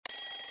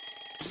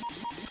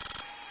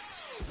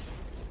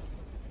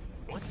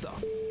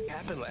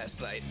happened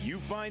last night? You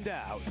find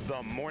out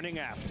the morning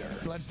after.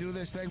 Let's do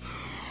this thing.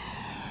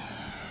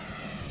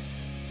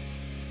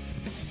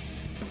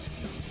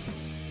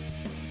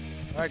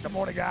 All right, the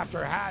morning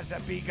after has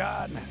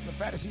begun. The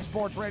Fantasy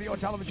Sports Radio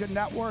and Television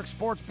Network,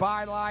 Sports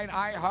Byline,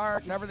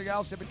 iHeart, and everything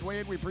else in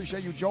between. We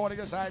appreciate you joining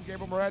us. I'm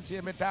Gabriel Morency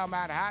in Midtown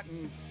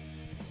Manhattan.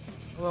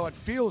 Although it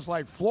feels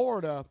like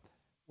Florida,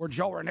 where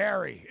Joe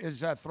Ranieri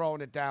is throwing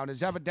it down,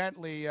 is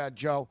evidently,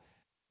 Joe,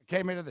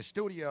 came into the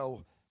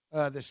studio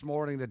this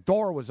morning. The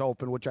door was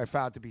open, which I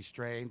found to be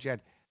strange.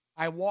 And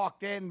I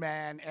walked in,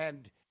 man,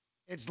 and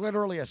it's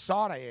literally a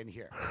sauna in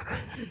here.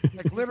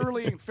 Like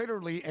literally and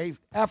figuratively a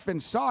effing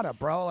sauna,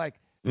 bro. Like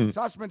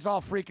Sussman's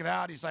all freaking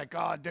out. He's like,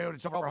 oh, dude,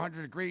 it's over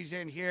 100 degrees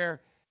in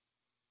here.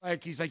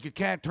 Like, he's like, you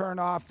can't turn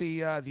off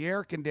the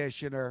air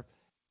conditioner.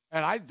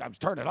 And I was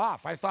turning it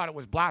off. I thought it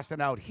was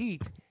blasting out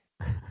heat.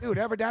 Dude,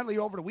 evidently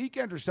over the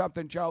weekend or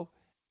something, Joe,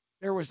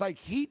 there was like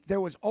heat. There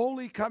was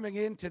only coming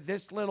into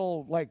this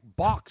little like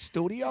box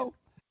studio.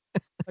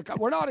 Like,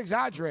 we're not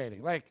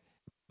exaggerating. Like,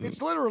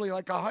 it's literally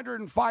like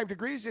 105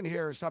 degrees in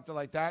here or something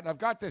like that. And I've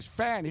got this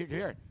fan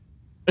here.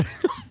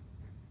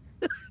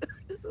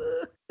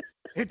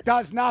 It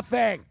does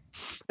nothing.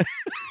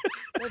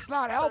 It's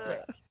not helping.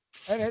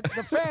 And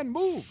the fan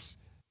moves.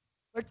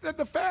 Like,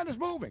 the fan is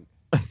moving.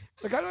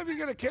 Like, I don't even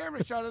get a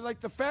camera shot.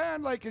 Like, the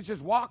fan, like, is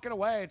just walking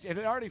away. It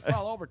already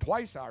fell over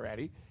twice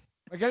already.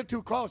 I get it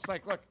too close.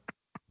 Like, look.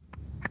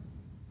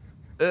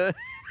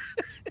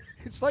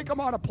 It's like I'm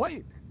on a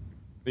plane.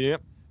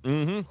 Yep.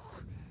 Mm-hmm.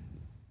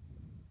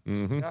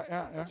 Mm-hmm.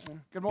 Yeah.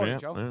 Good morning,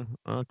 Joe.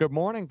 Good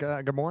morning.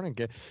 Good morning.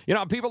 You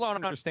know, people don't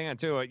understand,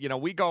 too. You know,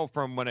 we go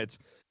from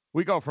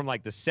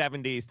like the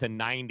 70s to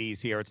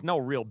 90s here. It's no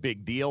real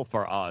big deal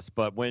for us.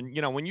 But when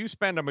you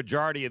spend a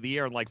majority of the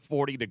year in like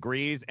 40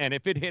 degrees, and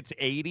if it hits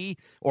 80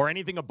 or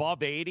anything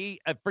above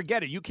 80,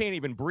 forget it. You can't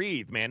even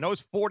breathe, man.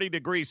 Those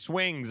 40-degree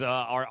swings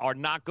are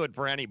not good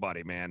for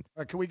anybody, man.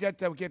 Can we get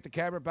the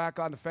camera back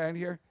on the fan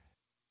here?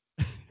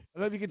 I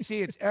don't know if you can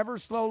see. It's ever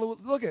slowly.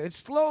 Look at it. It's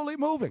slowly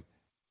moving.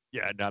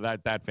 Yeah, no,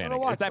 that fan.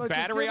 Is that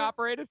battery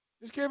operated?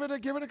 Just give it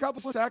a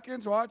couple of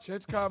seconds. Watch.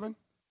 It's coming.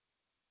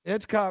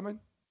 It's coming.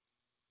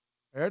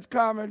 It's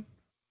coming.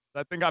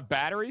 That thing got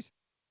batteries?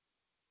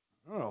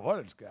 I don't know what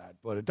it's got,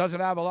 but it doesn't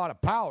have a lot of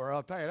power.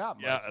 I'll tell you that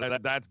much. Yeah,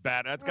 that's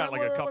bad. That's got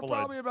like a couple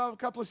probably about a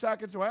couple of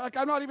seconds away. Like,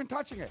 I'm not even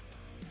touching it.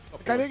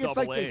 Like, I think it's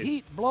like the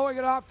heat blowing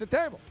it off the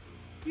table.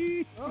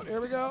 Oh, here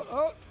we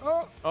go.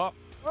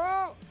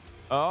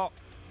 Oh,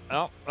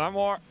 I'm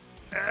more.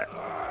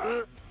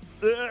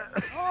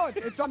 Oh,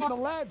 it's on the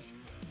ledge.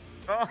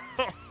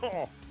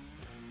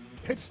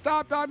 It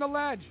stopped on the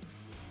ledge.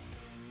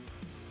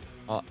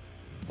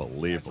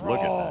 Unbelievable. Look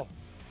at that.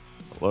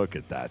 Look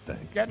at that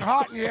thing. Getting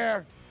hot in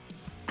here.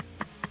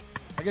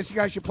 I guess you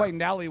guys should play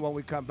Nelly when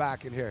we come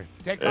back in here.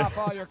 Take off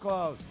all your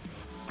clothes.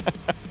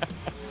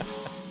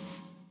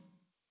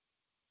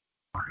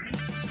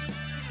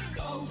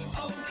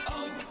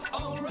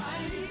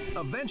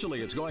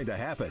 Eventually, it's going to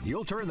happen.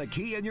 You'll turn the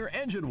key and your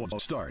engine will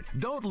start.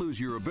 Don't lose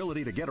your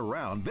ability to get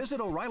around.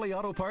 Visit O'Reilly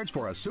Auto Parts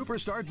for a Super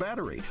Start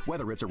battery.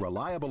 Whether it's a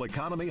reliable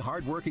economy,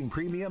 hard-working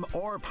premium,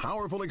 or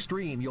powerful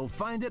extreme, you'll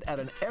find it at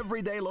an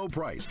everyday low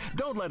price.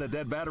 Don't let a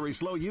dead battery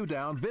slow you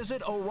down.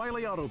 Visit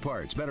O'Reilly Auto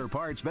Parts. Better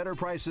parts, better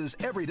prices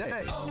every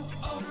day.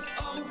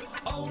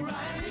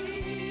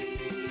 O'Reilly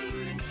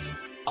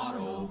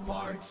Auto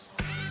Parts.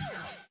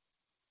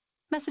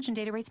 Message and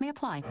data rates may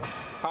apply.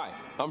 Hi,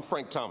 I'm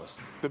Frank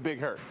Thomas, the Big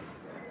Hurt.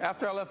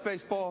 After I left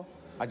baseball,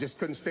 I just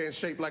couldn't stay in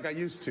shape like I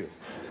used to.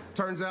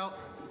 Turns out,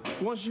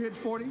 once you hit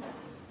 40,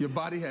 your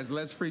body has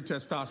less free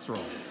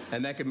testosterone,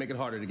 and that can make it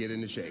harder to get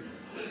into shape.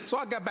 So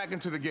I got back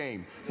into the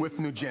game with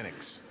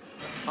Nugenics.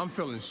 I'm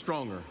feeling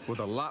stronger with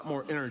a lot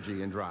more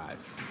energy and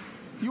drive.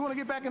 You want to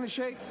get back into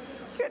shape?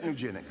 Get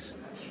Nugenics.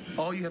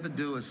 All you have to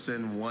do is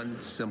send one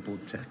simple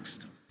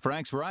text.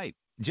 Frank's right.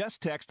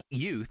 Just text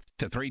YOUTH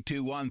to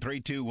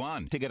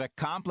 321321 to get a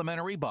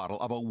complimentary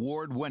bottle of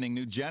award-winning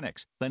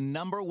Nugenics, the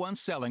 #1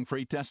 selling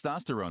free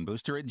testosterone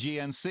booster at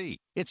GNC.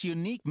 Its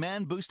unique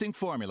man-boosting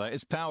formula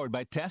is powered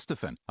by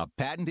Testofen, a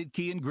patented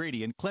key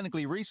ingredient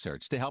clinically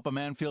researched to help a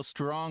man feel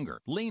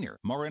stronger, leaner,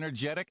 more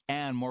energetic,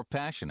 and more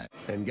passionate.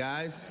 And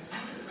guys,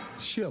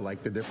 she'll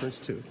like the difference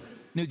too.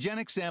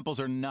 Nugenic samples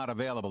are not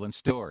available in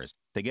stores.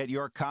 To get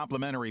your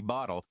complimentary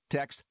bottle,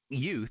 text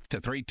YOUTH to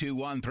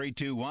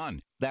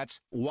 321321. That's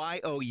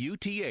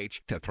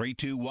YOUTH to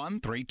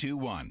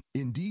 321321.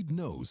 Indeed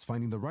knows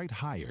finding the right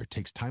hire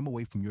takes time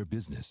away from your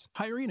business.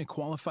 Hiring a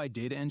qualified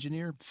data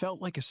engineer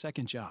felt like a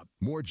second job.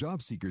 More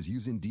job seekers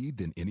use Indeed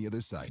than any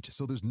other site,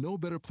 so there's no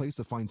better place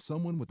to find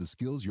someone with the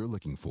skills you're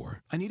looking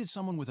for. I needed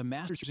someone with a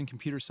master's in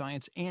computer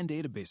science and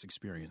database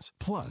experience.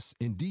 Plus,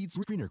 Indeed's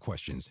screener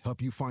questions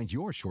help you find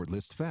your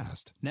shortlist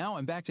fast. Now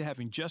I'm back to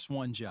having just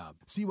one job.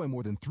 See why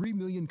more than 3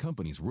 million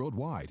companies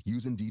worldwide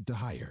use Indeed need to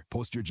hire.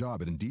 Post your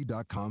job at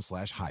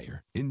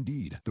Indeed.com/hire.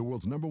 Indeed, the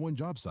world's #1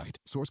 job site.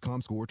 Source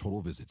ComScore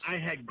total visits. I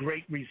had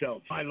great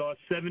results. I lost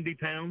 70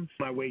 pounds.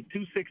 I weighed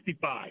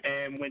 265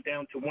 and went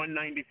down to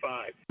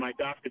 195. My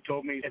doctor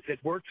told me, if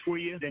it works for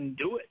you, then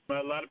do it.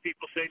 A lot of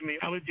people say to me,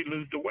 how did you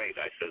lose the weight?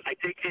 I said, I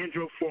take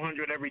Andro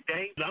 400 every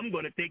day. I'm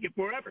going to take it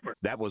forever.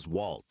 That was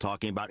Walt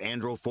talking about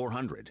Andro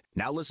 400.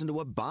 Now listen to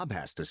what Bob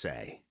has to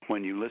say.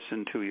 When you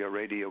listen to your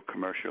radio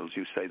commercials,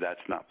 you say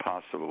that's not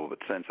possible, but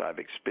since I've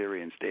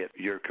experienced it,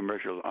 your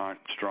commercials aren't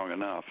strong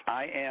enough.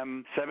 I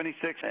am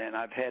 76, and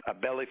I've had a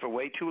belly for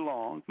way too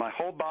long. My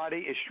whole body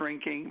is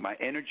shrinking. My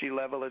energy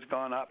level has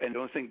gone up, and the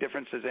only thing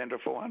difference is Andro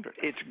 400.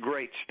 It's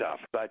great stuff.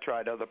 I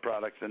tried other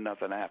products, and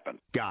nothing happened.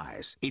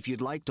 Guys, if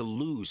you'd like to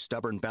lose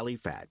stubborn belly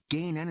fat,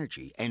 gain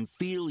energy, and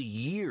feel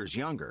years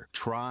younger,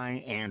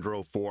 try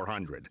Andro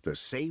 400, the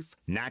safe,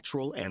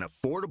 natural, and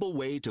affordable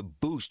way to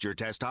boost your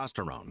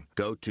testosterone.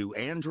 Go to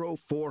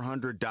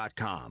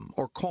andro400.com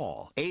or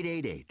call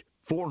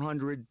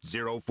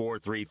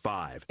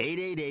 888-400-0435.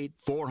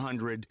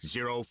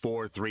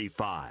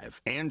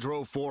 888-400-0435.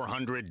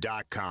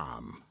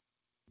 andro400.com.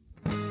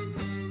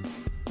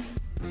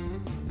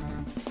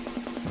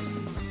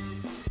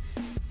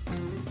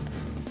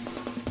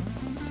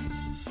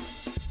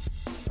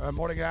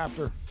 Morning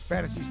After,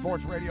 Fantasy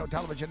Sports Radio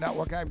Television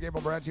Network. I'm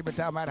Gabriel Morency,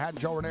 Midtown Manhattan.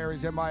 Joe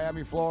Ranieri's in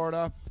Miami,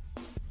 Florida.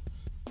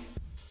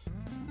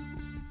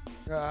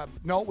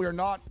 No, we're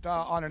not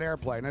on an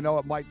airplane. I know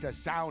it might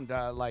sound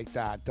like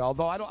that,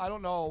 although I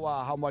don't know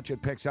how much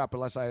it picks up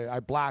unless I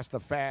blast the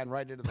fan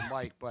right into the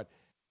mic. But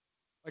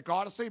like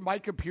honestly, my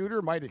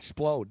computer might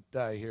explode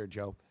here,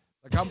 Joe.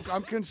 Like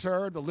I'm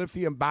concerned the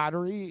lithium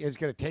battery is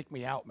gonna take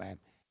me out, man.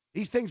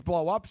 These things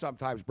blow up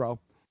sometimes, bro.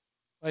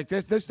 Like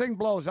this thing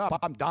blows up,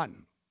 I'm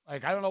done.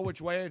 Like I don't know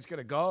which way it's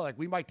gonna go. Like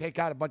we might take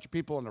out a bunch of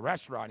people in the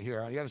restaurant here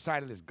on the other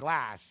side of this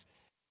glass,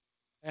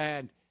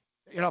 and.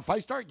 You know, if I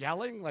start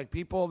yelling, like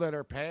people that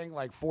are paying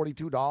like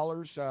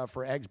 $42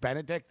 for Eggs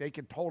Benedict, they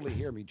can totally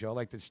hear me, Joe.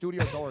 Like the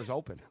studio door is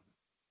open.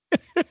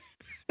 If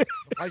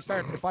I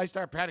start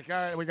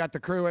panicking, we got the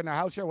crew in the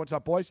house here. What's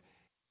up, boys?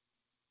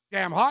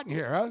 Damn hot in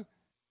here, huh?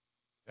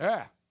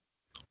 Yeah.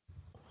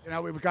 You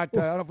know, we've got,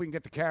 I don't know if we can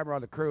get the camera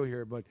on the crew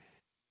here, but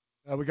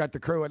we got the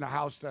crew in the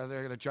house. They're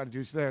going to try to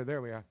do,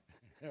 there we are.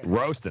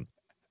 Roasting.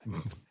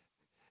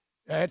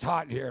 Yeah, it's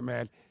hot in here,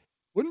 man.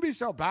 Wouldn't be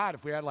so bad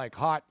if we had like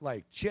hot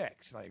like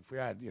chicks, like if we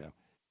had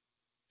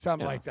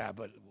something like that,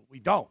 but we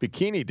don't.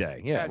 Bikini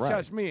day, yeah, it's right.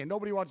 just me, and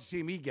nobody wants to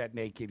see me get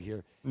naked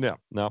here. No.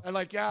 And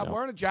like, I'm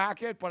wearing a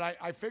jacket, but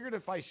I figured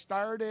if I just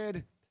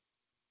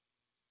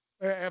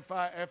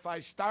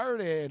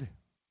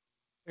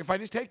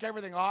take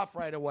everything off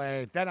right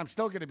away, then I'm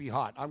still gonna be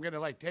hot. I'm gonna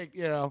like take,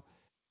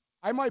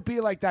 I might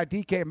be like that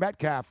DK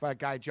Metcalf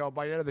guy, Joe.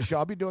 By the end of the show,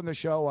 I'll be doing the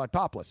show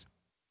topless.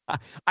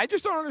 I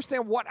just don't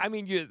understand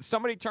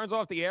somebody turns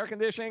off the air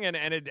conditioning and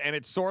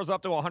it soars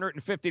up to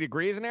 150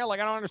 degrees in there. Like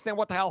I don't understand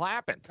what the hell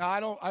happened. I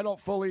don't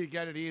fully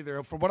get it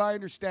either. From what I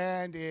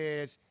understand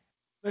is,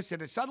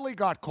 listen, it suddenly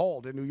got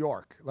cold in New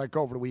York, like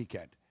over the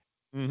weekend.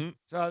 Mm-hmm.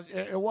 So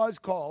it was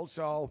cold.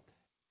 So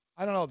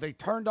I don't know. They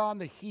turned on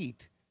the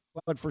heat,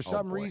 but for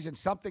some reason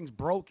something's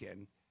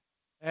broken,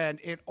 and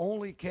it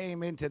only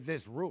came into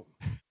this room.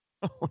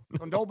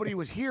 So nobody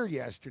was here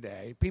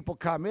yesterday. People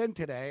come in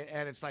today,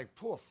 and it's like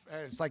poof,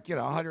 and it's like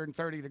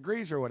 130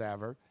 degrees or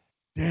whatever.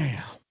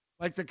 Damn.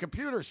 Like the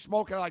computer's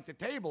smoking like the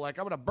table. Like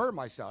I'm gonna burn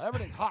myself.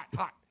 Everything's hot.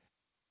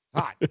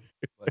 But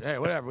hey,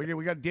 whatever. We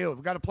got to deal with it.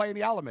 We got to play in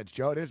the elements,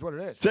 Joe. It is what it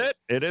is. That's it.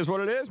 It is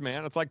what it is,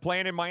 man. It's like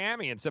playing in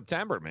Miami in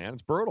September, man.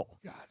 It's brutal.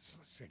 God,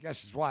 I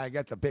guess it's why I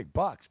get the big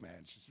bucks, man.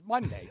 It's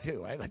Monday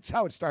too. Right? That's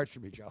how it starts for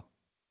me, Joe.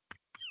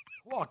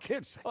 Well,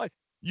 kids.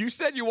 You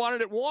said you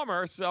wanted it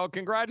warmer, so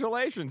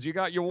congratulations. You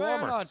got your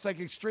warmer. No, it's like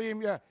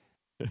extreme. Yeah.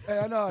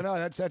 No,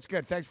 that's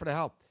good. Thanks for the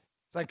help.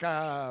 It's like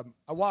I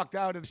walked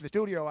out of the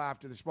studio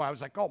after this morning. I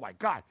was like, oh, my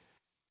God.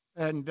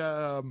 And,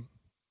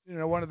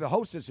 one of the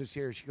hostesses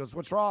here, she goes,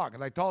 what's wrong?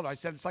 And I told her, I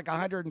said, it's like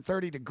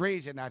 130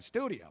 degrees in that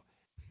studio.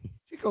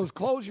 She goes,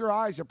 close your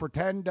eyes and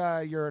pretend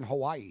you're in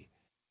Hawaii.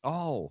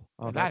 Oh,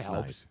 that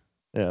helps. Nice.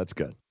 Yeah, that's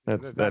good.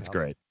 That's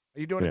great. Are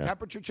you doing a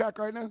temperature check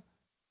right now?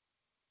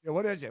 Yeah,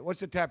 what is it? What's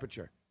the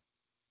temperature?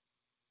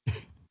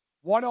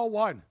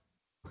 101.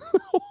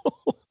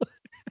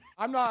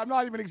 I'm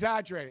not even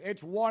exaggerating.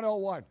 It's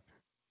 101.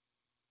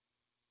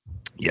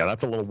 Yeah,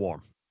 that's a little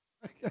warm.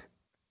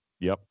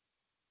 Yep.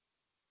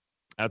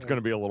 That's going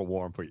to be a little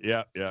warm for you.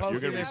 Yeah. You're going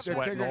to be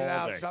sweating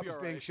all day. Something's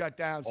being shut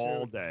down soon.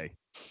 All day.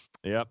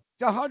 Yep.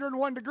 It's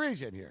 101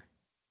 degrees in here.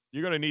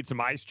 You're going to need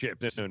some ice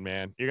chips soon,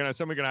 man. Somebody's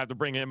going to have to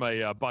bring him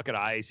a bucket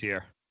of ice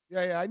here.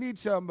 Yeah. I need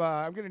some.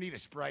 I'm going to need a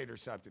Sprite or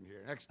something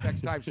here. Next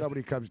time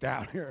somebody comes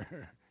down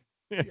here.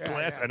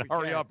 And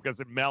hurry up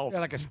because it melts.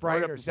 Yeah, like a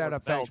Sprite or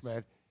 7-Up. Thanks,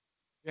 man.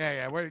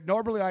 Yeah.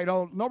 Normally I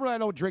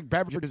don't drink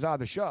beverages on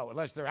the show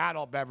unless they're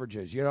adult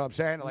beverages. You know what I'm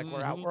saying? Like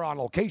we're on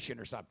location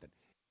or something.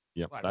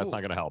 Yep, but, that's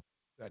not gonna help.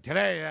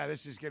 Today,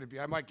 this is gonna be.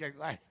 I might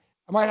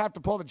have to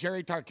pull the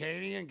Jerry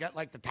Tarkanian and get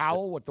like the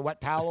towel with the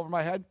wet towel over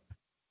my head.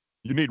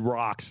 You need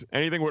rocks.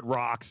 Anything with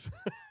rocks.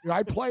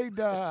 I played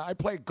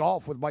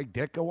golf with Mike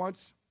Ditka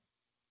once.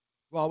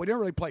 Well, we didn't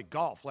really play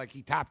golf. Like,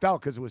 he tapped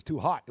out because it was too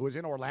hot. It was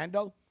in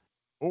Orlando.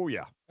 Oh,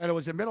 yeah. And it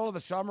was the middle of the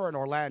summer in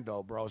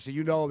Orlando, bro. So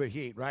you know the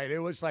heat, right? It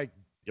was like,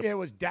 It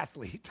was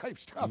deathly type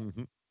stuff.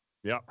 Mm-hmm.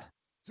 Yep.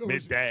 So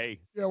midday.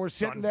 We're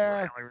sitting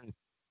there.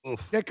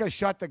 Ditka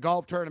shut the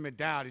golf tournament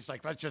down. He's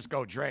like, let's just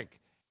go drink.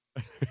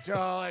 So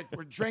like,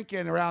 we're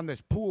drinking around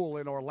this pool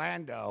in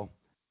Orlando.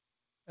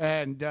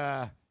 And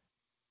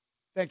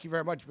thank you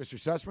very much, Mr.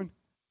 Sussman.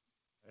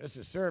 This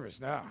is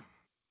service now.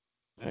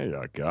 There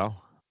you go.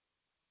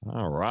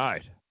 All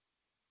right.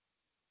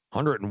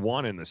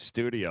 101 in the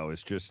studio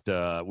is just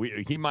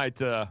we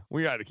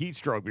got a heat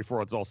stroke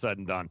before it's all said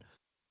and done.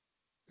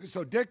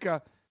 So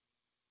Ditka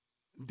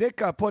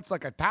puts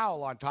like a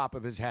towel on top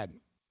of his head.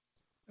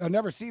 I've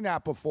never seen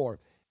that before.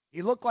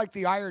 He looked like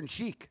the Iron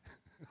Sheik.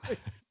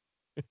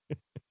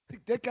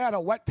 Ditka had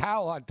a wet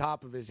towel on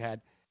top of his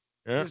head.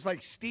 Yeah. There's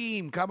like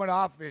steam coming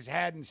off of his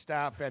head and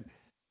stuff. And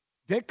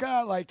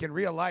Ditka, like in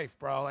real life,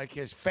 bro, like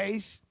his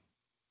face,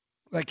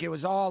 like it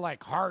was all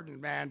like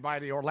hardened, man, by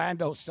the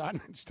Orlando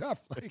sun and stuff.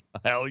 Like,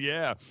 hell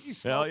yeah. He's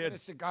smoking a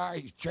cigar.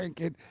 He's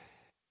drinking.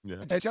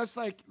 Yeah. It's just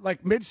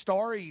like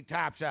mid-story, he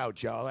taps out,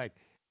 Joe. Like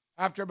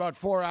after about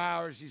 4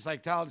 hours, he's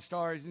like telling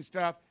stories and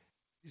stuff.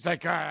 He's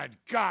like,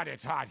 God,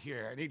 it's hot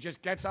here. And he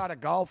just gets out a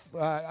golf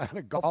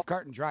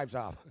cart and drives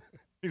off.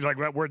 He's like,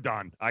 well, we're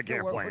done. I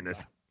can't play in this.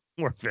 Done.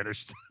 We're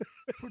finished.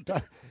 We're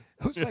done.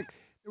 It was like,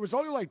 there was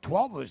only like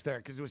 12 of us there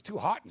because it was too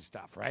hot and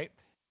stuff, right?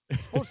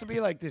 It's supposed to be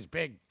like this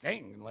big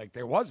thing. Like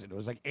there wasn't. It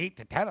was like 8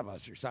 to 10 of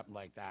us or something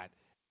like that.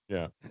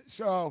 Yeah.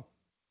 So.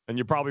 And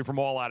you're probably from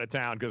all out of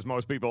town because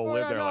most people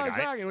live there. No, like,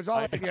 exactly. It was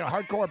all like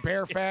hardcore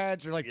Bear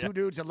fans or like two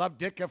dudes that love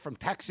Ditka from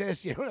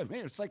Texas. You know what I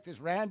mean? It's like this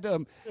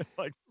random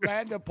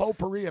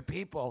potpourri of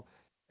people.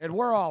 And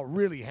we're all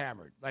really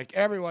hammered. Like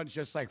everyone's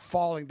just like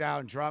falling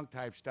down drunk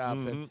type stuff.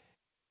 Mm-hmm.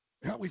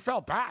 And we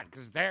felt bad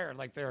because they're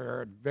like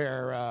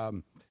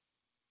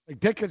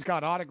Ditka's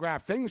got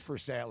autographed things for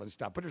sale and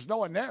stuff, but there's no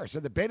one there. So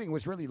the bidding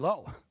was really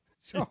low.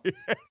 So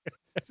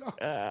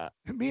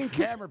me and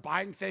Cam are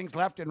buying things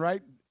left and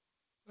right.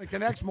 Like the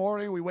next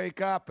morning, we wake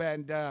up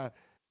and I'm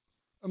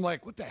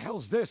like, "What the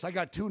hell's this?" I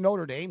got 2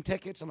 Notre Dame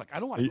tickets. I'm like, "I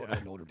don't want to go to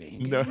a Notre Dame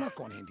game. I'm not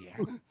going to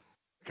Indiana."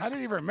 Like, I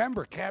didn't even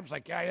remember. Cam's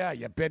like, "Yeah,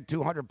 you bid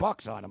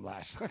 $200 on him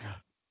last."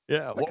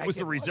 Yeah, like, what was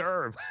the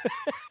reserve?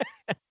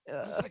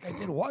 It's like I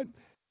did what?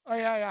 Oh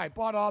yeah, I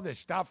bought all this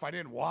stuff I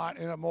didn't want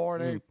in the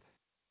morning.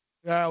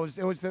 Yeah,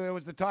 it was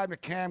the time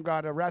that Cam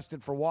got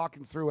arrested for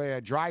walking through a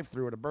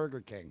drive-through at a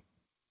Burger King.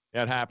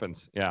 Yeah, it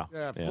happens. Yeah.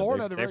 Yeah,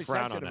 Florida, they're very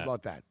sensitive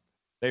about that.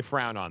 They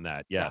frown on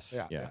that. Yes.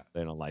 Yeah.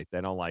 They don't like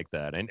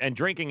that. And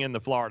drinking in the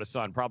Florida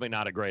sun, probably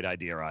not a great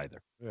idea either.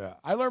 Yeah.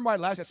 I learned my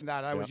lesson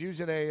that I was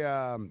using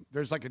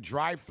there's like a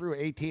drive-through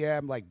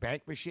ATM like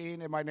bank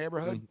machine in my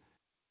neighborhood.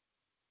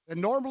 Mm-hmm.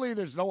 And normally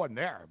there's no one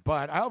there,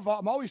 but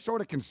I'm always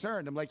sort of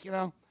concerned. I'm like,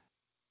 I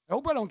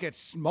hope I don't get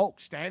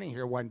smoked standing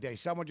here one day.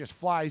 Someone just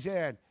flies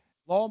in.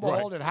 Lo and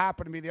behold, It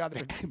happened to me the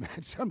other day,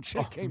 man. Some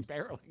chick came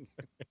barreling.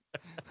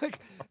 Like,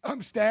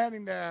 I'm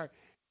standing there.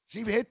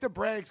 She hit the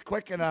brakes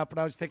quick enough, and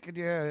I was thinking,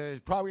 it's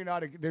probably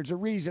not there's a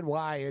reason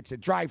why it's a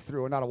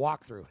drive-through and not a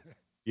walk-through.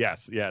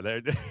 Yes, yeah.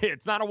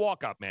 It's not a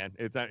walk-up, man.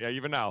 It's not,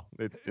 even now.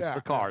 It's for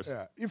cars.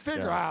 Yeah. You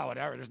figure out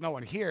whatever. There's no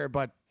one here,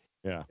 but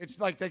it's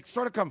like they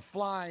sort of come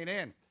flying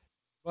in.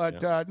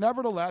 But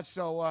nevertheless,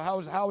 so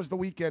how was the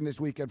weekend this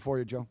weekend for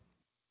you, Joe?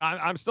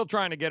 I'm still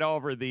trying to get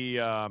over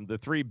the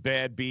 3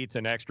 bad beats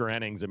and extra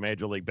innings in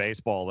Major League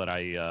Baseball that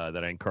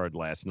I incurred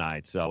last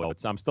night. So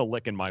I'm still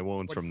licking my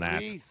wounds from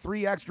that.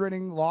 Three extra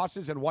inning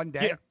losses in one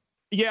day.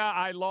 Yeah,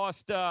 I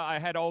lost. I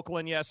had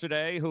Oakland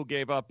yesterday, who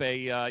gave up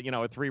a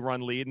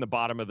 3-run lead in the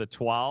bottom of the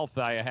 12th.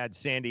 I had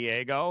San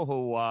Diego,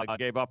 who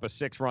gave up a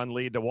 6-run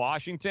lead to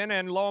Washington,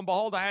 and lo and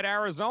behold, I had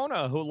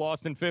Arizona, who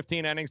lost in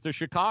 15 innings to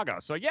Chicago.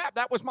 So yeah,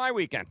 that was my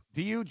weekend.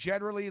 Do you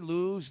generally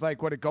lose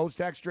like when it goes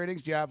to extra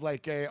innings? Do you have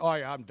like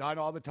I'm done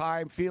all the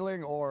time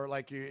feeling, or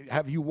like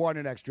have you won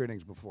in extra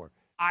innings before?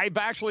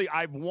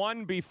 I've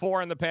won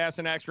before in the past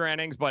in extra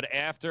innings, but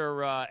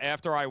after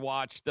I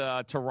watched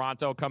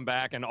Toronto come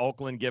back and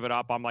Oakland give it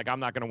up, I'm like, I'm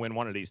not going to win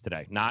one of these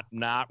today.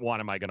 Not one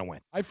am I going to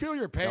win. I feel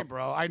your pain,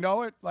 bro. I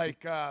know it.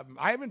 Like I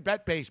haven't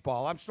bet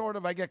baseball.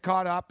 I get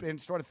caught up in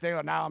sort of thing.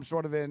 Now I'm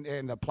sort of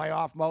in the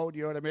playoff mode.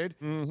 You know what I mean?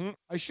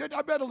 Mm-hmm.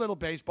 I bet a little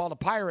baseball. The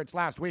Pirates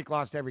last week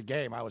lost every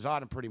game. I was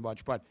on them pretty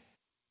much, but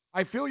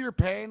I feel your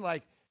pain.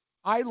 Like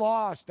I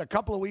lost a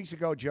couple of weeks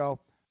ago, Joe.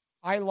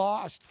 I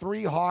lost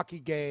 3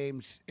 hockey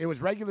games. It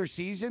was regular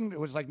season. It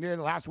was like near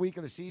the last week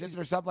of the season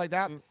or something like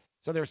that.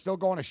 So they were still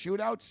going to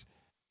shootouts.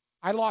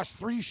 I lost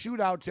 3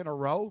 shootouts in a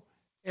row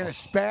in a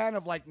span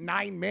of like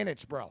 9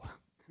 minutes, bro.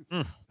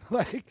 I'm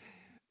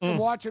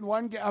watching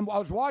one game. I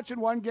was watching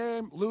one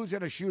game, lose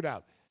in a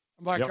shootout.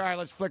 I'm like, all right,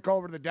 let's flick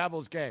over to the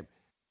Devils game.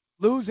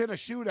 Lose in a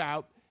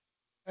shootout.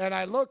 And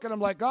I look and I'm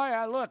like, oh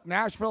yeah, look,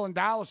 Nashville and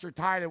Dallas are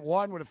tied at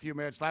 1 with a few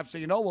minutes left. So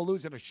we'll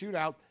lose in a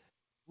shootout.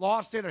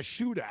 Lost in a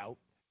shootout.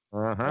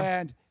 Uh-huh.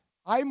 And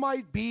I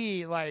might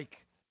be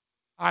like,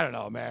 I don't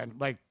know, man.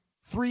 Like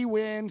 3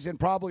 wins and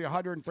probably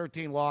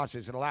 113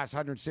 losses in the last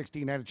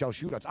 116 NHL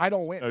shootouts. I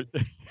don't win.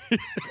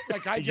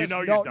 Like I just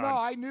no,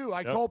 I knew.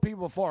 I told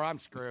people before I'm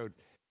screwed,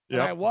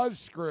 and I was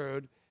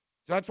screwed.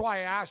 So that's why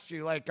I asked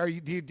you, like,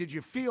 did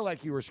you feel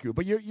like you were screwed?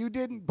 But you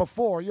didn't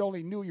before. You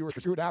only knew you were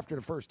screwed after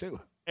the first 2.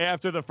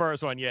 After the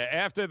first one, yeah.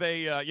 After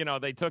they,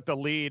 they took the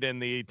lead in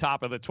the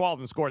top of the 12th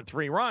and scored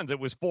 3 runs, it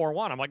was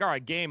 4-1. I'm like, all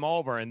right, game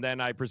over. And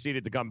then I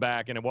proceeded to come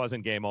back, and it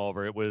wasn't game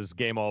over. It was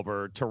game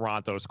over.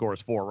 Toronto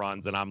scores 4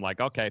 runs, and I'm like,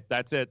 okay,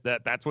 that's it.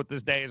 That's what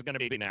this day is going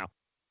to be now.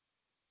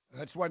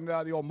 That's when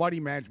the old money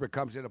management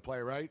comes into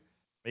play, right?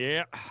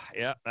 Yeah.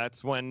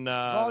 That's when.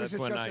 As long as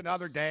it's just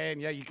another day,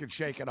 and you can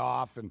shake it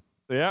off and.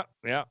 Yeah.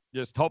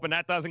 Just hoping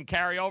that doesn't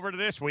carry over to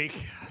this week.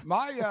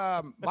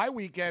 My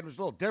weekend was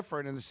a little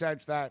different in the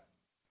sense that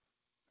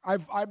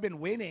I've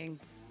been winning,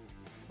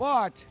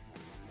 but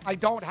I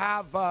don't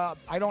have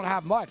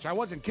much. I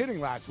wasn't kidding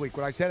last week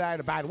when I said I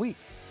had a bad week.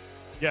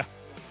 Yeah.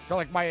 So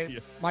like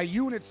my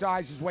unit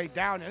size is way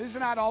down, and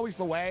isn't that always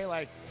the way?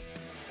 Like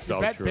so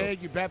you bet true.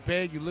 big,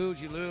 you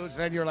lose, and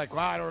then you're like,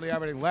 well, I don't really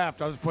have anything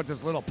left. I'll just put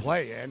this little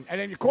play in,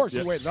 and then of course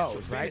you win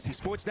those, the right? Fantasy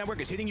Sports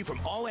Network is hitting you from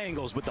all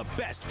angles with the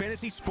best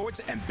fantasy sports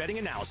and betting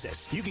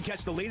analysis. You can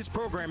catch the latest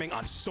programming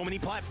on so many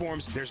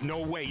platforms. There's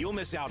no way you'll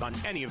miss out on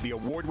any of the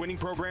award-winning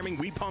programming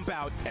we pump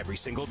out every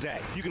single day.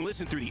 You can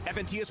listen through the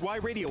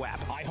FNTSY radio app,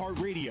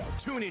 iHeartRadio,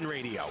 TuneIn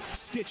Radio,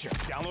 Stitcher.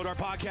 Download our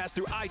podcast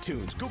through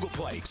iTunes, Google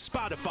Play,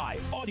 Spotify,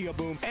 Audio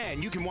Boom,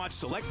 and you can watch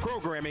select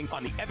programming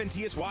on the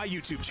FNTSY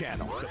YouTube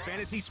channel. The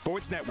Fantasy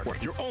Sports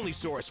Network, your only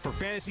source for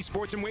fantasy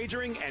sports and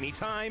wagering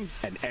anytime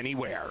and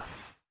anywhere.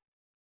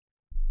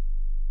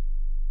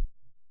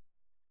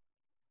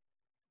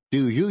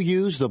 Do you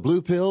use the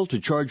blue pill to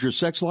charge your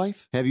sex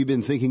life? Have you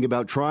been thinking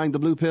about trying the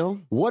blue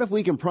pill? What if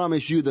we can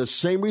promise you the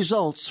same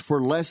results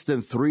for less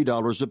than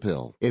 $3 a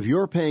pill? If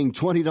you're paying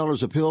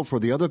 $20 a pill for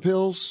the other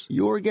pills,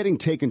 you're getting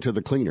taken to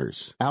the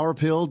cleaners. Our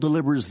pill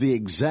delivers the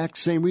exact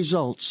same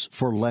results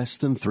for less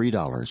than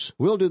 $3.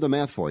 We'll do the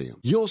math for you.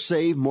 You'll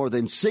save more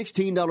than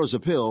 $16 a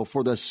pill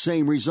for the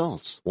same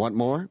results. Want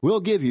more?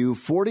 We'll give you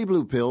 40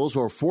 blue pills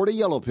or 40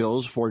 yellow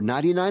pills for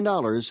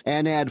 $99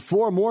 and add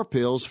 4 more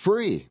pills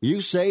free.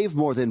 You save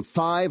more than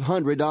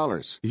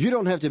 $500. You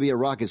don't have to be a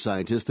rocket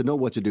scientist to know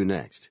what to do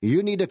next.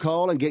 You need to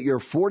call and get your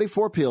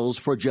 44 pills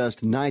for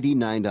just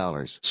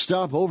 $99.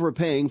 Stop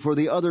overpaying for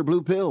the other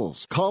blue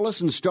pills. Call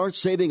us and start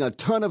saving a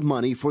ton of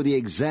money for the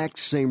exact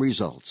same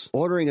results.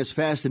 Ordering is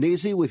fast and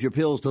easy with your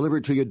pills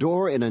delivered to your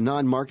door in a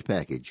non-marked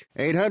package.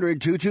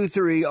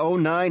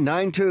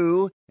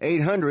 800-223-0992.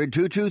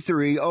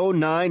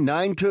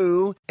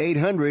 800-223-0992.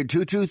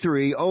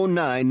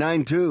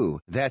 800-223-0992.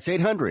 That's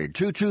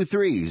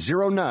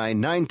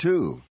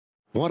 800-223-0992.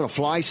 Want to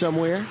fly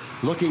somewhere?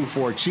 Looking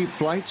for cheap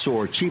flights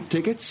or cheap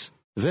tickets?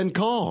 Then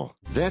call.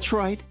 That's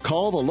right.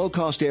 Call the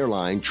low-cost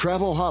airline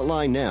travel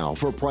hotline now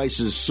for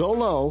prices so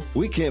low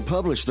we can't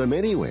publish them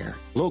anywhere.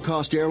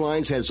 Low-cost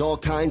airlines has all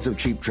kinds of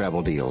cheap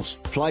travel deals.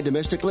 Fly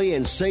domestically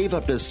and save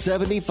up to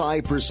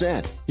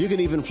 75%. You can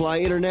even fly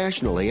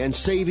internationally and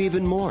save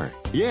even more.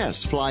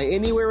 Yes, fly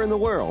anywhere in the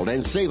world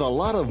and save a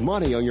lot of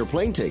money on your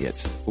plane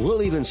tickets.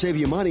 We'll even save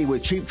you money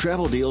with cheap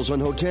travel deals on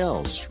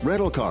hotels,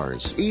 rental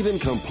cars, even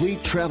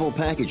complete travel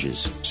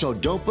packages. So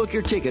don't book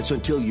your tickets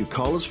until you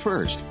call us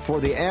first for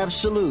the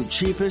absolute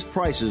cheapest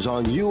prices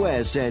on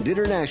U.S. and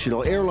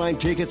international airline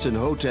tickets and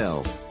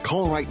hotels.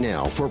 Call right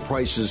now for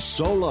prices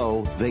so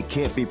low they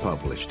can't be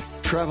published.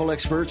 Travel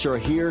experts are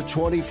here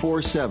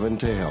 24/7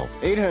 to help.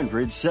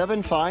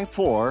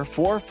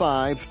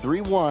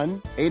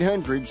 800-754-4531.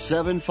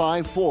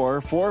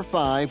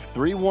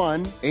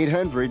 800-754-4531.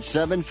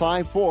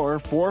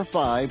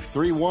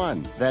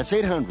 800-754-4531. That's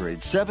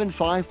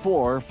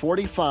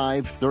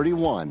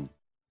 800-754-4531.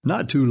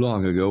 Not too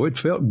long ago, it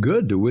felt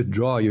good to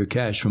withdraw your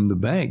cash from the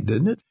bank,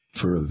 didn't it?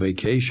 For a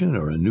vacation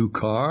or a new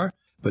car.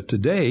 But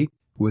today,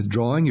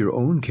 withdrawing your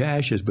own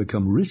cash has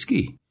become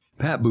risky.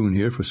 Pat Boone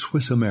here for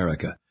Swiss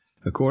America.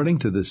 According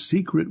to The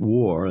Secret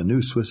War, a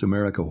new Swiss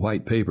America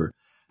white paper,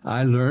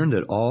 I learned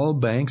that all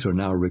banks are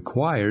now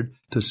required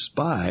to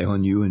spy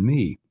on you and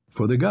me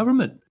for the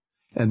government,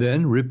 and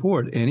then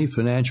report any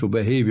financial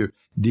behavior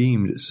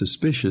deemed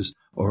suspicious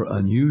or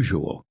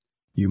unusual.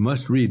 You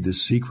must read The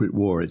Secret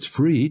War. It's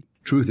free.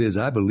 Truth is,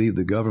 I believe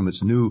the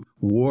government's new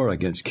war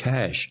against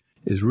cash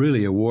is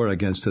really a war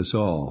against us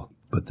all.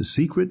 But the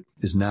secret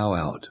is now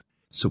out.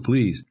 So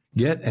please,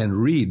 get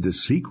and read The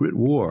Secret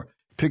War.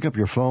 Pick up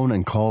your phone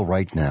and call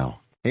right now.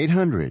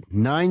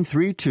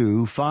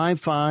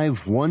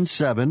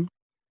 800-932-5517.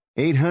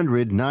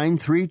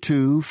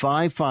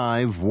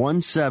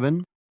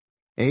 800-932-5517.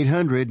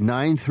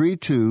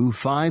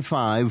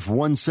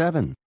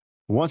 800-932-5517.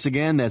 Once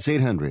again, that's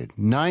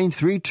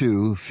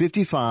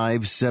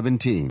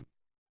 800-932-5517.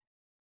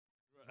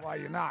 Why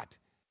you're not.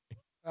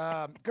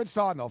 Good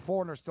song, though.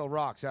 Foreigner still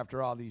rocks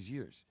after all these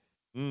years.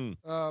 All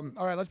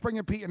right, let's bring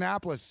in Pete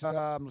Annapolis.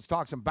 Let's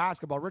talk some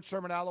basketball. Rich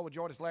Sermonello will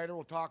join us later.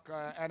 We'll talk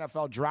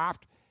NFL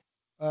draft.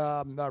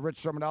 Rich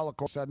Sermonello, of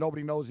course,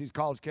 nobody knows these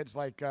college kids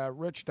like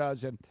Rich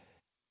does. And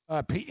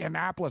Pete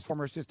Annapolis,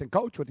 former assistant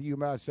coach with the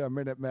UMass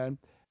Minutemen.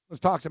 Let's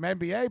talk some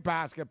NBA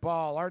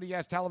basketball.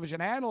 RDS television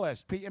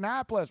analyst, Pete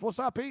Annapolis. What's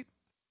up, Pete?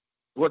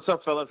 What's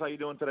up, fellas? How you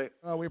doing today?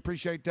 We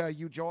appreciate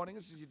you joining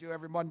us as you do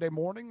every Monday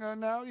morning.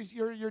 Now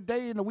your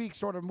day in the week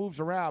sort of moves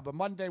around, but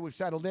Monday we've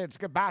settled in. It's a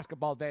good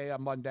basketball day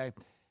on Monday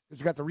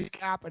because we got the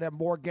recap and have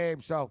more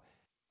games. So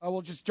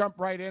we'll just jump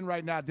right in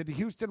right now. Did the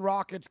Houston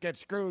Rockets get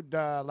screwed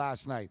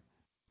last night?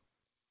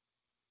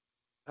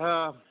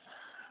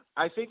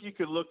 I think you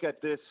could look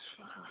at this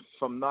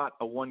from not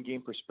a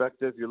one-game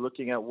perspective. You're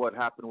looking at what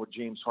happened with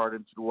James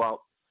Harden throughout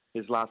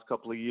his last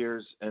couple of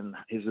years and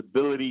his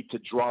ability to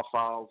draw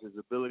fouls, his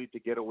ability to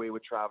get away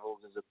with travels,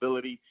 his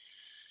ability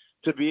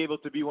to be able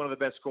to be one of the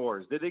best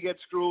scorers. Did they get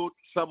screwed?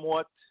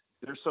 Somewhat.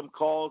 There's some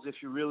calls. If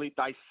you really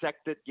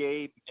dissect it,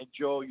 Gabe and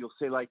Joe, you'll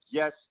say, like,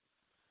 yes,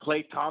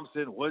 Klay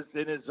Thompson was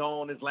in his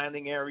zone, his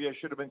landing area,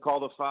 should have been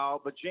called a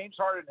foul. But James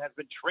Harden has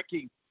been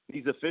tricking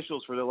these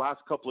officials for the last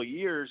couple of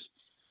years.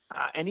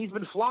 And he's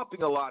been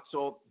flopping a lot.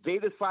 So they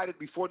decided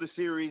before the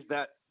series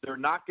that they're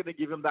not going to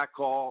give him that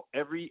call.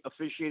 Every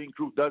officiating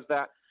crew does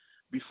that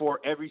before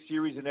every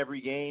series and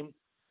every game.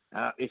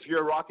 If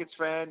you're a Rockets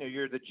fan or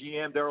you're the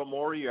GM, Daryl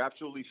Morey, you're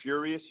absolutely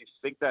furious. You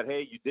think that,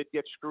 hey, you did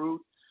get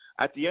screwed.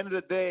 At the end of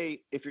the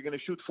day, if you're going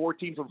to shoot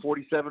 14 from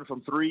 47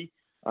 from three,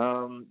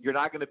 you're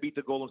not going to beat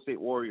the Golden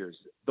State Warriors.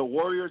 The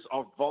Warriors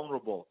are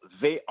vulnerable.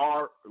 They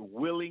are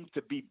willing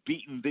to be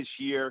beaten this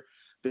year.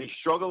 They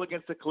struggle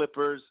against the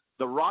Clippers.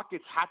 The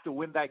Rockets had to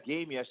win that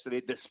game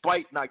yesterday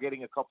despite not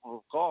getting a couple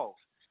of calls.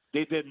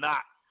 They did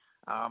not.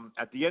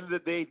 At the end of the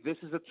day, this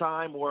is a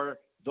time where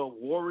the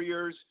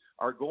Warriors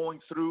are going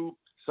through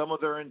some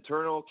of their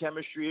internal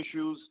chemistry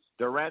issues.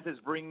 Durant is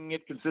bringing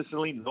it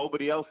consistently.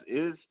 Nobody else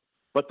is.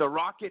 But the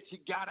Rockets, you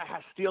got to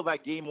steal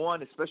that game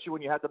one, especially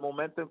when you had the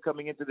momentum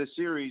coming into the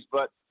series.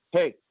 But,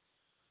 hey,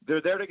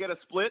 they're there to get a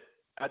split.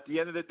 At the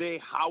end of the day,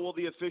 how will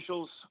the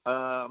officials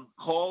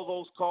call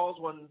those calls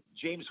when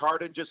James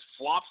Harden just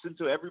flops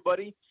into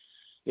everybody?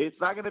 It's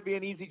not going to be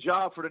an easy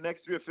job for the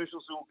next three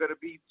officials who are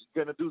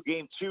going to do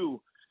game two.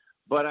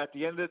 But at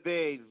the end of the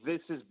day,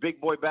 this is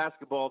big boy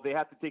basketball. They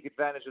have to take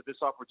advantage of this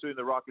opportunity.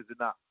 The Rockets did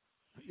not.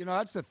 You know,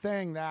 that's the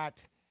thing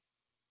that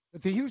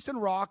the Houston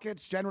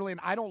Rockets generally,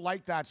 and I don't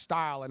like that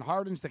style, and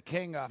Harden's the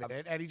king of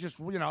it. And he just,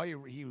 you know,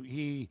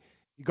 he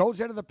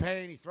goes into the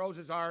paint, he throws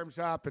his arms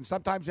up, and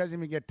sometimes doesn't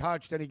even get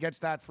touched, and he gets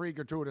that free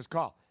gratuitous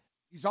call.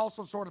 He's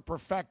also sort of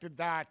perfected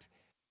that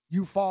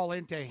you fall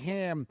into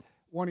him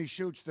when he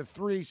shoots the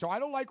three. So I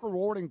don't like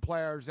rewarding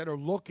players that are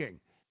looking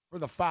for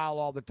the foul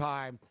all the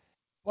time.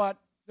 But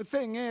the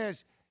thing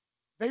is,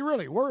 they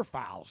really were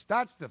fouls.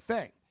 That's the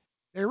thing.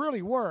 They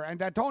really were.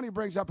 And Tony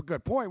brings up a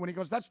good point when he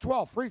goes, that's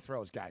 12 free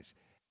throws, guys.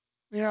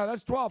 You know,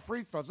 that's 12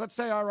 free throws. Let's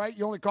say, all right,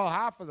 you only call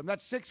half of them.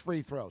 That's 6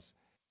 free throws.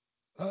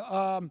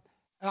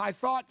 And I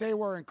thought they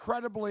were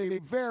incredibly,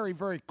 very,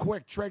 very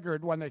quick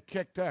triggered when they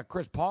kicked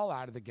Chris Paul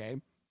out of the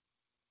game.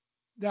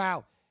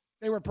 Now,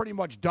 they were pretty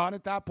much done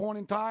at that point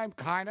in time,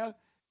 kind of,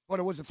 but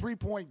it was a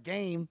 3-point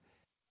game.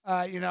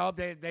 You know,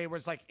 they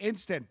was like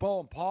instant,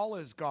 boom, Paul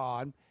is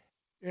gone.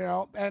 You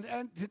know,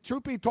 and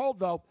truth be told,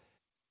 though,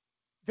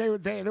 there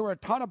were a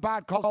ton of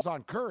bad calls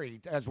on Curry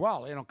as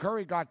well. You know,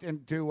 Curry got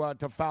into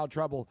to foul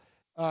trouble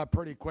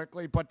pretty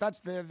quickly, but that's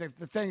the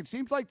thing. It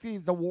seems like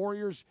the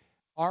Warriors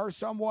are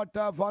somewhat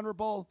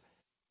vulnerable.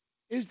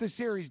 Is the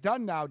series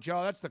done now,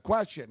 Joe? That's the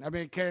question. I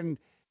mean, can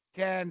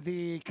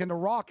the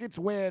Rockets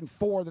win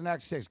 4 of the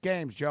next 6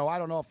 games, Joe? I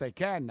don't know if they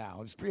can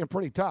now. It's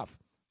pretty tough.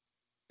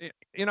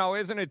 You know,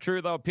 isn't it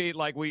true, though, Pete,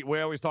 like we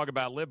always talk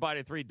about, live by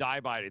the 3,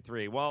 die by the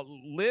 3. Well,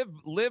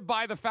 live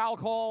by the foul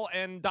call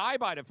and die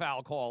by the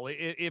foul call.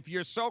 If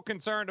you're so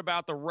concerned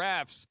about the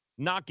refs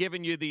not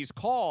giving you these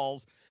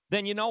calls,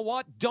 then you know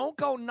what? Don't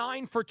go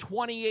 9 for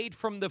 28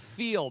 from the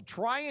field.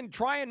 Try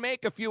and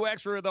make a few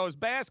extra of those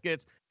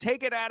baskets.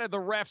 Take it out of the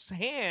refs'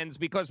 hands,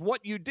 because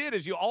what you did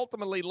is you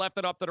ultimately left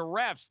it up to the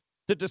refs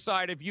to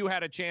decide if you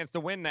had a chance to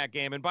win that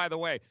game. And by the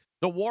way,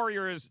 the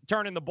Warriors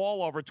turning the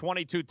ball over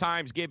 22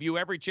 times gave you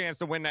every chance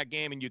to win that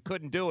game, and you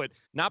couldn't do it.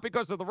 Not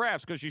because of the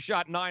refs, because you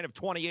shot 9 of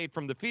 28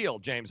 from the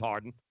field, James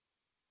Harden.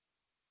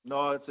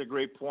 No, that's a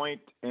great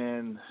point.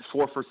 And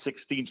 4 for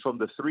 16 from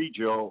the 3,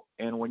 Joe.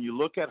 And when you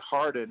look at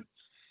Harden,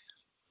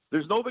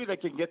 there's nobody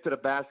that can get to the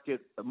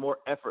basket more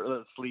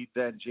effortlessly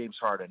than James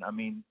Harden. I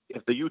mean,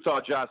 if the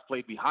Utah Jazz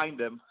played behind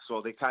him, so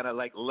they kind of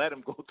like let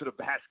him go to the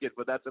basket,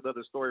 but that's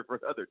another story for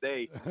another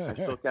day. I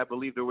still can't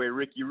believe the way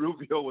Ricky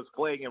Rubio was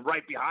playing him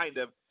right behind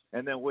him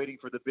and then waiting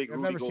for the big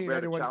Rudy Gobert to challenge the shot.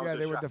 I've never seen anyone,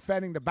 they were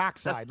defending the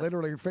backside,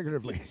 literally and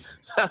figuratively.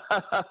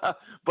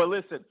 But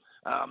listen,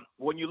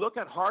 when you look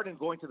at Harden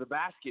going to the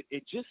basket,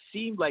 it just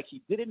seemed like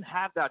he didn't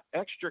have that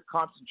extra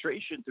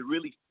concentration to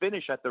really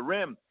finish at the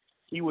rim.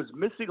 He was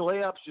missing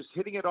layups, just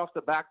hitting it off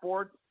the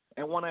backboard.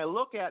 And when I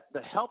look at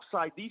the help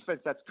side defense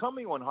that's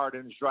coming when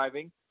Harden is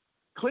driving,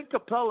 Clint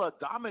Capella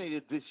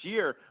dominated this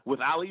year with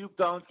alley-oop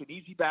dunks and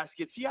easy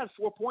baskets. He had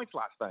 4 points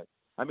last night.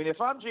 I mean, if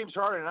I'm James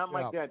Harden and I'm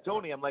like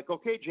D'Antoni, I'm like,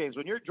 okay, James,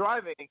 when you're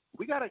driving,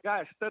 we got a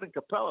guy, Stud and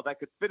Capella, that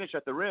could finish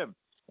at the rim.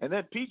 And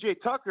then P.J.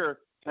 Tucker,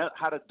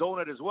 had a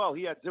donut as well.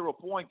 He had 0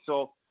 points.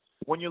 So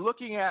when you're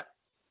looking at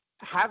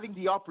having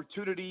the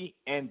opportunity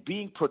and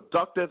being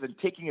productive and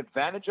taking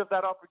advantage of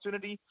that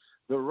opportunity,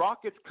 the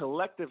Rockets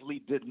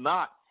collectively did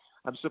not.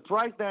 I'm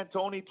surprised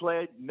D'Antoni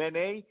played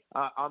Nene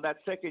on that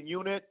second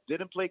unit,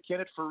 didn't play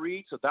Kenneth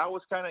Faried, so that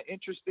was kind of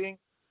interesting.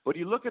 But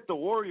you look at the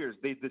Warriors,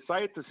 they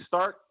decided to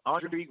start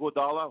Andre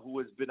Iguodala, who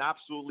has been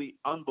absolutely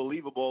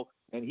unbelievable,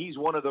 and he's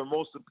one of their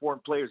most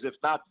important players, if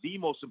not the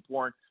most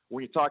important,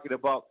 when you're talking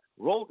about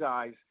role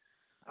guys.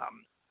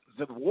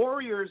 The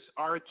Warriors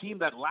are a team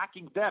that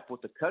lacking depth.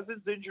 With the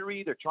Cousins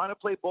injury, they're trying to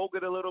play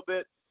Bogut a little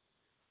bit.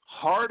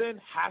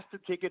 Harden has to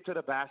take it to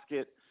the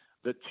basket.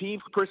 The team,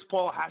 Chris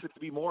Paul, has to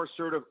be more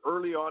assertive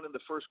early on in the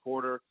first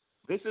quarter.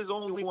 This is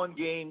only one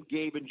game,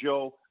 Gabe and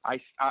Joe. I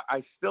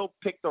still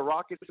pick the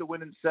Rockets to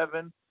win in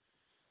 7.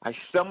 I'm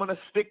going to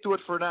stick to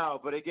it for now.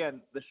 But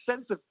again, the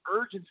sense of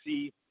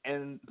urgency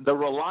and the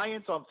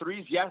reliance on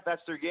threes, yes,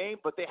 that's their game,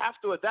 but they have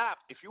to adapt.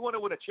 If you want to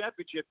win a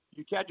championship,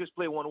 you can't just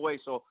play one way.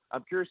 So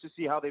I'm curious to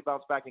see how they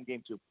bounce back in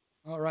game 2.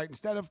 All right,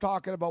 instead of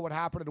talking about what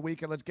happened in the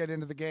weekend, let's get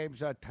into the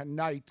games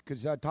tonight,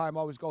 because time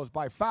always goes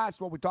by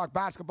fast. When we talk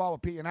basketball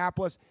with Pete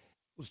Annapolis,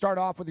 we'll start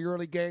off with the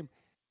early game.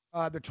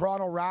 The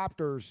Toronto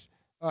Raptors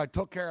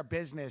took care of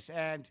business,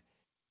 and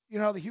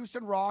the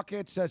Houston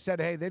Rockets said,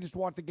 hey, they just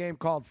want the game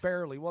called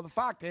fairly. Well, the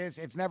fact is,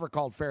 it's never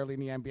called fairly in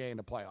the NBA in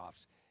the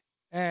playoffs.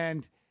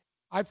 And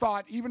I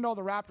thought, even though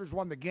the Raptors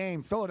won the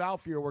game,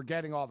 Philadelphia were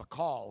getting all the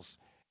calls.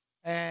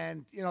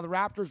 And, the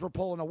Raptors were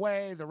pulling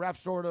away. The refs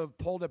sort of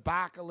pulled it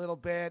back a little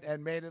bit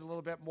and made it a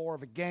little bit more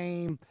of a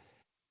game.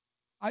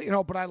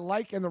 But I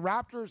like, and the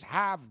Raptors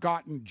have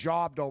gotten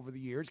jobbed over the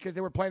years because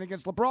they were playing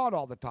against LeBron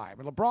all the time,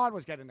 and LeBron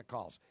was getting the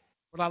calls.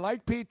 But I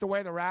like, Pete, the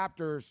way the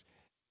Raptors,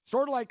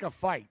 sort of like a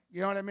fight,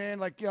 you know what I mean?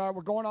 Like,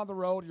 we're going on the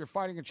road, you're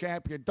fighting a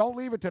champion. Don't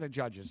leave it to the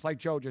judges, like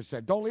Joe just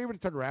said. Don't leave it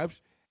to the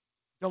refs.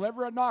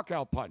 Deliver a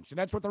knockout punch, and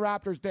that's what the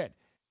Raptors did.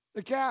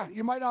 Like, yeah,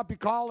 you might not be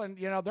calling,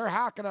 they're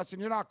hacking us, and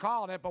you're not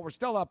calling it, but we're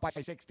still up by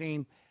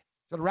 16.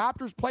 So the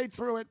Raptors played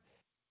through it.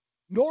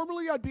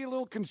 Normally, I'd be a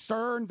little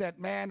concerned that,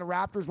 man, the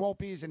Raptors won't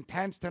be as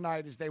intense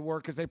tonight as they were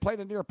because they played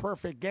a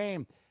near-perfect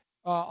game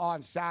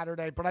on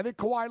Saturday. But I think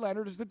Kawhi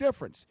Leonard is the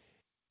difference.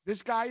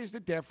 This guy is the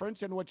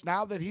difference, in which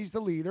now that he's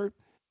the leader,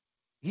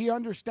 he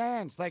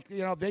understands,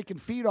 they can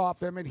feed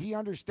off him, and he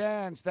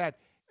understands that,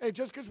 hey,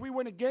 just because we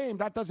win a game,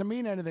 that doesn't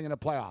mean anything in the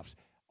playoffs.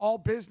 All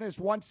business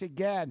once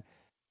again.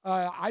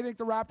 I think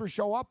the Raptors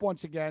show up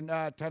once again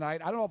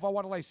tonight. I don't know if I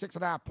want to lay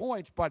 6.5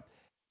 points, but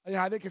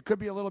I think it could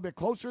be a little bit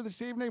closer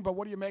this evening. But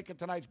what do you make of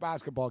tonight's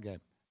basketball game?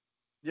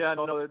 Yeah,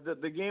 no,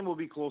 the game will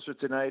be closer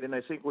tonight. And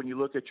I think when you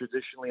look at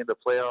traditionally in the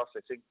playoffs,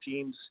 I think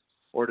teams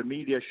or the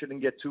media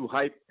shouldn't get too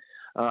hyped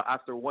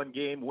after one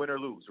game, win or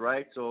lose,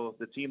 right? So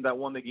the team that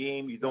won the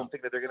game, you don't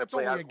think that they're going to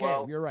play as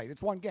well. You're right.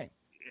 It's one game.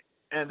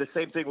 And the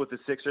same thing with the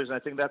Sixers. And I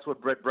think that's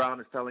what Brett Brown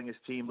is telling his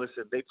team.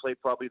 Listen, they played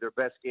probably their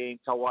best game.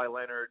 Kawhi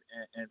Leonard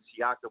and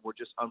Siakam were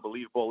just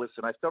unbelievable.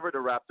 Listen, I've covered the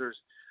Raptors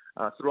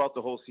throughout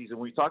the whole season.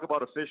 When you talk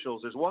about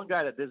officials, there's one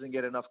guy that doesn't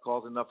get enough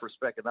calls, enough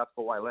respect, and that's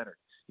Kawhi Leonard.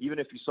 Even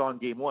if you saw in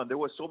Game 1, there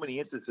were so many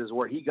instances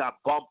where he got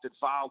bumped and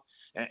fouled,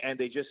 and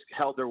they just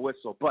held their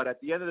whistle. But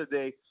at the end of the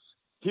day,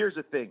 here's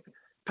the thing.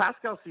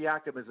 Pascal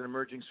Siakam is an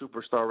emerging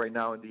superstar right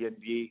now in the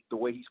NBA, the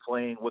way he's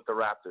playing with the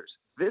Raptors.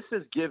 This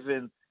has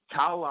given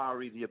Kyle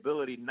Lowry the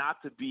ability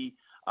not to be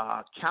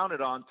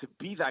counted on to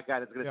be that guy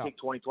that's going to take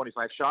 20,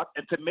 25 shots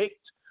and to make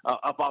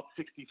about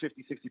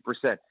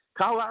 60%.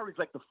 Kyle Lowry's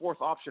like the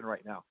fourth option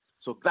right now.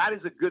 So that is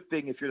a good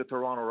thing if you're the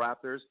Toronto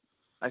Raptors.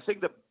 I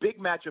think the big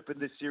matchup in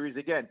this series,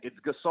 again, it's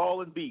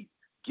Gasol and Embiid.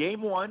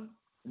 Game 1,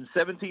 in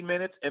 17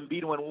 minutes,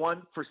 Embiid went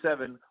 1 for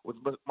 7 with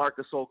Marc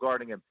Gasol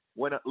guarding him.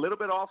 Went a little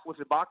bit off with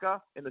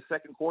Ibaka in the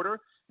second quarter,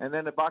 and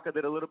then Ibaka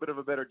did a little bit of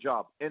a better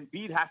job.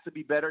 Embiid has to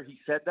be better. He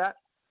said that.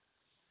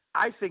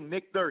 I think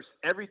Nick Nurse,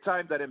 every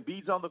time that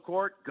Embiid's on the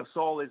court,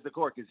 Gasol is the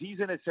court because he's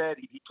in his head.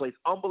 He plays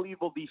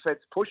unbelievable defense,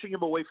 pushing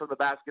him away from the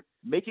basket,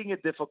 making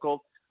it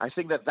difficult. I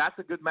think that that's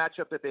a good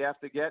matchup that they have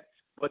to get.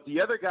 But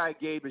the other guy,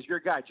 Gabe, is your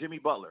guy, Jimmy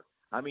Butler.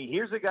 I mean,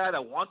 here's a guy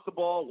that wants the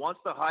ball,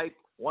 wants the hype,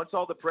 wants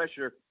all the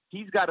pressure.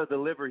 He's got to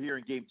deliver here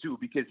in Game 2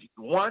 because,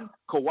 one,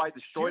 Kawhi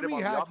destroyed him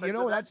on the offensive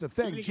end. That's the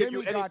thing.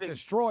 Jimmy got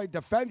destroyed.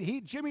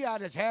 Jimmy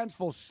had his hands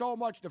full so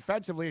much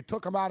defensively, it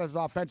took him out of his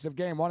offensive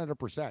game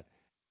 100%.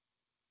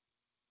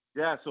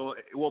 Yeah, so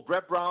will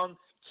Brett Brown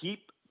keep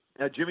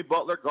Jimmy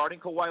Butler guarding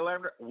Kawhi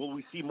Leonard? Will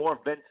we see more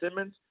of Ben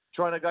Simmons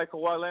trying to guide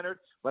Kawhi Leonard?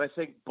 But I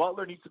think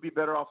Butler needs to be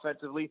better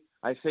offensively.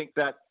 I think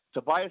that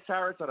Tobias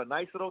Harris had a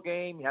nice little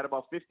game. He had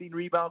about 15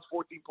 rebounds,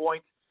 14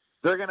 points.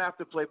 They're going to have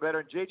to play better.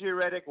 And J.J.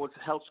 Redick was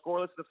held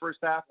scoreless in the first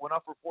half, went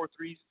up for 4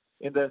 threes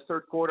in the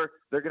third quarter.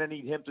 They're going to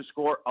need him to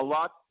score a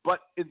lot. But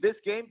in this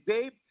game,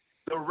 Dave,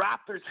 the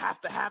Raptors have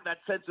to have that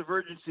sense of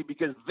urgency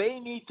because they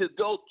need to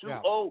go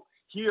 2-0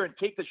 here and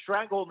take the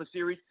stranglehold in the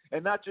series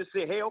and not just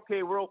say, hey,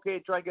 okay, we're okay,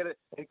 and try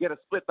and get a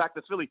split back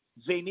to Philly.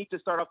 They need to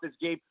start off this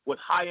game with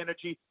high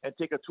energy and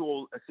take a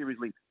 2-0 series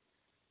lead.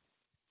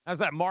 How's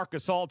that Marc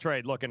Gasol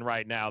trade looking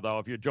right now, though,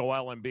 if you're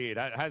Joel Embiid?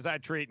 How's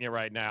that treating you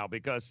right now?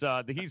 Because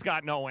he's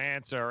got no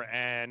answer,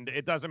 and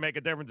it doesn't make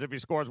a difference if he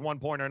scores 1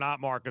 point or not,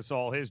 Marc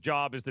Gasol. His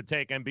job is to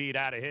take Embiid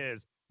out of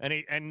his,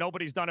 and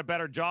nobody's done a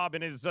better job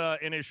in his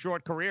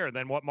short career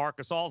than what Marc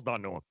Gasol's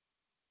done to him.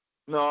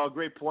 No,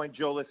 great point,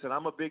 Joe. Listen,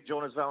 I'm a big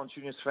Jonas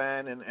Valanciunas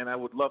fan, and I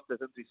would love to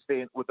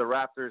stay with the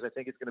Raptors. I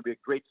think it's going to be a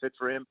great fit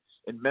for him.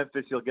 In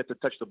Memphis, he'll get to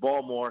touch the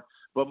ball more.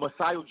 But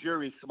Masai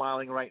Ujiri is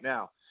smiling right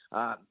now.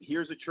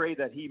 Here's a trade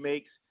that he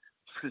makes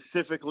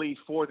specifically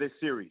for this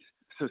series,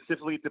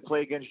 specifically to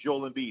play against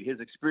Joel Embiid. His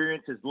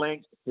experience, his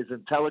length, his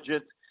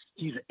intelligence.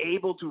 He's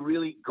able to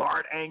really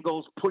guard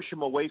angles, push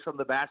him away from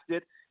the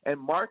basket. And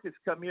Mark has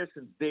come here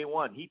since day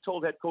one. He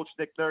told head coach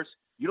Nick Nurse,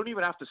 you don't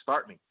even have to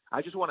start me.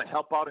 I just want to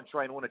help out and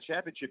try and win a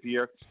championship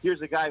here.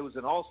 Here's a guy who's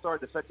an all-star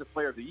defensive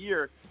player of the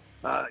year.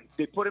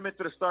 They put him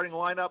into the starting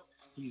lineup.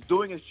 He's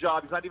doing his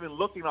job. He's not even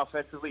looking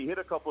offensively. He hit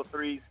a couple of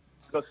threes.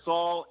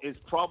 Gasol is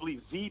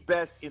probably the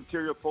best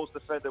interior post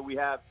defender we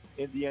have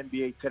in the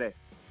NBA today.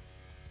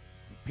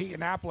 Pete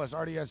Annapolis,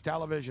 RDS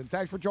Television.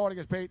 Thanks for joining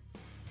us, Pete.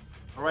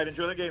 All right,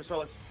 enjoy the game,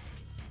 fellas.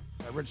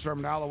 Rich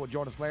Sermonello will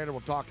join us later.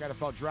 We'll talk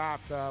NFL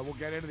draft. We'll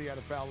get into the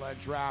NFL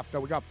draft.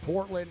 We got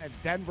Portland and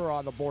Denver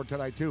on the board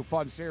tonight, too.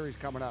 Fun series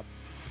coming up.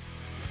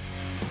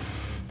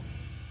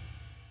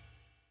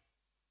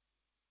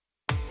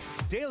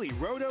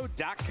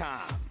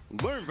 DailyRoto.com.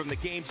 Learn from the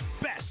game's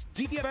best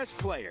DFS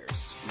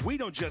players. We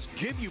don't just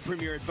give you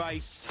premier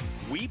advice,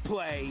 we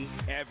play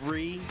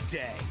every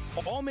day.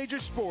 All major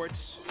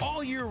sports,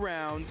 all year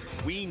round,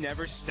 we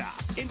never stop.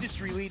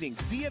 Industry-leading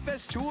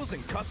DFS tools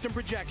and custom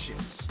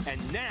projections.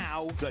 And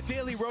now, the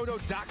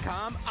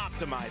DailyRoto.com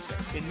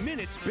Optimizer. In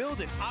minutes, build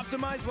and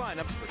optimize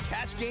lineups for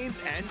cash games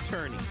and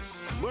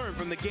tourneys. Learn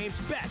from the game's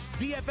best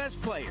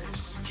DFS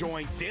players.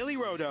 Join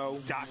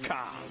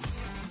DailyRoto.com.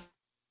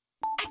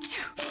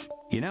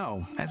 You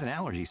know, as an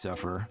allergy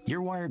sufferer,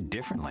 you're wired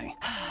differently.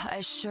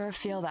 I sure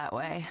feel that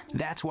way.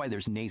 That's why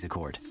there's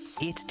Nasacort.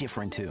 It's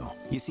different, too.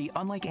 You see,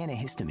 unlike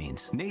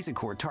antihistamines,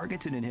 Nasacort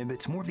targets and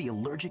inhibits more of the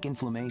allergic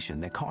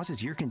inflammation that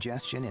causes ear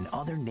congestion and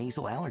other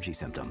nasal allergy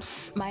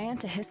symptoms. My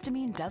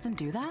antihistamine doesn't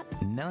do that?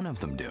 None of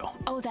them do.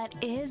 Oh, that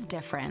is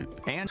different.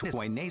 And that's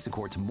why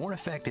Nasacort's more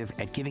effective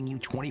at giving you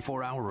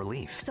 24-hour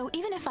relief. So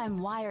even if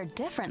I'm wired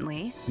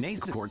differently,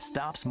 Nasacort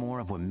stops more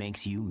of what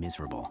makes you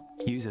miserable.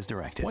 Use as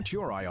directed. What's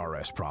your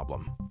IRS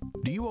problem?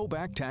 Do you owe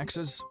back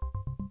taxes?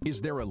 Is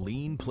there a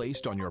lien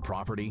placed on your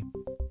property?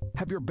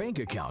 Have your bank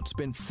accounts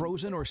been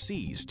frozen or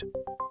seized?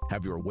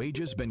 Have your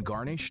wages been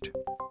garnished?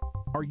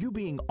 Are you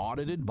being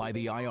audited by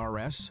the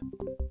IRS?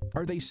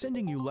 Are they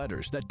sending you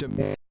letters that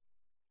demand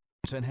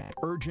and have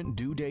urgent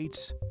due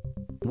dates?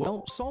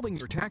 Well, solving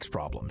your tax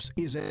problems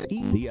is as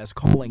easy as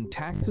calling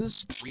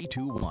Taxes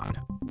 321.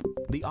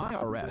 The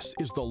IRS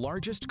is the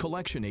largest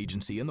collection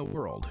agency in the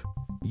world.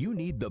 You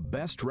need the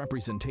best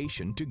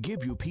representation to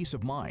give you peace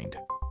of mind.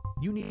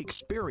 You need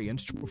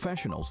experienced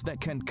professionals that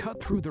can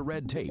cut through the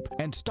red tape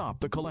and stop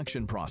the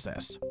collection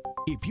process.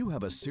 If you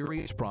have a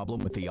serious problem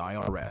with the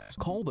IRS,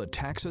 call the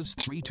Taxes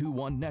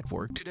 321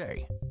 network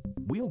today.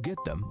 We'll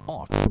get them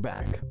off your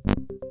back.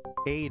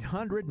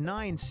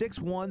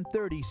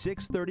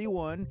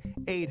 800-961-3631,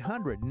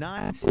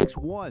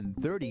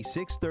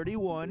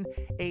 800-961-3631,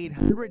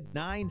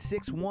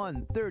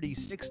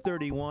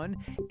 800-961-3631,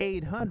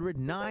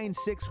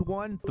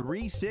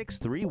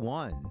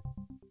 800-961-3631.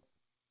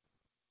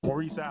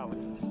 Maurice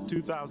Allen,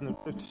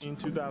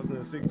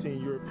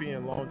 2015-2016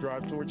 European Long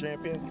Drive Tour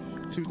Champion,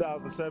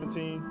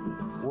 2017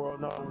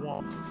 World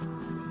 #1.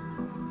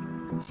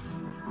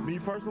 Me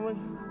personally,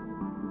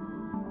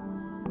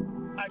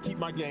 I keep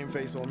my game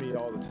face on me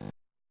all the time.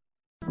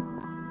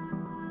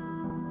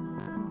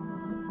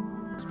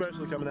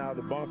 Especially coming out of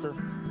the bunker,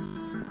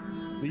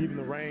 leaving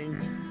the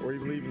range, or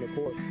even leaving the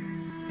course.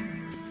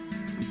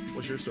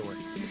 What's your story?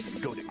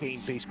 Go to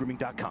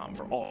GameFaceGrooming.com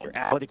for all your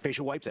athletic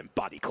facial wipes and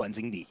body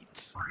cleansing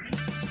needs.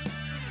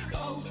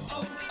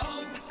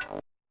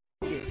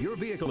 If your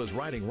vehicle is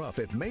riding rough,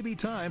 it may be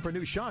time for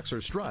new shocks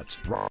or struts.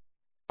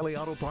 O'Reilly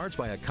Auto Parts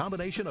buy a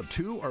combination of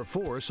 2 or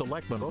 4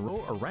 select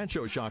Monroe or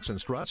Rancho shocks and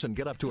struts and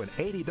get up to an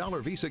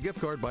 $80 Visa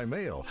gift card by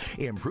mail.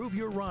 Improve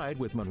your ride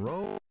with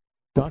Monroe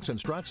shocks and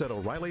struts at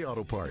O'Reilly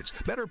Auto Parts.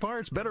 Better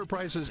parts, better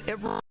prices,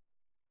 every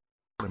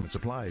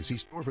supplies. See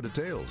store for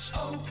details.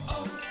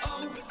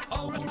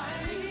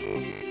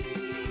 O'Reilly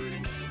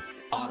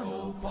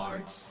Auto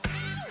Parts.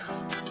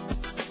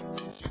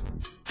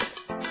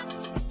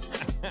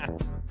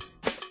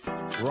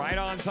 Right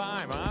on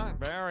time, huh?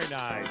 Very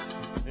nice.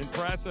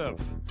 Impressive.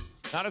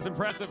 Not as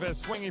impressive as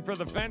swinging for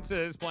the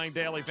fences, playing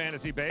daily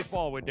fantasy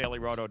baseball with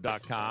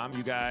DailyRoto.com.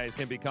 You guys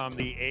can become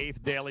the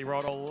 8th Daily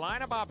Roto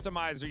lineup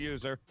optimizer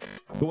user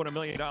who won $1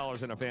 million in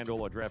a FanDuel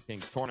or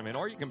DraftKings tournament,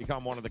 or you can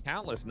become one of the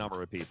countless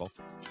number of people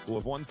who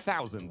have won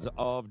thousands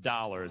of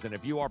dollars. And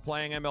if you are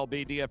playing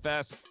MLB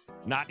DFS,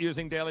 not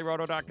using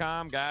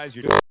DailyRoto.com, guys,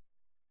 you're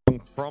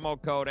doing promo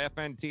code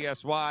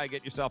FNTSY.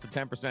 Get yourself a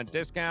 10%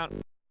 discount.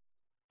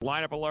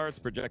 lineup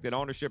alerts, projected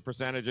ownership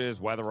percentages,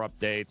 weather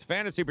updates,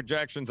 fantasy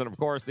projections, and, of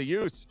course, the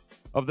use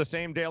of the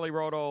same Daily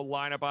Roto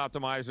lineup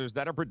optimizers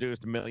that have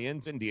produced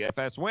millions in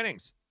DFS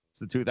winnings. It's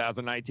the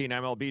 2019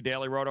 MLB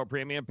Daily Roto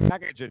Premium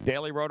Package at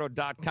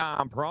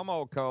dailyroto.com.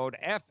 Promo code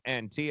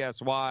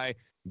FNTSY.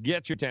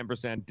 Get your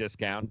 10%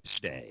 discount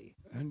today.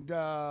 And,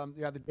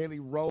 the Daily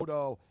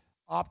Roto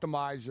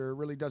optimizer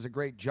really does a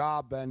great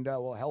job and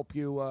will help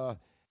you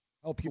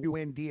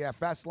win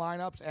DFS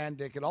lineups,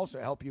 and it can also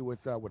help you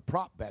with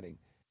prop betting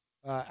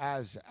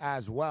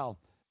as well.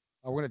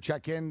 We're going to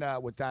check in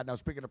with that. Now,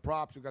 speaking of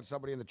props, we've got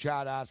somebody in the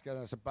chat asking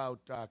us about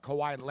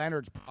Kawhi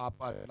Leonard's prop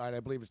tonight. I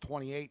believe it's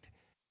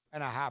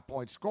 28.5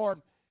 points scored.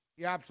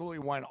 He absolutely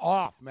went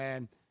off,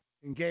 man.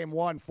 In game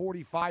one,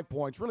 45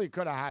 points. Really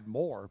could have had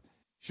more.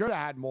 Should have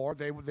had more.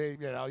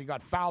 He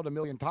got fouled a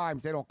million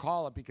times. They don't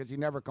call it because he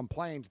never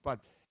complains, but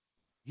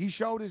he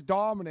showed his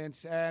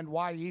dominance and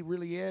why he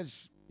really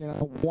is,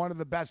 one of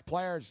the best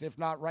players, if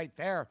not right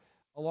there,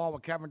 along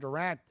with Kevin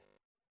Durant,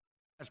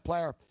 best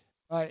player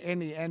in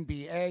the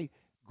NBA.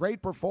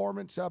 Great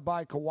performance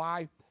by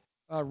Kawhi.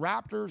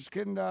 Raptors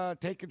can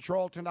take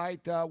control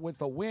tonight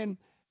with a win.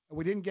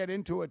 We didn't get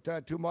into it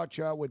too much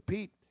with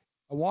Pete.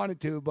 I wanted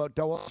to, but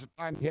there was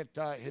time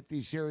to hit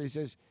these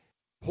series.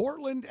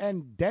 Portland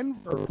and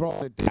Denver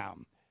throwing it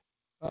down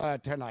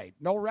tonight.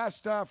 No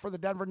rest for the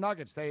Denver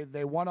Nuggets.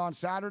 They won on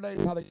Saturday.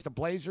 Now they get the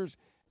Blazers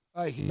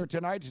here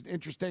tonight. It's an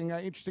interesting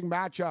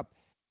matchup.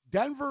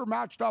 Denver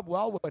matched up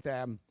well with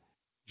them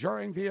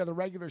during the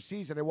regular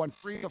season. They won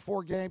 3 of the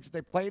 4 games that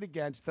they played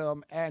against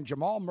them, and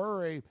Jamal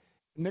Murray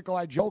and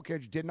Nikola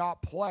Jokic did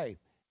not play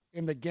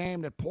in the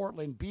game that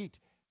Portland beat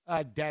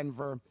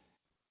Denver.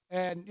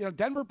 And,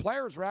 Denver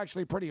players were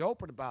actually pretty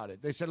open about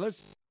it. They said,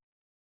 listen,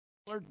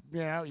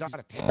 he's on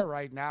a tear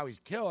right now. He's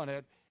killing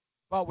it.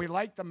 But we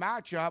like the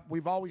matchup.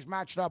 We've always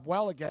matched up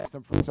well against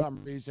them for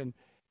some reason.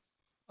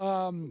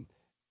 Game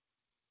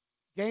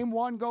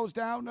 1 goes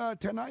down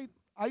tonight.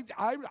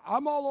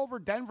 I'm all over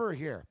Denver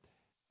here.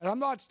 And I'm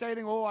not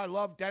stating, I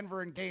love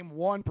Denver in game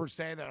 1 per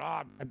se,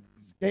 that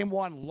game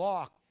 1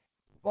 lock.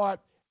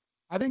 But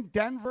I think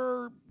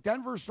Denver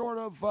sort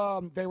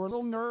of, they were a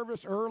little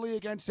nervous early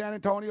against San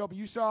Antonio. But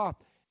you saw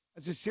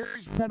as the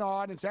series went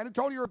on, and San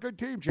Antonio are a good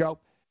team, Joe.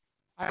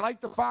 I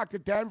like the fact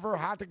that Denver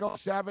had to go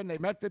 7. They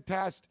met the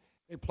test.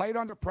 They played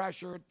under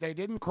pressure. They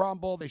didn't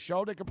crumble. They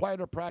showed they could play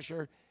under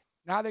pressure.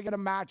 Now they get a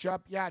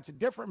matchup. Yeah, it's a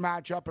different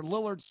matchup, and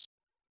Lillard's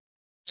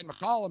and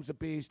McCollum's a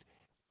beast.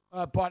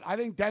 But I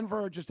think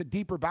Denver are just a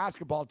deeper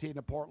basketball team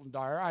than Portland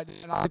are,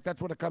 and I think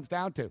that's what it comes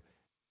down to.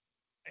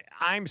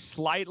 I'm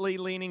slightly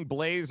leaning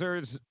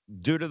Blazers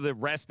due to the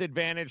rest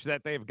advantage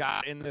that they've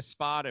got in this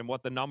spot and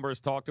what the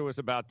numbers talk to us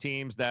about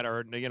teams that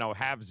are,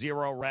 have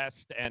 0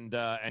 rest and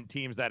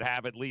teams that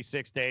have at least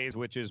 6 days,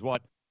 which is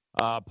what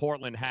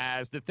Portland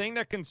has. The thing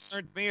that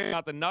concerns me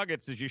about the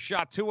Nuggets is you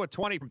shot 2 of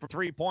 20 from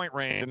 3-point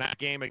range in that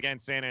game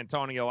against San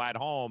Antonio at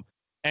home,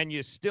 and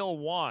you still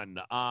won.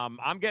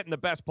 I'm getting the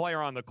best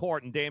player on the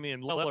court in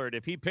Damian Lillard.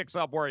 If he picks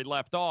up where he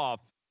left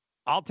off,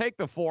 I'll take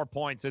the 4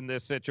 points in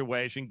this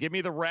situation. Give me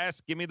the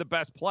rest. Give me the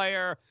best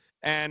player.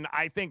 And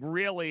I think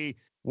really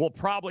we'll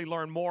probably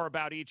learn more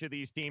about each of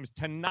these teams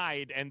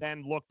tonight and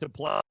then look to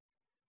play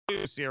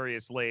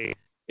seriously.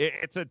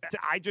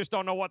 I just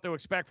don't know what to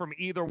expect from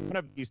either one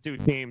of these two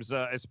teams,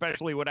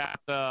 especially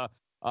without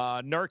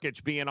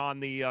Nurkic being on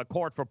the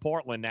court for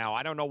Portland now.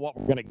 I don't know what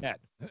we're going to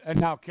get.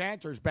 And now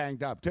Cantor's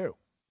banged up too.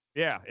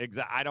 Yeah,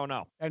 exactly. I don't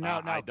know. And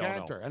now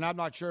Cantor. And I'm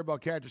not sure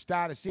about Cantor's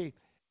status. See,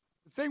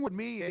 the thing with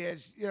me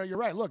is, you're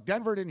right. Look,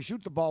 Denver didn't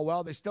shoot the ball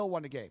well. They still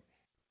won the game.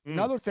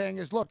 Another thing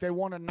is, look, they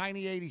won a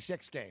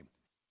 90-86 game.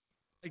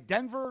 Like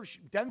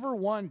Denver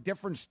won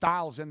different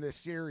styles in this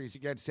series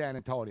against San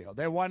Antonio.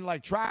 They won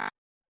like track.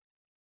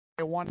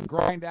 They won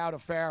grind out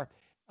affair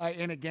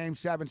in a Game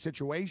 7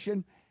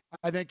 situation.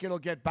 I think it'll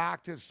get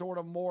back to sort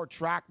of more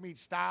track meet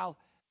style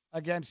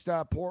against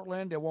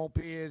Portland. It won't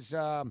be as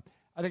I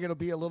think it'll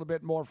be a little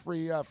bit more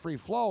free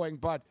flowing.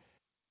 But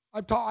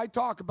I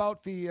talk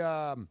about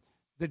the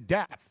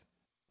depth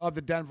of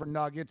the Denver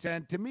Nuggets,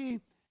 and to me,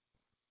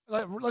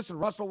 listen,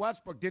 Russell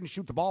Westbrook didn't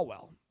shoot the ball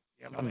well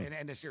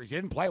in this series. He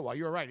didn't play well.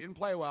 You were right. He didn't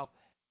play well.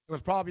 It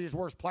was probably his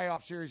worst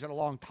playoff series in a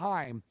long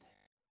time.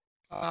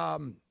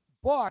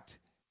 But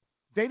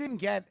they didn't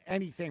get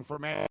anything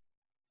from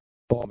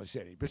Oklahoma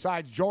City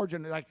besides Georgia.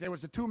 Like, there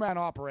was a 2-man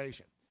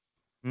operation.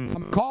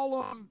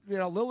 McCollum,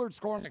 Lillard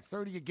scoring like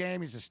 30 a game.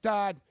 He's a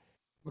stud.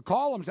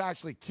 McCollum's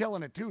actually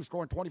killing it too,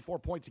 scoring 24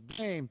 points a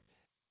game.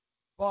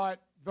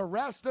 But the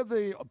rest of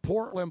the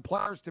Portland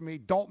players, to me,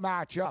 don't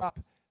match up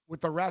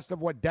with the rest of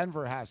what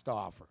Denver has to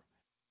offer.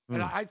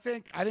 And I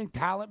think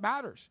talent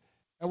matters.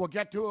 And we'll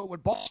get to it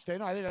with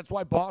Boston. I think that's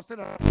why Boston,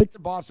 I think the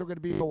Boston are going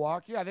to beat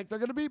Milwaukee. I think they're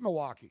going to beat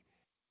Milwaukee.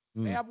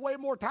 They have way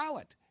more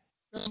talent.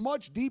 They're a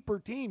much deeper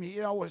team.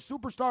 A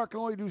superstar can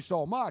only do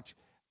so much.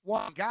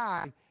 One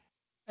guy.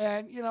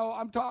 And,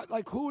 I'm talking,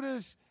 like, who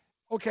does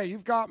 – okay,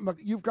 you've got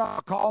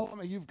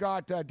McCollum and you've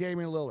got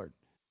Damian Lillard.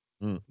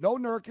 No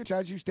Nurkic,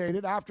 as you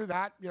stated. After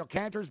that,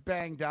 Cantor's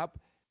banged up.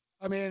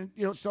 I mean,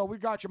 so we've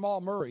got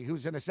Jamal Murray,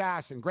 who's an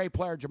assassin, great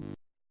player.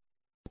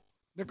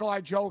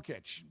 Nikolai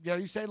Jokic.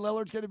 You say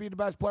Lillard's going to be the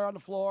best player on the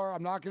floor.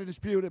 I'm not going to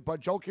dispute it,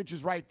 but Jokic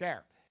is right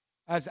there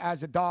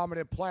as a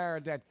dominant player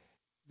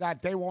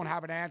that they won't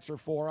have an answer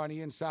for on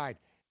the inside.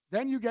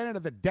 Then you get into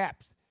the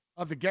depth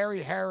of the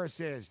Gary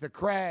Harrises, the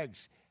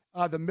Craigs,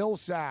 the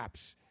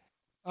Millsaps,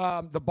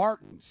 the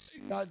Bartons,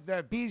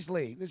 the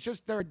Beasley. It's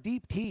just they're a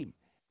deep team.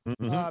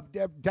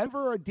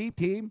 Denver are a deep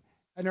team,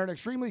 and they're an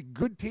extremely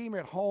good team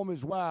at home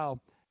as well.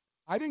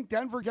 I think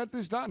Denver get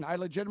this done. I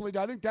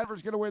think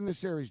Denver's going to win this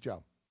series,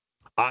 Joe.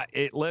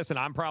 Listen,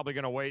 I'm probably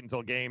going to wait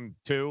until game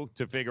 2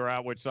 to figure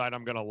out which side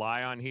I'm going to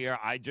lie on here.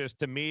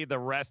 To me, the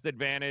rest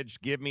advantage,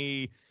 give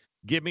me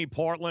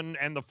Portland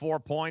and the 4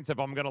 points. If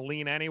I'm going to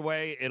lean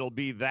anyway, it'll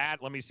be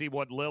that. Let me see if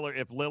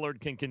Lillard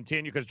can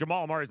continue, because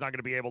Jamal Murray's not going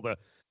to be able to.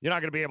 You're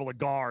not going to be able to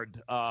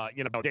guard,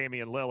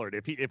 Damian Lillard.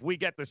 If we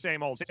get the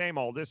same old,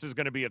 this is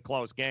going to be a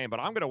close game. But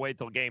I'm going to wait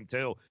till game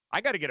 2.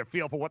 I got to get a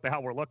feel for what the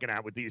hell we're looking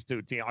at with these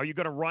two teams. Are you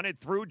going to run it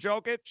through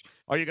Jokic?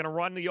 Are you going to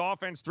run the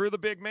offense through the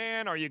big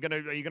man? Are you going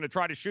to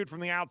try to shoot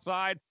from the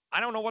outside? I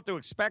don't know what to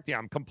expect here.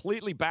 I'm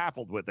completely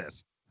baffled with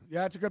this.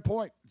 Yeah, it's a good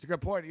point.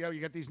 You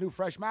get these new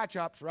fresh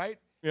matchups, right?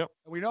 Yep.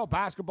 We know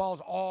basketball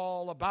is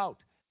all about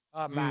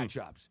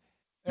matchups.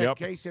 And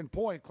case in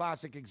point,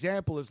 classic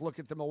example is look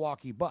at the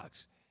Milwaukee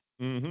Bucks.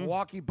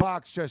 Milwaukee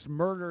Bucks just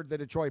murdered the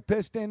Detroit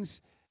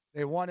Pistons.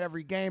 They won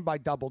every game by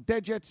double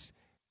digits.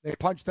 They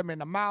punched them in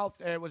the mouth,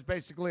 and it was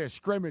basically a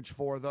scrimmage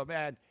for them.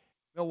 And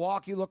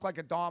Milwaukee looked like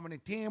a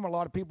dominant team. A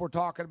lot of people were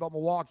talking about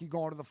Milwaukee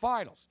going to the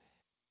finals.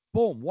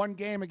 Boom, one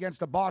game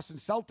against the Boston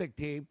Celtic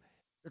team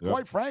that,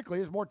 quite frankly,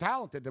 is more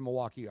talented than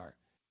Milwaukee are.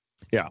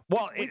 Yeah,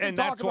 well, we can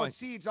talk about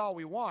seeds all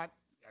we want.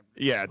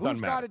 Yeah, it doesn't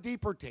Who's matter. got a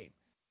deeper team?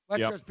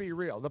 Let's just be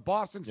real. The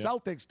Boston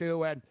Celtics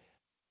do, and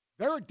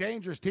they're a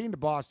dangerous team, the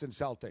Boston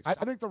Celtics. I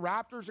think the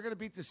Raptors are going to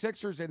beat the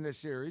Sixers in this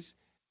series,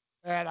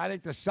 and I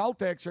think the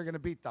Celtics are going to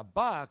beat the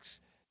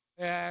Bucks,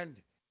 and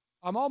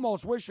I'm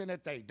almost wishing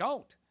that they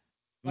don't.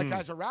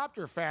 As a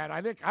Raptor fan,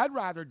 I think I'd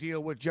rather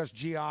deal with just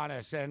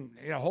Giannis and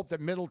hope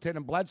that Middleton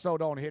and Bledsoe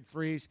don't hit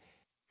threes,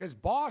 because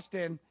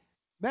Boston,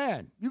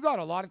 man, you got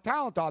a lot of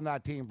talent on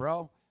that team,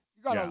 bro.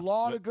 You got a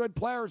lot of good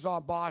players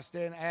on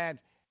Boston, and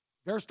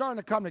they're starting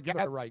to come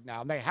together right now,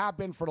 and they have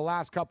been for the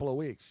last couple of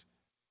weeks.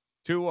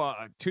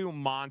 Two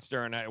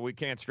monster, and we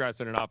can't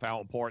stress it enough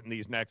how important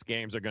these next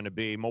games are going to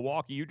be.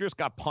 Milwaukee, you just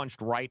got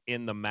punched right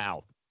in the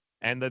mouth.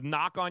 And the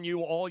knock on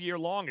you all year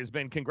long has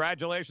been,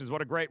 congratulations,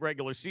 what a great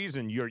regular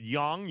season. You're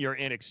young, you're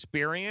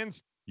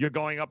inexperienced, you're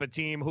going up a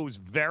team who's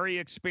very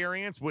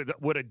experienced with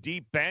a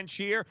deep bench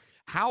here.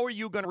 How are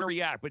you going to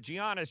react? But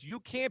Giannis, you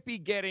can't be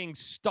getting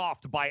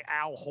stuffed by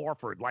Al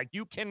Horford. Like,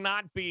 you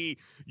cannot be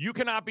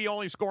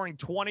only scoring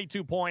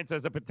 22 points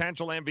as a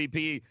potential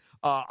MVP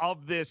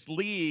of this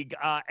league,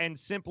 and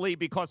simply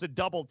because a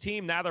double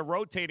team, now they're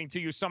rotating to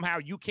you, somehow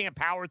you can't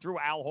power through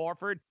Al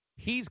Horford.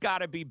 He's got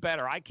to be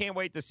better. I can't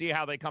wait to see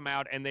how they come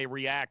out and they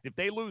react. If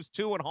they lose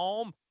 2 at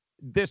home,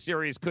 this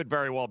series could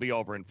very well be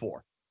over in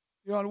 4.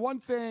 And one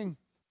thing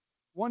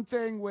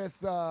with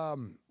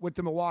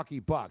the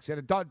Milwaukee Bucks, and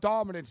a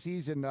dominant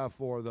season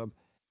for them.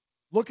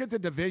 Look at the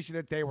division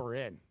that they were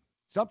in.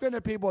 Something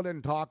that people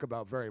didn't talk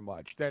about very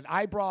much, that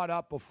I brought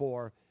up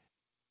before.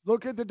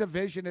 Look at the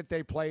division that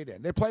they played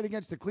in. They played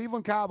against the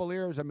Cleveland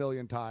Cavaliers a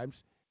million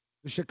times,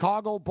 the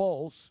Chicago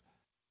Bulls,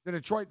 the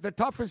Detroit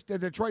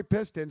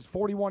Pistons,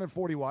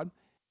 41-41.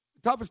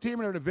 The toughest team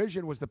in their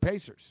division was the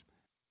Pacers.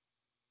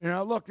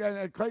 Look,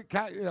 here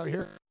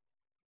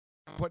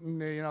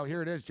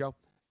it is, Joe.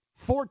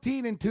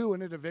 14-2 in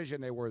the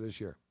division they were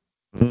this year.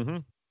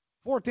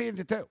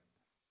 14-2.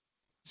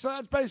 So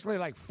that's basically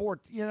like 4.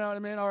 You know what I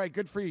mean? All right,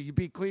 good for you. You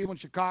beat Cleveland,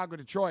 Chicago,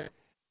 Detroit.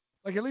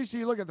 Like, at least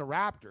you look at the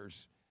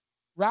Raptors.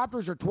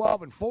 Raptors are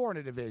 12-4 in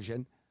the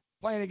division,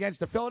 playing against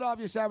the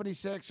Philadelphia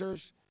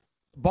 76ers,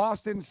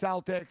 Boston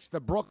Celtics, the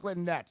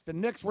Brooklyn Nets. The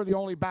Knicks were the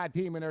only bad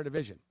team in their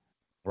division.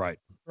 Right.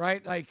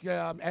 Right?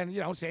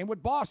 Same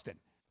with Boston.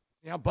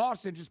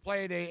 Boston just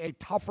played a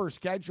tougher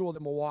schedule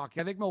than Milwaukee.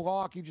 I think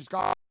Milwaukee just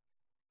got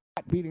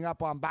beating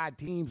up on bad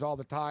teams all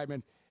the time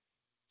and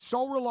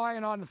so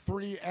reliant on the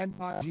 3 and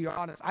on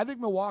Giannis. I think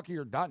Milwaukee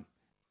are done.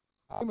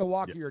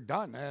 Are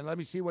done. And let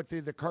me see what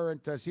the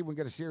current, see if we can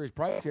get a series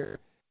price here.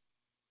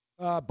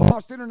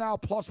 Boston are now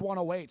plus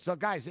 108. So,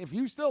 guys, if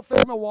you still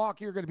think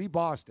Milwaukee are going to be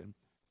Boston,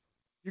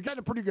 you're getting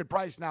a pretty good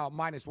price now at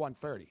minus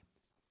 130.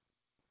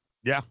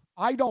 Yeah.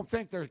 I don't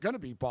think there's going to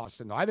be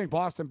Boston, though. I think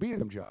Boston beat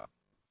them, Joe.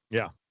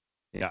 Yeah.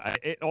 Yeah,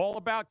 it all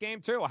about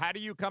game 2. How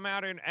do you come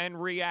out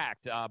and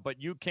react?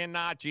 But you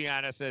cannot,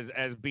 Giannis,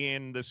 as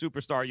being the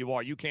superstar you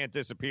are, you can't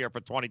disappear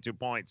for 22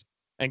 points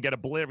and get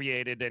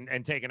obliterated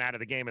and taken out of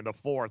the game in the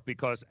 4th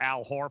because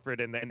Al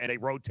Horford and then they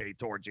rotate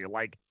towards you.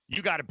 Like,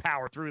 you got to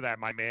power through that,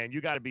 my man.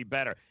 You got to be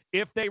better.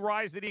 If they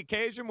rise to the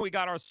occasion, we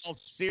got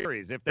ourselves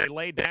series. If they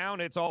lay down,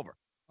 it's over.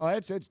 Oh,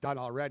 it's done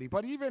already.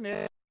 But even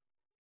if,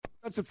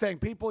 that's the thing,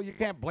 people, you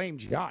can't blame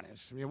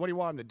Giannis. I mean, what do you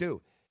want him to do?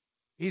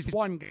 He's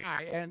one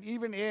guy, and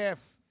even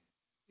if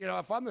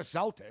if I'm the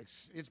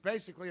Celtics, it's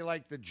basically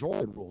like the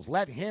Jordan rules.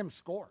 Let him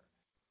score.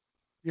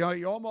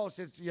 You almost,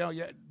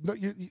 you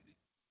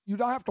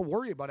don't have to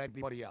worry about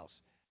anybody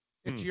else.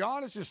 If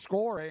Giannis is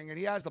scoring and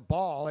he has the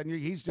ball and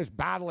he's just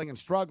battling and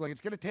struggling,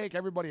 it's going to take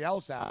everybody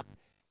else out.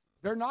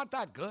 They're not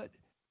that good.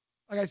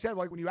 Like I said,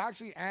 when you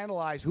actually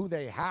analyze who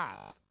they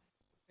have,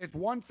 it's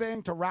one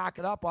thing to rack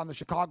it up on the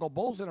Chicago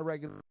Bulls in a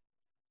regular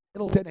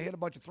Middleton to hit a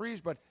bunch of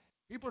threes, but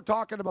people are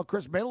talking about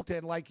Chris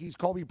Middleton like he's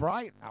Kobe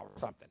Bryant now or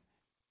something,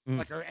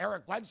 or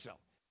Eric Bledsoe.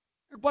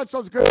 Eric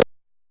Bledsoe's good,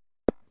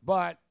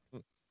 but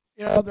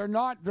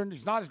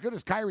he's not as good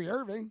as Kyrie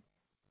Irving.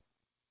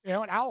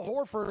 And Al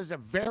Horford is a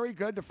very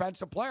good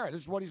defensive player.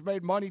 This is what he's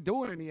made money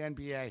doing in the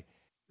NBA.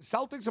 The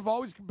Celtics have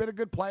always been a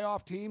good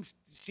playoff team.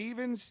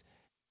 Stevens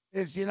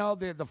is,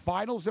 the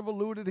finals have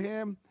eluded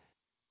him.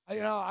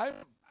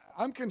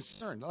 I'm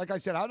concerned. Like I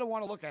said, I don't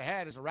want to look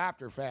ahead as a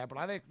Raptor fan, but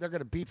I think they're going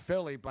to beat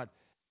Philly. But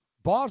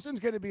Boston's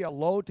going to be a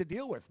load to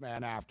deal with,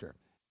 man, after.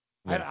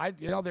 Yeah.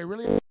 They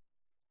really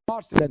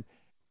Boston,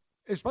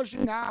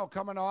 especially now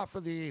coming off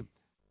of the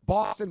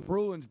Boston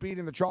Bruins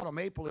beating the Toronto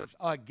Maple Leafs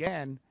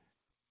again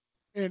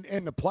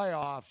in the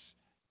playoffs.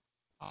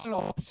 I don't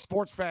know if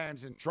sports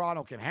fans in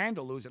Toronto can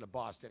handle losing to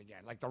Boston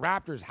again. Like, the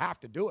Raptors have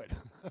to do it.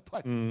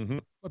 But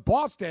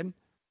Boston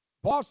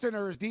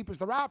are as deep as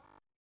the Raptors.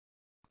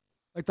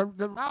 Like, the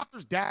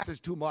Raptors' depth is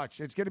too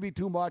much. It's going to be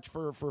too much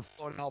for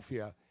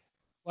Philadelphia.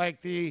 Like,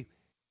 the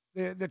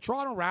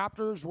Toronto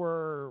Raptors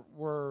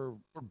were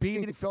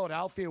beating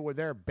Philadelphia with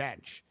their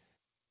bench.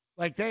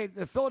 Like, the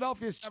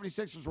Philadelphia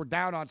 76ers were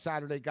down on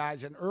Saturday,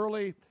 guys, and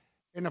early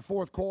in the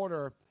fourth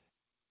quarter,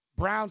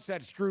 Brown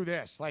said, screw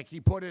this. Like,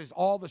 he put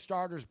all the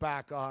starters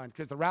back on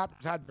because the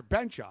Raptors had their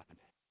bench on.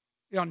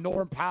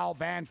 Norm Powell,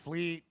 Van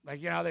Fleet,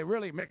 they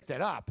really mixed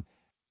it up.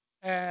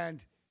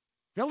 And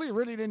Philly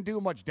really didn't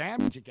do much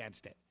damage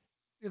against it.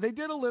 They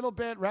did a little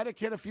bit. Redick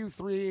hit a few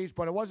threes,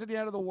 but it wasn't the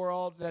end of the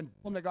world. Then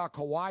when they got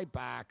Kawhi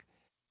back,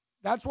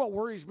 that's what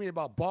worries me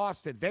about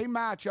Boston. They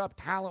match up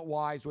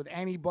talent-wise with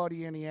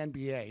anybody in the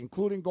NBA,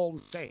 including Golden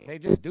State. They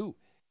just do.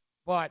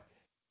 But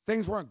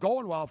things weren't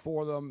going well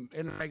for them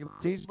in the regular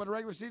season, but the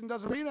regular season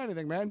doesn't mean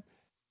anything, man.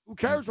 Who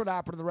cares what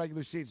happened in the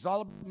regular season? It's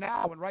all about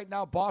now, and right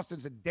now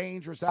Boston's a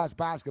dangerous-ass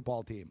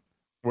basketball team.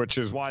 Which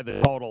is why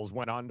the totals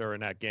went under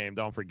in that game.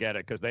 Don't forget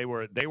it, because they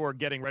were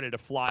getting ready to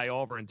fly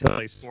over until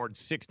they scored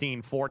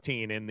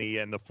 16-14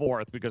 in the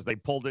fourth, because they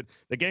pulled it.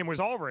 The game was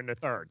over in the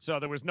third, so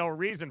there was no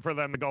reason for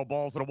them to go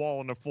balls to the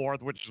wall in the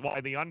fourth, which is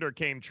why the under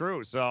came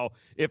true. So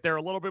if they're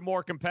a little bit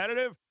more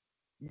competitive,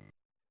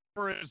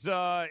 is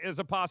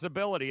a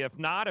possibility. If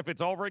not, if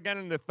it's over again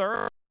in the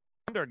third,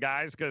 under,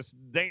 guys, because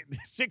they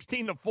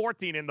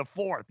 16-14 in the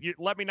fourth.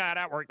 Let me know how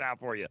that worked out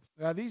for you.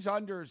 These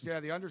unders,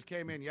 the unders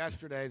came in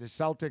yesterday. The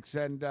Celtics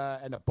and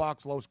the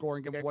Bucks, low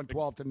scoring game,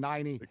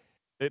 112-90.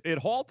 It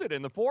halted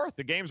in the fourth.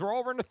 The games were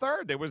over in the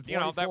third. It was,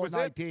 that was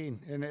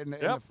 19 in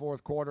the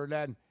fourth quarter.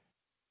 Then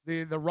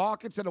the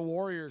Rockets and the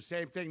Warriors,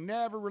 same thing.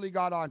 Never really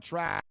got on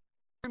track.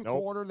 Second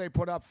quarter, they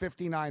put up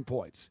 59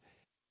 points.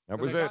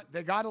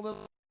 They got a little.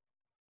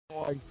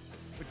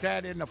 But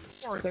then in the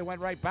fourth, they went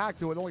right back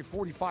to it. Only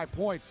 45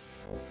 points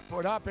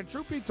put up. And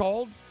truth be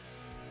told,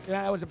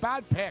 it was a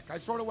bad pick. I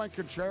sort of went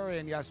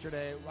contrarian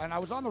yesterday. And I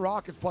was on the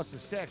Rockets plus the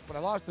 6, but I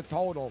lost the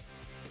total.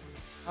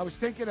 I was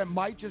thinking it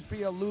might just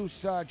be a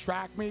loose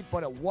track meet,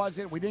 but it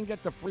wasn't. We didn't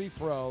get the free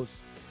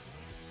throws.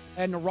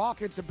 And the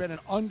Rockets have been an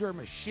under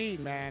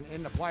machine, man,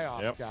 in the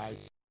playoffs, guys.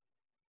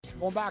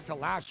 Going back to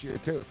last year,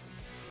 too.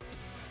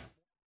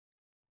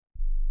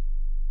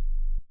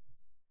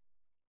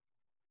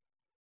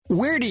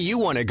 Where do you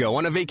want to go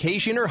on a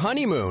vacation or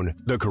honeymoon?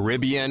 The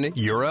Caribbean,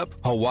 Europe,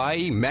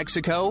 Hawaii,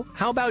 Mexico?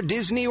 How about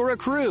Disney or a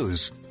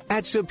cruise?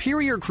 At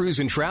Superior Cruise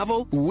and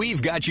Travel,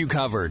 we've got you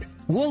covered.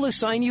 We'll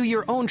assign you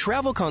your own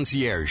travel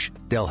concierge.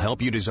 They'll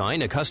help you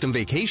design a custom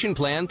vacation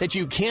plan that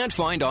you can't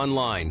find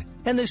online.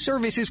 And the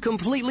service is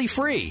completely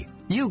free.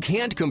 You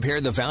can't compare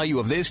the value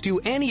of this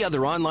to any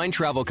other online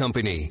travel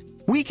company.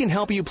 We can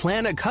help you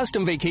plan a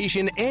custom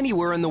vacation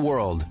anywhere in the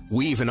world.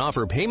 We even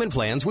offer payment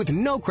plans with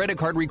no credit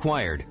card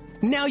required.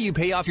 Now you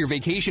pay off your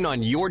vacation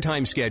on your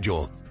time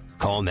schedule.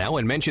 Call now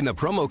and mention the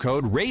promo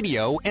code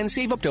RADIO and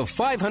save up to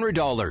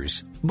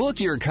 $500.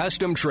 Book your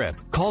custom trip.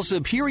 Call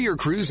Superior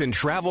Cruise and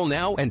Travel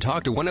now and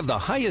talk to one of the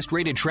highest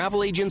rated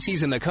travel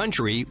agencies in the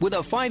country with a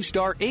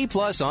 5-star A+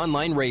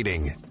 online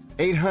rating.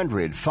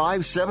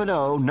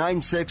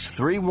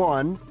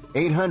 800-570-9631.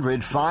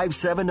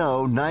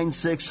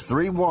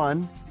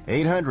 800-570-9631.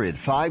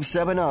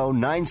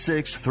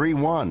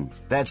 800-570-9631.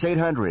 That's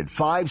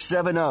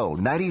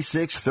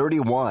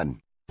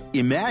 800-570-9631.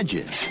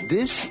 Imagine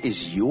this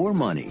is your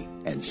money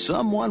and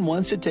someone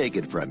wants to take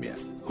it from you.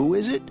 Who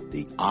is it?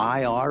 The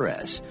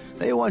IRS.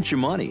 They want your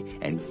money,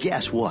 and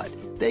guess what?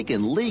 They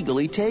can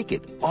legally take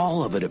it,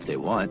 all of it if they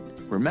want.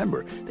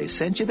 Remember, they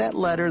sent you that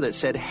letter that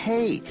said,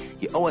 hey,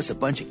 you owe us a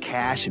bunch of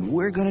cash and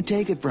we're going to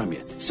take it from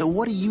you. So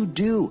what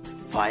do?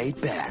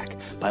 fight back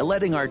by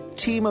letting our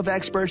team of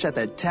experts at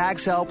the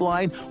Tax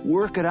Helpline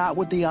work it out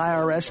with the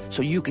IRS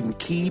so you can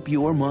keep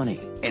your money.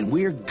 And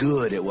we're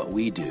good at what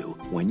we do.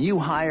 When you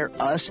hire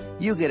us,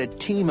 you get a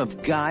team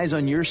of guys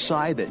on your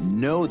side that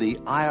know the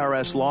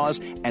IRS laws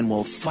and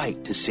will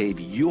fight to save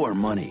your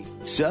money.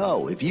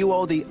 So, if you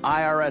owe the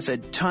IRS a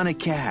ton of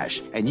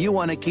cash and you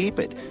want to keep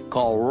it,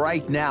 call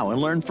right now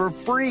and learn for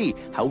free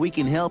how we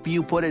can help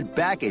you put it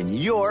back in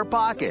your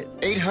pocket.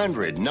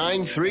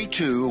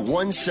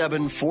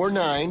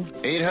 800-932-1749.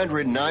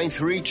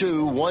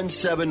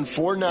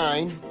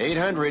 800-932-1749.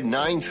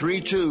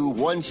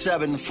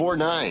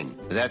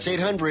 800-932-1749. That's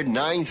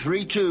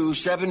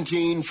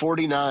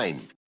 800-932-1749.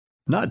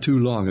 Not too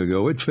long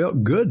ago, it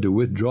felt good to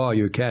withdraw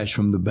your cash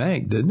from the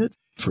bank, didn't it?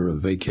 For a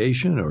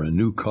vacation or a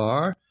new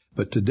car.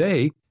 But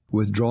today,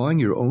 withdrawing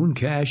your own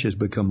cash has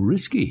become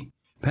risky.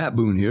 Pat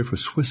Boone here for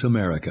Swiss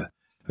America.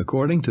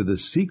 According to The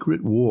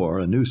Secret War,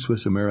 a new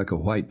Swiss America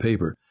white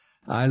paper,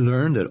 I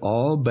learned that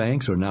all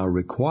banks are now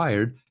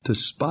required to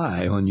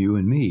spy on you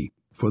and me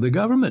for the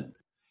government,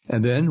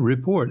 and then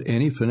report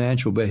any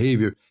financial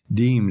behavior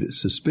deemed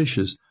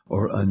suspicious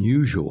or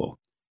unusual.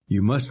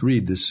 You must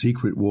read The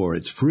Secret War.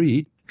 It's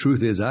free.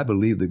 Truth is, I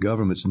believe the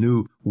government's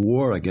new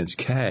war against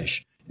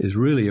cash is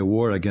really a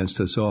war against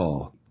us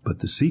all. But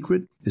The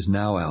Secret is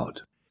now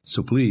out.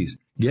 So please,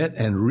 get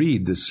and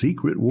read The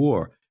Secret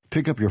War.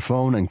 Pick up your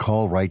phone and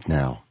call right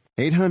now.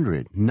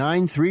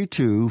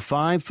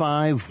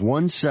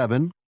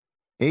 800-932-5517.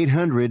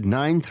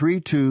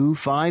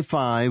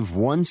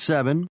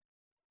 800-932-5517.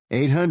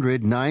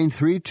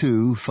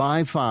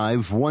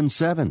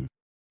 800-932-5517.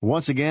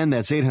 Once again,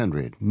 that's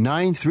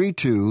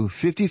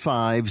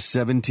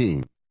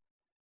 800-932-5517.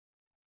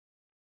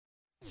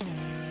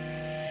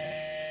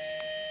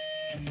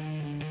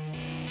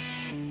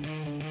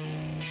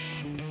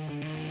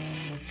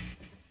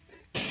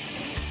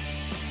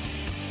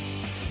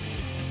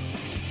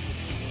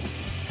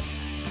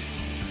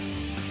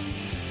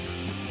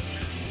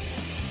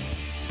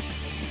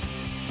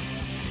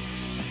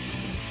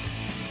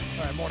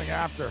 Morning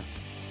after.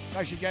 It's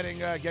actually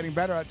getting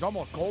better. It's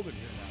almost cold in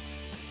here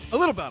now. A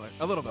little better.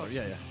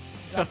 Yeah. You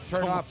have to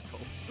turn off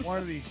one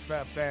of these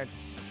fans.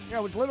 Yeah,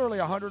 it was literally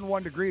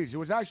 101 degrees. It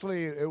was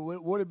actually, it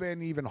would have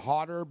been even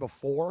hotter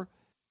before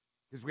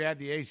because we had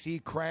the AC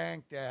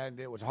cranked and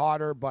it was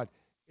hotter, but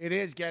it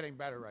is getting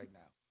better right now.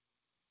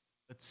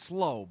 It's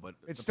slow, but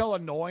it's still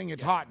annoying.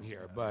 It's hot in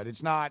here, but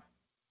it's not.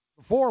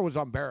 Before it was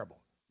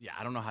unbearable. Yeah,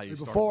 I don't know how you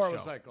started Before the it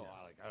was show. like,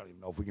 I don't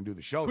even know if we can do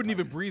the show. Couldn't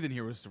even breathe in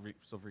here. It was so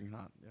freaking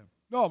hot. Yeah.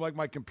 No, like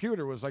my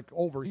computer was like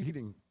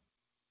overheating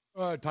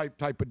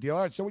type of deal.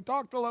 All right, so we've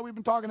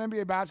been talking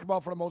NBA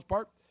basketball for the most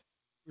part.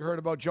 We heard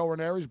about Joe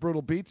Ranieri's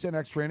brutal beats in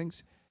extra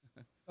innings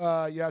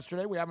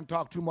yesterday. We haven't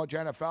talked too much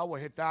NFL.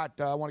 We'll hit that.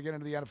 I want to get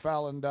into the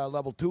NFL and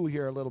level 2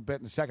 here a little bit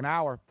in the second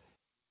hour.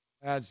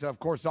 As, of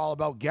course, all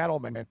about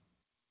Gettleman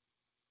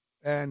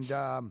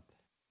and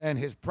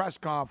his press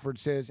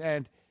conferences.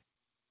 And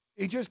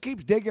he just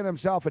keeps digging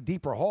himself a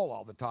deeper hole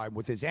all the time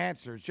with his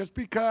answers just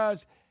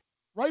because,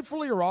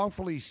 rightfully or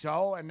wrongfully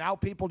so, and now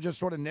people just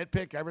sort of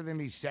nitpick everything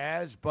he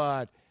says,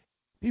 but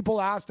people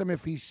asked him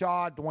if he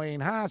saw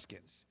Dwayne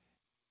Haskins.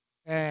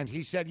 And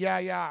he said,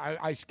 yeah,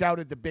 I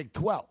scouted the Big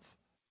 12.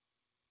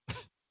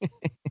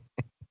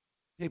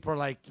 People are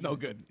like, it's no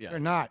good. Yeah. They're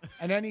not.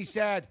 And then he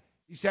said,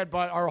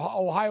 but are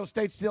Ohio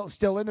State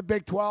still in the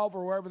Big 12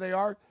 or wherever they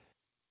are?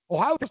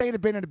 Ohio State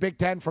have been in the Big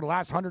 10 for the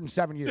last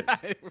 107 years.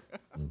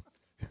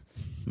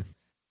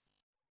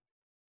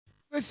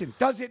 Listen,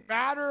 does it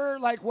matter?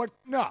 Like what?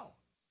 No.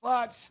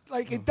 But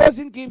like it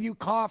doesn't give you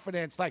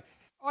confidence. Like,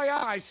 oh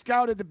yeah, I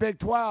scouted the Big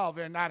 12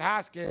 and not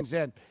Haskins.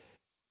 And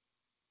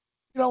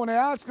when they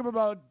asked him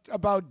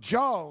about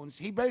Jones,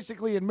 he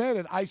basically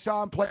admitted, I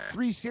saw him play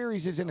 3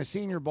 series in a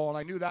Senior Bowl, and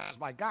I knew that was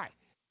my guy.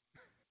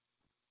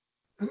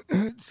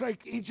 It's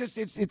like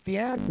it's the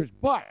answers.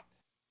 But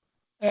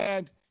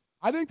and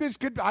I think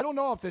I don't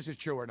know if this is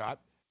true or not,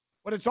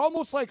 but it's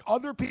almost like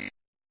other people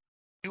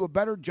do a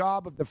better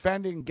job of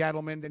defending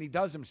Gettleman than he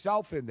does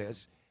himself in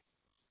this.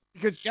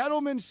 Because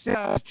Gettleman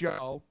says,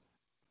 Joe,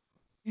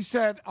 he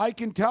said, I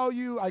can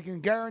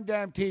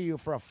guarantee you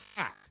for a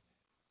fact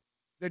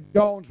that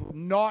Jones would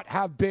not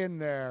have been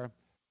there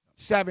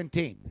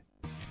 17.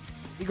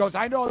 He goes,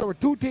 I know there were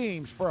 2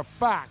 teams for a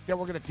fact that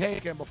were going to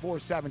take him before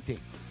 17.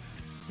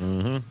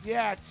 Mm-hmm.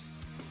 Yet,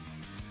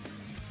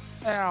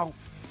 now,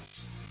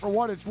 for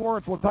what it's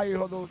worth, we'll tell you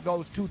who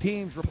those 2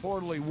 teams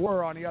reportedly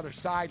were on the other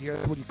side here.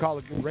 That's what you call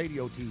a good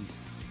radio tease.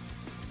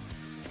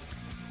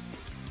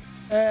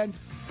 And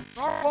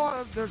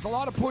there's a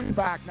lot of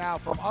pushback now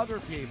from other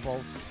people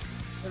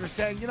that are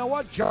saying, you know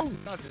what, Jones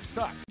doesn't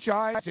suck.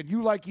 Giants, and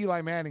you like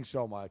Eli Manning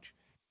so much,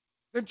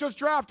 then just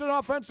draft an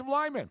offensive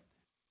lineman,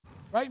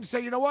 right? And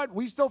say, you know what,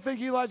 we still think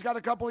Eli's got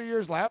a couple of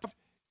years left.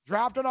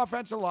 Draft an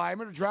offensive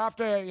lineman, or draft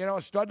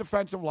a stud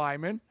defensive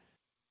lineman.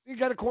 You can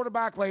get a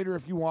quarterback later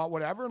if you want,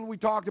 whatever. And we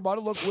talked about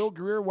it. Look, Will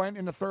Greer went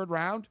in the 3rd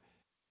round,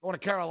 going to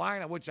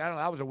Carolina, which I don't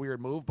know, that was a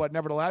weird move, but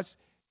nevertheless,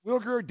 Will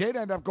Greer did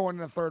end up going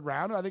in the 3rd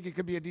round. I think he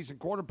could be a decent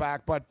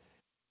quarterback, but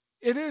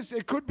It is.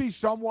 It could be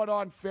somewhat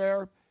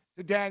unfair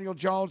to Daniel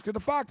Jones because the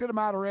fact of the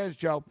matter is,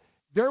 Joe,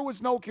 there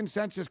was no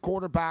consensus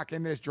quarterback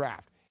in this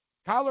draft.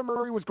 Kyler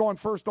Murray was going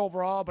first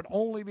overall, but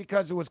only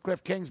because it was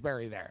Cliff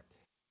Kingsbury there.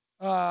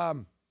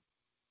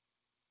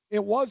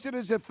 It wasn't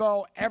as if,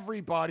 though,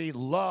 everybody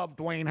loved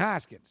Dwayne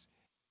Haskins,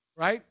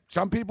 right?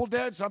 Some people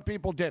did, some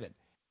people didn't.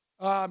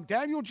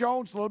 Daniel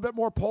Jones, a little bit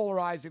more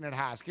polarizing than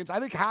Haskins. I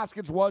think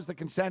Haskins was the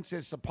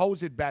consensus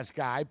supposed best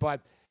guy,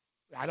 but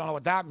I don't know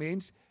what that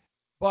means.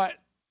 But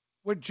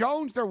with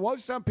Jones, there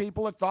was some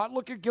people that thought,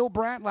 look at Gil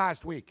Brandt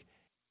last week.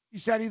 He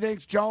said he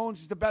thinks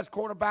Jones is the best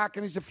quarterback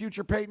and he's the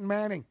future Peyton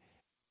Manning.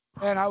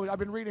 And I've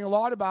been reading a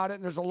lot about it,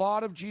 and there's a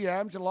lot of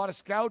GMs and a lot of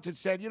scouts that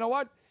said, you know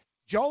what?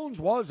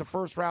 Jones was a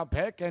first-round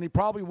pick, and he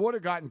probably would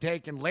have gotten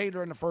taken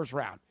later in the first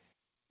round.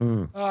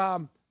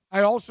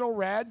 I also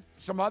read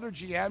some other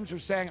GMs are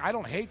saying, I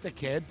don't hate the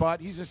kid, but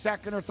he's a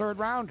second or third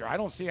rounder. I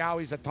don't see how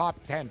he's a top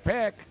 10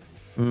 pick.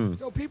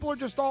 So people are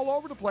just all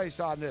over the place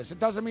on this. It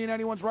doesn't mean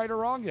anyone's right or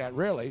wrong yet,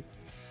 really.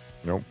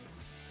 Nope.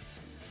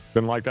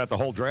 Been like that the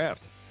whole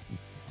draft.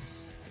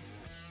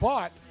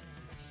 But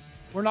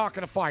we're not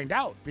going to find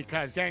out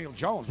because Daniel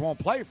Jones won't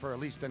play for at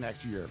least the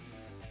next year.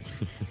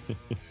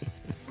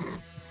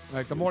 All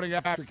right, the Morning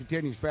After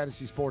continues,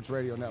 Fantasy Sports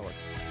Radio Network.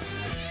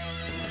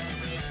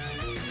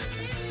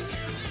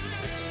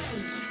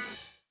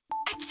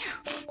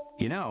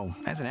 You know,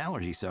 as an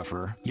allergy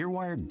sufferer, you're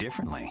wired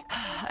differently.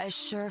 I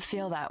sure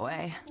feel that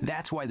way.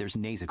 That's why there's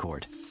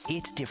Nasacort.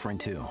 It's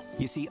different, too.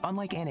 You see,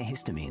 unlike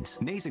antihistamines,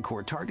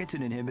 Nasacort targets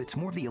and inhibits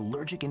more of the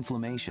allergic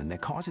inflammation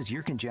that causes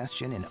ear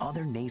congestion and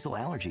other nasal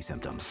allergy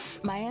symptoms.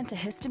 My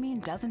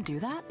antihistamine doesn't do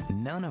that?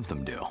 None of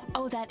them do.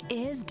 Oh, that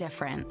is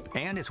different.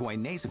 And it's why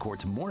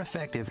Nasacort's more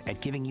effective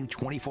at giving you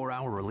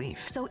 24-hour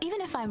relief. So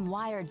even if I'm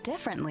wired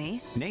differently,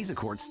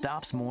 Nasacort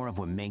stops more of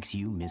what makes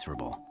you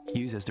miserable.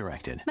 Use as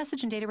directed.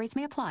 Message and data rates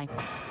may apply.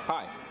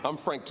 Hi, I'm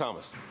Frank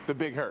Thomas, the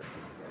Big Hurt.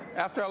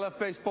 After I left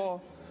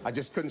baseball, I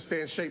just couldn't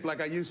stay in shape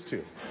like I used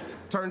to.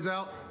 Turns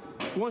out,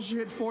 once you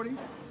hit 40,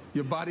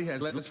 your body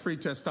has less free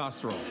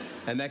testosterone,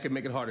 and that can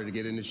make it harder to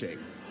get into shape.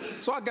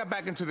 So I got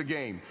back into the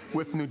game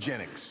with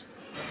Nugenics.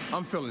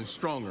 I'm feeling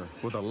stronger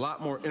with a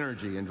lot more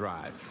energy and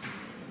drive.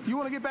 You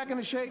want to get back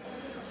into shape?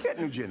 Get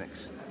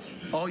Nugenics.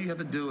 All you have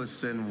to do is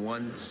send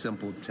one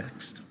simple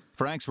text.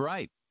 Frank's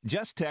right.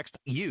 Just text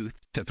YOUTH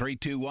to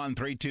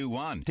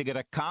 321321 to get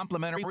a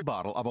complimentary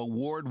bottle of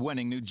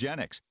award-winning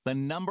Nugenics, the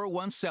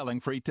 #1 selling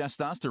free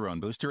testosterone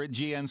booster at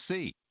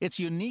GNC. Its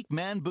unique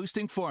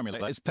man-boosting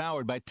formula is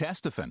powered by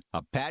Testofen,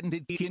 a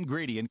patented key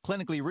ingredient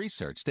clinically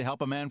researched to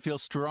help a man feel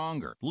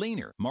stronger,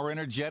 leaner, more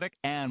energetic,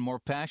 and more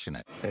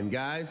passionate. And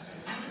guys,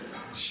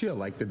 she'll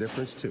like the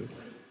difference too.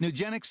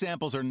 Nugenic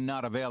samples are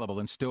not available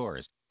in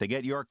stores. To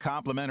get your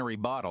complimentary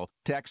bottle,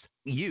 text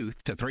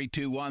YOUTH to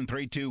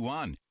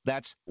 321321.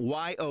 That's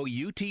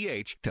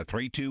YOUTH to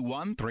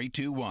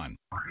 321321.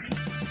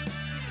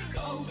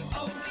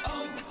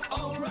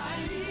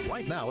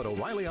 Right now at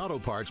O'Reilly Auto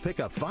Parts,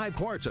 pick up 5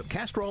 quarts of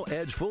Castrol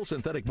Edge Full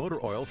Synthetic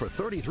Motor Oil for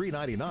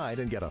 $33.99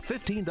 and get a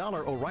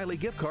 $15 O'Reilly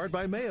gift card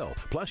by mail.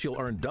 Plus, you'll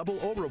earn double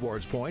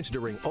O-Rewards points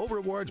during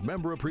O-Rewards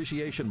Member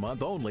Appreciation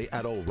Month only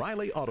at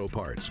O'Reilly Auto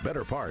Parts.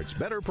 Better parts,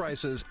 better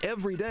prices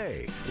every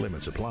day.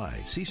 Limits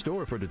apply. See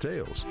store for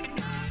details.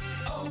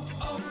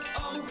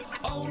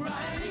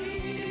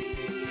 O'Reilly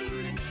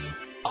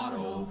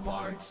Auto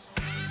Parts.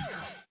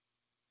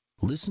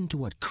 Listen to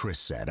what Chris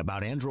said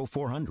about Andro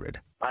 400.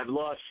 I've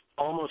lost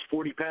almost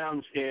 40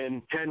 pounds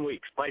in 10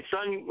 weeks. My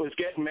son was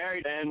getting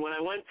married, and when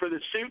I went for the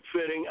suit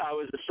fitting, I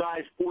was a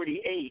size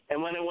 48.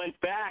 And when I went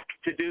back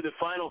to do the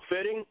final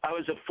fitting, I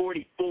was a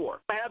 44.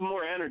 I have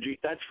more energy,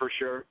 that's for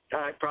sure.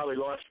 I probably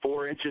lost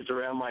 4 inches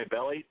around my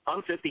belly.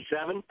 I'm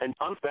 57, and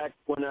I'm back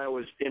when I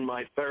was in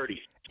my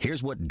 30s.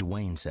 Here's what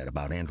Dwayne said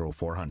about Andro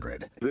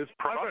 400. This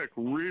product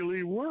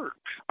really works.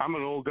 I'm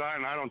an old guy,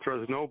 and I don't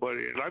trust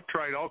nobody. And I've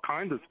tried all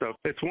kinds of stuff.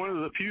 It's one of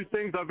the few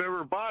things I've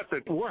ever bought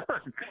that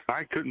works.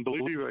 I couldn't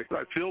believe it.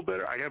 I feel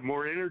better. I have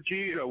more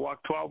energy. I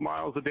walk 12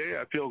 miles a day.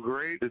 I feel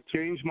great. It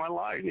changed my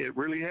life. It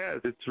really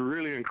has. It's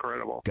really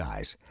incredible.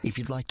 Guys, if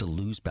you'd like to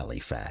lose belly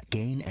fat,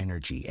 gain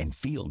energy, and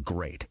feel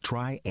great,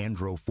 try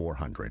Andro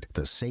 400,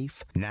 the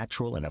safe,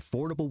 natural, and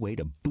affordable way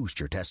to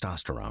boost your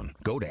testosterone.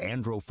 Go to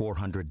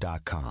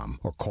andro400.com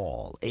or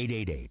call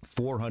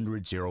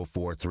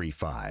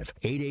 888-400-0435.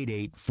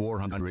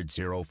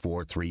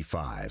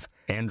 888-400-0435.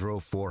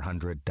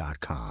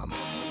 andro400.com.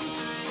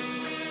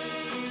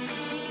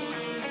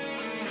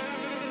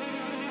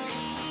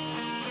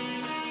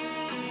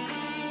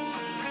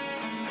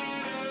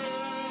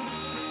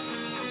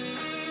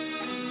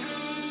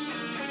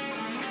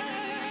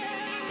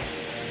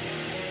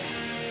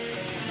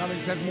 Nothing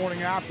says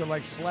Morning After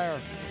like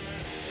Slayer.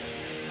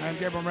 I'm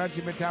Gabriel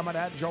Morency, Midtown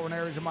Manhattan, Joe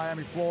Ranieri's in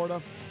Miami,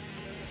 Florida.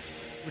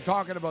 We're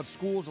talking about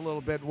schools a little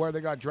bit, where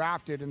they got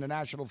drafted in the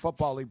National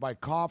Football League by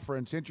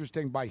conference.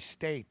 Interesting by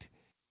state.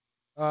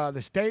 The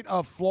state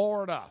of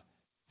Florida,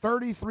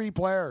 33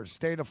 players,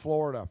 state of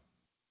Florida,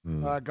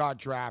 got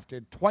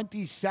drafted.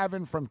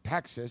 27 from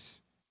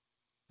Texas,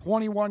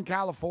 21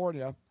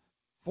 California,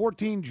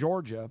 14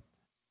 Georgia,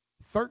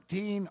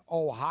 13,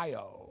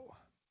 Ohio.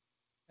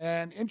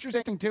 And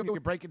interesting, too, we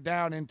break it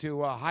down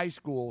into high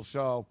school.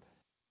 So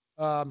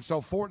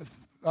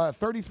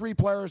 33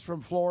 players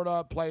from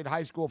Florida played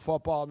high school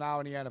football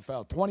now in the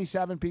NFL.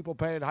 27 people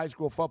played high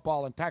school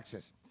football in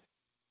Texas.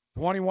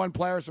 21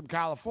 players from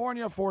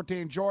California,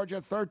 14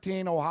 Georgia,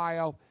 13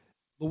 Ohio.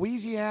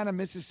 Louisiana,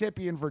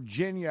 Mississippi, and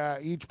Virginia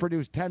each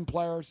produced 10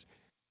 players.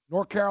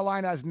 North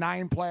Carolina has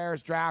 9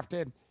 players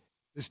drafted.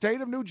 The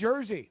state of New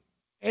Jersey,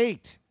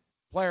 8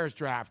 players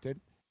drafted.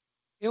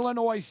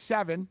 Illinois,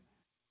 7.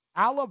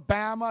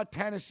 Alabama,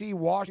 Tennessee,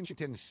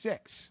 Washington,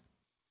 6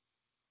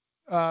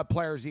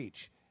 players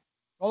each.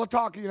 Well, we're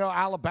talking,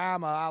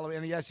 Alabama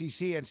in the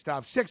SEC and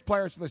stuff. 6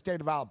 players for the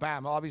state of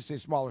Alabama. Obviously a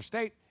smaller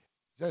state.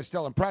 So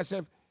still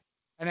impressive.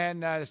 And then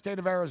the state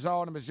of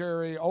Arizona,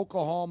 Missouri,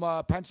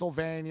 Oklahoma,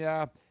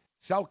 Pennsylvania,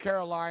 South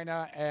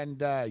Carolina,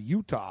 and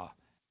Utah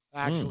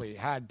actually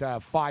had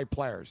 5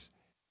 players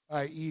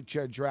each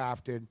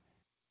drafted.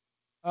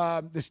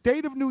 The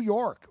state of New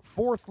York,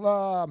 fourth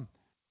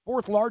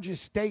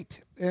largest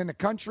state in the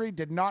country,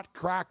 did not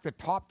crack the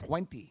top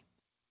 20.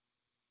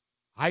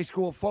 High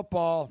school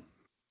football,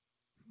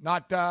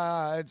 not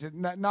a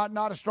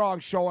strong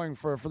showing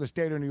for the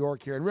state of New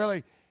York here. And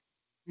really,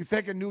 you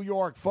think of New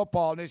York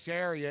football in this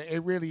area,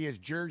 it really is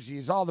Jersey.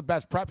 It's all the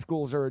best prep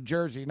schools are in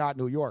Jersey, not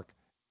New York.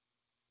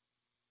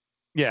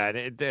 Yeah,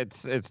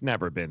 it's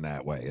never been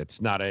that way. It's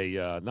not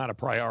a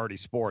priority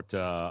sport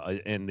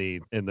in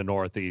the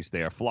Northeast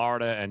there.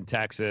 Florida and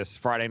Texas,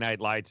 Friday Night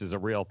Lights is a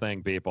real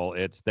thing, people.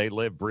 They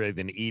live, breathe,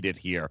 and eat it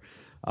here.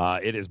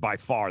 It is by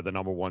far the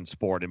number one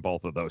sport in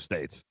both of those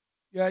states.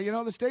 Yeah,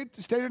 the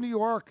state of New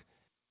York,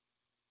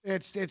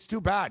 it's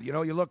too bad.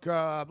 You look,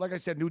 like I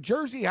said, New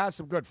Jersey has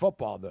some good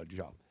football, though,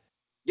 Joe.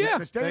 Yeah,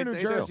 the state of New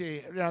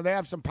Jersey, they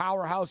have some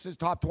powerhouses,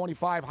 top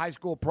 25 high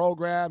school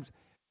programs.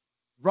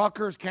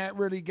 Rutgers can't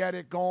really get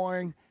it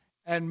going.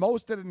 And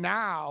most of it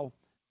now,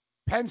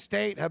 Penn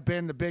State have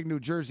been the big New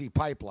Jersey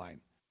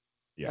pipeline.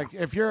 Yeah. Like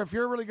if you're a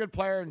really good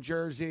player in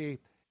Jersey,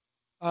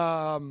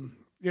 or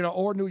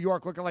New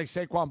York, looking like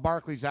Saquon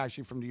Barkley's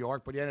actually from New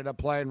York, but he ended up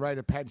playing right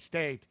at Penn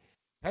State.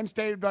 Penn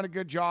State have done a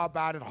good job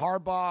at it.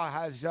 Harbaugh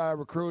has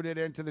recruited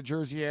into the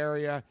Jersey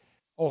area.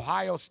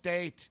 Ohio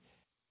State,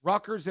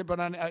 Rutgers have been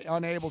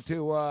unable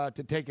to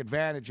take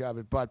advantage of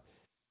it. But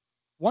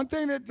one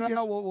thing that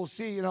we'll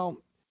see,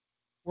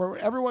 where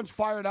everyone's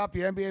fired up, the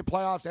NBA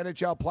playoffs,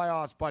 NHL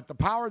playoffs, but the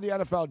power of the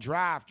NFL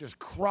draft just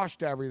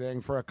crushed everything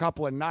for a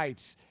couple of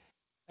nights,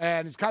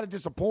 and it's kind of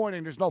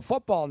disappointing. There's no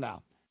football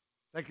now.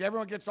 Like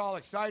everyone gets all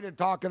excited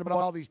talking about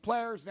all these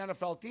players and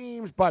NFL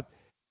teams, but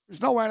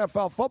there's no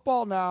NFL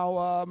football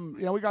now.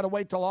 We got to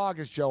wait till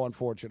August, Joe,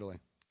 unfortunately.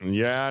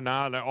 Yeah,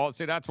 no.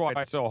 See, that's why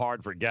it's so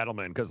hard for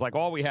Gettleman, because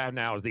all we have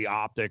now is the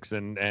optics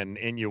and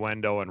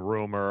innuendo and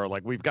rumor.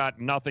 Like we've got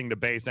nothing to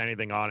base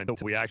anything on until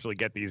we actually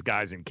get these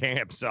guys in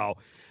camp. So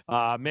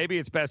maybe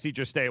it's best he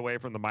just stay away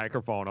from the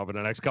microphone over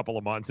the next couple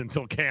of months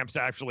until camps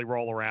actually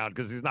roll around,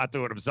 because he's not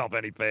doing himself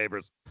any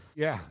favors.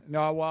 Yeah,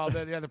 no. Well,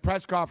 the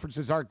press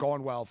conferences aren't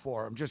going well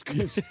for him, just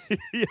because.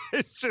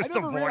 It's just I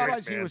never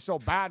realized he was so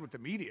bad with the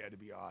media, to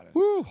be honest.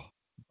 Whew.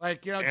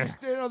 Like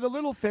the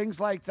little things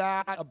like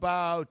that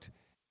about.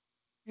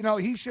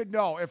 He should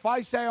know. If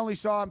I say I only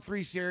saw him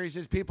 3 series,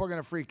 people are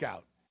going to freak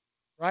out,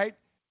 right?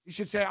 He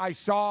should say I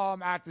saw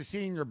him at the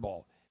Senior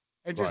Bowl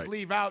and just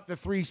leave out the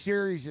 3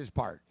 series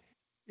part.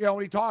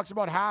 When he talks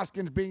about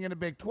Haskins being in the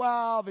Big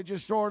 12, it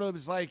just sort of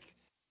is like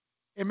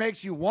it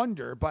makes you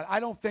wonder, but I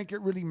don't think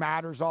it really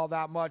matters all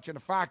that much. And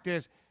the fact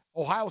is,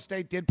 Ohio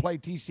State did play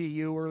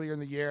TCU earlier in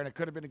the year, and it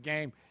could have been a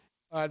game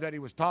that he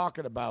was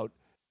talking about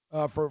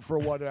for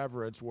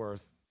whatever it's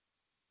worth.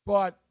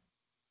 But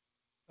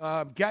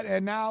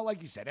and now,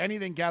 like you said,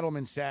 anything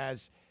Gettleman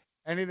says,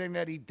 anything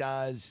that he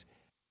does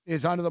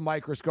is under the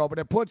microscope, and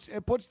it puts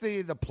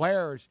the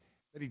players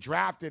that he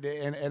drafted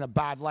in a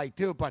bad light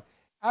too. But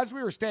as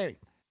we were stating,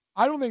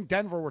 I don't think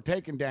Denver were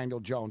taking Daniel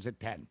Jones at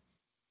 10.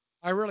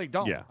 I really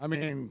don't. Yeah. I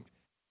mean,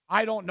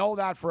 I don't know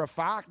that for a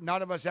fact.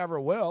 None of us ever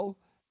will.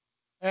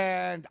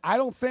 And I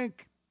don't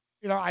think,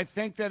 I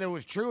think that it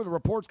was true. The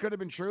reports could have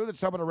been true that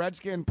some of the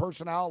Redskin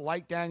personnel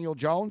liked Daniel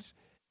Jones.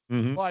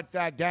 Mm-hmm. But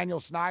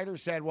Daniel Snyder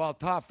said, well,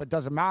 tough, it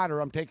doesn't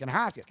matter, I'm taking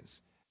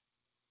Haskins.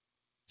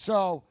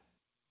 So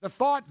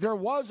there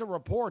was a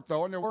report,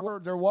 though, and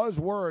there was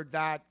word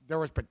that there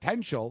was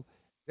potential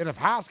that if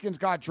Haskins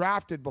got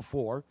drafted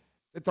before,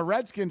 that the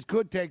Redskins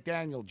could take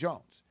Daniel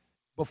Jones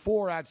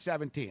before at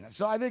 17.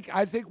 So I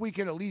think we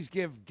can at least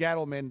give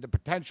Gettleman the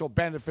potential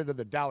benefit of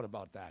the doubt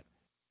about that.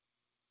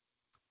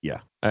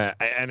 Yeah,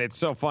 and it's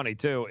so funny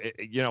too.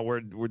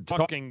 We're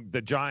talking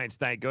the Giants,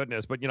 thank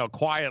goodness, but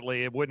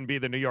quietly it wouldn't be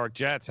the New York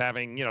Jets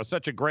having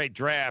such a great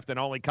draft and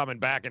only coming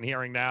back and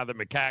hearing now that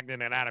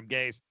McCagnon and Adam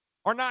Gase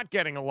are not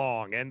getting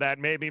along and that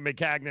maybe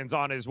McCagnon's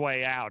on his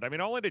way out. I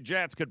mean, only the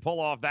Jets could pull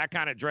off that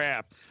kind of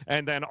draft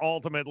and then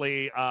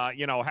ultimately,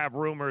 have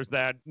rumors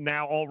that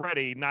now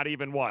already not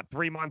even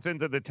 3 months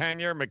into the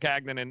tenure,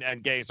 McCagnon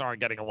and Gase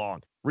aren't getting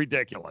along.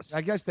 Ridiculous.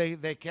 I guess they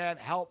can't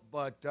help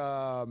but.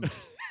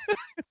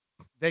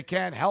 they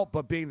can't help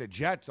but being the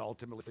Jets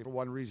ultimately for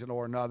one reason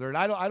or another. And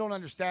I don't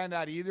understand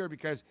that either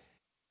because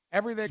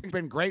everything's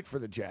been great for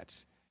the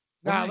Jets.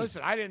 Now,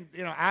 listen,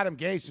 Adam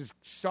Gase is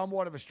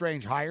somewhat of a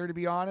strange hire, to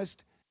be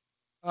honest.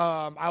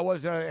 I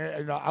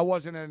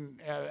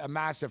wasn't a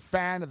massive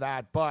fan of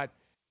that, but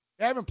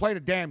they haven't played a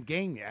damn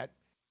game yet.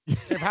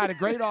 They've had a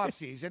great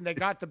offseason. They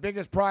got the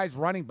biggest prize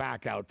running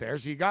back out there.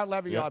 So you got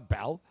Le'Veon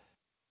Bell.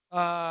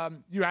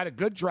 You had a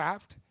good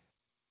draft.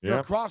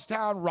 Your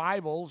crosstown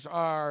rivals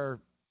are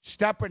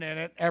stepping in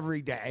it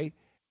every day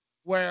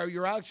where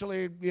you're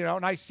actually,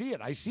 and I see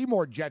it. I see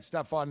more Jet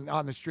stuff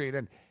on the street,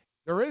 and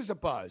there is a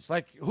buzz.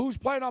 Like, who's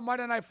playing on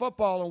Monday Night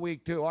Football in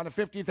week 2 on the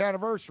 50th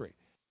anniversary?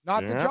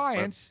 Not the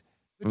Giants,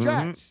 the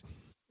Jets,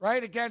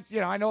 right? Against,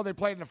 I know they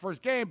played in the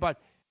first game,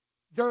 but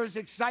there's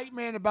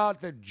excitement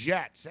about the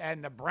Jets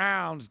and the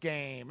Browns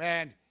game,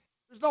 and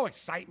there's no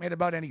excitement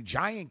about any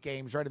Giant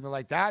games or anything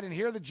like that. And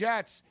here the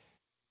Jets,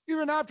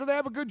 even after they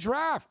have a good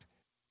draft,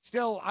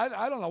 still,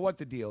 I don't know what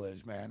the deal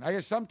is, man. I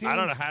guess some teams. I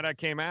don't know how that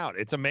came out.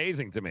 It's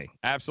amazing to me.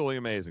 Absolutely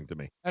amazing to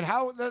me. And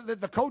how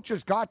the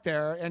coaches got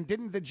there, and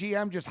didn't the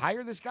GM just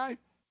hire this guy?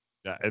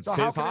 Yeah, it's so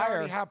his how can hire. they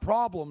already have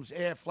problems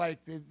if, like,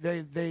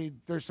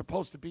 they're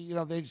supposed to be,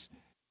 they just.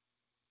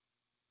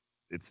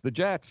 It's the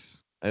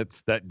Jets.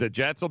 It's that the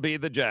Jets will be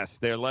the Jets.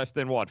 They're less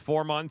than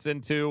 4 months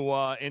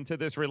into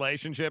this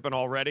relationship, and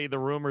already the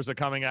rumors are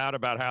coming out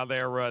about how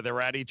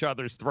they're at each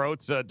other's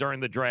throats during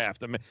the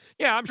draft. I mean,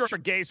 I'm sure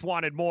Gase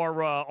wanted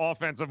more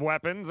offensive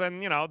weapons,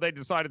 and they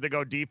decided to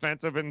go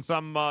defensive in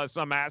some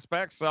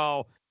aspects.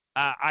 So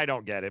I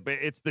don't get it, but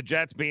it's the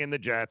Jets being the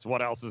Jets.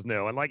 What else is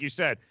new? And like you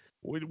said,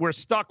 we're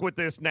stuck with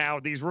this now.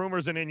 These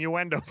rumors and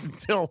innuendos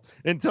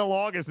until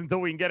August, until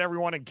we can get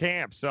everyone in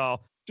camp. So.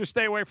 Just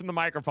stay away from the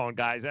microphone,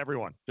 guys.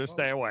 Everyone, just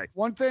stay away.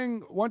 One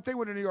thing with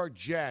the New York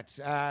Jets,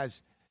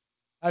 as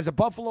a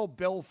Buffalo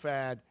Bill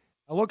fan,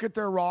 I look at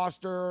their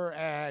roster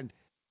and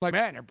like,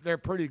 man, they're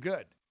pretty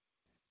good,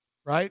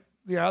 right?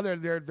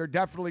 They're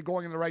definitely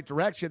going in the right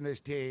direction. This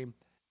team,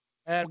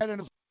 and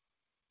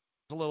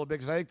a little bit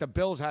because I think the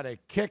Bills had a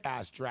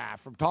kick-ass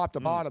draft from top to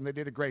bottom. They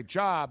did a great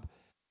job,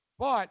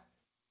 but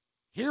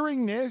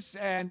hearing this,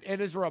 and it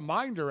is a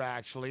reminder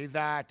actually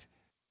that.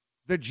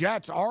 The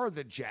Jets are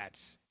the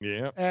Jets.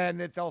 Yeah. And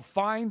that they'll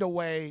find a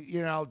way,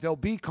 there'll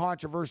be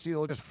controversy.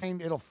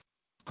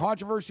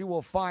 Controversy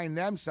will find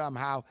them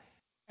somehow.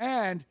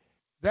 And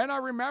then I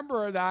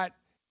remember that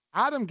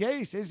Adam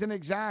Gase isn't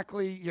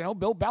exactly,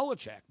 Bill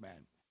Belichick,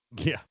 man.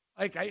 Yeah.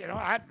 Like,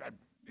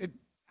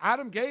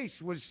 Adam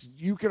Gase was,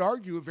 you could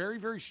argue, a very,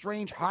 very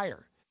strange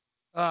hire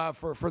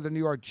for the New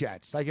York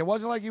Jets. Like, it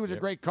wasn't like he was a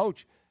great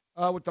coach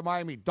with the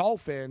Miami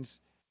Dolphins.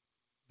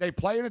 They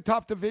play in a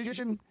tough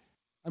division.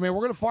 I mean,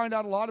 we're going to find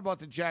out a lot about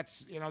the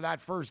Jets,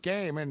 that first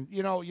game. And,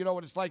 you know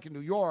what it's like in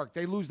New York.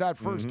 They lose that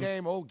first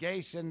game. Oh,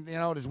 Gase and,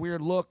 his weird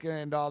look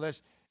and all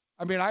this.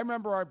 I mean, I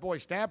remember our boy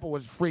Stamper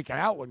was freaking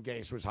out when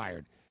Gase was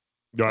hired.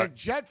 Right. The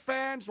Jet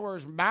fans were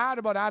as mad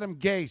about Adam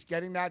Gase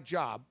getting that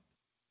job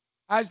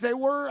as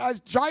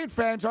Giant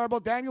fans are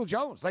about Daniel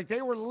Jones. Like,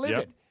 they were livid.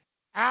 Yep.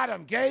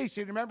 Adam Gase,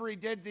 and remember he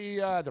did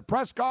the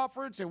press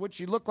conference in which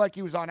he looked like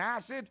he was on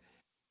acid.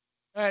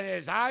 And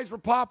his eyes were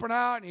popping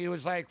out, and he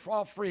was, like,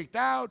 all freaked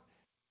out.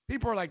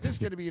 People are like, this is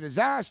going to be a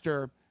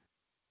disaster.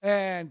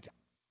 And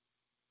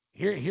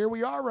here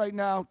we are right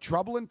now,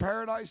 trouble in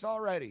paradise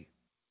already.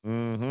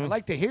 Mm-hmm. I'd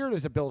like to hear it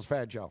as a Bills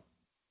fan, Joe.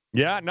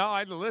 Yeah, no,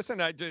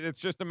 it's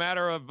just a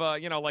matter of,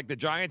 like the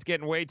Giants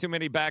getting way too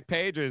many back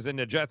pages, and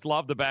the Jets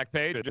love the back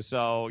pages.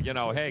 So,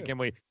 hey,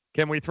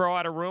 can we throw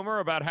out a rumor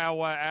about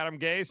how Adam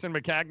Gase and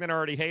McCagnon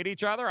already hate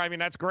each other? I mean,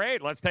 that's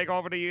great. Let's take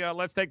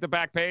the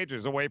back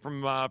pages away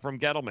from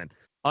Gettleman.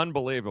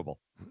 Unbelievable.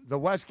 The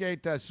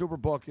Westgate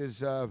Superbook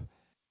is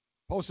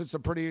posted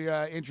some pretty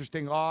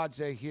interesting odds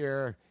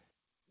here.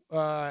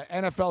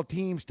 NFL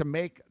teams to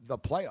make the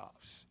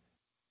playoffs.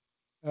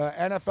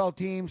 NFL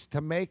teams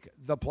to make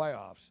the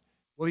playoffs.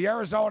 Will the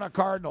Arizona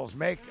Cardinals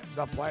make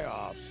the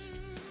playoffs?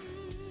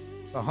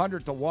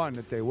 100-1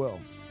 that they will.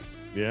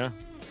 Yeah,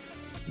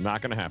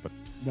 not going to happen.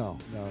 No,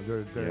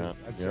 they're.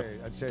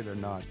 I'd say they're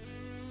not.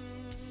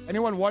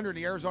 Anyone wondering,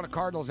 the Arizona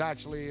Cardinals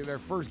actually their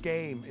first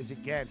game is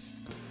against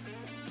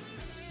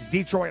the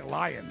Detroit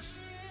Lions.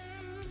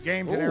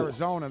 Games in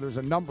Arizona. There's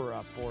a number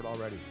up for it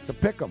already. It's a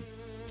pick 'em.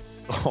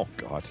 Oh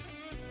God,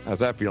 how's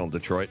that feel in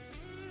Detroit?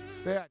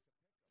 Yeah.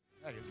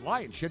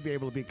 Lions should be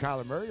able to beat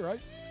Kyler Murray, right?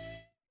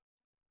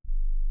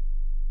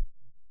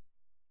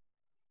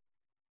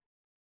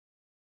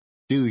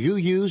 Do you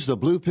use the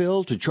blue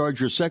pill to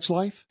charge your sex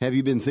life? Have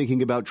you been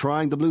thinking about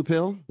trying the blue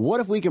pill? What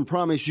if we can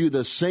promise you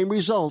the same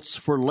results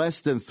for less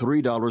than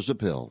 $3 a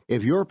pill?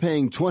 If you're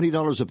paying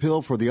 $20 a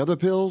pill for the other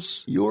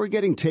pills, you're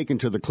getting taken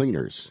to the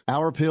cleaners.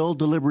 Our pill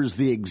delivers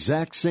the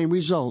exact same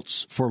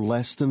results for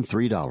less than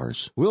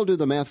 $3. We'll do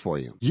the math for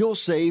you. You'll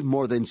save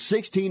more than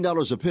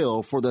 $16 a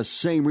pill for the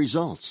same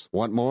results.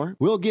 Want more?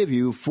 We'll give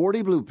you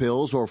 40 blue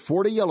pills or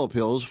 40 yellow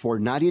pills for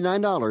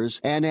 $99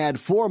 and add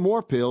 4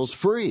 more pills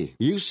free.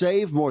 You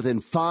save more than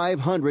than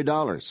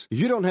 $500.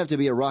 You don't have to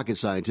be a rocket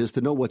scientist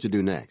to know what to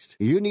do next.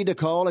 You need to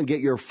call and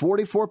get your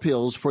 44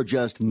 pills for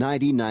just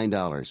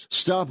 $99.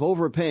 Stop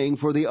overpaying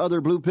for the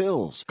other blue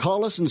pills.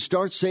 Call us and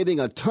start saving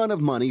a ton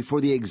of money for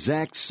the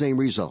exact same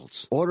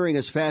results. Ordering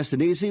is fast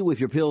and easy with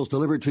your pills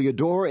delivered to your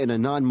door in a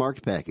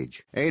non-marked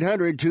package.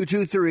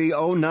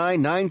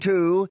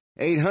 800-223-0992.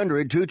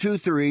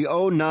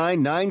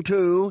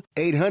 800-223-0992.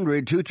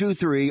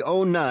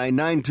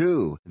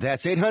 800-223-0992.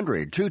 That's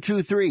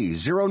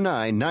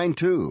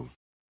 800-223-0992.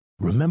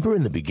 Remember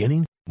in the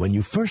beginning, when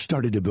you first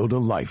started to build a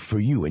life for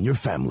you and your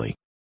family,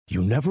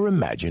 you never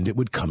imagined it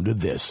would come to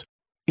this.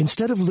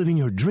 Instead of living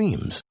your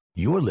dreams,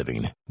 you're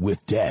living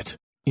with debt.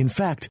 In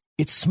fact,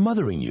 it's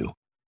smothering you.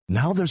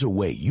 Now there's a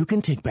way you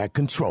can take back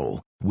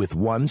control with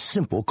one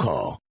simple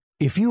call.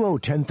 If you owe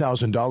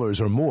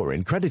 $10,000 or more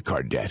in credit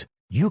card debt,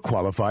 you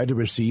qualify to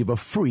receive a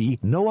free,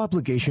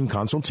 no-obligation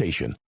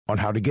consultation on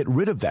how to get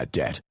rid of that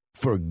debt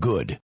for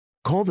good.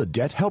 Call the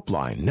Debt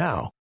Helpline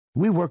now.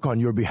 We work on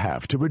your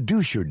behalf to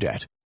reduce your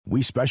debt.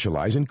 We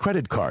specialize in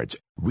credit cards,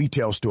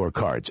 retail store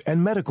cards,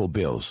 and medical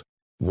bills.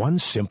 One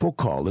simple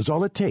call is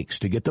all it takes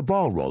to get the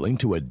ball rolling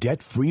to a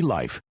debt-free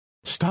life.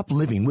 Stop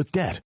living with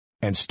debt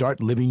and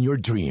start living your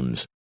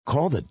dreams.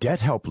 Call the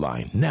Debt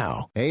Helpline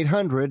now.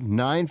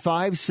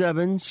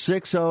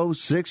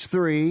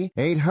 800-957-6063.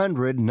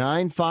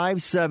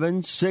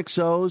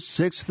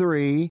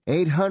 800-957-6063.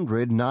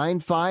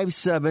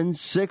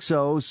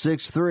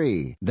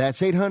 800-957-6063.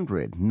 That's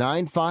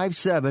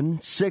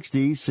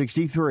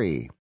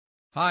 800-957-6063.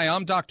 Hi,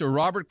 I'm Dr.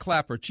 Robert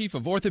Clapper, Chief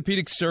of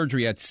Orthopedic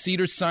Surgery at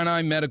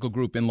Cedars-Sinai Medical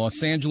Group in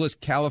Los Angeles,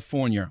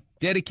 California.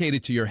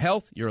 Dedicated to your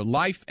health, your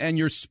life, and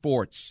your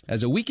sports.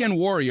 As a weekend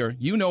warrior,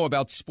 you know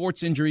about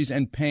sports injuries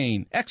and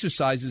pain.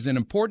 Exercise is an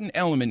important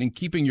element in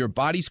keeping your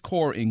body's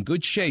core in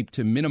good shape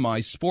to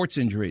minimize sports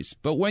injuries.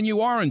 But when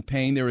you are in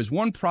pain, there is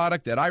one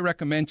product that I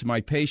recommend to my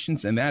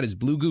patients, and that is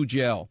Blue Goo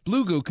Gel.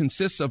 Blue Goo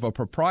consists of a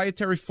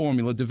proprietary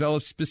formula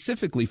developed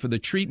specifically for the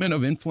treatment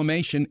of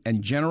inflammation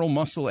and general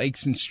muscle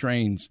aches and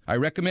strains. I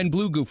recommend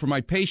Blue Goo for my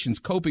patients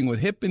coping with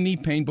hip and knee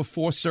pain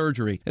before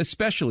surgery,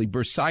 especially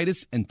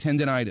bursitis and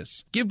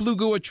tendinitis. Give Blue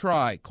Goo a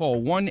try.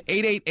 Call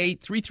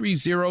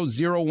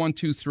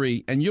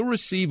 1-888-330-0123 and you'll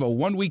receive a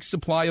 1-week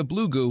supply of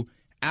Blue Goo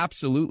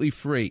absolutely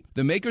free.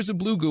 The makers of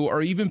Blue Goo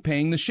are even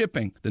paying the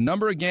shipping. The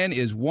number again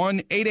is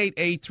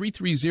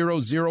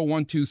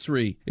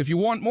 1-888-330-0123. If you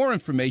want more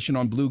information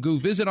on Blue Goo,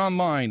 visit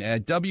online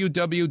at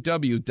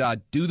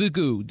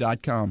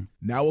www.dothegoo.com.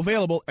 Now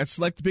available at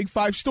select Big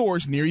 5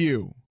 stores near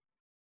you.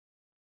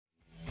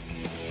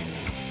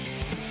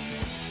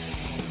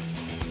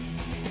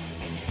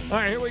 All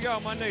right, here we go.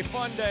 Monday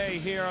Fun Day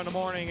here on the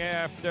morning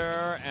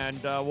after,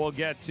 and we'll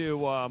get to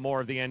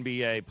more of the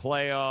NBA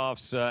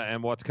playoffs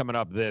and what's coming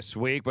up this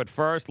week. But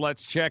first,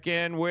 let's check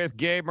in with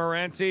Gabe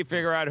Morency,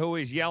 figure out who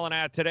he's yelling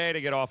at today to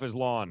get off his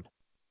lawn.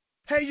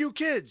 Hey, you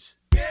kids!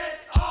 Get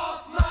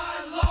off my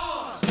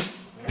lawn!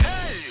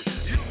 Hey,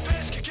 you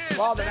pesky kids!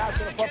 Well, the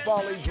National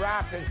Football League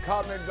draft has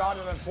come and gone,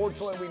 and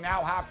unfortunately, we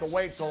now have to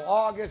wait till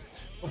August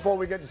before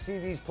we get to see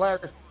these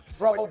players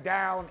throw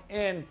down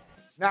in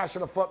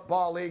National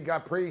Football League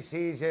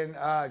preseason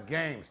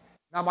games.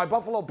 Now, my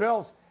Buffalo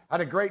Bills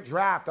had a great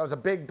draft. I was a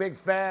big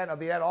fan of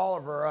the Ed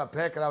Oliver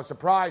pick, and I was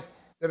surprised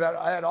that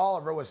Ed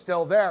Oliver was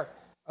still there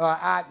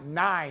at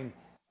 9.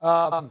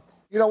 You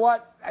know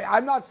what?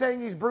 I'm not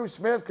saying he's Bruce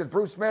Smith, because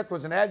Bruce Smith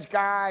was an edge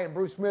guy, and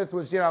Bruce Smith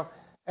was,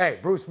 hey,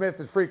 Bruce Smith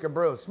is freaking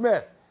Bruce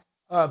Smith.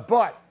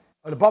 But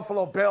the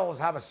Buffalo Bills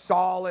have a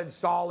solid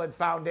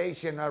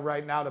foundation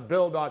right now to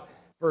build on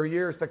for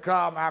years to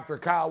come after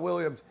Kyle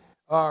Williams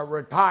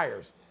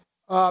retires.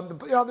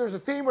 There's a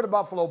theme with the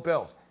Buffalo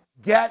Bills.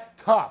 Get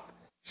tough.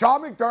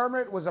 Sean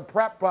McDermott was a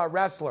prep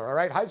wrestler, all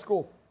right? High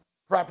school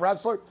prep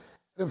wrestler.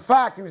 In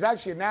fact, he was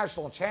actually a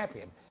national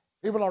champion.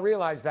 People don't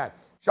realize that.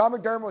 Sean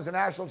McDermott was a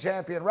national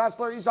champion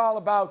wrestler. He's all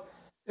about,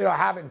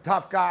 having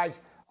tough guys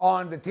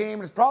on the team.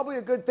 And it's probably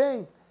a good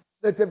thing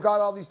that they've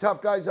got all these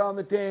tough guys on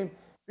the team,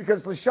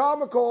 because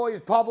LaShawn McCoy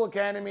is public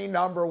enemy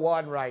number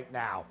 1 right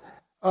now.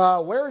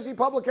 Where is he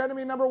public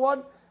enemy number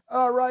 1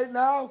 right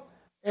now?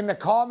 In the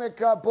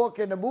comic book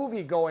and the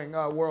movie-going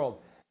world.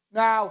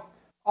 Now,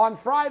 on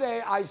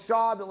Friday, I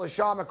saw that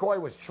LaShawn McCoy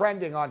was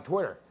trending on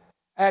Twitter.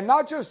 And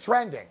not just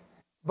trending,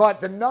 but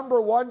the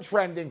number 1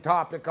 trending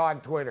topic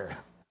on Twitter.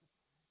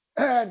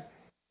 And,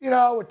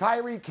 with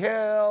Tyreek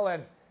Hill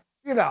and,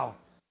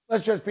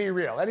 let's just be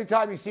real.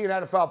 Anytime you see an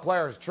NFL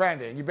player is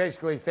trending, you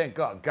basically think,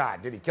 oh,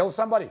 God, did he kill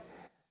somebody?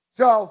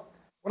 So,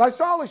 when I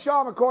saw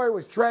LaShawn McCoy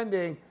was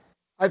trending,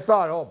 I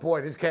thought, oh,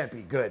 boy, this can't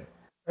be good.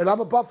 And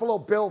I'm a Buffalo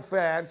Bill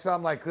fan, so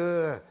I'm like,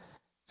 ugh.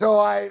 So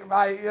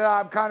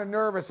I'm kind of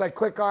nervous. I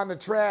click on the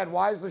trend.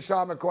 Why is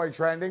LaShawn McCoy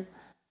trending?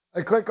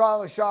 I click on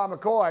LaShawn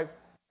McCoy,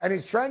 and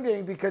he's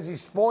trending because he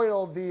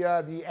spoiled the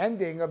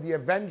ending of the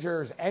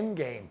Avengers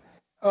Endgame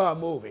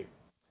movie.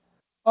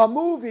 A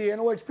movie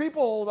in which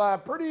people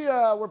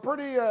were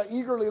pretty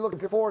eagerly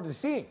looking forward to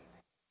seeing.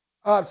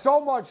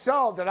 So much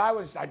so that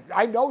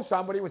I know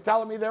somebody was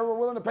telling me they were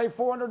willing to pay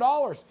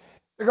 $400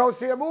 to go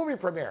see a movie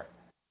premiere.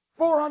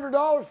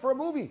 $400 for a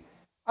movie.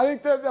 I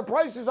think the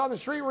prices on the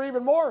street were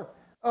even more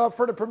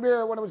for the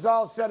premiere when it was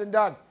all said and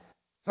done.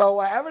 So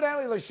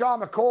evidently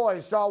LaShawn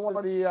McCoy saw one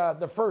of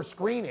the first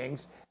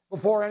screenings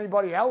before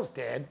anybody else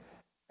did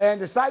and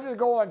decided to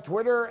go on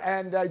Twitter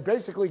and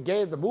basically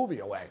gave the movie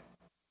away.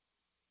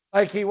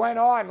 Like, he went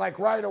on, like,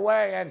 right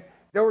away, and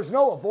there was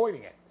no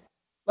avoiding it.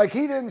 Like,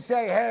 he didn't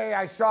say, hey,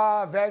 I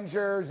saw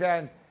Avengers,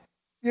 and,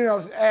 you know,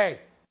 hey,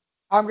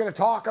 I'm going to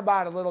talk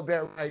about it a little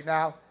bit right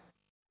now.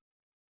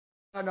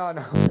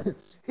 No.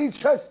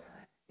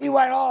 He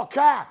went all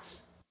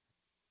caps.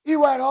 He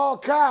went all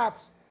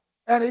caps,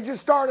 and he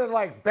just started,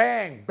 like,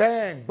 bang,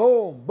 bang,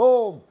 boom,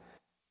 boom.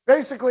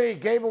 Basically, he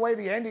gave away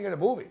the ending of the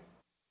movie.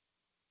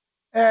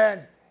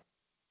 And,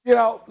 you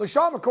know,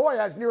 LaShawn McCoy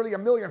has nearly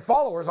 1 million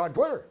followers on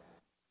Twitter.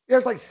 He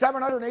has like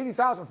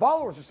 780,000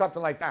 followers or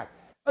something like that.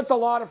 That's a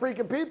lot of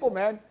freaking people,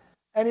 man.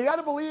 And you got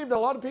to believe that a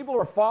lot of people who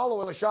are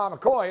following LaShawn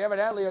McCoy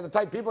evidently are the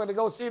type of people that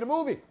go see the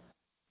movie,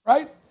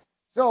 right?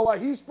 So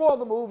he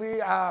spoiled the movie.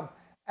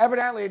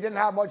 Evidently, it didn't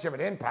have much of an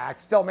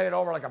impact. Still made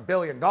over like $1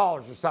 billion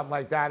or something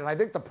like that. And I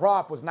think the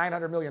prop was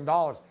 $900 million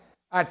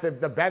at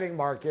the betting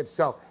market.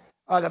 So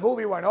the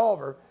movie went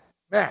over.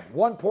 Man,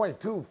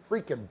 $1.2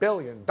 freaking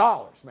billion,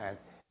 man.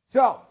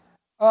 So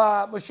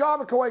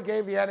LaShawn McCoy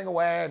gave the ending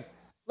away. And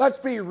let's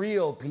be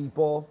real,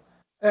 people.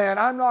 And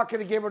I'm not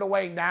going to give it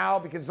away now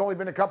because it's only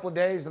been a couple of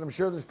days, and I'm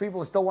sure there's people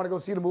that still want to go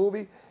see the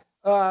movie.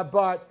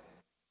 But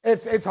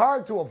it's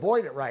hard to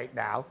avoid it right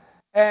now.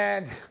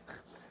 And,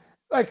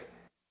 like,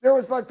 there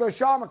was, like,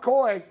 LaShawn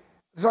McCoy.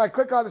 So I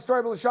click on the story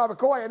about LaShawn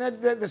McCoy,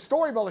 and then the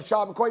story about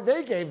LaShawn McCoy,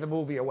 they gave the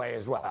movie away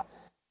as well.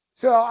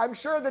 So I'm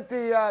sure that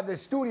the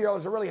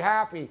studios are really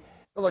happy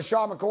that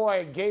LaShawn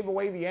McCoy gave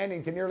away the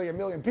ending to nearly 1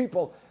 million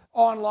people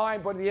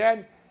online. But in the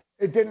end,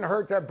 it didn't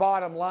hurt their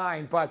bottom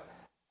line. But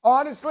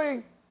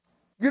honestly,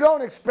 you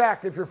don't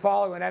expect, if you're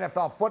following an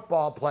NFL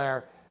football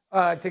player,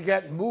 to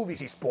get movie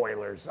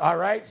spoilers, all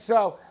right?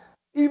 So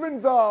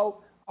even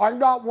though I'm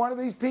not one of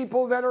these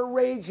people that are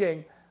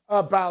raging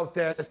about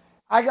this,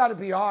 I got to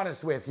be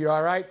honest with you,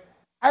 all right?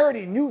 I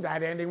already knew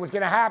that ending was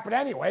going to happen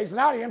anyways,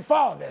 and I didn't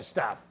follow this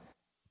stuff,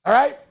 all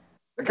right?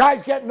 The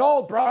guy's getting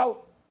old, bro,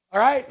 all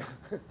right?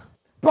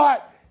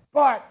 but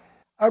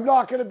I'm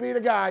not going to be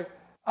the guy.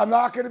 I'm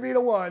not going to be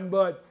the one,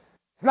 but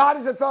it's not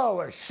as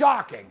though it was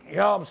shocking, you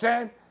know what I'm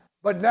saying?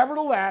 But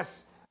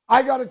nevertheless,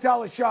 I got to tell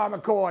LaShawn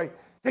McCoy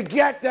to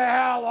get the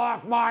hell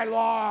off my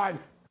lawn.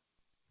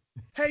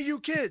 Hey, you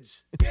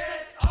kids.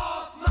 Get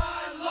off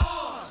my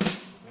lawn.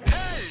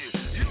 Hey,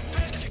 you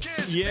pesky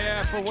kids.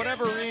 Yeah, for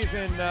whatever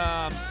reason,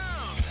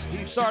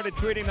 he started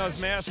tweeting those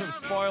massive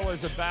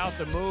spoilers about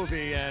the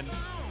movie. And,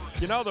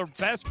 you know, the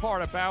best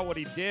part about what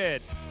he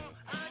did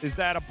is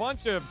that a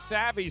bunch of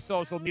savvy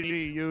social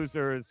media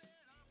users,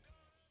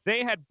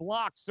 they had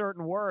blocked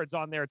certain words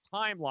on their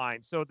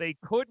timeline, so they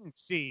couldn't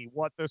see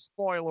what the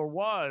spoiler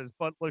was.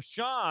 But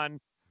LaShawn,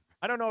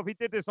 I don't know if he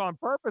did this on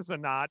purpose or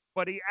not,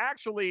 but he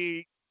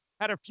actually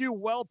had a few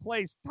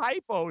well-placed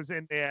typos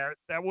in there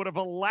that would have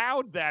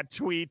allowed that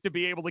tweet to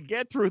be able to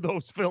get through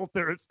those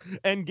filters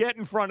and get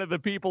in front of the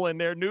people in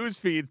their news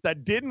feeds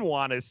that didn't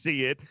want to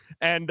see it,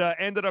 and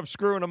ended up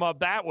screwing them up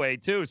that way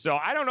too. So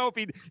I don't know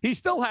if he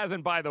still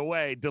hasn't, by the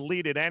way,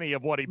 deleted any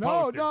of what he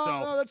posted.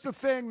 No, that's the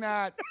thing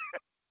that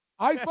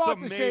I thought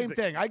the same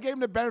thing. I gave him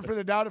the benefit of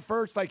the doubt at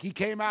first, like he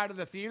came out of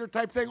the theater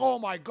type thing. Oh,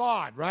 my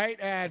God, right?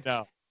 And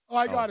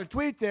I got to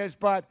tweet this,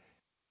 but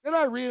then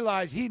I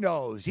realized he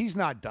knows. He's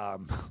not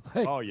dumb.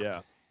 Oh,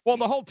 yeah. Well,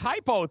 the whole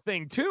typo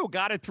thing, too,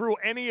 got it through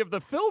any of the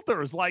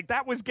filters. Like,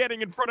 that was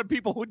getting in front of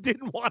people who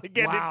didn't want to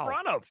get in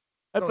front of.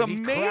 That's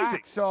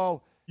amazing.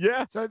 So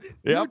you're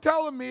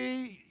telling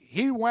me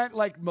he went,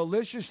 like,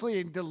 maliciously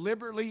and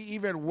deliberately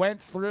even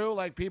went through,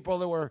 like, people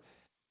that were –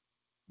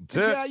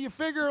 yeah, you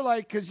figure,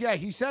 like, because,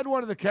 he said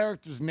one of the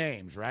characters'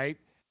 names, right?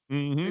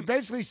 Mm-hmm. He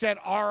basically said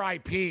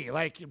R.I.P.,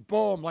 like,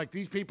 boom, like,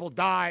 these people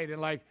died, and,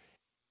 like,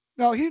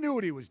 no, he knew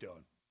what he was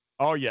doing.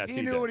 Oh, yes,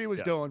 he knew what he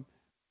was doing.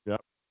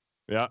 Yep.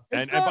 Yeah.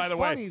 It's and not by the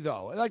funny, way,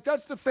 though. Like,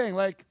 that's the thing.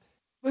 Like,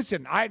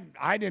 listen, I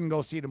didn't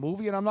go see the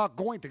movie, and I'm not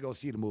going to go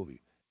see the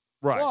movie.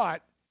 Right.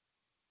 But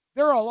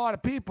there are a lot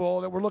of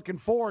people that were looking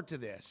forward to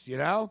this, you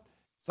know?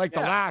 It's like the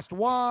last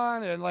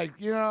one, and, like,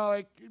 you know,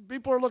 like,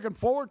 people are looking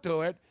forward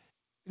to it.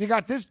 You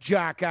got this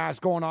jackass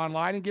going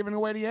online and giving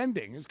away the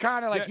ending. It's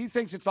kind of like he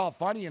thinks it's all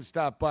funny and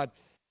stuff, but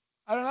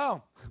I don't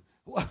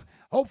know.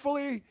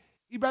 Hopefully,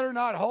 you better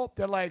not hope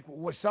that, like,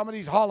 with some of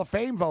these Hall of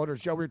Fame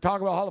voters, Joe, we were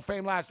talking about Hall of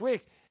Fame last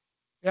week,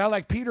 you know,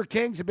 like Peter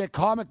King's a big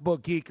comic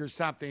book geek or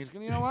something. He's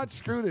going, you know what?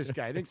 Screw this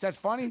guy. Thinks that's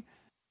funny?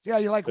 Yeah,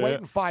 you like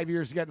waiting 5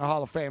 years to get in the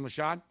Hall of Fame,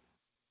 LaShawn.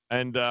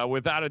 And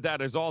without a doubt,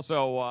 there's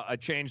also a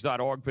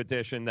Change.org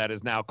petition that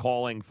is now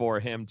calling for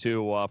him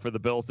to for the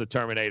Bills to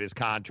terminate his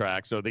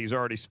contract. So these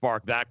already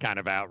sparked that kind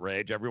of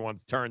outrage.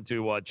 Everyone's turned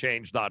to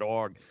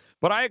Change.org.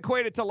 But I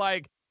equate it to,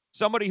 like,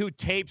 somebody who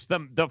tapes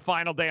them the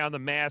final day on the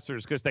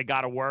Masters because they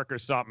got to work or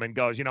something and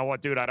goes, you know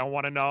what, dude, I don't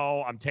want to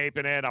know. I'm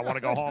taping it. I want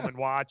to go home and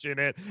watching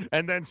it.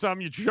 And then some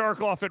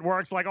jerk off at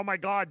work's like, oh, my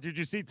God, did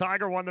you see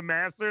Tiger won the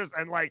Masters?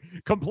 And, like,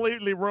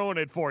 completely ruin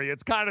it for you.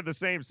 It's kind of the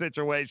same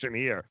situation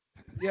here.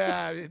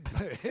 Yeah.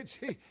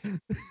 The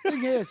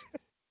thing is,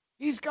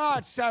 he's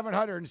got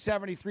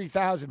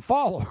 773,000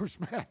 followers,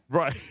 man.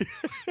 Right.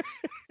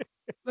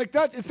 Like,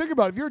 that. Think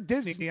about it. If you're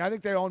Disney, I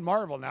think they own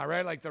Marvel now,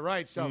 right? Like, the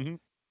rights. So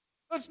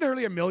that's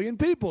nearly 1 million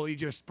people he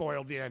just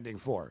spoiled the ending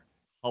for.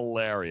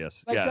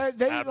 Hilarious. Like,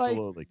 yes,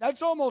 absolutely. Like,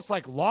 that's almost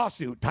like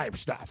lawsuit type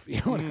stuff.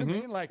 You know what I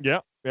mean? Like,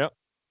 yep.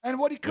 And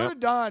what he could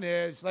have done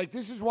is, like,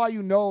 this is why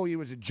you know he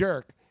was a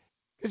jerk.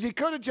 Because he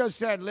could have just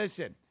said,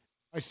 listen,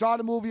 I saw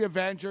the movie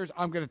Avengers.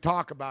 I'm going to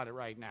talk about it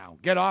right now.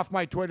 Get off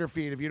my Twitter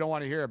feed if you don't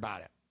want to hear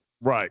about it.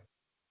 Right.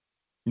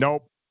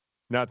 Nope.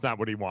 That's not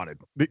what he wanted.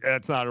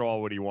 That's not at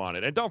all what he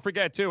wanted. And don't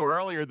forget, too,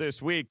 earlier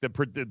this week,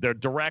 the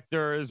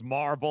directors,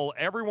 Marvel,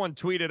 everyone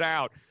tweeted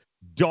out,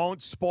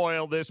 don't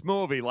spoil this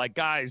movie. Like,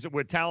 guys,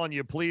 we're telling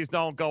you, please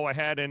don't go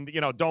ahead and,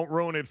 don't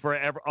ruin it for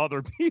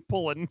other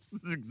people. And this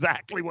is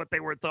exactly what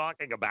they were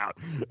talking about.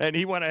 And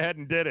he went ahead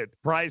and did it.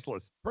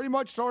 Priceless. Pretty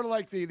much sort of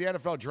like the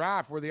NFL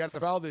draft, where the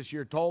NFL this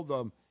year told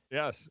them,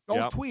 yes,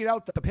 don't tweet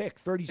out the pick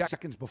 30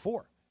 seconds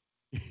before.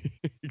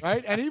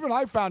 Right? And even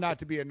I found that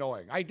to be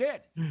annoying. I did.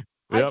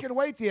 I can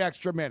wait the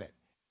extra minute.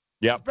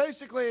 Yeah.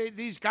 Basically,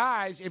 these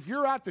guys, if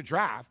you're at the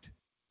draft,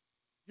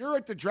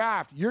 you're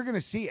going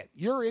to see it.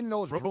 You're in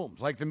those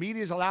rooms. Like, the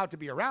media is allowed to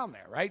be around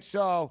there, right?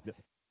 So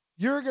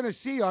you're going to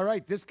see, all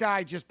right, this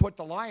guy just put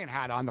the lion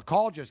hat on. The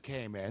call just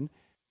came in.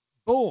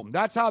 Boom.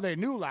 That's how they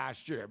knew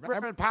last year.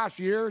 Remember in past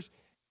years,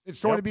 it'd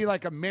sort of be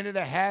like a minute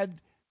ahead.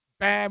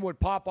 Bam,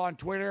 would pop on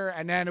Twitter,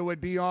 and then it would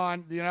be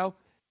on, The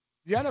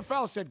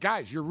NFL said,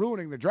 guys, you're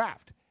ruining the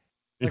draft.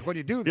 Like, when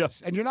you do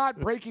this. And you're not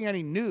breaking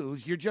any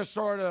news. You're just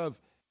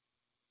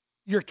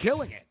you're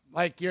killing it.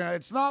 Like,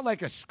 it's not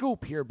like a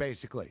scoop here,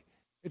 basically.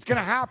 It's going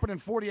to happen in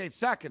 48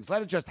 seconds.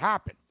 Let it just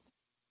happen.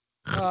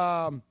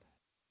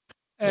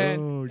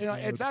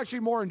 It's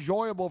actually more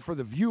enjoyable for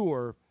the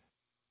viewer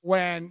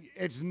when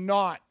it's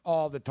not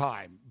all the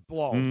time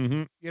blown.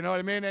 Mm-hmm. You know what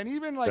I mean? And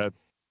even, like,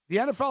 the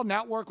NFL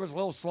Network was a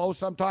little slow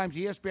sometimes.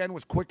 ESPN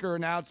was quicker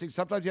announcing.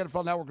 Sometimes the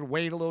NFL Network would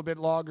wait a little bit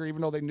longer, even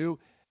though they knew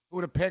who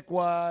the pick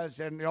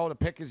was, and, the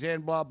pick is in,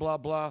 blah, blah,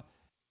 blah.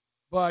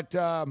 But,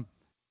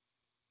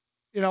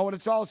 when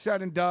it's all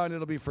said and done,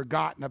 it'll be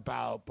forgotten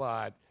about.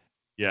 But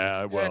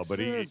yeah, well, but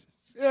he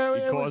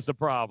caused the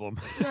problem.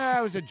 Yeah,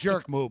 it was a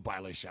jerk move by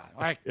LeSean.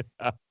 Like,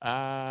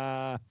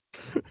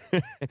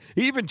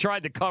 he even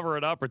tried to cover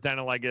it up,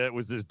 pretending like it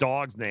was his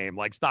dog's name.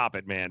 Like, stop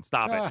it, man.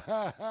 Stop it.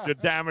 The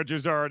damage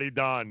is already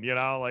done.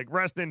 Like,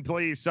 rest in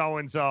peace,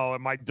 so-and-so,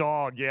 and my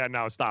dog. Yeah,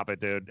 no, stop it,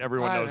 dude.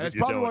 Everyone knows what you're doing. It's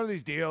probably one of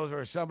these deals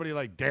where somebody,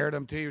 like, dared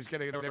him to. He was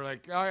going to, they were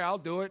like, all right, I'll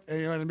do it. And,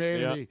 you know what I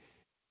mean?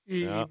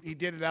 Yeah. And he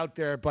did it out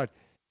there. But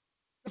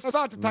it's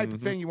not the type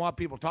of thing you want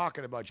people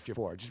talking about you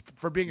for, just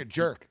for being a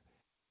jerk.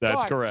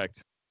 That's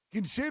correct.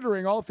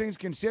 Considering, all things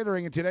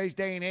considering, in today's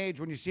day and age,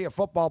 when you see a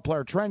football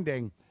player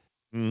trending,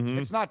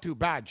 it's not too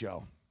bad,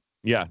 Joe.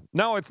 Yeah.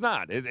 No, it's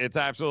not. It's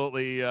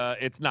absolutely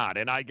it's not.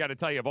 And I got to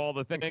tell you, of all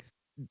the things,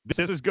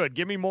 this is good.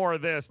 Give me more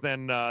of this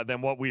than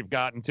what we've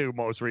gotten to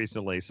most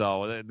recently.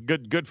 So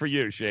good for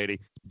you, Shady.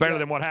 Better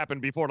than what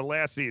happened before the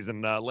last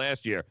season,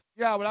 last year.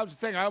 Yeah, well, that was the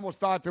thing. I almost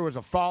thought there was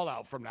a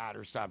fallout from that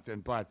or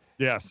something. But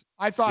yes,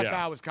 I thought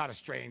that was kind of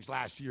strange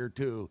last year,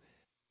 too.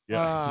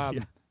 Yeah.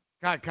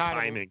 Kind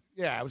timing.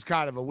 It was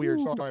kind of a weird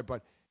story,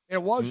 but it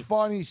was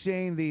funny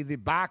seeing the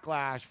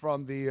backlash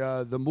from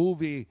the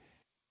movie.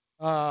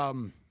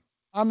 I'm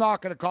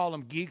not going to call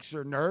them geeks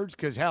or nerds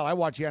because, hell, I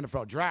watch the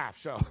NFL draft,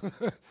 so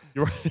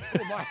who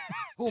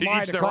am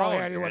I to call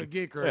anyone a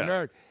geek or a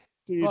nerd?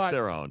 To each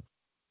their own.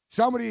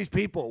 Some of these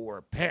people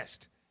were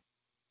pissed,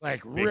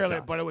 like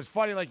really. But it was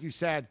funny, like you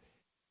said,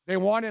 they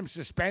want him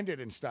suspended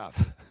and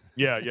stuff.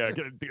 Yeah.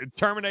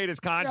 Terminate his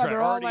contract. Yeah,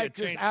 they're all like,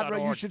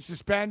 you should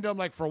suspend him,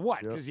 like, for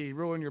what? Because he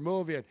ruined your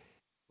movie.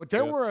 But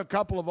there were a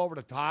couple of over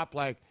the top,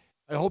 like,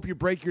 I hope you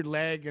break your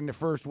leg in the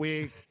first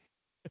week.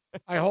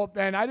 I hope,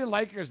 and I didn't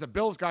like it because the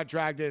Bills got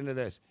dragged into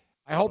this.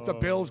 I hope the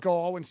Bills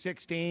go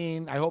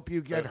 0-16. I hope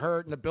you get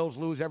hurt and the Bills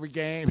lose every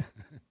game.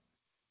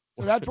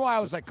 So that's why I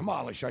was like, come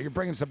on, LeSean, you're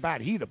bringing some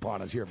bad heat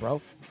upon us here,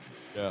 bro.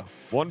 Yeah.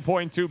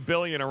 $1.2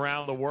 billion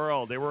around the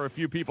world. There were a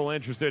few people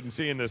interested in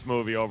seeing this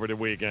movie over the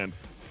weekend.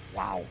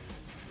 Wow.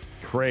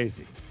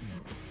 Crazy.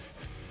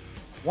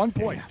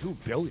 1.2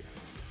 billion.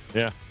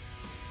 Yeah.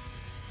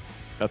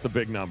 That's a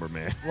big number,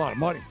 man. A lot of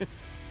money.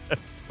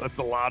 That's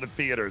a lot of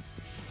theaters.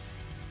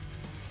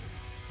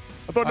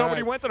 I thought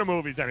nobody went to the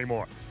movies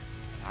anymore.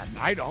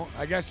 I don't.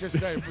 I guess just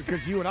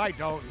because you and I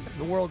don't,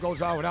 the world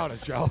goes on without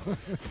us, Joe.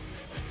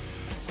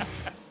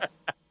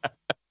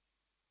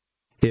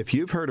 If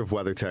you've heard of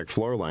WeatherTech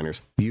floor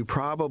liners, you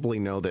probably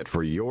know that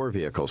for your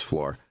vehicle's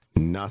floor,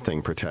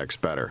 nothing protects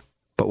better.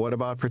 But what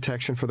about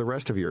protection for the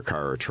rest of your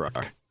car or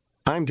truck?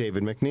 I'm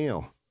David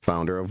McNeil,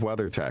 founder of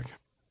WeatherTech.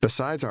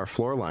 Besides our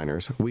floor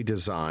liners, we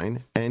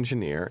design,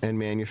 engineer, and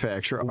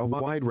manufacture a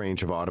wide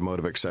range of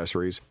automotive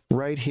accessories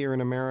right here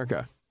in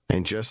America.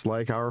 And just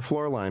like our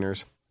floor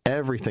liners,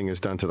 everything is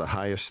done to the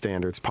highest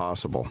standards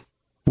possible.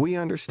 We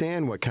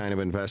understand what kind of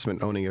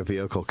investment owning a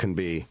vehicle can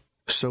be,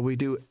 so we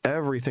do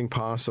everything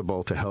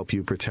possible to help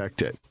you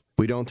protect it.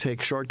 We don't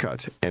take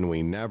shortcuts, and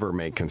we never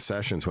make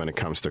concessions when it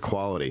comes to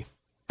quality.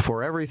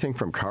 For everything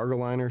from cargo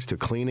liners to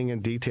cleaning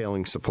and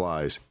detailing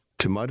supplies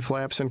to mud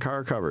flaps and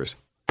car covers,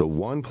 the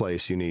one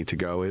place you need to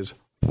go is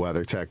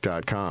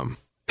WeatherTech.com.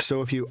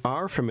 So if you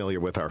are familiar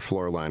with our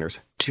floor liners,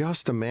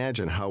 just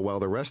imagine how well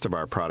the rest of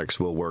our products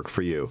will work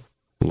for you.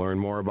 Learn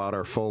more about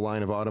our full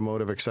line of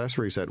automotive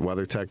accessories at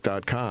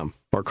WeatherTech.com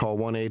or call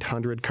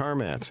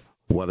 1-800-CarMats.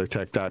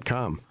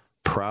 WeatherTech.com,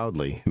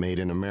 proudly made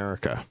in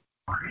America.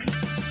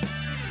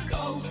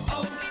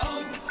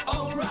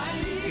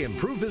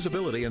 Improve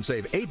visibility and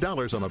save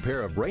 $8 on a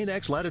pair of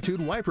Rain-X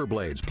Latitude wiper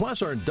blades.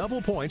 Plus, earn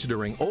double points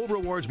during Old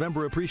Rewards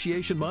Member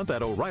Appreciation Month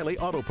at O'Reilly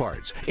Auto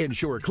Parts.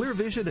 Ensure clear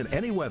vision in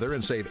any weather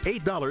and save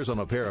 $8 on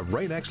a pair of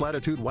Rain-X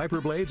Latitude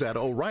wiper blades at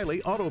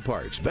O'Reilly Auto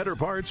Parts. Better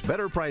parts,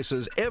 better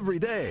prices every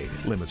day.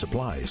 Limits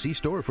apply. See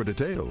store for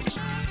details.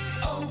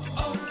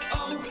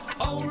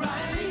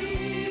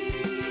 O'Reilly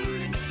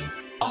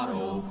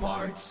Auto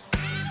Parts.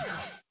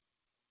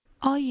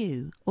 Are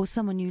you, or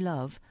someone you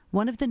love,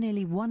 one of the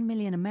nearly 1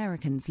 million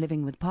Americans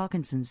living with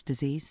Parkinson's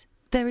disease?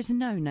 There is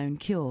no known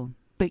cure,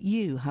 but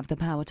you have the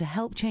power to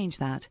help change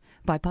that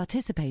by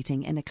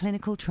participating in a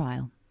clinical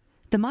trial.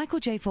 The Michael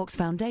J. Fox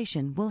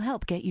Foundation will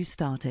help get you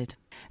started.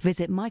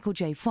 Visit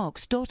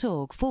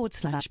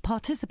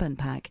michaeljfox.org/participant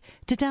pack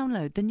to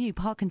download the new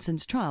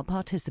Parkinson's Trial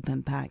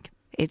Participant Pack.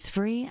 It's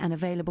free and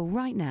available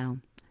right now.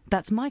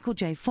 That's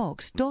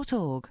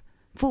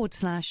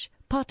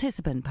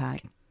michaeljfox.org/participant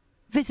pack.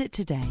 Visit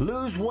today.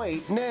 Lose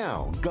weight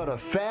now. Go to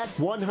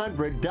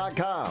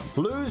fat100.com.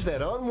 Lose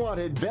that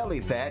unwanted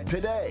belly fat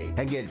today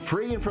and get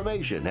free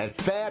information at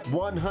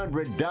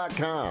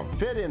fat100.com.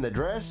 Fit in the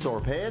dress or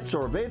pants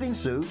or bathing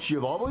suits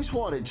you've always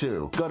wanted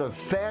to. Go to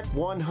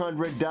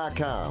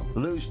fat100.com.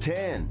 Lose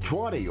 10,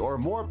 20, or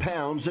more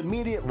pounds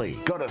immediately.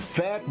 Go to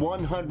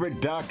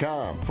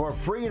fat100.com. For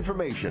free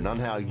information on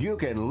how you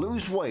can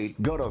lose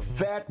weight, go to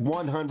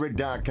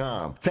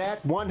fat100.com.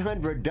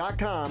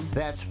 Fat100.com.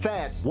 That's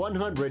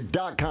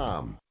fat100.com.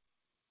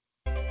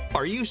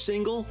 Are you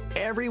single?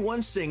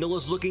 Everyone single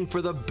is looking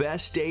for the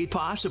best date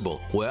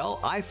possible. Well,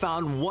 I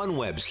found one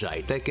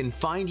website that can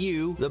find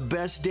you the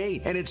best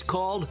date, and it's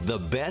called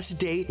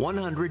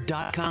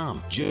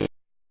thebestdate100.com. Just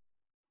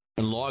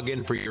log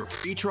in for your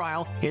free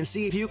trial and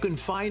see if you can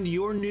find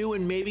your new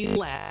and maybe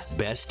last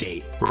best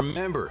date.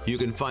 Remember, you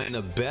can find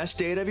the best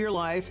date of your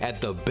life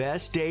at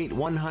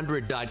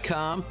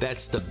thebestdate100.com.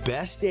 That's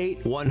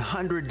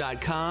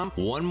thebestdate100.com.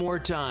 One more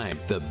time,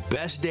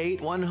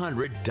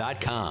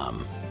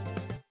 thebestdate100.com.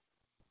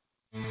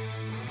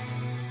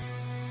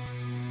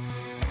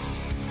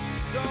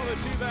 So the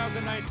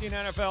 2019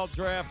 NFL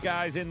Draft,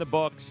 guys, in the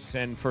books.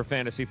 And for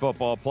fantasy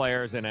football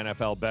players and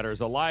NFL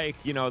bettors alike,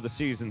 you know the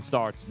season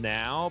starts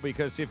now,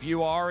 because if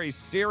you are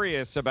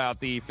serious about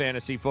the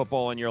fantasy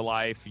football in your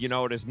life, you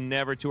know it is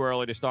never too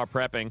early to start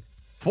prepping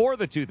for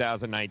the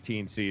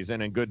 2019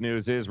 season. And good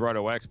news is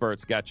Roto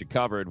Experts got you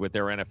covered with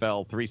their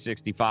NFL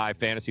 365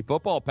 fantasy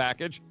football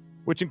package,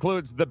 which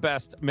includes the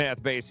best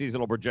math-based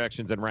seasonal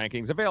projections and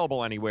rankings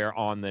available anywhere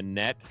on the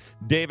net.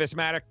 Davis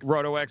Maddock,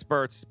 Roto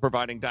Experts,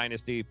 providing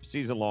dynasty,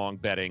 season-long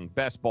betting,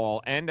 best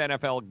ball, and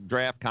NFL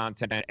draft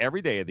content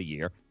every day of the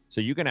year, so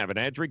you can have an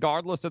edge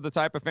regardless of the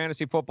type of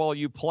fantasy football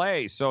you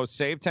play. So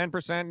save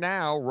 10%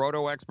 now,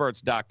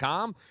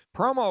 rotoexperts.com,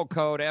 promo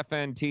code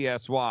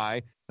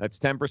FNTSY. That's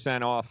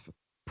 10% off,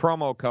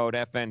 promo code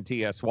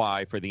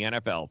FNTSY for the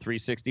NFL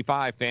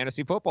 365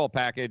 fantasy football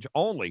package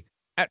only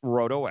at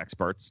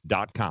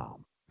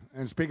rotoexperts.com.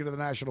 And speaking of the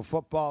National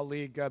Football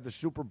League, the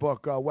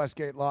Superbook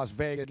Westgate Las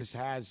Vegas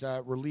has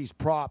released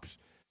props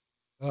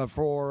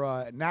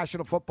for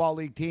National Football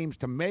League teams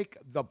to make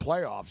the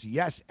playoffs.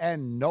 Yes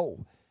and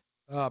no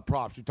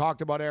props. We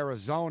talked about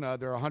Arizona.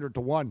 They're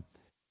 100-1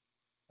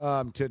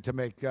 to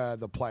make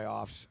the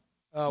playoffs.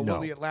 No. Will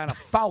the Atlanta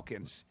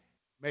Falcons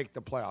make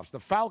the playoffs? The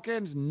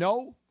Falcons,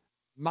 no,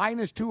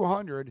 minus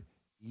 200.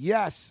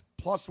 Yes,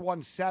 plus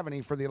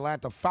 170 for the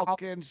Atlanta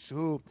Falcons,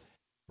 who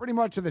pretty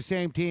much are the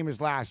same team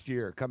as last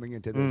year coming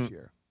into this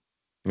year.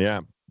 Yeah.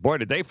 Boy,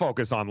 did they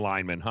focus on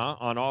linemen, huh?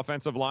 On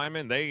offensive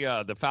linemen. They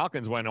the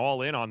Falcons went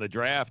all in on the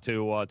draft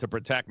to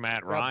protect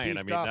Matt Ryan.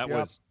 I mean, that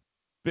was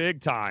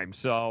big time.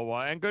 So,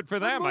 and good for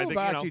them. I think,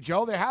 actually,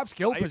 Joe, they have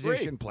skill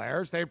position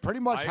players. They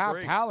pretty much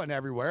have talent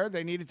everywhere.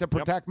 They needed to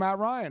protect Matt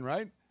Ryan,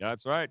 right?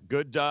 That's right.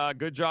 Good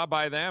job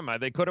by them.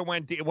 They could have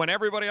went when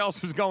everybody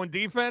else was going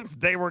defense,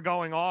 they were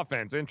going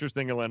offense,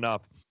 interestingly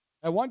enough.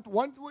 And one,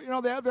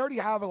 they already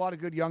have a lot of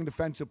good young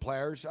defensive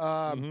players.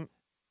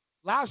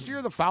 Last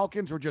year, the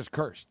Falcons were just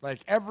cursed. Like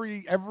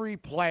every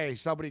play,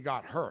 somebody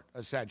got hurt.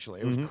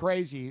 Essentially, it was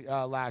crazy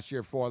last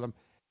year for them.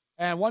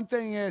 And one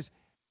thing is,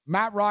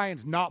 Matt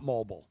Ryan's not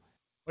mobile,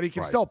 but he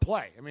can still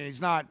play. I mean, he's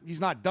not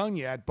done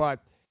yet. But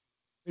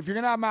if you're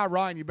going to have Matt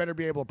Ryan, you better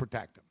be able to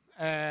protect him.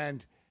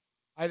 And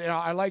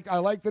I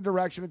like the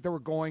direction that they were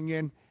going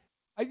in.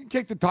 I can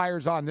kick the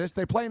tires on this.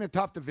 They play in a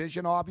tough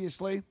division,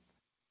 obviously.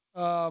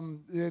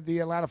 The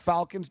Atlanta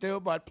Falcons do,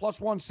 but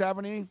plus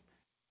 170.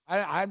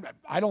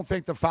 I don't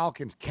think the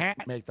Falcons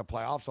can't make the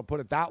playoffs. I'll put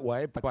it that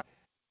way. But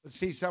let's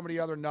see some of the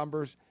other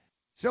numbers.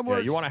 Similar.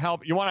 Yeah, you want to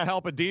help. You want to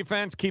help a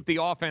defense, keep the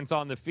offense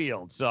on the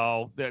field.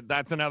 So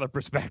that's another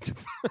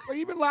perspective. Well,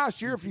 even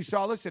last year, if you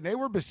saw, listen, they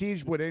were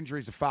besieged with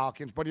injuries, the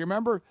Falcons. But you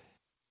remember,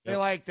 they were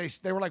like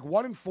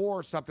 1-4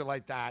 or something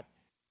like that.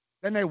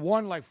 Then they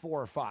won like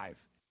 4 or 5.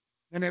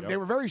 And they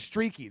were very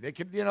streaky. They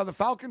could, the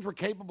Falcons were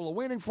capable of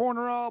winning 4 in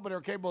a row, but they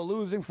were capable of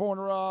losing 4 in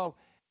a row.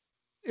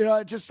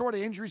 Just sort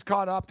of injuries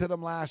caught up to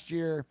them last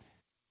year.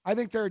 I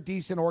think they're a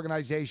decent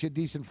organization,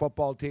 decent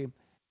football team.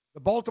 The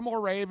Baltimore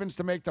Ravens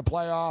to make the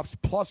playoffs,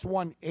 plus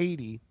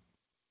 180.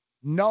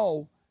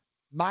 No,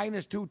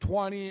 minus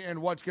 220, and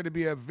what's going to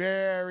be a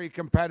very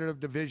competitive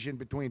division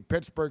between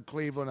Pittsburgh,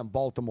 Cleveland, and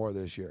Baltimore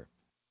this year.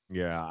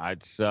 Yeah,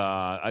 it's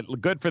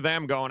good for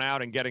them going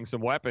out and getting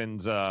some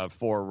weapons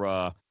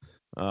for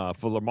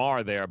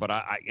Lamar there, but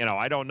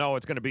I don't know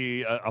it's going to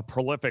be a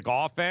prolific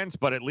offense,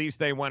 but at least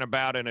they went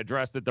about and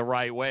addressed it the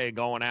right way,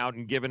 going out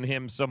and giving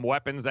him some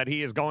weapons that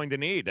he is going to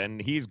need,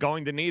 and he's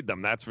going to need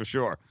them, that's for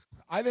sure.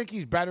 I think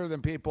he's better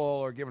than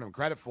people are giving him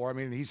credit for. I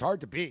mean, he's hard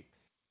to beat.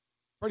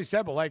 Pretty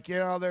simple. Like, you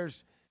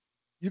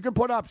can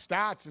put up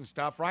stats and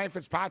stuff. Ryan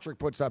Fitzpatrick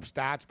puts up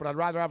stats, but I'd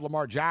rather have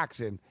Lamar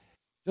Jackson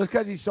just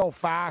because he's so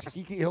fast.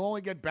 He'll only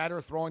get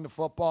better throwing the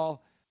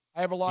football. I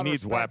have a lot of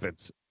respect. He needs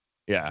weapons.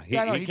 Yeah,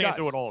 he can't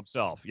do it all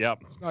himself.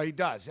 Yep. No, he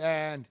does.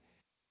 And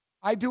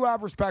I do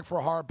have respect for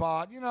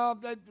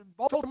Harbaugh.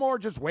 Baltimore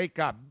just wake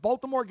up.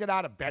 Baltimore get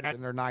out of bed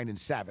and they're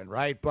 9-7,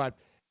 right? But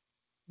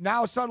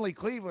now suddenly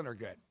Cleveland are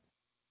good.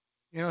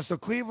 So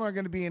Cleveland are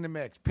going to be in the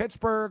mix.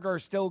 Pittsburgh are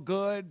still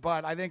good,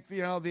 but I think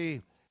I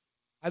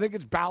think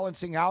it's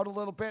balancing out a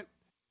little bit.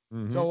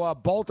 Mm-hmm. So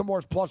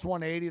Baltimore's plus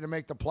 180 to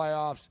make the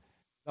playoffs.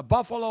 The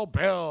Buffalo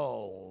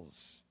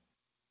Bills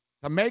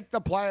to make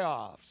the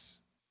playoffs.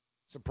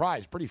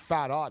 Surprise, pretty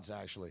fat odds,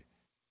 actually.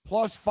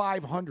 Plus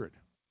 500.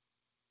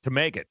 To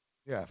make it.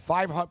 Yeah,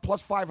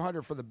 plus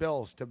 500 for the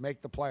Bills to make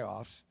the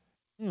playoffs.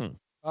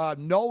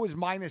 No is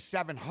minus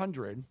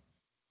 700.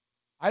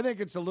 I think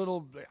there's a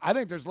little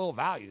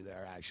value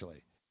there,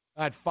 actually,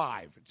 at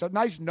 5. It's a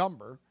nice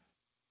number.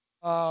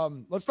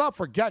 Let's not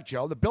forget,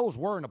 Joe, the Bills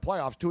were in the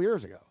playoffs 2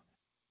 years ago.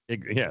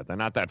 Yeah, they're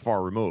not that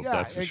far removed,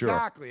 that's for sure.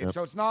 Exactly. Yep. And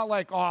so it's not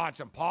like, it's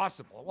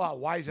impossible. Well,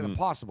 why is it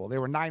impossible? They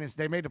were 9.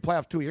 They made the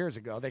playoffs 2 years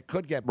ago. They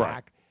could get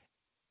back.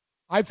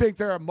 I think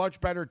they're a much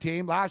better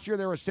team. Last year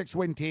they were a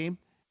 6-win team,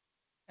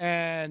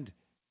 and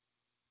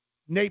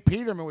Nate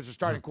Peterman was the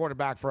starting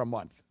quarterback for a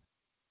month.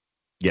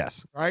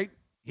 Yes. Right?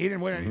 He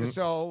didn't win anything.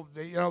 So,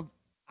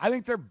 I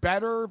think they're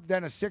better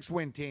than a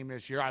 6-win team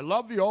this year. I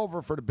love the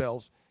over for the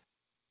Bills,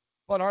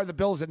 but are the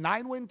Bills a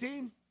 9-win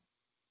team?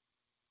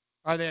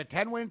 Are they a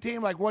 10-win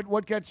team? Like,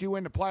 what gets you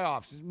into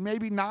playoffs?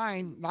 Maybe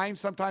 9. 9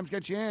 sometimes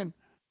gets you in.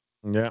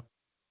 Yeah.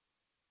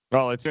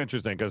 Well, it's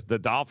interesting because the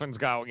Dolphins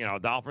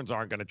Dolphins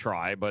aren't going to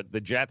try, but the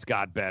Jets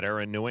got better,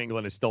 and New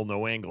England is still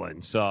New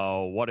England.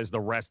 So what is the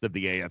rest of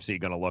the AFC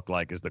going to look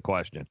like is the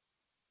question.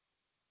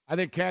 I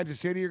think Kansas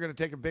City are going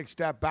to take a big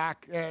step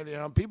back. And,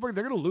 they're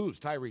going to lose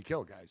Tyreek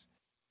Hill, guys.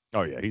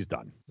 Oh, yeah, he's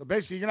done. So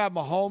basically, you're going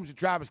to have Mahomes and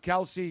Travis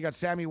Kelce. You got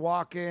Sammy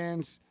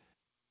Watkins.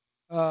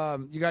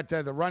 You got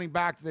the running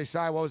back that they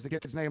signed. What was the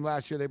kid's name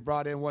last year they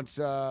brought in once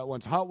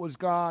Hunt was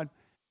gone?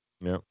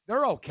 Yeah.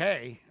 They're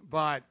okay,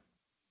 but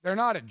they're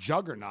not a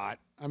juggernaut.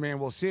 I mean,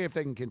 we'll see if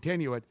they can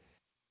continue it.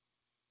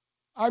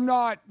 I'm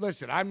not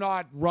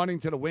running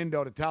to the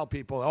window to tell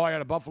people,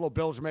 the Buffalo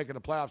Bills are making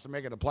the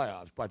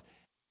playoffs, But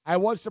I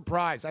was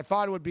surprised. I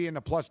thought it would be in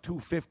the plus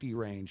 250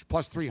 range,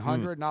 plus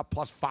 300, not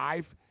plus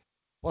 5.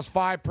 Plus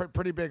 5,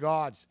 pretty big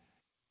odds.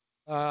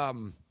 As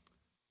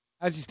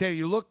you stated,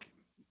 you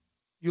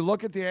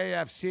look at the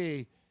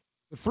AFC,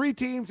 the 3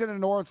 teams in the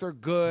North are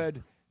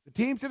good. The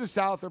teams in the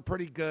South are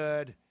pretty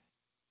good.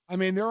 I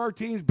mean, there are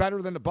teams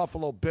better than the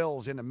Buffalo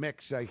Bills in the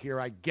mix here.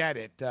 I get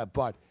it.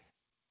 But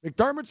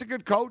McDermott's a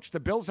good coach. The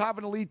Bills have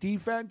an elite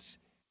defense.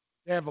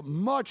 They have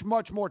much,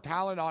 much more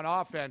talent on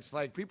offense.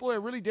 Like, people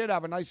really did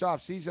have a nice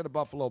offseason, the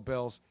Buffalo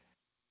Bills.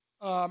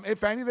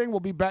 If anything, we'll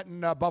be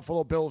betting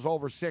Buffalo Bills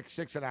over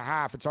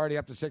 6.5. It's already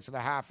up to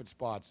 6.5 in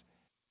spots.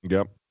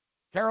 Yep.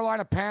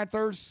 Carolina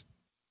Panthers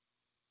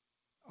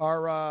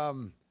are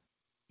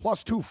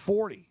plus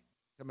 240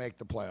 to make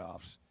the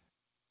playoffs.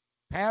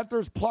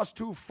 Panthers plus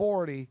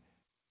 240.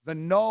 The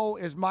no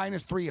is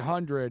minus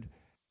 300.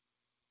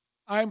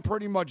 I'm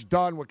pretty much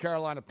done with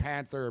Carolina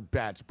Panther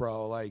bets,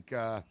 bro. Like,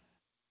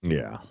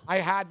 yeah. I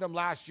had them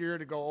last year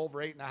to go over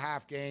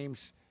 8.5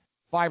 games.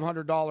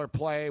 $500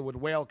 play with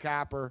Whale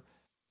Capper.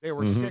 They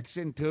were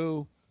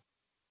 6-2.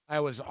 I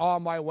was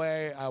on my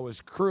way. I was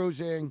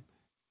cruising,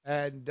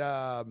 and they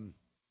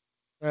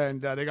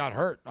got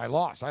hurt. I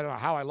lost. I don't know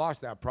how I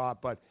lost that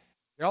prop, but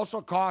they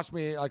also cost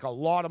me like a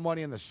lot of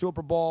money in the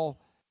Super Bowl.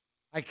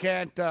 I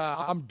can't.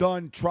 I'm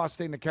done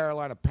trusting the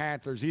Carolina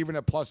Panthers, even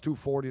at plus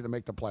 240 to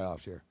make the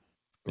playoffs here.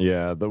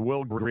 Yeah, the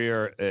Will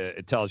Greer,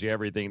 it tells you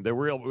everything. The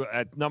real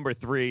at number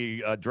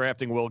 3,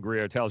 drafting Will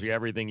Greer tells you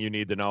everything you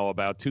need to know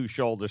about 2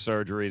 shoulder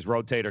surgeries,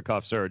 rotator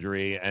cuff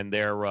surgery, and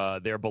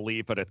their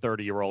belief at a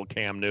 30-year-old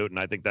Cam Newton.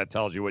 I think that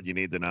tells you what you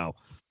need to know.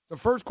 The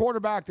first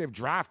quarterback they've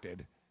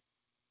drafted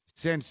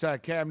since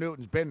Cam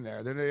Newton's been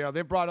there.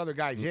 They've brought other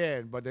guys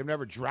in, but they've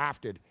never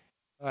drafted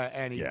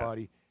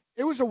anybody. Yeah.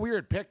 It was a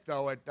weird pick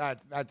though at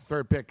the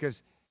third pick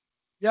because.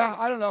 Yeah,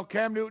 I don't know.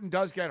 Cam Newton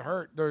does get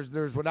hurt.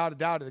 There's without a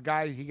doubt the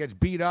guy, he gets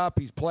beat up.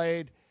 He's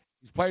played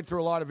through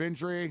a lot of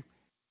injury.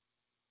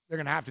 They're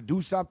going to have to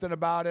do something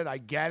about it. I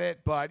get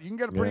it, but you can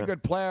get a pretty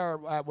good player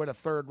with a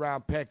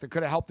third-round pick that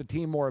could have helped the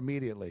team more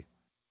immediately.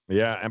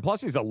 Yeah, and plus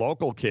he's a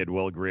local kid,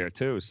 Will Greer,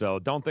 too. So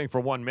don't think for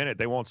 1 minute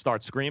they won't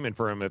start screaming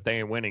for him if they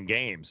ain't winning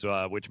games,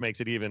 which makes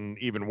it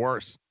even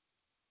worse.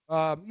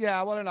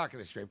 Yeah, well, they're not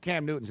going to strip.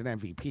 Cam Newton's an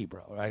MVP,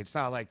 bro. Right? It's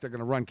not like they're going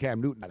to run Cam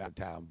Newton out of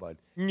town, but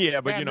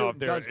yeah, but Cam if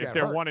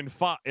they're hurt.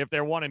 1-5, if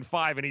they're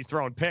 1-5 and he's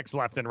throwing picks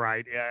left and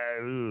right,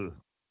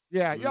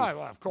 yeah,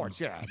 well, of course,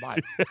 yeah.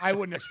 I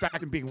wouldn't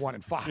expect him being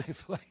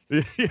 1-5.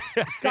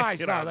 This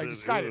guy's not like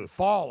this guy didn't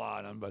fall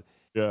on him, but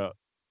yeah,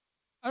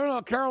 I don't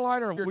know.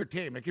 Carolina are a weird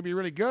team. They could be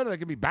really good or they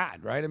could be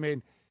bad, right? I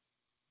mean,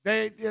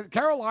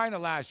 Carolina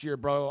last year,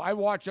 bro. I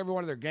watched every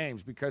one of their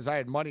games because I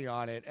had money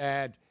on it,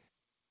 and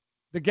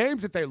the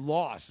games that they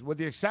lost, with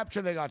the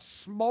exception they got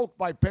smoked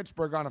by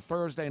Pittsburgh on a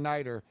Thursday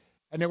nighter,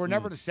 and they were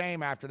never the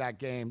same after that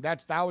game.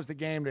 That was the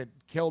game that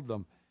killed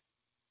them.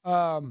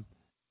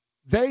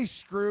 They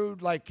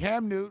screwed, like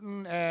Cam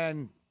Newton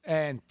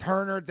and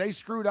Turner, they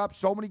screwed up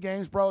so many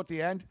games, bro, at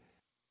the end.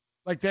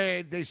 Like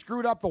they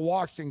screwed up the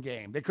Washington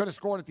game. They could have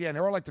scored at the end.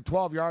 They were like the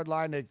 12-yard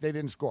line. They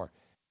didn't score.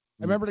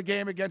 I remember the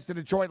game against the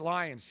Detroit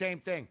Lions, same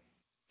thing.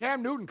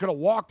 Cam Newton could have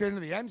walked into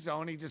the end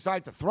zone. He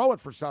decided to throw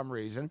it for some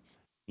reason.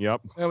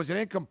 Yep. It was an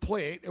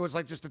incomplete. It was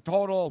like just a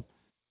total.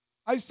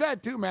 I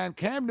said, too, man,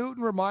 Cam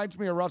Newton reminds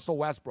me of Russell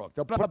Westbrook.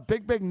 They'll put up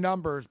big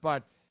numbers,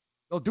 but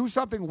they'll do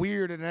something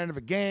weird at the end of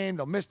a game.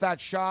 They'll miss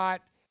that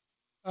shot.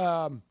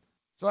 So,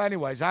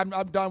 anyways, I'm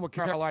done with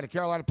Carolina.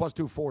 Carolina plus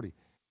 240.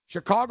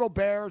 Chicago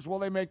Bears, will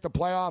they make the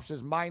playoffs,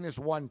 is minus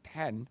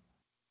 110.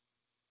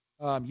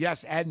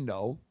 Yes and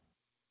no.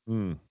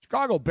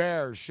 Chicago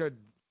Bears should.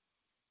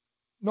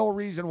 No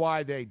reason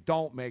why they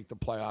don't make the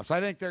playoffs. I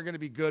think they're going to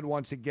be good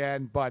once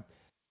again, but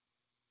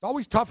it's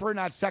always tougher in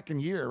that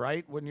second year,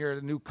 right? When you're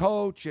the new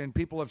coach and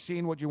people have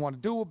seen what you want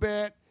to do a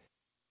bit.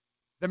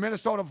 The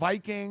Minnesota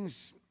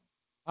Vikings,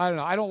 I don't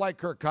know. I don't like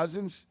Kirk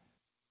Cousins.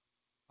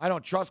 I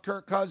don't trust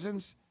Kirk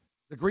Cousins.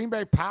 The Green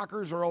Bay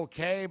Packers are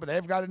okay, but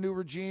they've got a new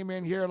regime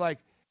in here. Like,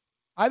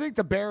 I think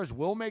the Bears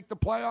will make the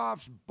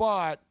playoffs,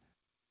 but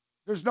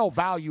there's no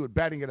value at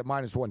betting it at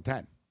minus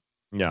 110.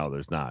 No,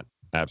 there's not.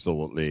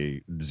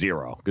 Absolutely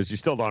zero, because you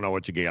still don't know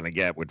what you're going to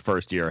get with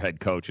first-year head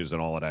coaches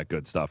and all of that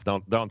good stuff.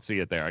 Don't see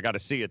it there. I got to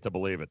see it to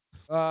believe it.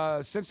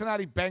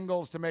 Cincinnati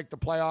Bengals to make the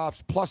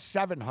playoffs, plus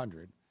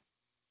 700.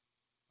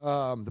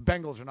 The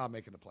Bengals are not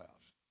making the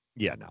playoffs.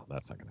 Yeah, no,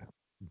 that's not going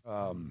to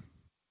happen.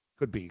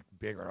 Could be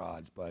bigger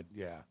odds, but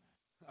yeah.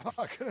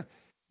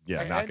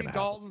 Yeah, not going to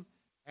happen.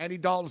 Andy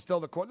Dalton's still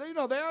the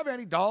quarterback. They have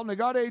Andy Dalton. They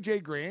got A.J.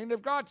 Green.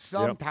 They've got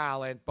some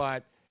talent,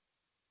 but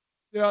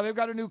they've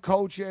got a new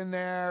coach in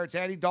there. It's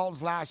Andy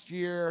Dalton's last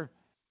year.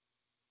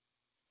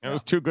 It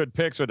was 2 good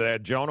picks with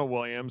that. Jonah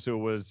Williams, who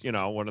was,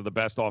 one of the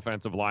best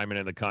offensive linemen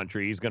in the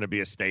country. He's going to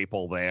be a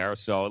staple there.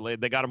 So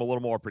they got him a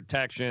little more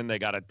protection. They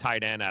got a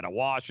tight end out of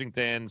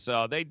Washington.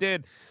 So they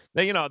gave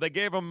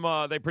him,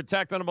 they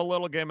protected him a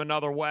little, gave him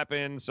another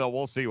weapon. So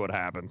we'll see what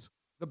happens.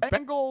 The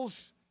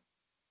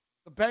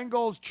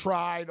Bengals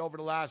tried over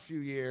the last few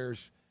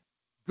years.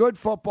 Good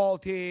football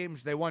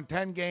teams. They won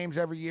 10 games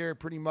every year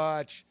pretty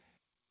much.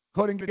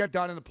 Couldn't get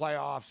done in the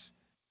playoffs,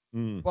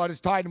 but it's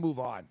time to move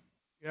on.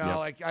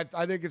 I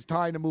think it's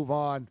time to move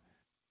on.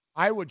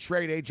 I would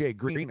trade A.J.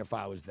 Green if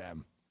I was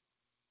them.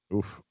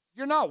 Oof.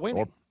 You're not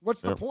winning.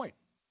 What's the point?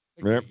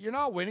 You're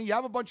not winning. You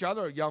have a bunch of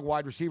other young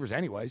wide receivers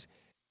anyways.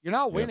 You're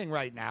not winning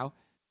right now.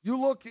 You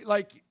look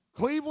like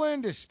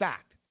Cleveland is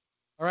stacked.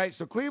 All right,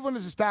 so Cleveland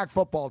is a stacked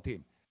football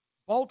team.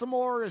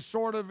 Baltimore is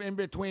sort of in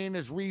between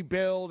this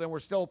rebuild and we're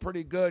still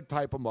pretty good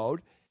type of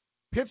mode.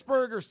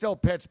 Pittsburgh are still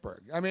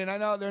Pittsburgh. I mean, I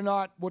know they're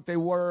not what they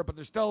were, but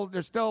they're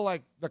still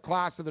like the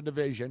class of the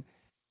division.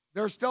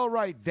 They're still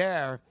right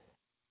there.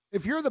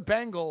 If you're the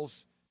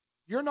Bengals,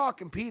 you're not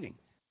competing.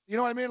 You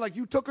know what I mean? Like,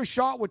 you took a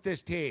shot with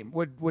this team,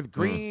 with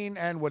Green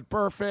and with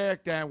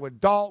Perfect and with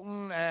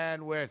Dalton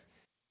and with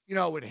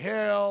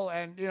Hill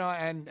and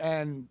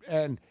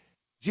and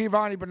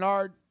Giovanni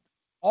Bernard.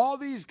 All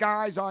these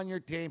guys on your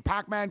team,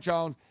 Pac-Man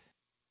Jones,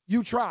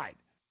 you tried.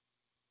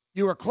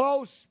 You were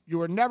close. You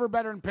were never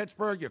better than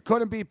Pittsburgh. You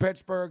couldn't beat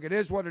Pittsburgh. It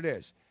is what it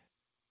is.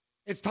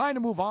 It's time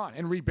to move on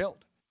and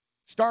rebuild.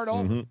 Start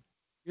over. You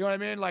know what I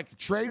mean? Like,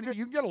 trade.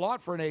 You can get a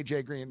lot for an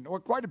A.J. Green, or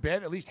quite a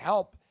bit, at least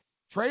help.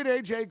 Trade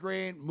A.J.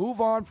 Green, move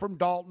on from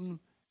Dalton,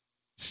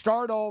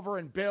 start over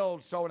and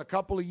build. So in a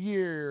couple of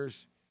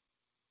years,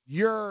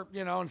 you're,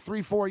 in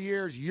 3-4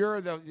 years,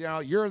 you're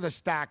the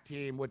stack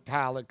team with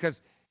talent,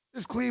 because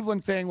this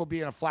Cleveland thing will be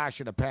in a flash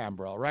in the pan,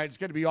 bro, right? It's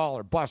going to be all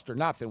or bust or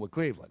nothing with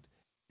Cleveland.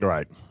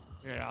 Right.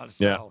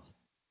 So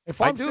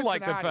if I'm do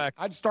like the Cincinnati, fact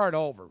I'd start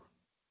over.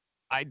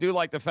 I do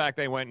like the fact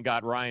they went and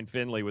got Ryan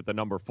Finley with the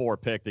number 4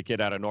 pick, the kid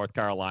out of North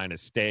Carolina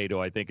State, who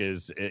I think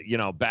is,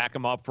 back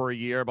him up for a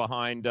year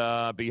behind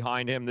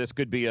him. This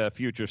could be a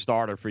future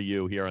starter for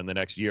you here in the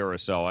next year or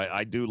so.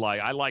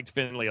 I liked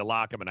Finley a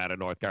lot coming out of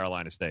North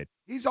Carolina State.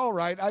 He's all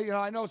right.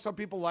 I know some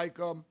people like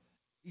him.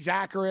 He's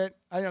accurate.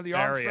 I know the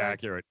arm very strength.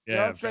 Accurate.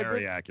 Yeah,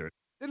 very accurate.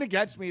 The thing that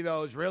gets me,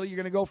 though, is really you're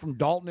going to go from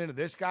Dalton into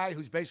this guy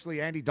who's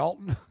basically Andy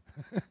Dalton?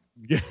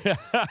 Yeah. You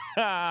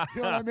know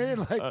what I mean?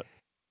 Like,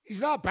 he's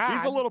not bad.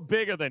 He's a little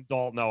bigger than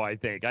Dalton, though, I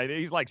think.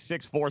 He's like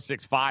 6'4",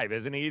 6'5",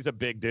 isn't he? He's a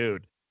big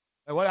dude.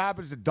 And what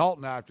happens to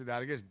Dalton after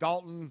that? I guess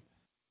Dalton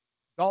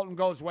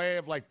goes way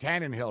of like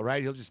Tannenhill,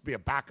 right? He'll just be a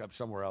backup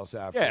somewhere else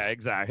after. Yeah,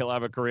 exactly. He'll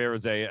have a career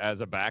as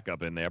a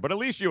backup in there. But at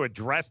least you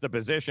addressed the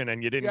position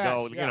and you didn't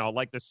go,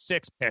 like the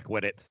 6th pick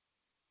with it.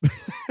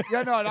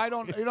 Yeah, no, and I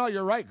don't.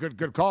 You're right.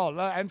 Good call.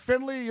 And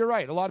Finley, you're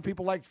right. A lot of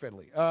people liked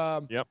Finley.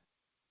 Yep.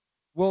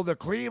 Will the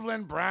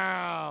Cleveland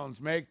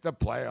Browns make the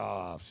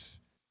playoffs?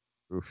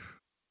 Oof.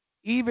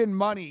 Even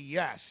money,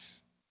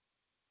 yes.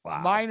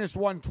 Wow. Minus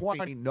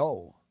 120,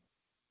 no.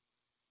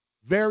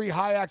 Very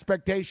high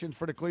expectations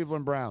for the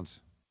Cleveland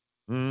Browns.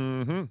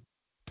 Mm-hmm.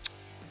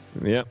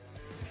 Yep.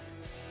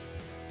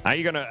 How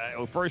you gonna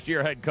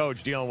first-year head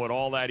coach dealing with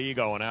all that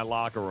ego in that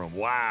locker room?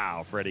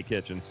 Wow, Freddie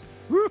Kitchens.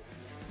 Woo.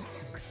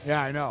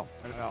 Yeah, I know.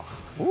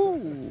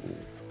 Ooh.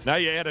 Now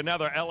you add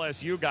another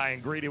LSU guy in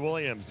Greedy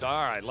Williams.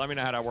 All right, let me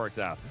know how that works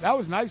out. That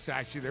was nice,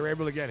 actually. They were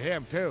able to get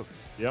him, too.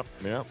 Yep.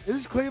 This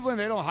is Cleveland.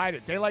 They don't hide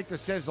it. They like the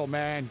sizzle,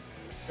 man.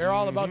 They're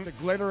all about the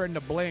glitter and the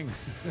bling.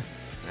 Yep.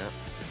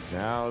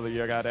 Now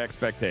you got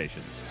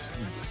expectations.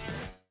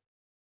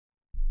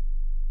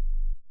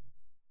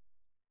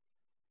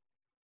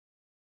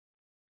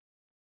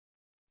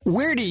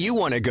 Where do you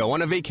want to go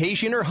on a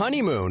vacation or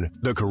honeymoon?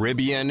 The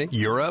Caribbean,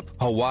 Europe,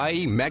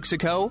 Hawaii,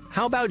 Mexico?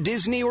 How about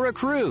Disney or a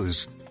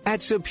cruise?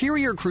 At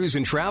Superior Cruise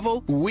and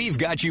Travel, we've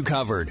got you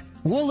covered.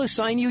 We'll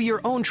assign you your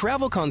own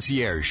travel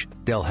concierge.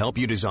 They'll help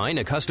you design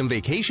a custom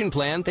vacation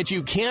plan that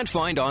you can't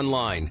find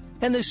online.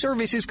 And the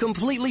service is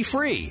completely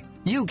free.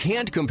 You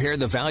can't compare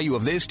the value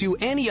of this to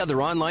any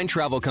other online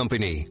travel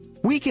company.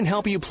 We can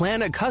help you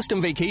plan a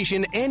custom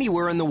vacation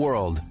anywhere in the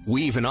world.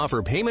 We even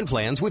offer payment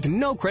plans with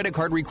no credit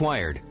card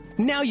required.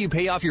 Now you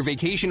pay off your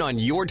vacation on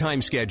your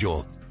time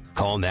schedule.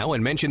 Call now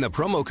and mention the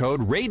promo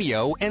code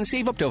RADIO and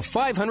save up to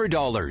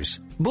 $500.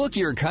 Book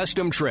your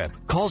custom trip.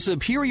 Call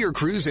Superior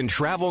Cruise and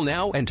Travel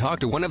now and talk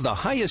to one of the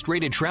highest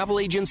rated travel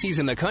agencies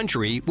in the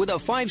country with a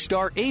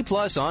 5-star A+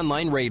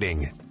 online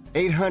rating.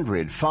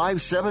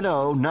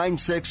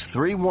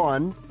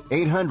 800-570-9631.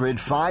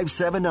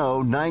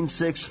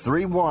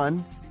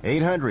 800-570-9631.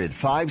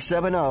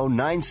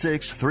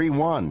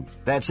 800-570-9631.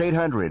 That's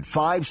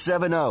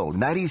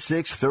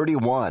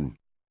 800-570-9631.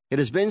 It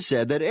has been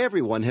said that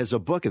everyone has a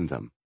book in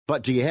them.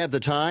 But do you have the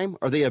time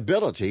or the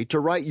ability to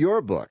write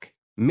your book?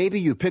 Maybe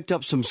you picked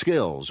up some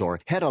skills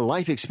or had a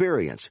life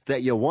experience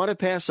that you want to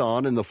pass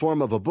on in the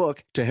form of a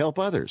book to help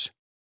others.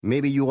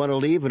 Maybe you want to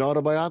leave an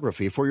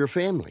autobiography for your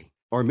family.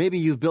 Or maybe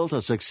you've built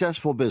a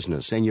successful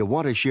business and you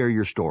want to share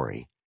your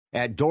story.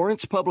 At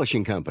Dorrance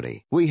Publishing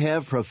Company, we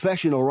have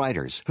professional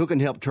writers who can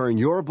help turn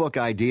your book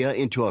idea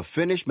into a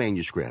finished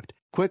manuscript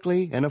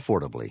quickly and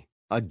affordably.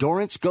 A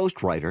Dorrance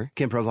ghostwriter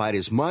can provide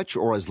as much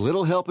or as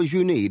little help as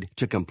you need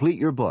to complete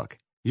your book.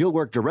 You'll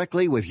work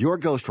directly with your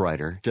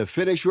ghostwriter to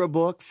finish your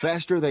book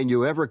faster than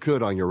you ever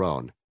could on your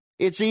own.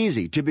 It's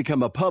easy to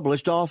become a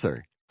published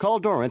author. Call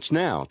Dorrance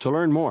now to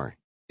learn more.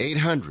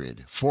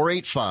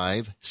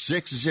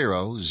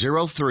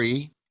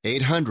 800-485-6003.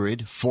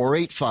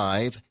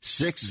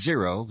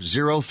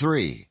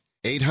 800-485-6003.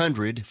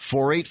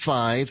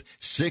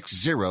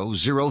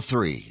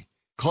 800-485-6003.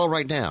 Call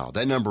right now.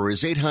 That number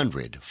is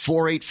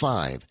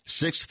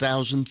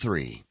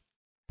 800-485-6003.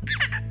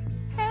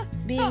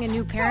 Being a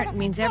new parent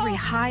means every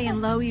high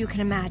and low you can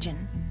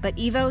imagine. But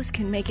Evos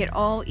can make it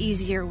all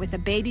easier with a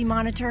baby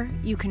monitor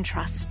you can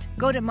trust.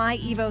 Go to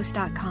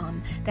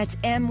myevos.com. That's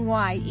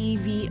MYEVOZ.com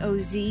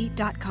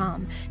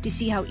to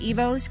see how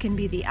Evos can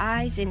be the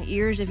eyes and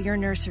ears of your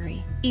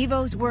nursery.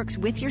 Evos works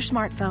with your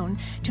smartphone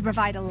to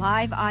provide a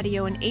live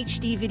audio and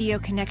HD video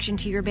connection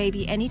to your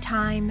baby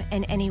anytime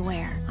and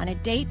anywhere. On a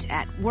date,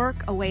 at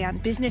work, away on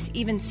business,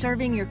 even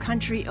serving your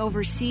country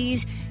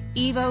overseas,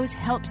 Evos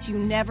helps you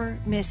never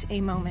miss a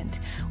moment.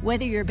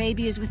 Whether your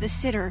baby is with a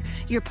sitter,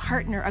 your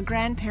partner, a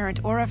grandparent,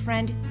 or a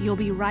friend, you'll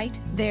be right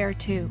there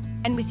too.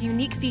 And with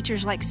unique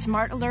features like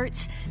smart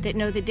alerts that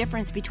know the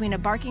difference between a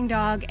barking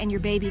dog and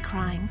your baby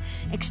crying,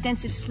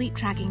 extensive sleep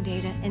tracking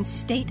data, and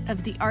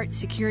state-of-the-art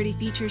security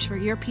features for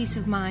your peace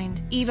of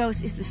mind,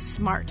 Evos is the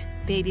smart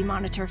baby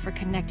monitor for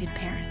connected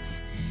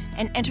parents.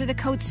 And enter the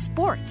code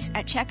SPORTS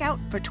at checkout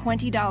for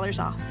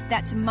 $20 off.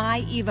 That's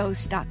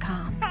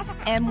myevos.com.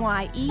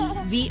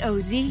 MYEVOZ.com.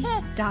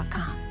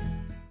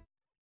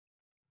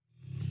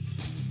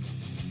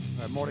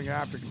 Morning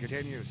After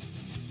continues.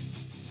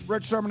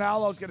 Rich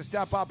Sermonello is going to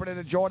step up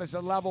and join us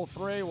at level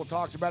 3. We'll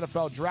talk some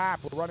NFL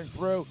draft. We're running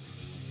through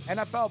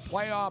NFL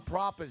playoff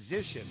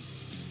propositions.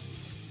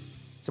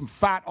 Some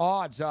fat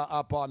odds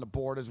up on the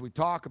board as we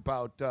talk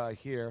about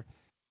here.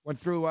 Went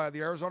through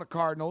the Arizona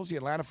Cardinals, the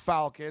Atlanta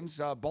Falcons,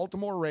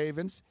 Baltimore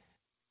Ravens.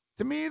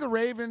 To me, the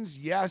Ravens,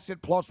 yes,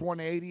 at plus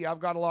 180. I've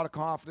got a lot of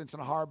confidence in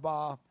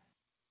Harbaugh.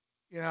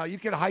 You know, you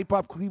can hype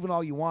up Cleveland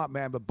all you want,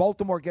 man, but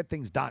Baltimore get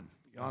things done.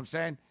 You know what I'm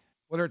saying?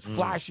 Whether it's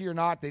flashy or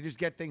not, they just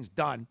get things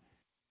done.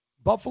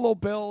 Buffalo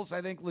Bills,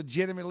 I think,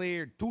 legitimately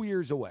are 2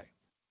 years away.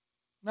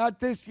 Not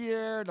this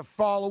year, the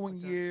following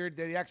year,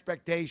 the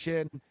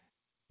expectation.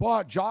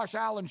 But Josh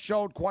Allen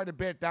showed quite a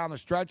bit down the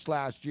stretch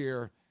last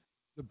year.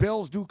 The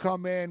Bills do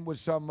come in with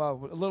some a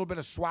little bit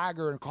of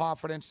swagger and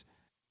confidence.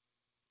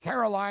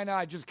 Carolina,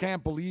 I just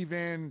can't believe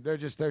in.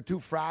 They're too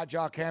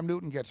fragile. Cam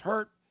Newton gets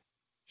hurt.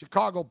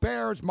 Chicago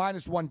Bears,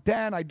 minus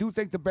 110. I do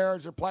think the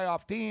Bears are a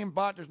playoff team,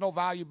 but there's no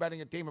value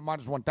betting a team at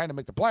minus 110 to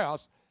make the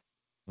playoffs.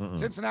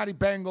 Cincinnati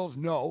Bengals,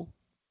 no.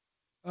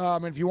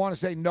 And if you want to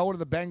say no to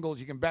the Bengals,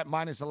 you can bet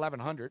minus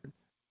 1,100.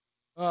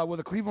 Will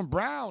the Cleveland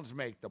Browns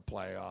make the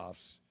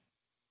playoffs?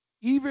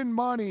 Even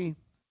money,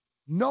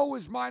 no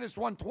is minus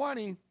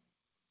 120.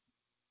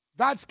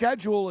 That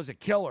schedule is a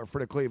killer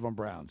for the Cleveland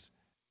Browns.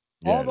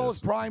 Yeah, all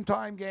those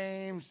primetime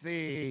games,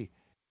 the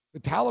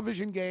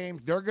television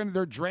games,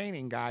 they're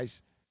draining,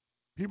 guys.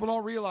 People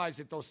don't realize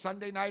that those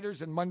Sunday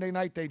nighters and Monday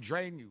night, they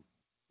drain you.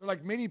 They're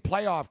like mini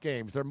playoff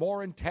games. They're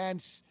more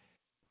intense.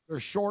 They're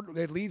short.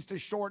 It leads to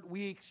short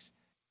weeks.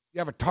 You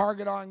have a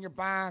target on your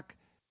back.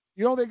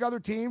 You don't think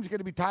other teams are going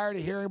to be tired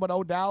of hearing about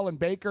Odell and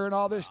Baker and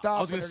all this stuff?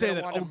 I was going to say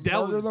that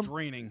Odell is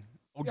draining.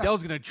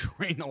 Odell's going to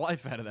drain the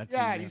life out of that team.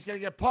 Yeah, he's going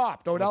to get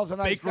popped. Odell's a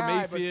nice Baker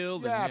guy.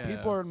 Mayfield. But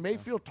people are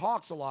Mayfield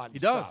talks a lot. He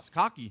does. Stuff.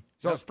 Cocky.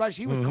 So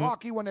especially, he was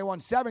cocky when they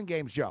won 7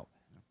 games, Joe.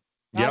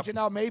 Imagine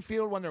now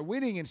Mayfield, when they're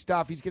winning and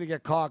stuff, he's going to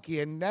get cocky.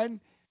 And then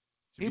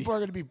people are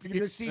going to be, you're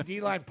going to see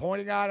D-line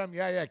pointing at him.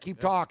 Yeah, keep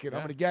talking.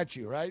 I'm going to get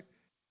you, right?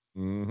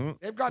 Mm-hmm.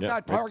 They've got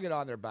that target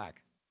on their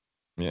back.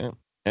 Yeah.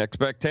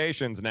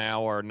 Expectations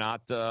now are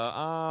not,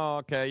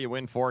 okay, you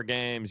win 4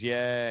 games.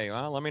 Yay.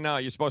 Well, let me know.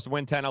 You're supposed to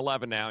win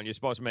 10-11 now, and you're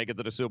supposed to make it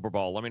to the Super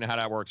Bowl. Let me know how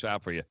that works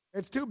out for you.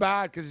 It's too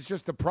bad because it's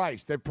just the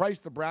price. They've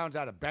priced the Browns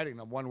out of betting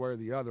them one way or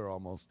the other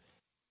almost.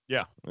 Yeah,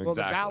 exactly. Well,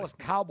 the Dallas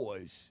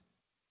Cowboys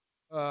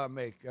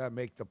make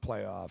the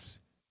playoffs.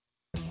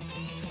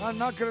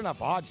 Not good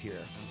enough odds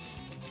here.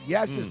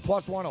 Yes is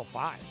plus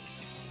 105.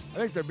 I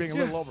think they're being a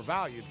little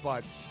overvalued,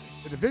 but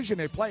the division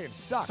they play in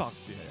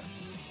sucks.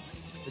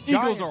 The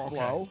Giants Eagles are okay,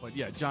 blow. but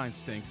Giants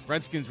stink.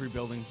 Redskins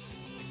rebuilding.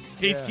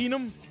 Case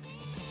Keenum,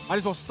 might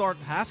as well start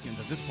Haskins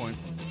at this point.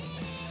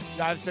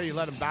 Yeah, I'd say you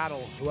let him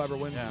battle. Whoever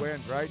wins,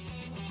 right?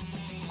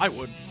 I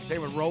would.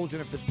 Same with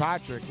Rosen and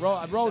Fitzpatrick.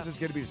 Rosen's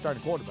going to be the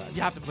starting quarterback.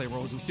 You have to play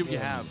Rosen, see what you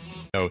have.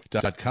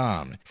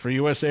 .com. For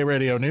USA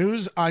Radio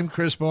News, I'm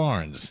Chris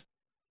Barnes.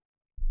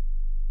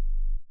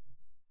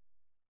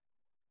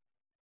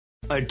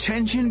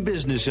 Attention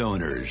business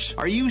owners.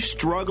 Are you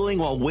struggling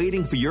while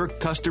waiting for your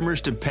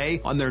customers to pay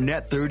on their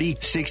net 30,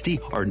 60,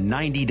 or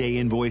 90-day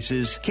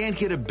invoices? Can't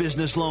get a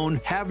business loan?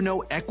 Have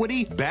no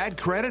equity? Bad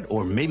credit?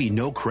 Or maybe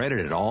no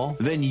credit at all?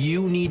 Then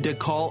you need to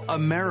call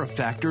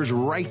AmeriFactors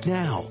right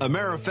now.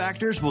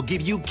 AmeriFactors will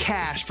give you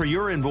cash for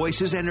your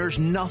invoices and there's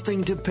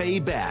nothing to pay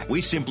back.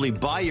 We simply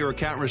buy your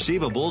account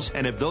receivables,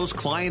 and if those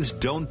clients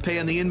don't pay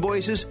on the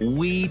invoices,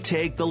 we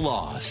take the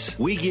loss.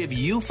 We give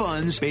you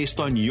funds based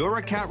on your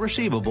account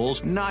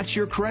receivables, not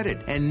your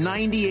credit. And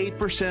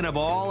 98% of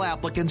all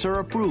applicants are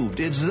approved.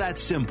 It's that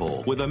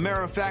simple. With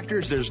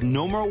AmeriFactors, there's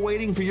no more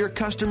waiting for your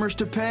customers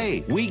to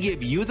pay. We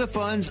give you the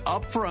funds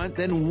up front,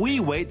 then we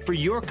wait for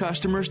your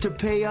customers to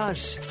pay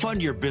us.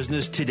 Fund your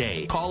business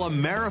today. Call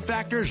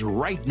AmeriFactors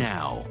right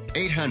now.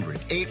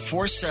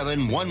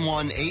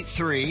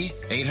 800-847-1183.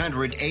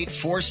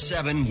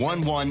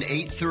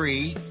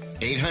 800-847-1183.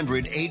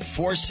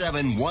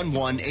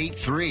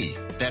 800-847-1183.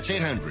 That's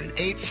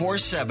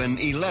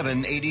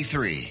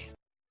 800-847-1183.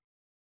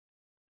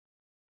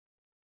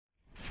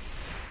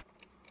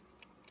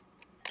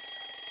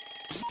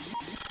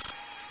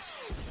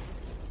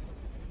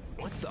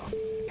 What the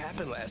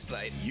happened last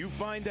night? You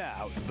find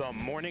out the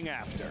morning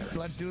after.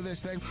 Let's do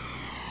this thing.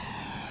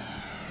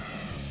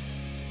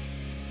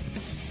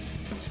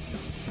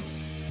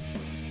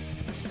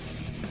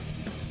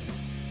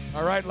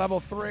 All right, level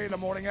 3, the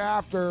morning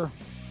after.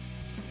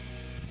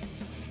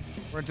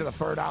 We're into the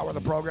third hour of the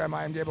program.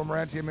 I am Gabriel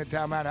Morency in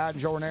Midtown Manhattan.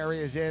 Joe Ranieri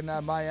is in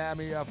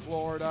Miami,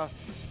 Florida.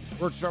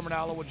 Rich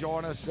Sermonello will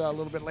join us a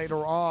little bit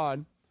later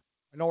on.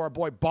 I know our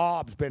boy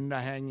Bob's been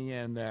hanging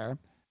in there.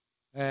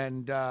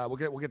 And we'll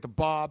get to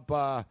Bob.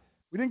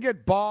 We didn't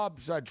get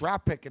Bob's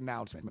draft pick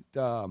announcement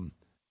the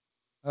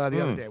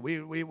other day.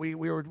 We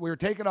were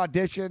taking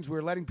auditions. We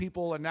were letting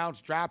people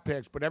announce draft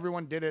picks, but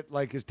everyone did it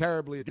like as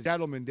terribly as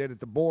Gettleman did at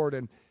the board.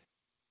 And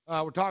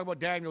we're talking about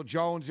Daniel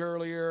Jones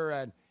earlier,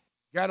 and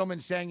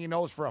Gettleman saying he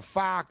knows for a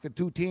fact the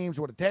 2 teams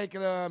would have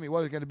taken him. He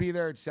wasn't going to be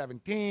there at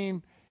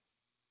 17.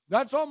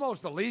 That's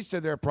almost the least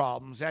of their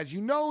problems. As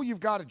you know, you've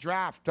got a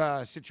draft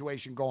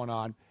situation going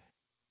on.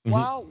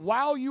 Mm-hmm.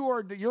 While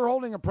you're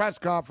holding a press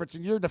conference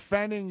and you're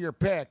defending your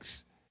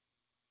picks,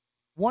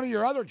 one of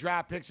your other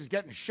draft picks is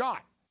getting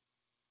shot.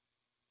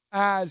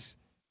 As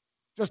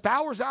just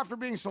hours after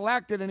being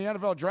selected in the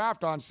NFL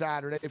draft on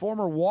Saturday,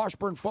 former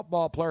Washburn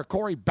football player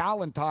Corey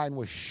Ballantyne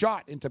was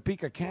shot in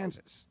Topeka,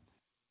 Kansas.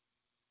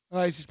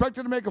 He's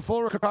expected to make a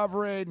full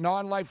recovery,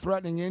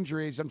 non-life-threatening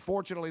injuries.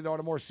 Unfortunately, though, on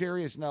a more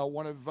serious note,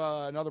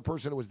 another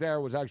person who was there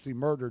was actually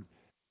murdered.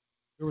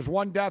 There was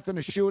one death in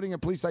the shooting,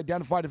 and police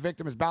identified the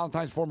victim as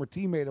Ballantyne's former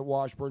teammate at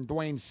Washburn,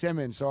 Dwayne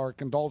Simmons. So our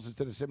condolences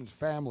to the Simmons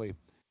family.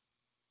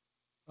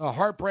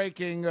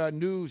 Heartbreaking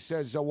news,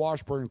 says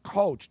Washburn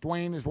coach.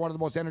 Dwayne is one of the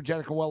most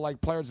energetic and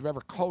well-liked players I've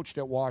ever coached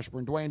at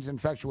Washburn. Dwayne's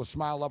infectious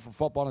smile, love for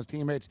football and his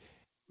teammates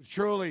was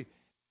truly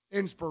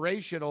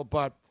inspirational.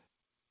 But,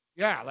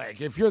 yeah,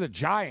 like if you're the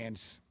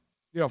Giants,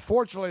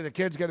 fortunately the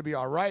kid's going to be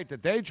all right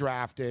that they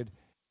drafted.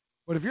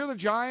 But if you're the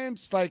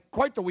Giants, like,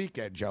 quite the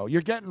weekend, Joe.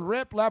 You're getting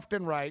ripped left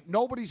and right.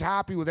 Nobody's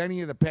happy with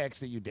any of the picks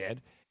that you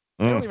did.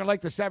 They don't even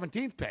like the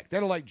 17th pick. They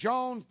don't like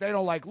Jones. They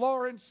don't like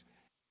Lawrence.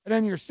 And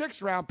then your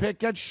 6th-round pick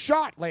gets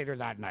shot later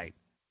that night.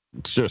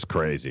 It's just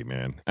crazy,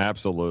 man.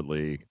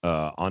 Absolutely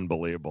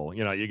unbelievable.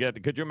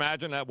 Could you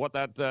imagine what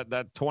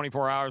that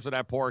 24 hours of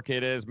that poor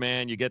kid is,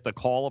 man? You get the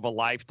call of a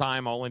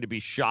lifetime only to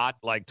be shot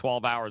like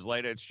 12 hours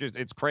later.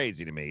 It's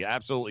crazy to me.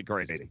 Absolutely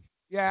crazy.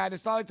 Yeah, and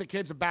it's not like the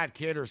kid's a bad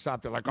kid or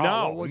something. Like,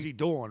 what was he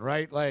doing,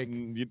 right? Like,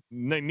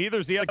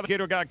 neither's the other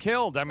kid who got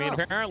killed. I mean,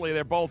 apparently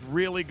they're both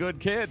really good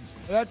kids.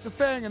 That's the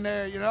thing, and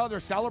they're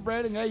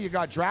celebrating. Hey, you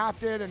got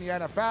drafted in the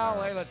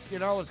NFL. Hey,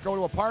 let's go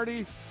to a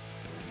party,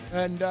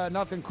 and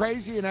nothing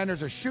crazy. And then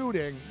there's a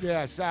shooting.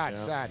 Yeah,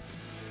 sad.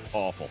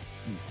 Awful.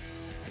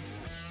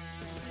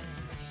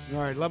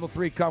 All right, level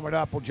 3 coming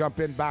up. We'll jump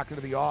in back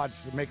into the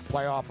odds to make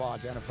playoff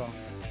odds, NFL.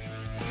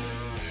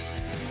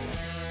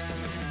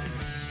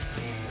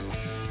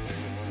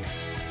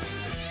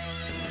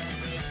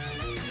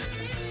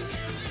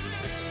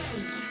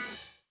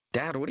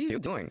 Dad, what are you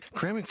doing?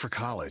 Cramming for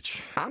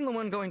college. I'm the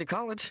one going to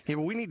college. Yeah,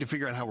 but we need to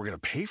figure out how we're going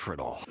to pay for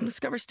it all.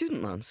 Discover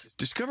Student Loans.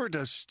 Discover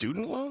does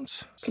student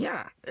loans?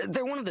 Yeah,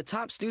 they're one of the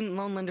top student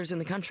loan lenders in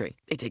the country.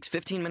 It takes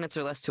 15 minutes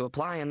or less to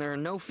apply, and there are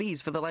no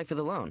fees for the life of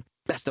the loan.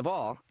 Best of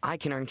all, I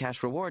can earn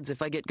cash rewards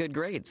if I get good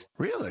grades.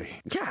 Really?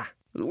 Yeah,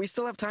 we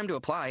still have time to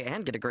apply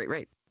and get a great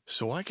rate.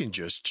 So I can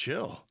just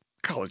chill.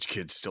 College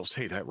kids still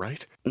say that,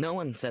 right? No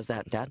one says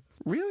that, Dad.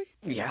 Really?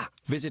 Yeah.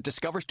 Visit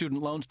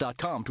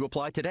discoverstudentloans.com to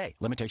apply today.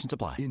 Limitations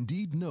apply.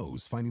 Indeed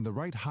knows finding the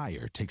right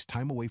hire takes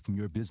time away from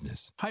your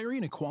business.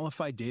 Hiring a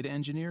qualified data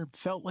engineer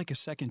felt like a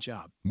second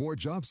job. More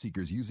job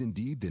seekers use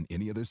Indeed than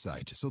any other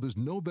site, so there's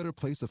no better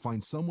place to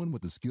find someone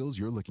with the skills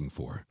you're looking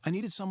for. I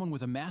needed someone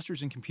with a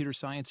master's in computer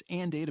science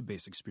and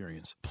database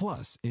experience.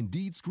 Plus,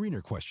 Indeed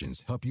screener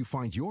questions help you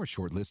find your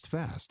shortlist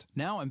fast.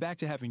 Now I'm back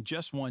to having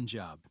just one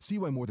job. See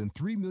why more than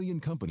 3 million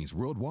companies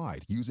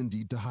worldwide use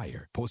Indeed to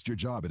hire. Post your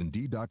job at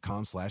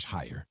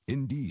Indeed.com/hire.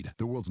 Indeed,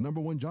 the world's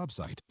 #1 job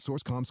site.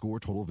 Source.com score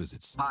total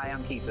visits. Hi,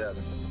 I'm Keith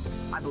Urban.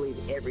 I believe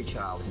every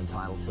child is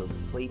entitled to a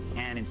complete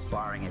and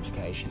inspiring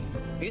education.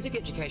 Music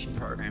education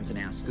programs in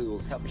our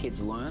schools help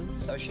kids learn,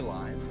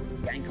 socialize,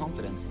 gain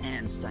confidence,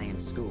 and stay in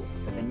school.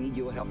 But they need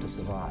your help to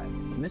survive.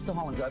 Mr.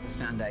 Holland's Opus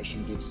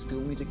Foundation gives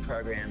school music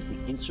programs the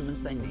instruments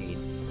they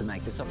need to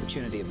make this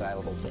opportunity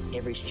available to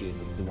every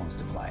student who wants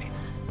to play.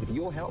 With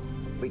your help,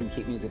 we can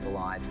keep music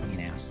alive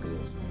in our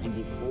schools and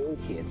give all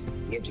kids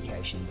the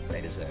education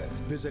they deserve.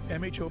 Visit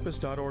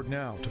mhopus.org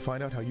now to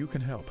find out how you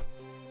can help.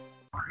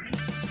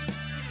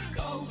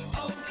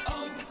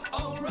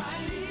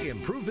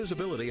 Improve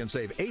visibility and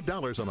save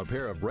 $8 on a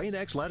pair of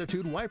Rain-X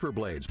Latitude wiper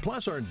blades.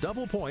 Plus, earn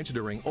double points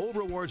during O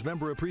Rewards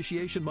Member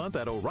Appreciation Month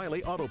at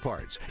O'Reilly Auto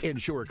Parts.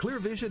 Ensure clear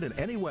vision in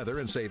any weather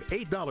and save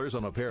 $8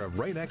 on a pair of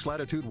Rain-X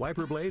Latitude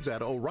wiper blades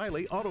at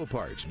O'Reilly Auto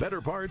Parts. Better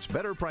parts,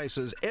 better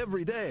prices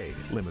every day.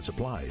 Limits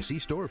apply. See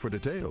store for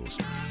details.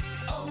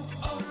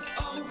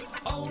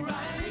 O'Reilly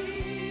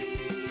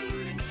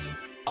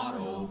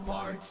Auto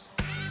Parts.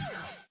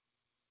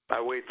 I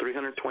weighed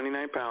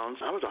 329 pounds.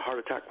 I was a heart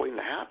attack waiting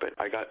to happen.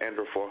 I got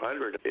Andro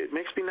 400. It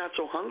makes me not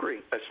so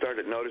hungry. I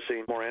started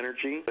noticing more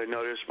energy. I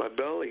noticed my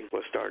belly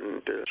was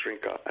starting to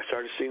shrink up. I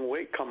started seeing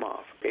weight come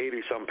off,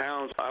 80-some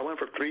pounds. I went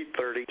from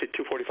 330 to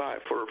 245.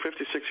 For a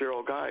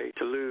 56-year-old guy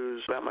to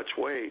lose that much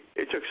weight,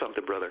 it took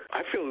something, brother.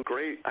 I feel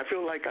great. I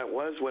feel like I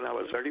was when I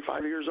was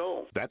 35 years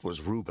old. That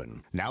was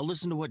Ruben. Now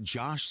listen to what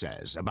Josh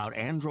says about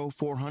Andro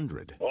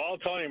 400. Well, I'll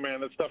tell you, man,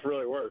 that stuff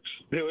really works.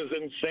 It was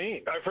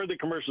insane. I've heard the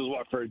commercials,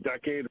 for a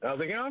decade. I was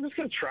like, I'm just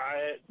going to try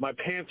it. My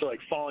pants are,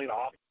 falling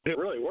off. It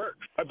really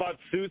works. I bought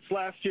suits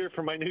last year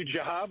for my new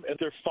job, and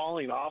they're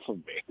falling off of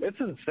me. It's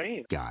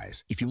insane.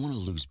 Guys, if you want to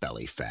lose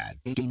belly fat,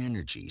 gain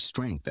energy,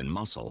 strength, and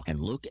muscle,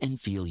 and look and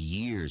feel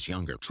years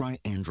younger, try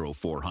Andro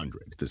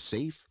 400, the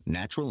safe,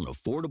 natural, and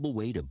affordable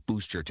way to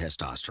boost your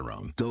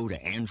testosterone. Go to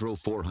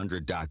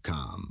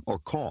andro400.com or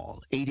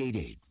call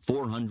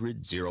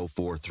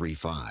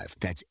 888-400-0435.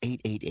 That's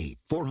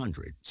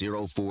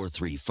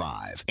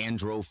 888-400-0435.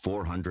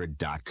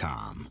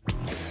 andro400.com.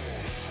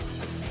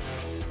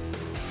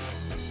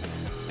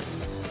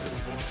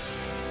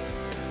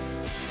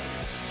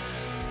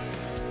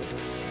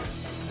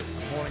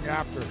 Morning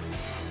After,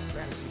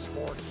 Fantasy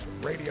Sports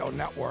Radio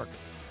Network.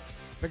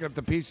 Picking up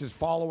the pieces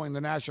following the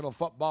National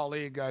Football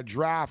League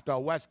draft.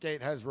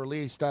 Westgate has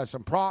released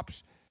some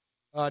props.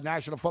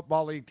 National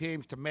Football League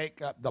teams to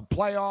make the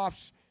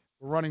playoffs.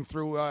 We're running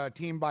through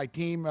team by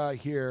team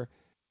here.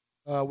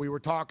 We were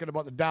talking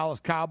about the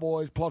Dallas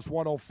Cowboys, plus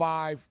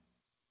 105.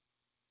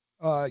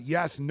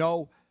 Yes,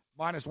 no,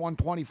 minus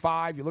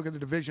 125. You look at the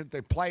division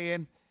they play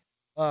in.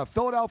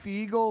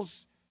 Philadelphia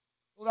Eagles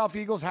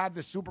had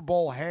the Super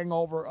Bowl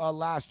hangover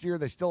last year.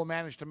 They still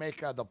managed to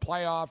make the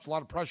playoffs. A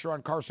lot of pressure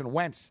on Carson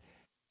Wentz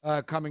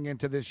coming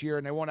into this year,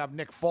 and they won't have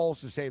Nick Foles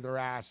to save their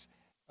ass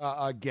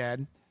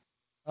again.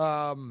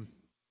 The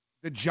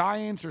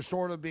Giants are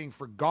sort of being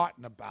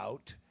forgotten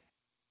about.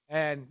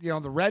 And, you know,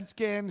 the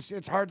Redskins,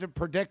 it's hard to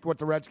predict what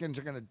the Redskins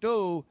are going to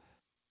do.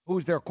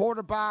 Who's their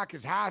quarterback?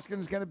 Is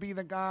Haskins going to be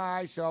the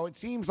guy? So it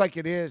seems like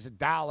it is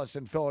Dallas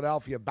and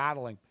Philadelphia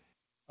battling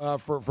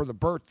for the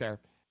berth there.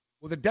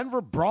 Will the Denver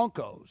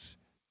Broncos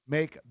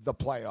make the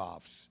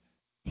playoffs?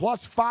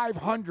 Plus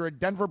 500,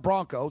 Denver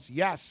Broncos.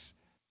 Yes.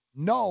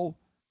 No.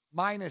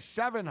 Minus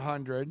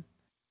 700.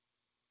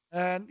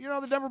 And, you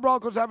know, the Denver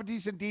Broncos have a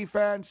decent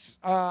defense.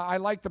 I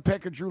like the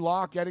pick of Drew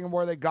Lock, getting him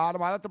where they got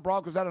him. I thought the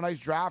Broncos had a nice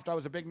draft. I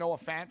was a big Noah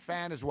Fant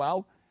fan as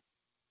well.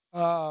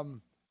 The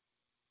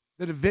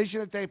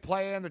division that they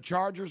play in, the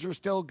Chargers are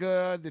still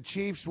good. The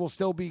Chiefs will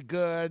still be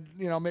good.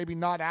 You know, maybe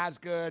not as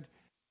good.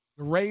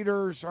 The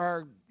Raiders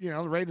are, you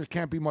know, the Raiders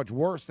can't be much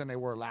worse than they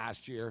were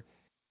last year.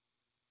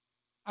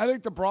 I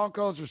think the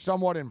Broncos are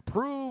somewhat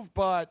improved,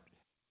 but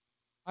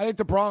I think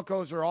the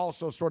Broncos are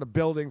also sort of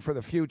building for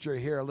the future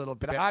here a little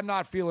bit. I'm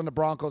not feeling the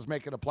Broncos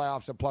making the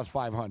playoffs at plus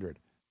 500.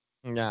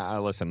 Yeah,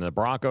 listen, the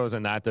Broncos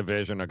in that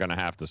division are going to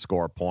have to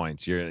score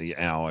points. You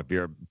know, if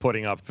you're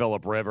putting up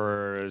Phillip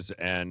Rivers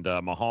and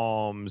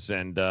Mahomes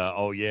and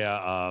no,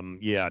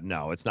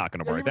 it's not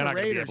going to work. Even They're the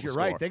Raiders, you're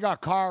right. They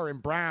got Carr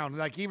and Brown.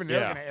 Like even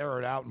they're going to air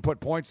it out and put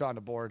points on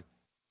the board.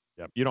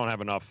 Yep. You don't have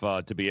enough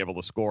to be able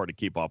to score to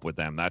keep up with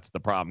them. That's the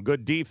problem.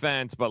 Good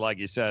defense, but like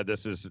you said,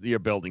 you're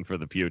building for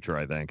the future,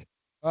 I think.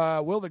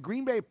 Will the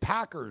Green Bay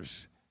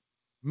Packers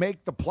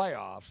make the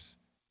playoffs?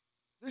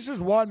 This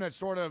is one that's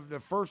sort of the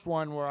first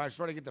one where I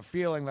sort of get the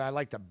feeling that I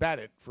like to bet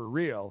it for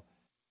real.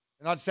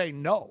 And I'd say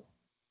no.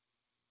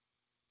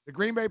 The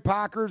Green Bay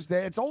Packers,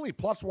 it's only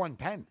plus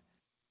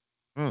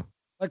 110.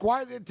 Like,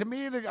 why? To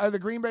me, are the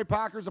Green Bay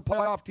Packers a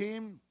playoff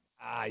team?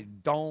 I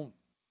don't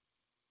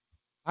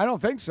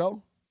think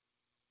so.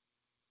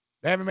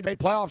 They haven't made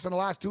playoffs in the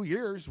last 2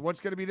 years. What's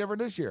going to be different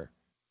this year?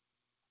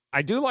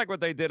 I do like what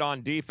they did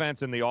on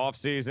defense in the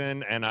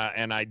offseason,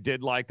 and I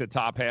did like the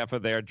top half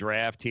of their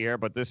draft here,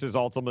 but this is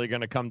ultimately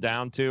going to come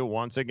down to,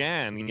 once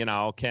again, you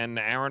know, can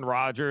Aaron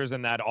Rodgers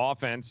and that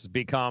offense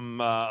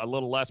become a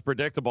little less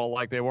predictable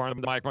like they were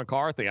under Mike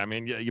McCarthy? I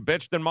mean, you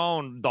bitched and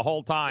moaned the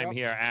whole time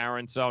here,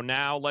 Aaron, so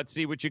now let's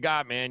see what you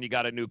got, man. You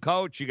got a new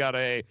coach. You got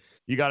to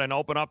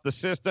open up the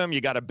system. You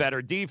got a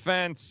better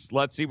defense.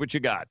 Let's see what you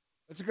got.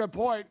 That's a good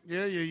point.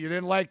 You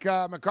didn't like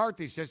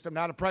McCarthy's system.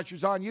 Now the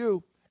pressure's on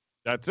you.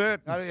 That's it.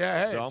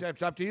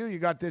 It's up to you. You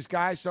got this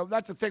guy. So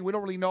that's the thing. We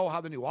don't really know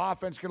how the new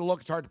offense is going to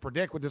look. It's hard to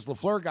predict with this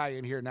LaFleur guy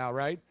in here now,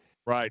 right?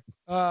 Right.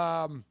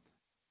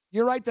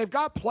 You're right. They've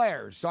got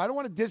players. So I don't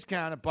want to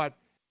discount it, but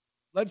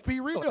let's be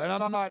real. And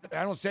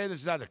I don't say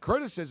this is out of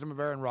criticism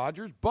of Aaron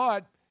Rodgers,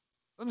 but it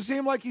doesn't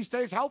seem like he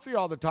stays healthy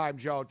all the time,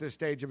 Joe, at this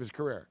stage of his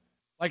career.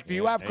 Like, do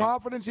you have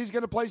confidence he's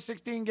going to play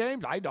 16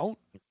 games? I don't.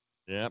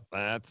 Yep,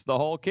 that's the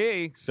whole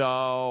key.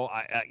 So,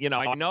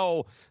 I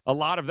know a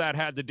lot of that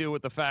had to do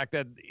with the fact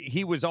that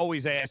he was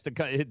always asked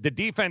the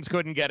defense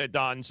couldn't get it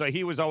done. So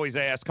he was always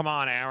asked, come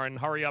on, Aaron,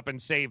 hurry up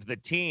and save the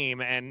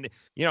team. And,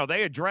 you know,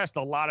 they addressed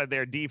a lot of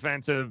their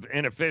defensive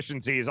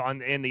inefficiencies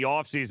in the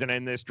offseason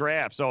in this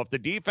draft. So if the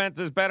defense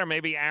is better,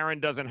 maybe Aaron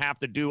doesn't have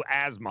to do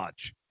as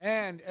much.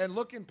 And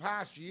looking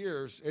past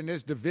years in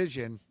this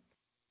division,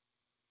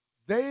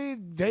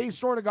 they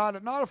sort of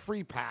got not a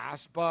free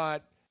pass,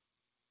 but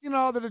you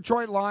know, the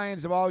Detroit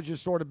Lions have always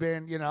just sort of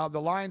been, you know,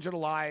 the Lions are the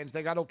Lions.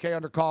 They got okay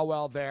under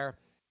Caldwell there.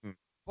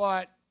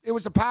 But it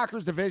was the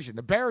Packers division.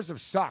 The Bears have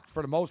sucked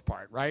for the most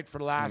part, right, for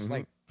the last,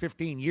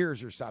 15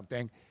 years or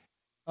something.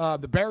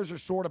 The Bears are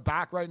sort of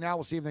back right now.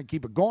 We'll see if they can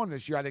keep it going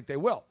this year. I think they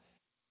will.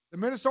 The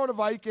Minnesota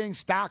Vikings,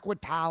 stacked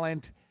with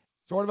talent,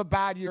 sort of a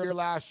bad year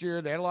last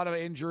year. They had a lot of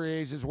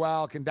injuries as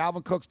well. Can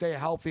Dalvin Cook stay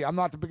healthy? I'm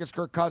not the biggest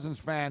Kirk Cousins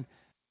fan,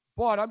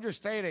 but I'm just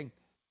stating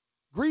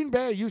Green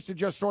Bay used to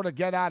just sort of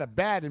get out of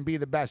bed and be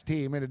the best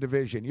team in a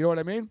division. You know what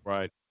I mean?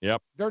 Right.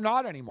 Yep. They're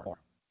not anymore.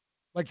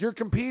 Like, you're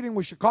competing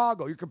with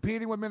Chicago. You're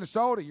competing with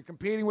Minnesota. You're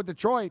competing with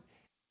Detroit.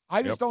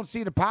 I just don't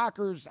see the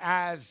Packers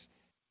as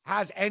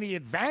has any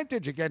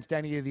advantage against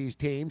any of these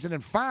teams. And,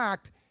 in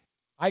fact,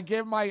 I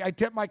tip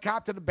my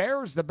cap to the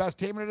Bears, the best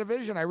team in the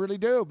division. I really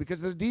do, because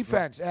of the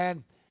defense. Yep.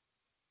 And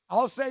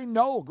I'll say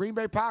no. Green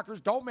Bay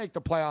Packers don't make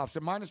the playoffs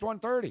at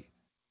 -130.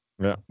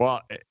 Yeah. Well,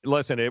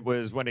 listen, it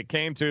was when it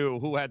came to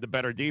who had the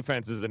better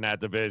defenses in that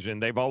division,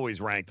 they've always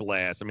ranked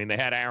last. I mean, they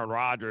had Aaron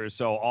Rodgers,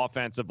 so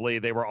offensively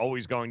they were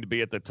always going to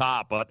be at the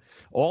top. But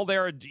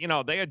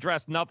they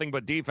addressed nothing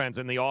but defense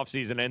in the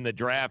offseason and the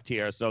draft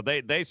here. So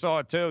they saw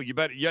it too.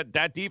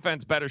 That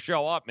defense better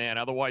show up, man.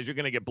 Otherwise, you're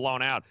going to get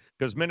blown out,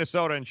 because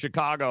Minnesota and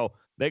Chicago,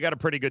 they got a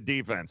pretty good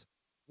defense.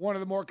 One of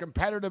the more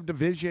competitive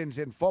divisions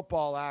in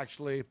football,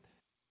 actually.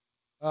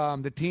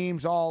 The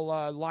teams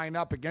all line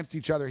up against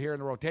each other here in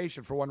the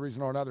rotation for one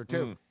reason or another,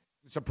 too.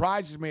 It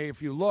surprises me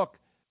if you look.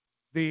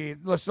 The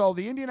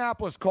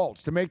Indianapolis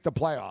Colts to make the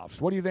playoffs,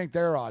 what do you think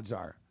their odds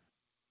are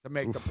to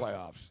make the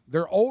playoffs?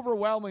 They're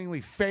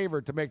overwhelmingly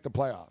favored to make the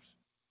playoffs.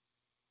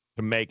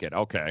 To make it,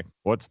 okay.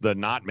 What's the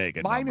not make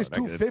it?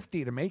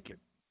 -250 to make it.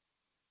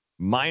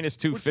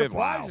 -250. Which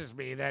surprises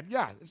me that,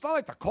 it's not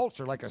like the Colts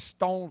are like a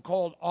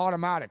stone-cold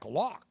automatic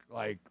lock.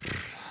 Like,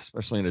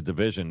 especially in a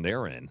division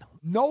they're in.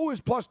 No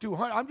is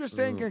 +200. I'm just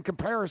saying in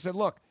comparison,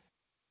 look,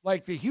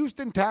 like the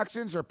Houston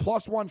Texans are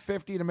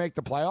 +150 to make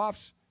the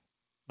playoffs.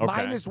 Okay.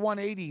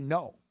 -180,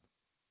 no.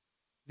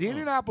 The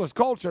Indianapolis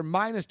Colts are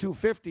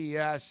 -250,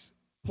 yes.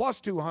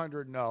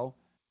 +200, no.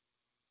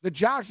 The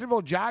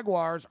Jacksonville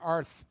Jaguars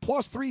are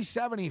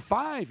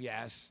 +375,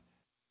 yes.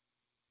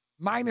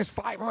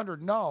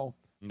 -500, no.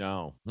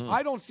 No.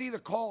 I don't see the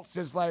Colts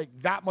as like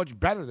that much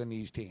better than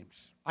these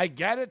teams. I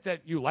get it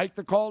that you like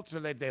the Colts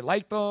and that they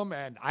like them,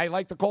 and I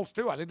like the Colts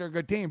too. I think they're a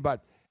good team,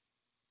 but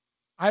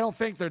I don't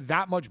think they're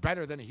that much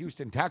better than the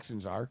Houston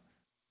Texans are.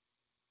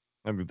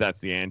 I mean,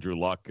 that's the Andrew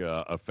Luck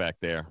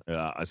effect there.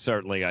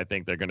 Certainly, I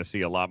think they're going to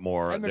see a lot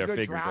more. And the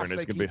good drafts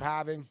they keep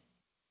having.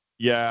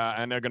 Yeah,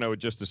 and they're going to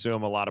just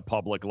assume a lot of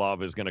public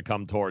love is going to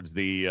come towards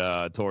the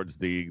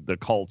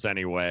Colts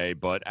anyway.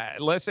 But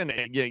listen,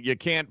 you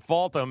can't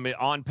fault them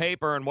on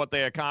paper and what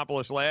they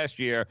accomplished last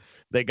year.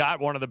 They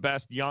got one of the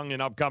best young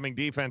and upcoming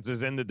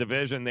defenses in the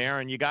division there,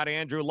 and you got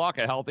Andrew Luck,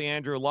 a healthy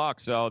Andrew Luck.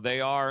 So they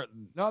are.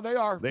 No, they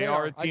are. They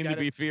are a team to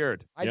be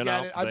feared. I get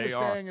it. I'm just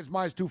saying it's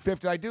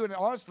 -250. I do, and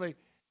honestly.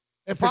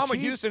 The problem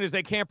with Houston is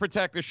they can't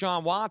protect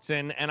Deshaun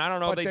Watson, and I don't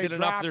know if they did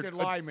enough. But they drafted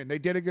linemen. They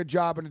did a good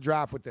job in the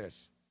draft with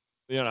this.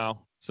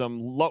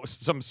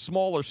 Some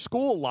smaller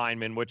school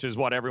linemen, which is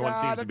what everyone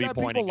seems to be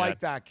pointing at. People like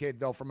that kid,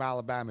 though, from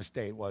Alabama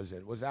State, was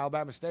it? Was it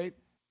Alabama State?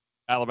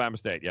 Alabama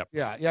State, yep.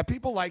 Yeah,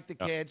 people like the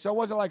kid, so it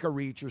wasn't like a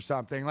reach or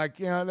something. Like,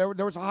 there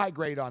was a high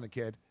grade on the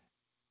kid.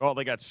 Well,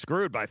 they got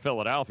screwed by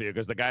Philadelphia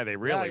because the guy they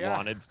really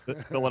wanted,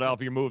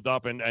 Philadelphia moved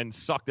up and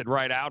sucked it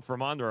right out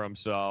from under him.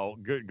 So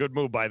good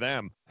move by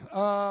them.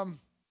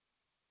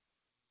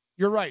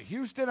 You're right.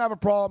 Houston have a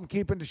problem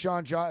keeping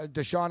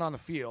Deshaun on the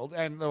field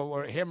and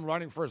him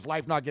running for his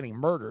life, not getting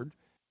murdered.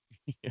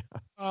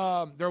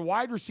 Yeah. Their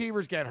wide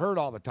receivers get hurt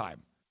all the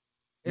time.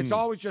 It's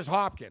always just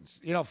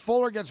Hopkins.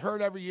 Fuller gets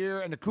hurt every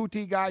year, and the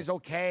Kuti guy's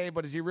okay,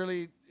 but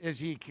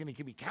can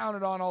he be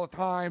counted on all the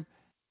time?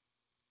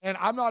 And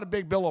I'm not a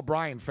big Bill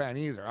O'Brien fan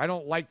either. I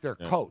don't like their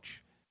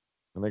coach.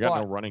 And they got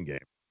no running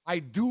game. I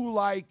do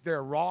like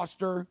their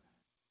roster.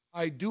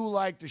 I do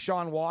like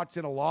Deshaun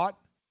Watson a lot.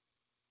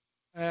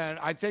 And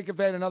I think if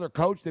they had another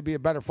coach, they'd be a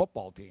better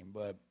football team.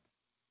 But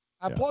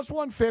at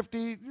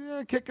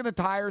 +150, kicking the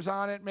tires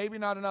on it, maybe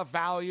not enough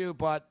value.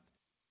 But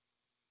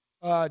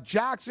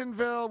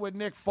Jacksonville with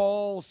Nick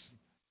Foles,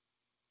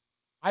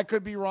 I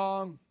could be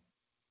wrong.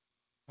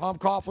 Tom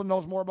Coughlin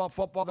knows more about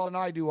football than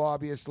I do,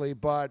 obviously.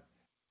 But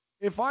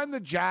if I'm the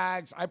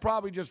Jags, I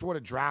probably just would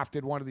have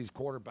drafted one of these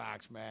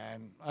quarterbacks,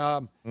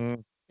 man.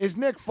 Is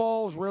Nick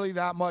Foles really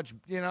that much?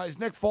 Is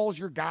Nick Foles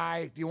your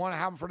guy? Do you want to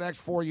have him for the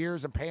next 4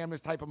 years and pay him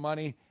this type of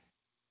money?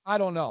 I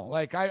don't know.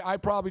 Like, I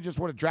probably just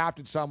would have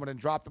drafted someone and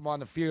dropped him on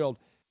the field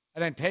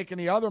and then taken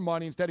the other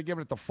money instead of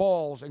giving it to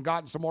Foles and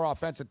gotten some more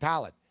offensive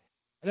talent.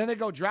 And then they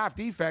go draft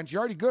defense.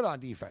 You're already good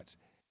on defense.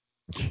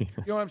 You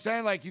know what I'm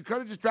saying? Like, you could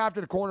have just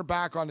drafted a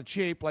quarterback on the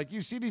cheap. Like,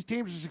 you see these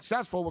teams are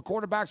successful with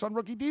quarterbacks on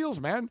rookie deals,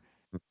 man.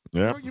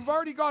 Yeah. You've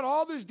already got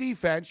all this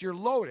defense. You're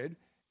loaded.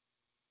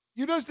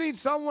 You just need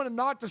someone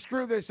not to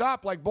screw this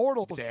up like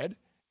Bortles did.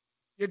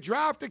 You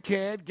draft a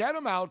kid, get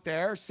him out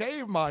there,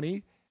 save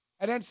money,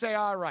 and then say,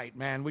 all right,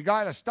 man, we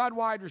got a stud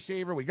wide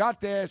receiver. We got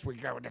this. We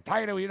got the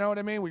title. You know what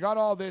I mean? We got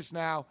all this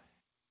now.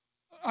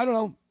 I don't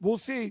know. We'll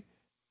see.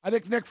 I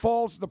think Nick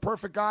Foles is the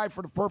perfect guy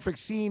for the perfect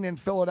scene in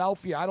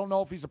Philadelphia. I don't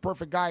know if he's the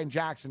perfect guy in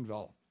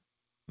Jacksonville.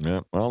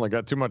 Yeah, well, they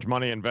got too much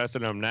money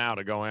invested in them now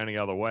to go any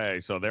other way,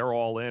 so they're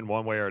all in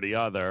one way or the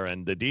other,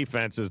 and the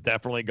defense is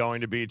definitely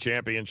going to be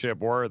championship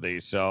worthy.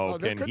 So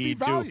there could be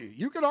value.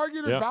 You could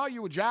argue there's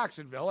value with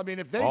Jacksonville. I mean,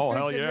 if they think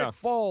that Nick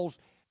Foles,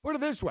 put it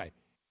this way,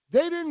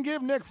 they didn't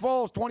give Nick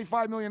Foles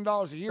 $25 million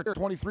a year,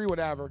 23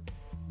 whatever,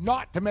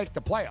 not to make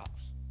the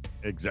playoffs.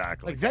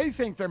 Exactly. Like, they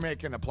think they're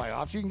making the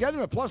playoffs. You can get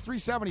them at plus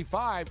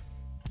 375.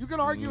 You can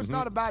argue it's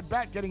not a bad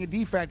bet getting a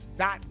defense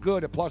that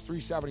good at plus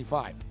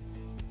 375.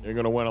 You're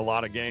going to win a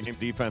lot of games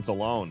defense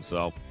alone,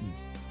 so.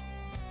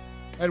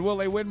 And will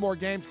they win more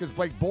games because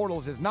Blake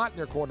Bortles is not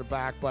their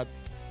quarterback? But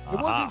it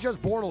wasn't just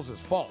Bortles'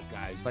 fault,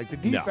 guys. Like, the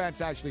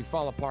defense actually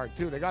fell apart,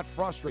 too. They got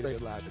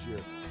frustrated last year.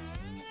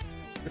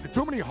 There are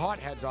too many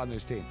hotheads on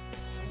this team.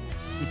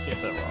 Yeah,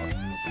 there are.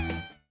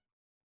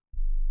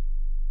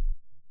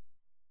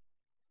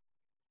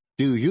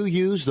 Do you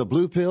use the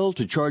blue pill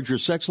to charge your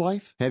sex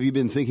life? Have you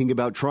been thinking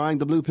about trying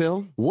the blue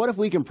pill? What if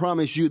we can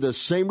promise you the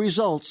same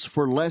results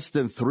for less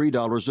than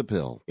 $3 a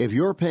pill? If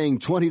you're paying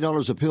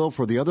 $20 a pill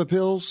for the other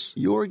pills,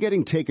 you're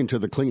getting taken to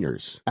the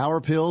cleaners.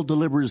 Our pill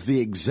delivers the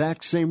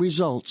exact same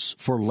results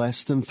for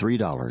less than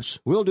 $3.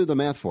 We'll do the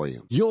math for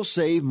you. You'll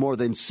save more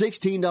than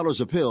 $16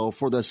 a pill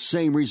for the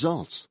same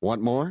results.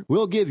 Want more?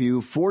 We'll give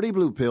you 40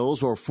 blue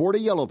pills or 40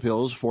 yellow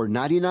pills for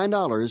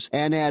 $99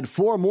 and add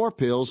 4 more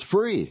pills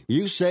free.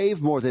 You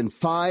save more than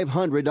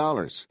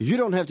 $500. You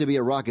don't have to be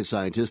a rocket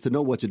scientist to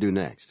know what to do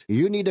next.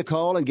 You need to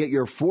call and get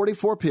your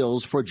 44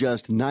 pills for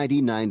just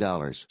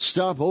 $99.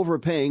 Stop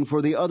overpaying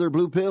for the other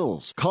blue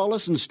pills. Call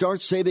us and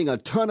start saving a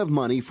ton of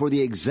money for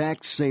the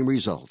exact same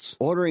results.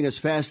 Ordering is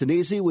fast and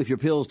easy with your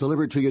pills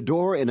delivered to your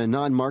door in a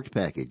non-marked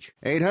package.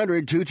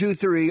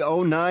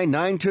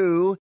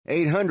 800-223-0992.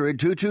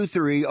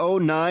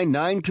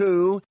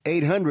 800-223-0992.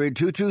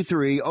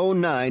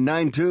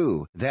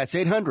 800-223-0992. That's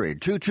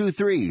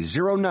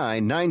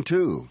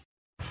 800-223-0992.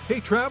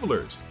 Hey,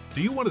 travelers,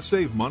 do you want to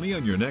save money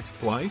on your next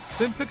flight?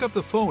 Then pick up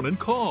the phone and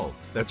call.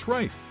 That's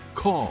right,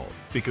 call,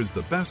 because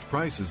the best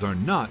prices are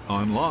not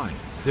online.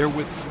 They're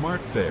with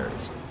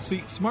SmartFares. See,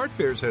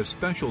 SmartFares has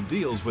special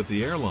deals with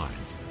the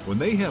airlines. When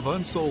they have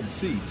unsold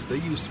seats, they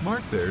use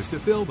SmartFares to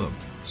fill them.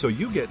 So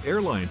you get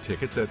airline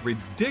tickets at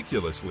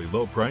ridiculously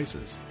low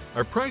prices.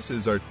 Our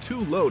prices are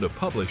too low to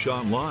publish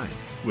online.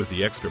 With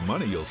the extra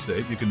money you'll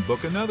save, you can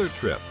book another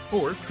trip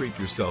or treat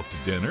yourself to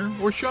dinner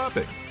or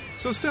shopping.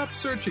 So stop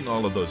searching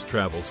all of those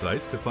travel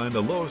sites to find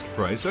the lowest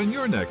price on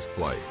your next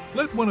flight.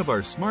 Let one of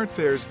our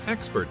SmartFares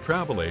expert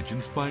travel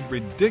agents find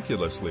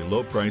ridiculously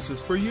low prices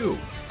for you.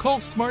 Call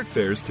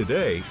SmartFares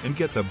today and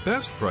get the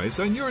best price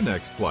on your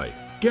next flight.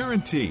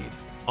 Guaranteed.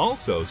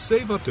 Also,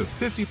 save up to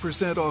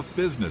 50% off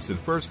business and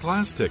first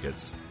class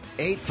tickets.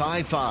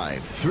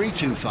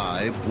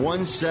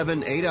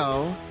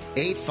 855-325-1780.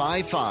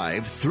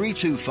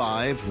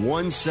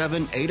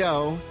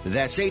 855-325-1780.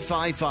 That's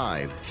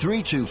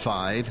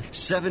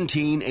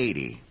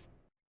 855-325-1780.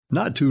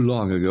 Not too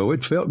long ago,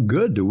 it felt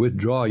good to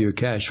withdraw your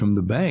cash from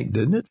the bank,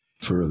 didn't it?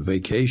 For a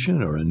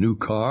vacation or a new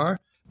car.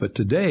 But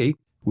today,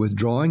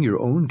 withdrawing your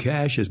own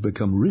cash has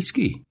become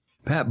risky.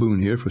 Pat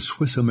Boone here for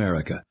Swiss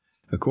America.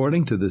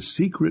 According to The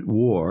Secret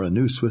War, a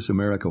new Swiss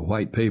America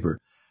white paper,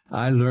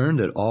 I learned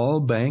that all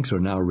banks are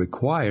now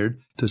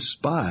required to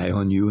spy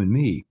on you and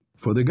me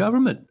for the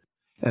government,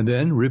 and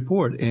then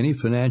report any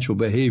financial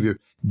behavior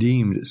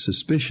deemed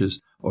suspicious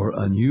or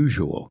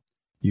unusual.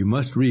 You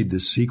must read The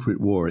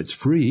Secret War. It's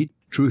free.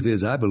 Truth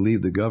is, I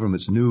believe the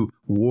government's new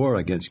war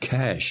against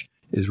cash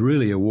is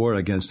really a war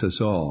against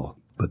us all.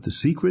 But the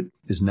secret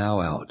is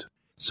now out.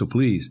 So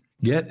please,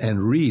 get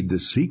and read The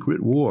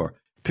Secret War.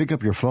 Pick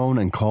up your phone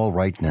and call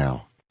right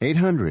now.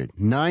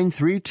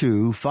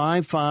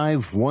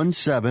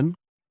 800-932-5517.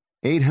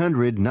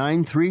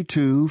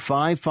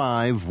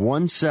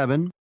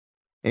 800-932-5517.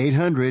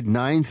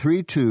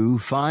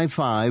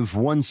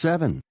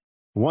 800-932-5517.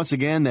 Once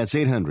again, that's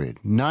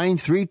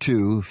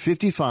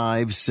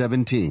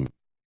 800-932-5517.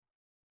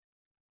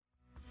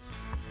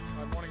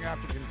 Morning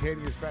After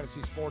continues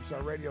Fantasy Sports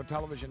Radio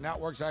Television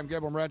Networks. I'm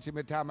Gabriel Morency,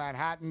 Midtown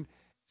Manhattan.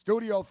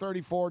 Studio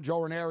 34,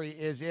 Joe Ranieri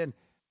is in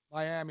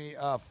Miami,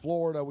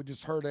 Florida. We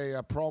just heard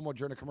a promo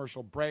during a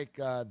commercial break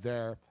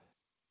there,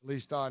 at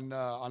least on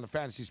the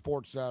Fantasy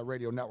Sports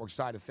Radio Network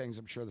side of things.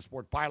 I'm sure the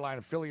Sports Byline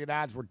affiliate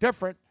ads were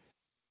different.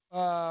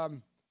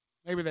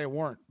 Maybe they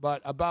weren't,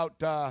 but about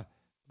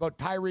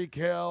Tyreek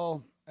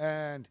Hill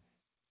and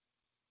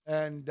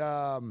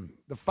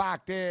the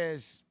fact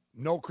is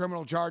no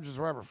criminal charges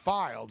were ever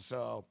filed.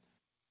 So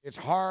it's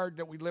hard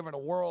that we live in a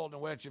world in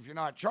which if you're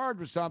not charged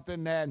with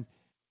something, then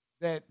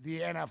that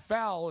the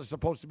NFL is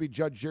supposed to be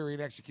judge, jury,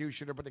 and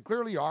executioner, but they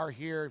clearly are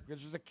here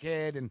because there's a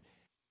kid and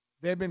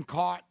they've been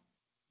caught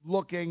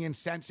looking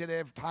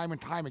insensitive time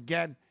and time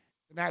again.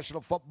 The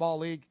National Football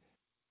League.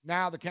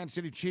 Now the Kansas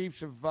City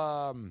Chiefs have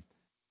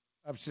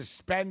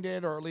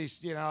suspended, or at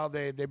least,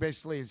 they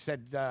basically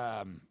said,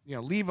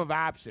 leave of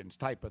absence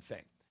type of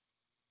thing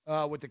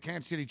with the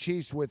Kansas City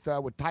Chiefs with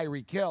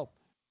Tyreek Hill.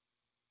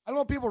 I don't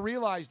know if people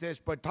realize this,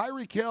 but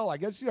Tyreek Hill, I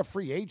guess he's a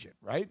free agent,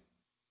 right?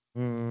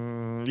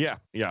 Yeah.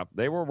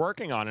 They were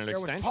working on an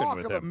extension with him. There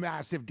was talk of a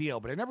massive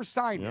deal, but they never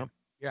signed him.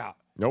 Yeah.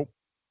 Nope.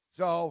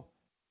 So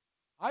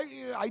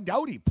I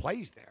doubt he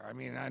plays there. I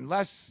mean,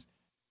 unless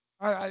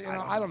I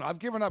don't know. I've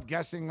given up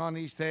guessing on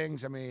these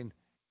things. I mean,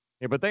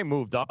 Yeah, but they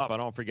moved up. I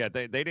don't forget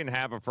they didn't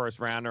have a first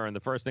rounder, and the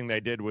first thing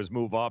they did was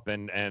move up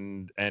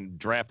and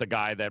draft a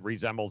guy that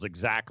resembles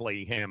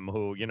exactly him,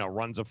 who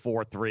runs a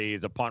 4.3,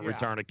 is a punt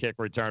return, a kick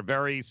return,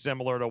 very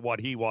similar to what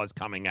he was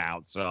coming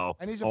out. So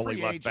and he's a only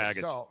free less agent.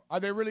 baggage. So are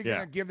they really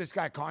going to give this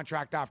guy a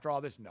contract after all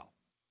this?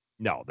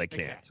 No, they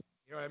can't.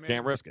 You know what I mean?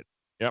 Can't risk it.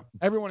 Yep.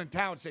 Everyone in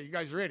town say you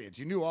guys are idiots.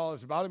 You knew all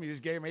this about him. You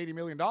just gave him $80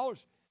 million.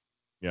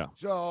 Yeah.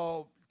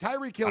 So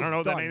Tyreek Hill. I don't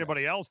know that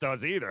anybody else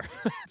does either.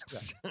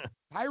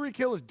 Tyreek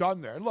Hill is done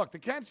there. And look, the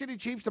Kansas City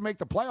Chiefs to make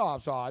the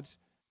playoffs odds,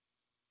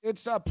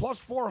 it's plus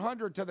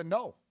 400 to the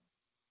no.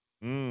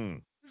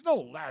 There's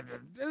no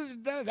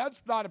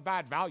that's not a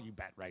bad value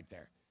bet right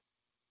there.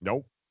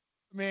 Nope.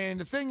 I mean,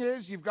 the thing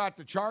is, you've got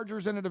the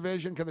Chargers in a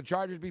division. Can the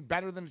Chargers be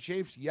better than the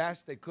Chiefs?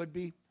 Yes, they could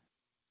be.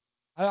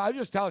 I'm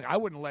just telling you, I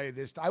wouldn't lay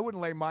this. I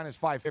wouldn't lay minus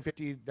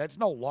 550. That's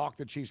no lock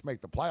the Chiefs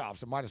make the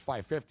playoffs at minus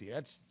 550.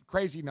 That's a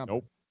crazy number.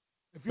 Nope.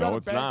 If you had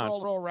a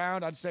bankroll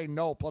around, I'd say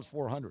no, plus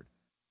 400.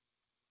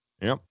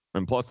 Yep.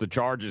 And plus the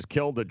Chargers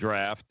killed the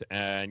draft,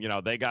 and,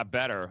 they got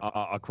better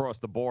across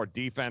the board.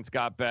 Defense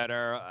got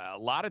better. A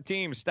lot of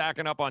teams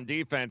stacking up on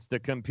defense to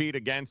compete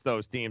against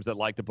those teams that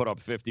like to put up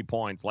 50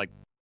 points. Like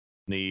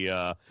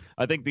I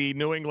think the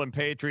New England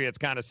Patriots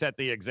kind of set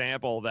the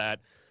example that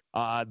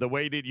the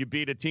way that you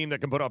beat a team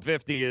that can put up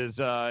 50 is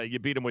you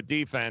beat them with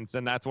defense,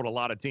 and that's what a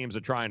lot of teams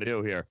are trying to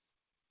do here.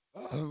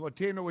 What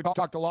team that we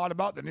talked a lot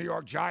about? The New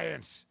York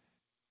Giants.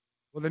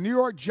 Well, the New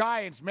York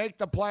Giants make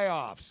the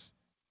playoffs.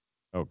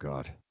 Oh,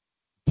 God.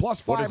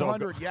 Plus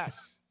 500,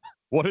 yes.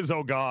 What is,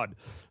 oh, God?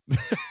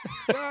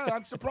 Yeah,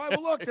 I'm surprised.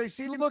 Well, look,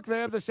 they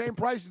have the same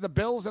price as the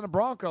Bills and the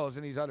Broncos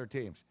and these other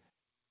teams.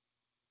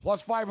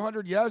 Plus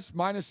 500, yes.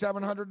 Minus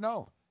 700,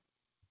 no.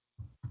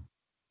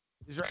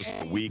 Is there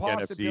any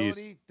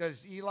possibility?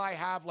 Does Eli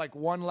have like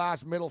one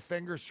last middle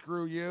finger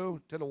screw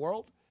you to the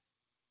world?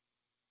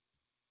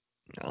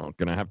 No,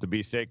 going to have to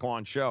be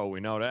Saquon's show. We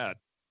know that.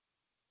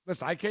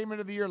 Listen, I came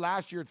into the year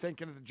last year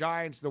thinking of the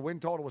Giants. The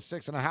win total was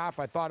 6.5.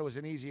 I thought it was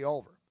an easy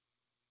over.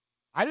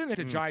 I didn't think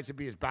the Giants would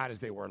be as bad as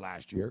they were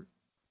last year.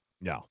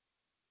 No.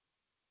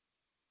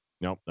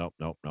 Nope.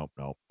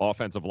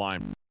 Offensive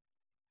line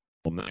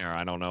there.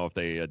 I don't know if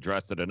they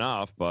addressed it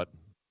enough, but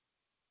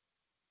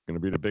it's going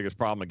to be the biggest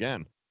problem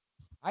again.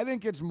 I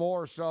think it's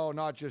more so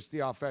not just the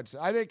offense.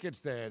 I think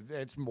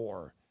it's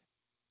more.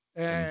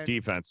 And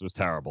defense was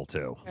terrible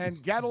too.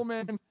 And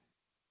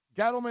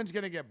Gettleman's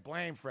going to get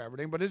blamed for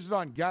everything, but this is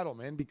on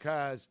Gettleman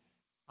because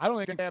I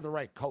don't think they have the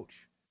right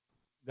coach.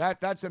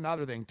 That's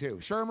another thing too.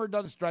 Shermer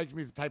doesn't strike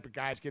me as the type of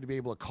guy that's going to be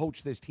able to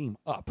coach this team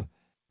up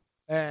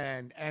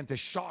and to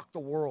shock the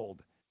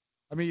world.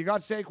 I mean, you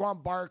got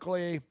Saquon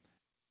Barkley.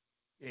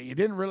 You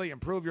didn't really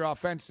improve your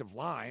offensive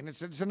line.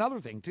 It's another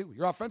thing too.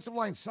 Your offensive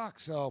line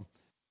sucks, so.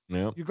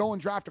 Yep. You go and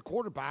draft a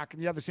quarterback,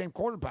 and you have the same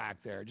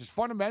quarterback there. Just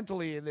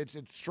fundamentally, it's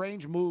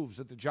strange moves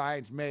that the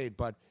Giants made.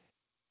 But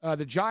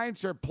the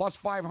Giants are plus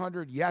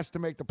 500, yes, to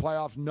make the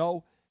playoffs.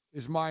 No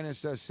is minus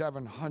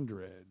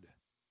 700.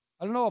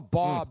 I don't know if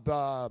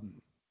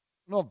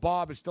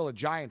Bob is still a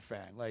Giant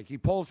fan. Like, he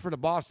pulls for the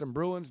Boston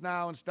Bruins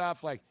now and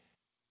stuff. Like,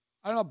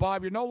 I don't know,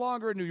 Bob. You're no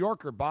longer a New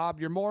Yorker, Bob.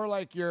 You're more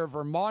like you're a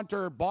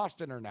Vermonter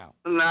Bostoner now.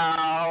 No,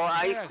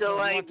 I still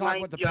like my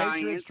Giants. The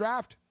Patriots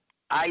draft?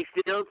 I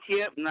still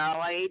cheer. No,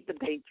 I hate the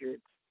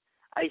Patriots.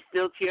 I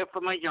still cheer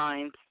for my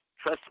Giants.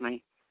 Trust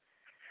me.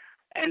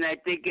 And I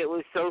think it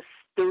was so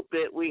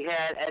stupid. We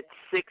had at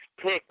 6th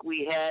pick,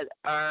 we had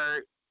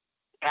our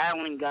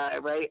Allen guy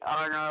right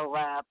on our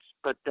laps,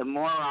 but the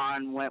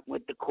moron went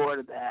with the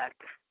quarterback.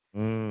 He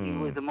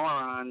was a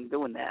moron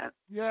doing that.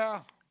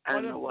 Yeah. I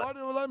don't know what.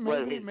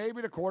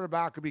 Maybe the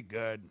quarterback could be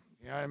good.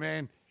 You know what I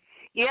mean?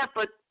 Yeah,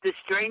 but the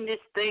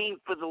strangest thing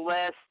for the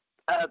last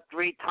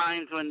 3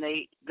 times when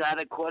they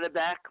got a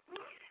quarterback,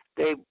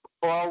 they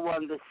all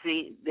won the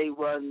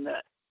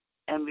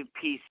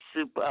MVP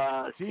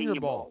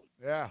Senior Bowl.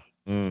 Yeah.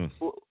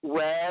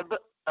 Webb,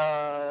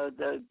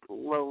 the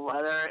little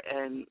letter,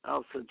 and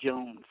also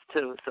Jones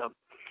too. So,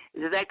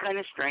 is that kind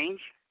of strange?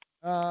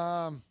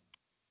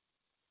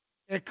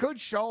 It could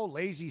show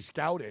lazy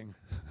scouting.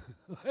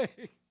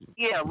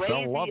 Yeah,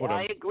 lazy.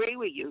 I agree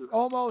with you.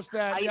 Almost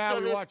that. I saw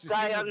we this watched the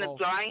guy Senior on Bowl.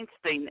 the Giants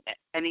thing,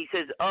 and he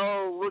says,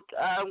 "Oh, look,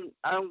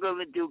 I'm going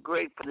to do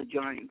great for the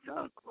Giants."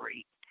 Oh,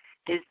 great.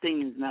 His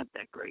thing is not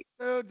that great.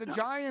 Dude, the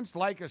Giants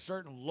like a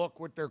certain look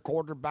with their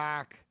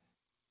quarterback,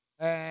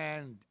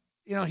 and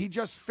he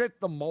just fit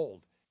the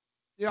mold.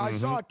 I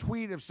saw a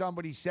tweet of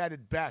somebody said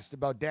it best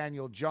about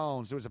Daniel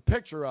Jones. There was a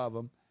picture of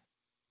him,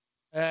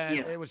 and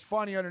it was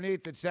funny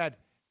underneath. It said,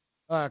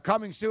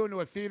 coming soon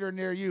to a theater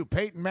near you,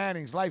 Peyton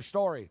Manning's life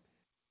story.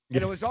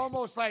 And it was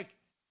almost like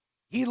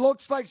he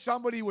looks like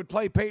somebody who would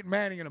play Peyton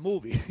Manning in a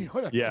movie.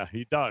 Yeah,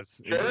 he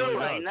does. True,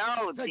 I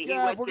know. It's like,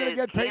 if we're going to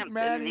get Peyton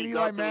Manning and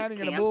Eli Manning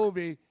in a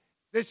movie,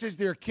 this is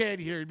their kid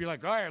here. You'd be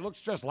like, all right, it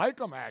looks just like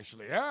him,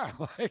 actually. Yeah.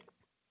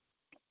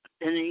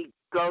 And he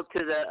go to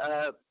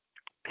the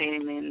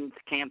Peyton Manning's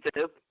camp,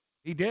 too?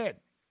 He did.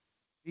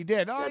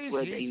 Oh,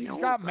 he's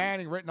got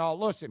Manning written all.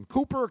 Listen,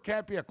 Cooper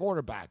can't be a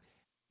quarterback.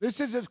 This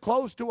is as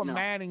close to a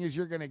Manning as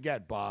you're going to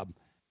get, Bob.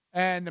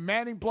 And the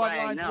Manning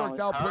bloodline's worked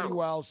out pretty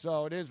well,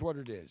 so it is what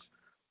it is.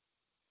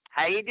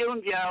 How you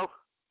doing, Joe?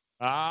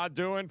 I'm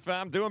doing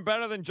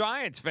better than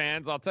Giants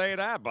fans, I'll tell you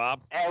that,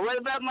 Bob. Hey, what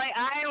about my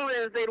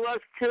Islanders? They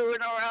lost 2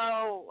 in a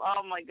row.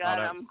 Oh, my God,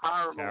 I'm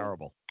horrible.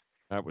 Terrible.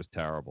 That was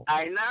terrible.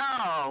 I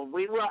know.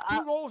 We were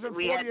 2 goals in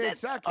 48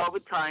 seconds.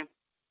 Overtime.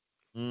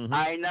 Mm-hmm.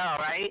 I know,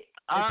 right?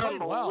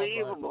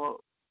 Unbelievable.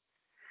 Well,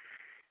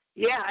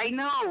 yeah, I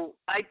know.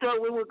 I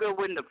thought we were going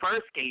to win the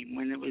first game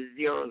when it was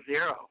 0-0,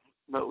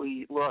 but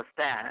we lost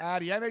that.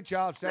 The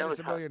NHL, I've said this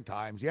a million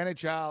times. The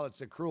NHL,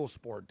 it's a cruel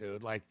sport,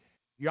 dude. Like,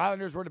 the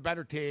Islanders were the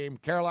better team.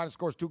 Carolina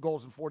scores 2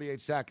 goals in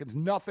 48 seconds.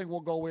 Nothing will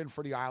go in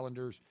for the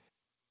Islanders.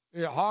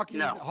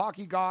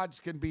 Hockey gods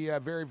can be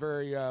very,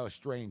 very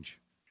strange.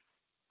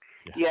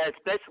 Yeah,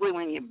 especially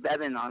when you're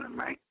betting on them,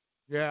 right?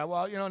 Yeah,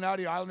 well, now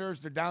the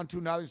Islanders, they're down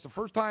 2-0. It's the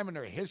first time in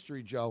their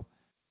history, Joe.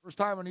 First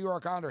time in New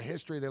York Islander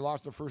history they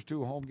lost the first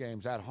 2 home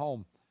games at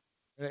home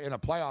in a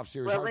playoff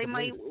series. Well,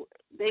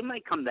 they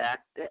might come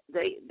back.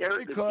 They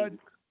could. Team.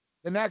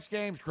 The next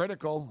game's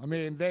critical. I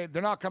mean, they're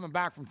not coming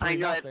back from 3-0. I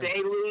know if they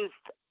lose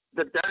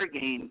the third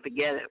game,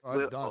 forget it.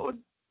 It's done.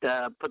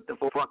 Put the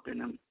fork in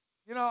them.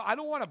 I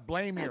don't want to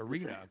blame the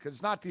arena because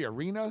it's not the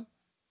arena,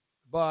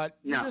 but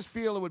you just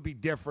feel it would be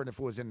different if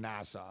it was in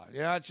Nassau.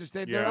 It's just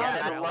we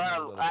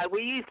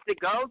used to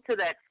go to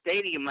that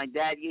stadium. My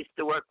dad used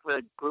to work for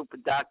a group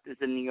of doctors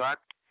in New York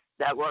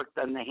that worked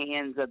on the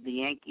hands of the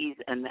Yankees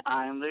and the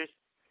Islanders.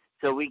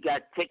 So we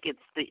got tickets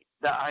to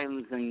the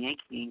Islanders and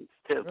Yankees games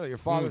too. Really, your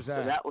father's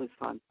so that was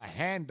fun. A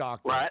hand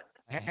doctor. What?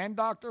 A hand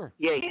doctor?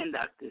 Yeah, hand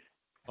doctors.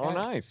 Oh,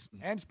 nice.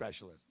 Hand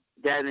specialist.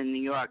 Down in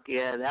New York,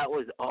 yeah, that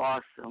was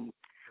awesome.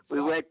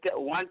 Went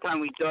one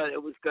time. We thought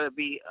it was going to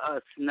be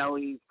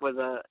snowy for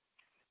the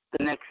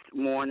next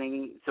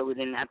morning, so we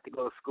didn't have to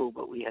go to school,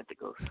 but we had to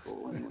go to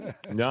school anyway.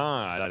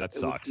 No, that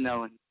sucks. It was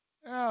snowing.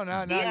 Oh,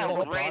 no, yeah, you it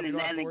was raining.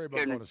 don't have to worry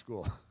about going to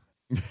school.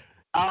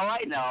 Oh,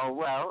 I know.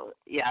 Well,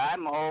 yeah,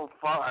 I'm old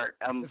fart.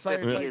 It's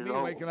like me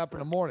waking up in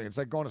the morning. It's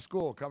like going to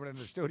school, coming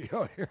into the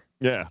studio here.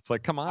 Yeah, it's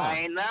like, come on.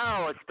 I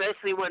know,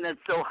 especially when it's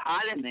so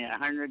hot in there.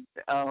 I heard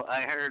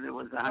it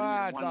was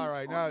 101. It's all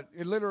right. No,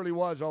 it literally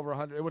was over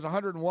 100. It was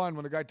 101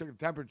 when the guy took the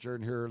temperature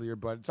in here earlier,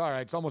 but it's all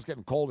right. It's almost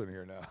getting cold in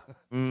here now.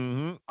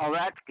 Mm-hmm. Oh,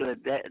 that's good.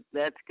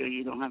 That's good.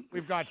 You don't have to.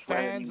 We've got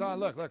fans on.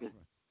 Look.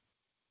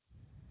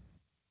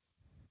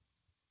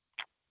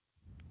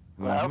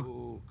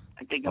 Well,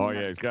 I think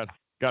yeah, he's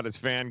got his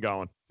fan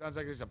going. Sounds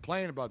like there's a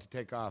plane about to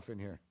take off in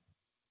here.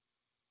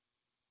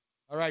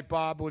 All right,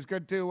 Bob. It was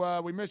good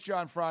to. We missed you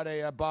on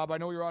Friday, Bob. I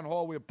know you're on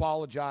hold. We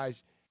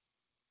apologize.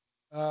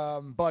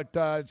 But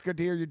it's good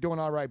to hear you're doing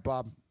all right,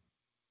 Bob.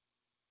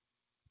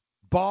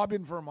 Bob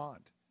in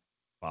Vermont.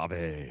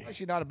 Bobby.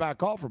 Actually, not a bad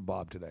call from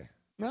Bob today.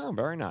 No,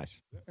 very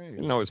nice.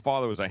 His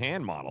father was a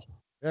hand model.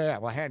 Yeah,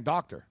 well, hand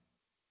doctor.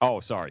 Oh,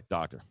 sorry,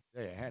 doctor.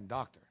 Yeah, hand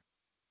doctor.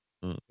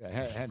 Yeah,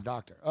 hand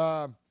doctor.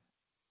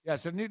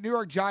 So New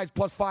York Giants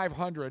plus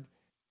 500.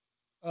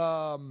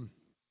 The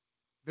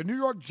New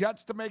York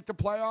Jets to make the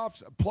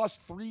playoffs plus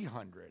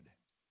 300.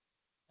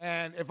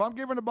 And if I'm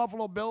giving the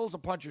Buffalo Bills a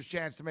puncher's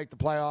chance to make the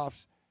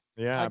playoffs,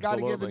 I got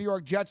to give the New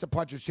York Jets a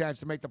puncher's chance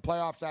to make the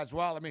playoffs as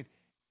well. I mean,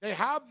 they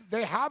have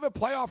a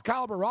playoff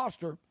caliber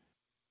roster.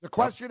 The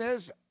question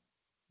is,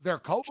 their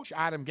coach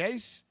Adam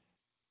Gase.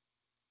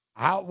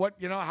 How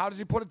does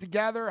he put it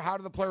together? How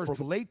do the players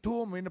relate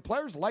to him? I mean, the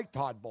players like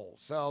Todd Bowles.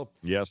 So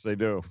yes, they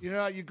do.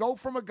 You go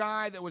from a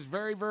guy that was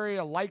very, very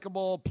a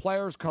likable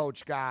players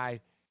coach guy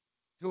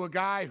to a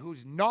guy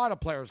who's not a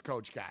players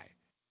coach guy.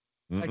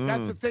 Like,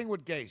 that's the thing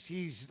with Gase.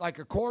 He's like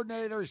a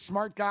coordinator,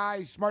 smart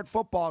guy, smart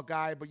football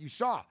guy, but you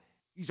saw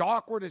he's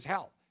awkward as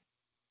hell.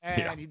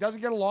 And he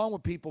doesn't get along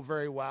with people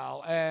very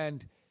well.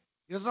 And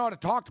he doesn't know how to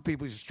talk to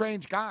people. He's a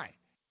strange guy.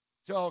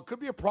 So it could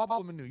be a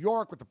problem in New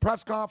York with the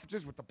press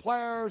conferences, with the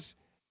players.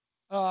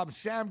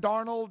 Sam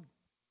Darnold,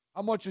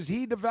 how much has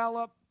he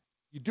developed?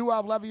 You do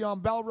have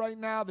Le'Veon Bell right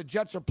now. The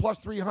Jets are plus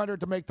 300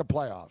 to make the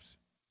playoffs.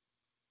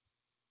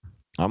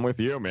 I'm with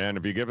you, man.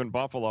 If you're giving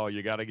Buffalo,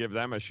 you got to give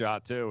them a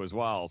shot too as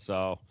well.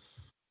 So,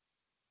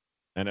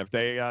 and if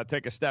they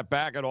take a step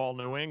back at all,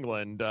 New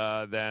England,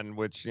 then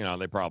which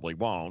they probably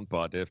won't,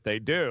 but if they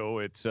do,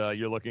 it's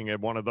you're looking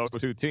at one of those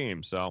two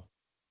teams. So,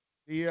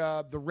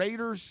 the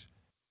Raiders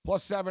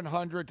plus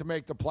 700 to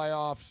make the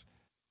playoffs.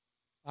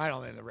 I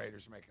don't think the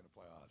Raiders are making the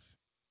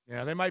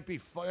playoffs. They might be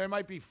fun. They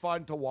might be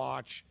fun to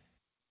watch.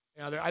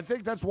 I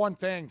think that's one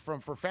thing for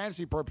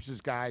fantasy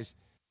purposes, guys.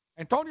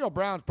 Antonio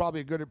Brown's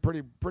probably a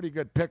pretty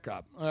good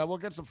pickup. We'll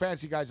get some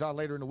fantasy guys on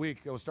later in the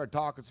week. We'll start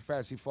talking some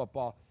fantasy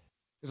football.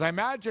 Because I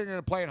imagine they're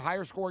going to play in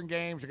higher scoring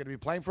games. They're going to be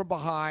playing from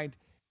behind.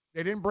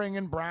 They didn't bring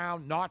in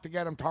Brown not to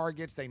get him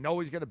targets. They know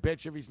he's going to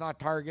bitch if he's not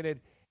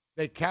targeted.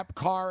 They kept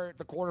Carr at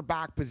the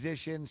quarterback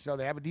position, so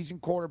they have a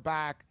decent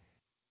quarterback.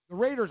 The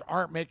Raiders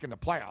aren't making the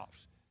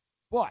playoffs.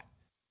 But,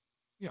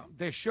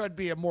 they should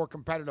be a more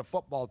competitive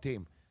football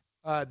team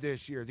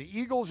this year. The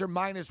Eagles are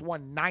minus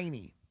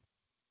 190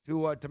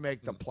 to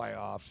make the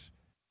playoffs.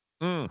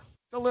 It's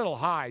a little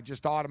high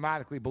just to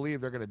automatically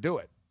believe they're going to do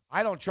it.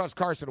 I don't trust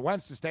Carson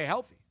Wentz to stay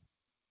healthy.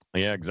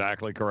 Yeah,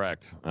 exactly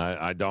correct.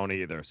 I don't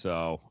either.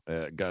 So,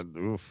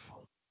 oof.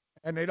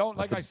 And they don't,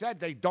 like I said,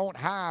 they don't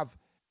have.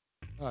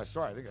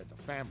 Sorry, I think I got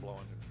the fan blowing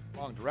in the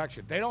wrong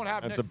direction. They don't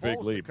have That's Nick a big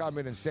Foles leap. to come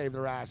in and save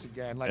their ass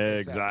again. Like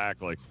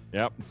Exactly.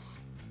 Yep.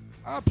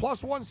 I said.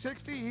 Plus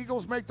 160.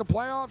 Eagles make the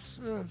playoffs.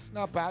 It's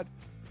not bad.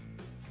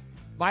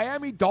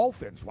 Miami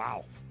Dolphins.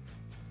 Wow.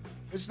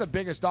 This is the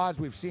biggest odds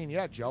we've seen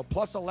yet, Joe.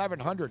 Plus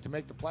 1,100 to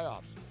make the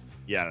playoffs.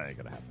 Yeah, that ain't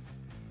gonna happen.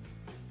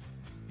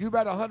 You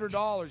bet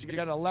 $100, you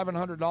get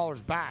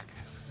 $1,100 back.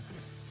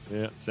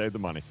 Yeah, save the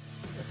money.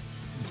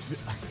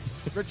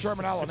 Rich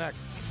Sherman-Allen next.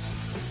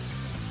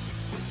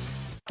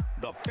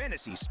 The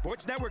Fantasy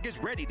Sports Network is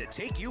ready to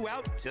take you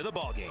out to the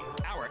ballgame.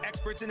 Our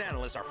experts and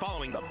analysts are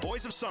following the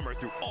boys of summer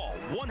through all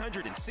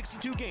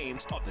 162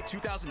 games of the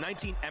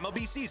 2019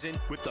 MLB season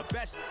with the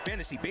best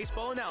fantasy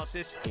baseball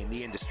analysis in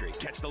the industry.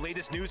 Catch the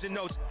latest news and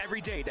notes every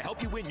day to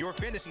help you win your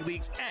fantasy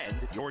leagues and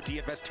your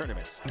DFS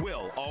tournaments.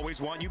 We'll always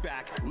want you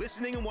back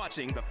listening and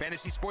watching the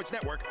Fantasy Sports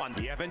Network on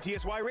the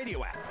FNTSY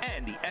radio app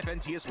and the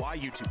FNTSY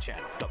YouTube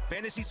channel. The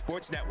Fantasy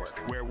Sports Network,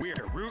 where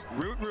we're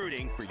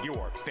rooting for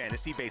your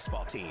fantasy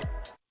baseball team.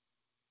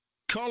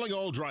 Calling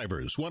all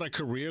drivers. Want a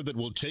career that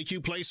will take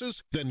you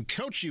places? Then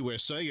Coach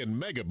USA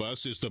and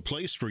Megabus is the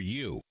place for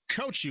you.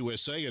 Coach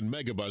USA and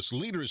Megabus,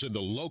 leaders in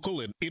the local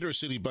and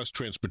intercity bus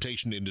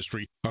transportation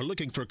industry, are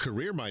looking for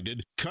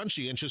career-minded,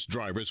 conscientious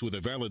drivers with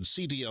a valid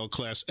CDL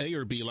Class A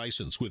or B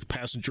license with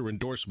passenger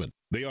endorsement.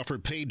 They offer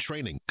paid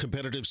training,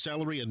 competitive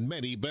salary, and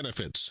many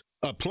benefits.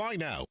 Apply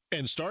now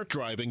and start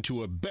driving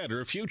to a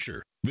better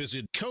future.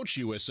 Visit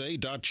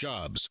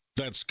CoachUSA.jobs.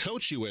 That's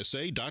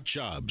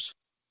CoachUSA.jobs.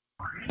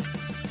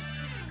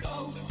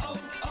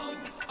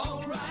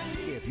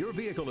 If your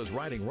vehicle is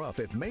riding rough,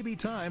 it may be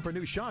time for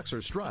new shocks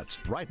or struts.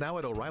 Right now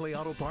at O'Reilly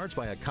Auto Parts,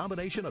 buy a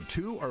combination of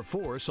 2 or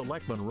 4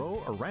 select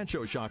Monroe or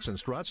Rancho shocks and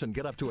struts and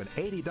get up to an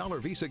 $80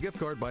 Visa gift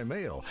card by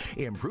mail.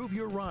 Improve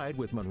your ride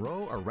with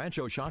Monroe or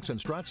Rancho shocks and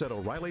struts at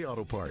O'Reilly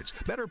Auto Parts.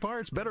 Better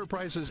parts, better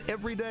prices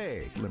every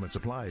day. Limit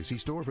supply. See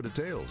store for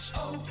details.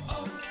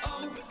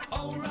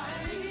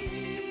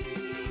 O'Reilly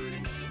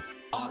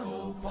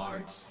Auto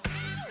Parts.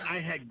 I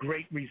had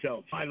great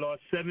results. I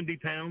lost 70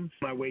 pounds.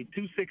 I weighed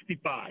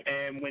 265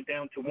 and went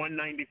down to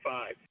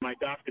 195. My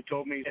doctor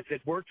told me, if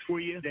it works for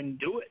you, then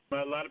do it.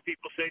 A lot of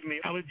people say to me,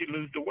 how did you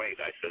lose the weight?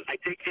 I said, I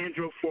take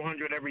Andro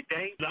 400 every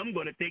day. I'm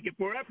going to take it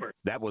forever.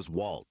 That was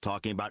Walt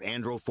talking about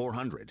Andro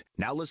 400.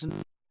 Now listen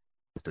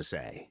to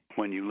say.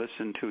 When you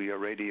listen to your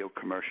radio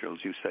commercials,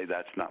 you say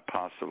that's not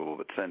possible,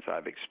 but since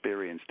I've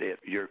experienced it,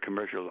 your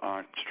commercials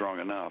aren't strong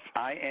enough.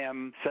 I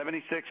am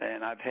 76,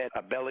 and I've had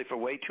a belly for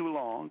way too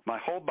long. My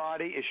whole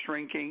body is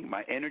shrinking.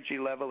 My energy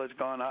level has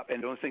gone up,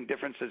 and the only thing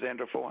difference is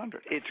Andro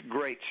 400. It's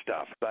great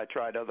stuff. I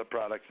tried other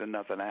products, and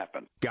nothing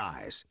happened.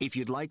 Guys, if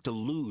you'd like to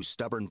lose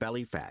stubborn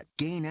belly fat,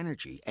 gain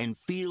energy, and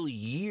feel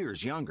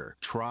years younger,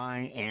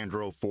 try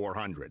Andro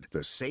 400,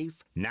 the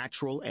safe,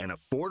 natural, and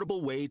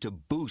affordable way to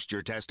boost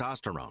your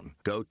testosterone.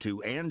 Go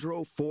to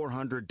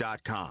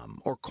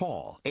andro400.com or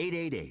call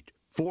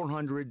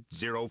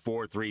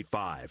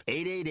 888-400-0435.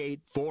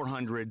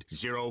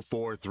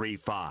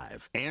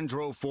 888-400-0435.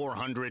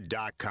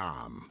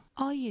 andro400.com.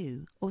 Are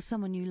you, or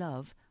someone you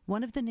love,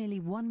 one of the nearly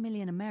 1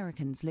 million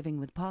Americans living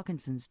with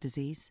Parkinson's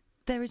disease?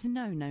 There is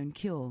no known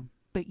cure,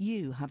 but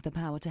you have the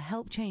power to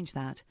help change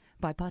that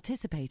by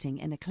participating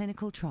in a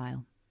clinical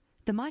trial.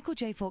 The Michael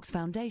J. Fox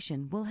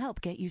Foundation will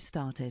help get you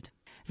started.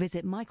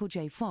 Visit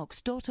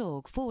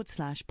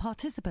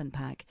michaeljfox.org/participant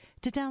pack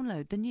to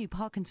download the new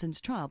Parkinson's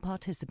Trial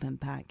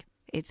Participant Pack.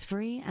 It's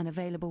free and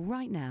available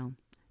right now.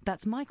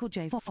 That's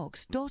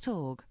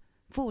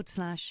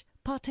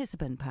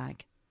michaeljfox.org/participant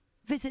pack.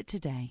 Visit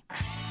today.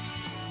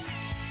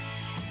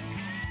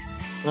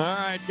 All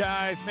right,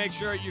 guys, make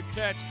sure you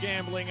catch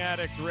Gambling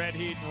Addicts, Red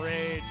Heat and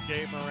Rage,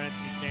 Gabe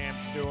Morency, Cam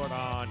Stewart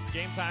on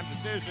Game Time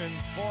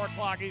Decisions, 4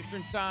 o'clock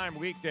Eastern Time,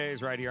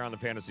 weekdays right here on the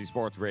Fantasy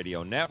Sports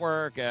Radio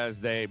Network as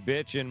they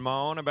bitch and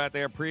moan about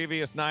their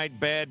previous night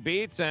bad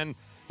beats and,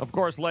 of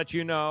course, let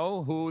you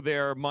know who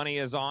their money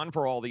is on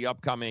for all the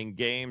upcoming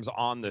games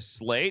on the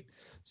slate,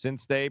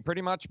 since they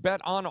pretty much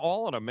bet on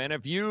all of them. And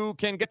if you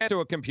can get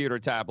to a computer,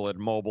 tablet,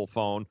 mobile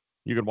phone,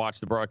 you can watch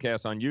the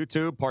broadcast on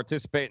YouTube,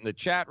 participate in the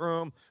chat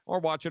room,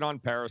 or watch it on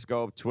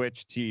Periscope,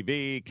 Twitch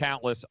TV,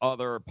 countless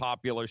other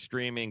popular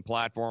streaming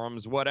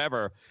platforms,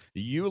 whatever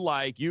you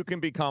like. You can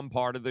become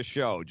part of the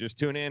show. Just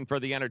tune in for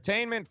the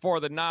entertainment,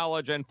 for the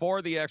knowledge, and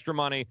for the extra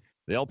money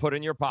they'll put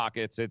in your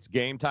pockets. It's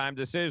Game Time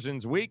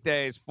Decisions,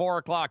 weekdays, 4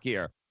 o'clock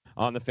here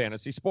on the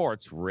Fantasy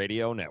Sports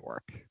Radio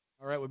Network.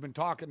 All right, we've been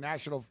talking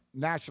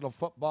National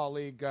Football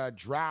League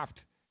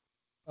draft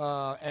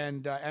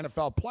and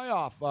NFL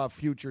playoff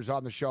futures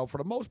on the show. For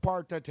the most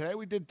part today,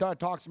 we did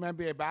talk some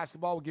NBA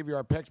basketball. We'll give you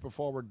our picks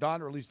before we're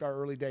done, or at least our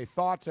early day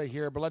thoughts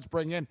here. But let's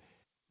bring in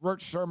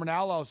Rich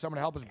Sherman-Allen, someone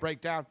to help us break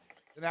down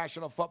the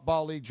National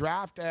Football League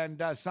draft,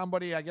 and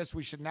somebody I guess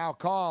we should now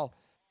call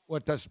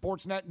with the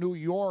Sportsnet New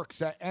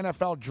York's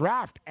NFL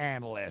draft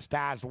analyst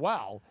as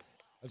well.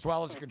 as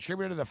well as a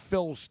contributor to the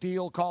Phil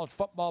Steele College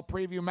Football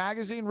Preview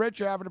magazine. Rich,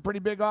 you're having a pretty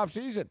big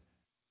offseason.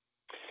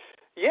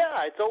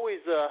 Yeah, it's always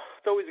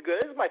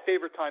good. This is my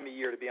favorite time of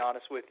year, to be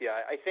honest with you.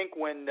 I think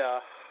when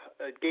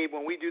Gabe,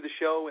 when we do the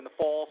show in the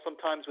fall,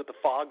 sometimes with the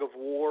fog of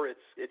war,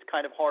 it's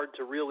kind of hard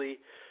to really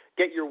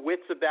get your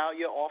wits about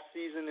you. Off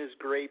season is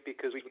great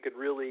because we could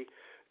really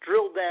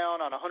drill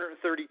down on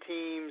 130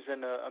 teams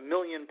and a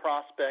million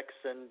prospects,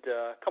 and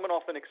coming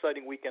off an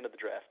exciting weekend of the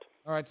draft.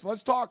 All right, so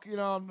let's talk.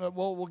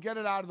 We'll get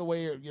it out of the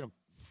way.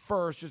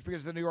 First, just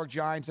because the New York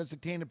Giants, that's the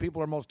team that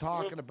people are most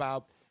talking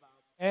about,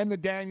 and the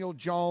Daniel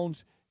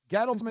Jones.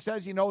 Gettleman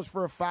says he knows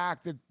for a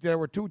fact that there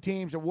were two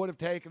teams that would have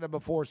taken him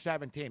before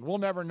 17. We'll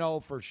never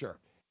know for sure.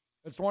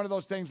 It's one of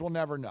those things we'll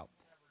never know.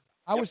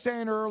 I was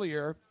saying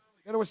earlier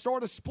that it was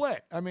sort of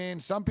split. I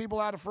mean, some people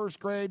had a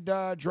first-grade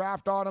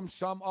draft on him.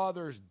 Some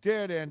others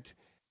didn't.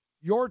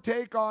 Your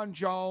take on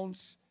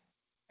Jones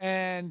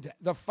and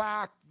the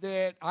fact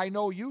that I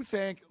know you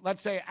think,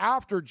 let's say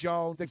after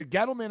Jones, that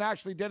Gettleman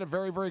actually did a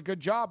very, very good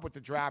job with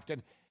the draft.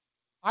 And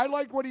I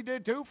like what he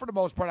did, too, for the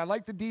most part. I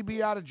like the DB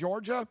out of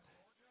Georgia.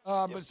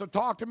 But so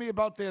talk to me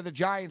about the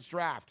Giants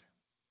draft.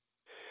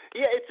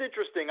 Yeah, it's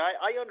interesting.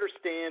 I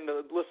understand.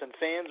 Listen,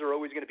 fans are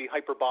always going to be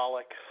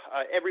hyperbolic.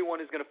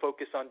 Everyone is going to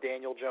focus on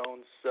Daniel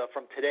Jones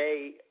from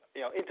today,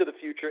 into the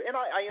future, and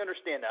I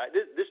understand that.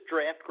 This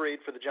draft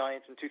grade for the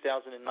Giants in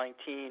 2019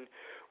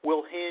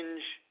 will hinge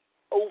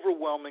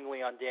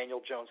overwhelmingly on Daniel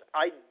Jones.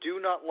 I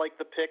do not like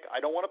the pick. I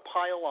don't want to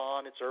pile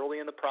on. It's early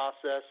in the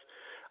process.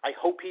 I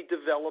hope he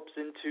develops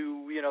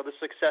into, the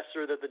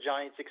successor that the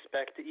Giants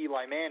expect to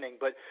Eli Manning.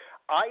 But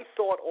I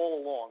thought all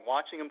along,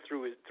 watching him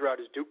throughout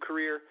his Duke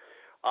career,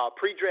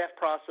 pre-draft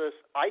process,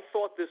 I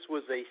thought this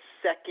was a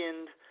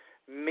second,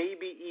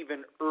 maybe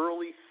even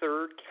early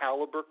third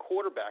caliber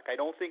quarterback. I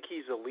don't think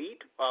he's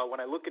elite. When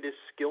I look at his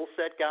skill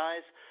set,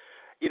 guys,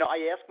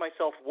 I ask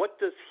myself, what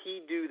does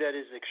he do that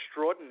is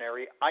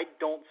extraordinary? I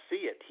don't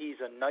see it. He's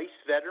a nice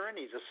veteran.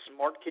 He's a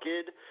smart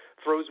kid,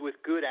 throws with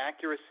good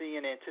accuracy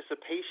and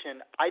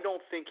anticipation. I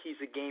don't think he's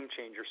a game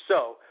changer.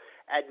 So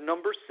at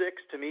number 6,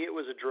 to me, it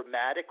was a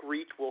dramatic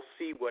reach. We'll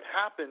see what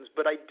happens.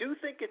 But I do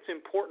think it's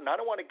important. I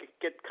don't want to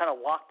get kind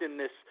of locked in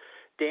this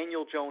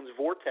Daniel Jones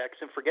vortex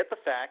and forget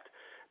the fact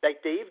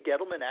that Dave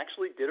Gettleman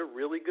actually did a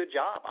really good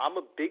job. I'm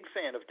a big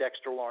fan of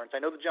Dexter Lawrence. I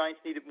know the Giants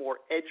needed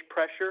more edge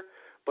pressure,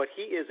 but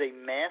he is a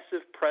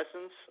massive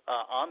presence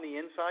on the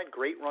inside,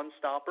 great run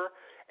stopper.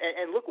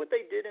 And look what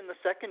they did in the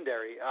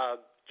secondary.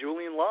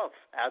 Julian Love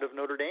out of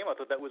Notre Dame. I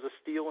thought that was a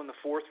steal in the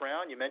 4th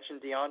round. You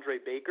mentioned DeAndre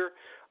Baker.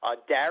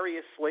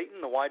 Darius Slayton,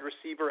 the wide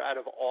receiver out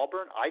of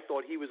Auburn. I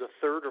thought he was a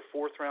 3rd or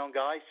 4th round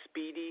guy,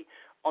 speedy,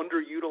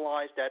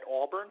 underutilized at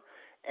Auburn.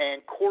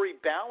 And Corey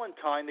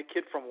Ballantyne, the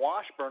kid from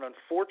Washburn,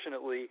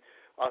 unfortunately,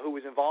 who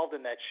was involved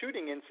in that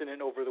shooting incident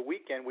over the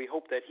weekend. We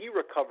hope that he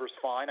recovers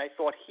fine. I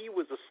thought he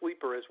was a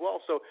sleeper as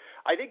well. So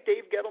I think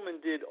Dave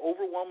Gettleman did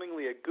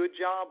overwhelmingly a good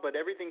job, but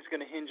everything's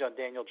going to hinge on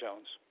Daniel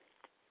Jones.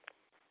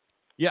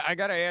 Yeah, I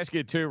got to ask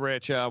you too,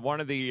 Rich.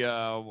 One of the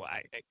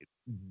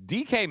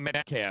DK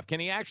Metcalf, can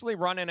he actually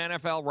run an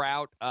NFL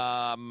route?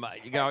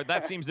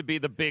 That seems to be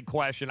the big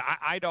question.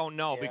 I don't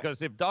know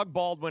because if Doug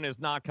Baldwin is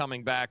not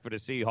coming back for the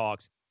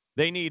Seahawks,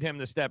 they need him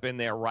to step in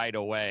there right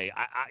away.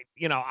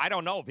 I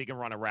don't know if he can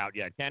run a route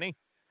yet. Can he?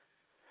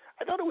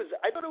 I thought it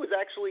was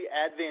actually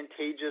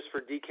advantageous for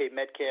DK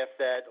Metcalf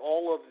that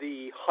all of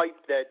the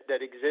hype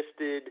that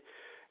existed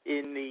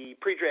in the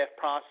pre-draft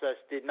process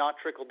did not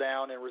trickle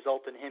down and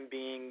result in him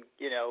being,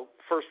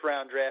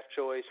 first-round draft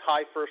choice,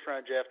 high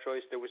first-round draft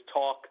choice. There was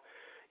talk,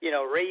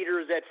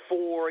 Raiders at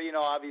 4.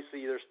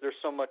 Obviously there's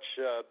so much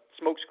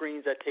smoke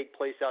screens that take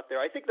place out there.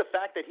 I think the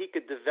fact that he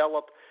could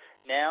develop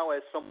now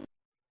as someone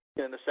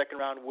in the second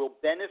round will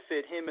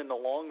benefit him in the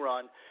long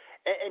run.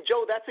 And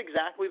Joe, that's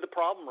exactly the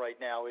problem right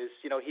now is,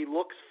 he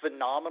looks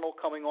phenomenal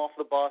coming off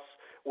the bus.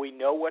 We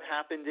know what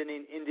happened in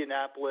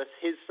Indianapolis.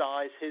 His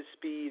size, his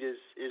speed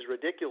is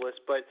ridiculous,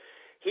 but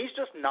he's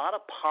just not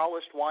a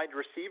polished wide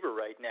receiver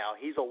right now.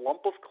 He's a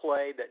lump of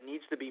clay that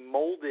needs to be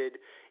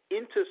molded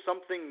into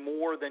something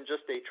more than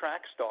just a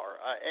track star.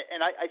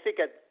 And I think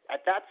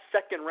at that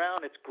second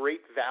round, it's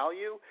great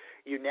value.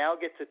 You now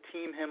get to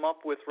team him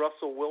up with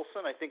Russell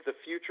Wilson. I think the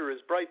future is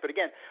bright. But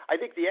again, I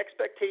think the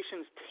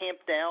expectations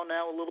tamp down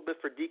now a little bit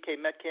for DK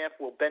Metcalf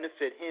will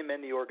benefit him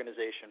and the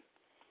organization.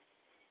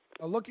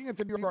 Looking at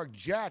the New York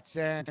Jets,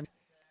 and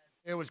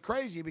it was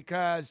crazy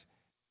because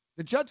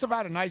the Jets have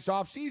had a nice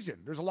offseason.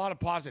 There's a lot of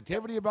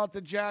positivity about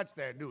the Jets.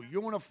 They had new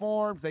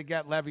uniforms. They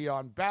get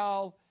Le'Veon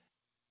Bell.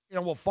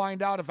 We'll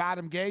find out if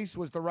Adam Gase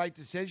was the right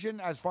decision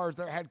as far as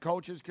their head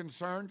coach is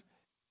concerned.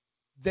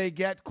 They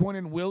get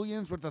Quinnen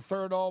Williams with the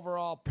 3rd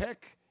overall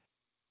pick.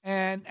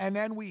 And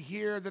then we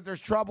hear that there's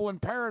trouble in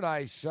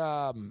paradise,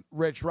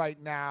 Rich,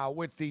 right now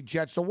with the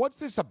Jets. So what's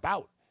this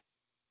about?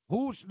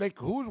 Where's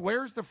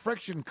the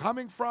friction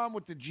coming from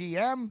with the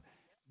GM?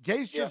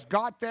 Gase just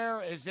got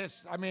there. Is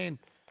this,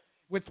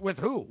 with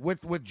who?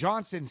 With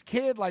Johnson's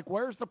kid? Like,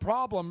 where's the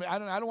problem? I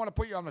don't want to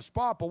put you on the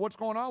spot, but what's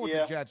going on with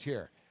the Jets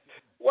here?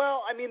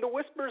 Well, I mean, the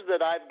whispers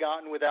that I've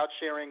gotten without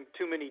sharing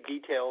too many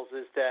details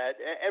is that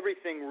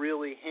everything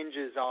really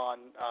hinges on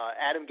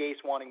Adam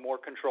Gase wanting more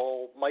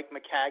control, Mike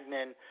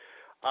Maccagnan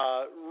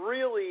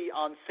really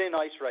on thin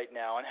ice right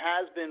now and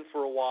has been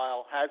for a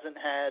while, hasn't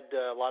had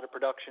a lot of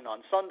production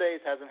on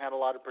Sundays, hasn't had a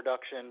lot of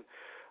production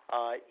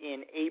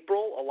in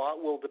April. A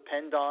lot will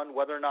depend on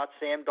whether or not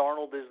Sam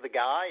Darnold is the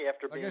guy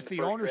after being I guess the the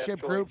first ownership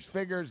draft choice. groups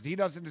figures he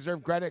doesn't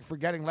deserve credit for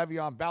getting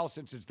Le'Veon Bell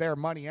since it's their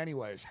money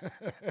anyways.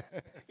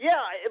 Yeah,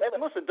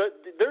 and listen,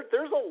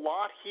 there's a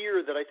lot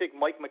here that I think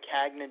Mike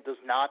Maccagnan does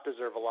not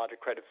deserve a lot of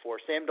credit for.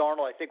 Sam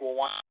Darnold, I think, will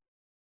want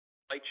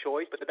the right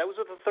choice, but that was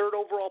with the third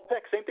overall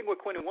pick. Same thing with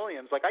Quinnen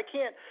Williams. Like I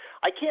can't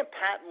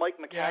pat Mike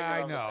Maccagnan. Yeah,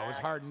 I on the know. back. It's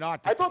hard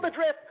not to. I thought the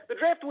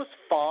draft was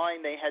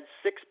fine. They had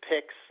 6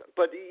 picks,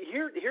 but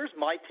here's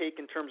my take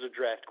in terms of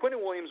draft.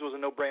 Quinnen Williams was a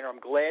no-brainer. I'm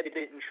glad they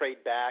didn't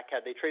trade back.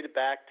 Had they traded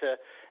back to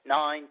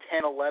 9,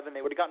 10, 11,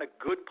 they would have gotten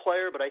a good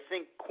player, but I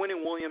think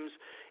Quinnen Williams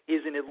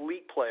is an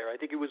elite player. I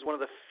think he was one of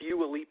the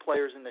few elite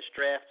players in this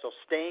draft, so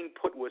staying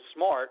put was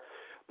smart.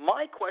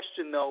 My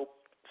question, though,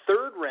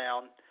 third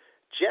round,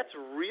 Jets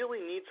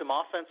really need some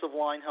offensive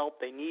line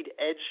help. They need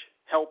edge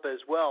help as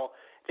well.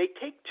 They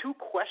take 2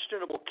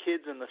 questionable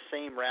kids in the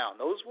same round.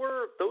 Those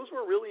were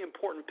really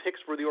important picks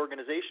for the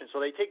organization. So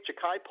they take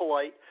Ja'Kai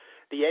Polite,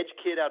 the edge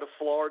kid out of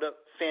Florida,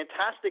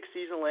 fantastic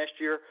season last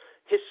year,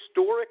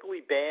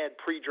 historically bad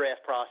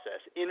pre-draft process,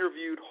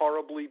 interviewed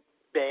horribly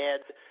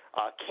bad,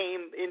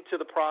 came into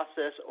the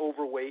process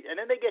overweight, and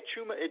then they get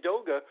Chuma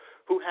Edoga,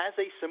 who has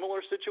a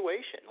similar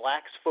situation,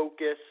 lacks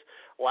focus,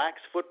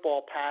 lacks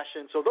football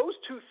passion. So those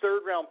 2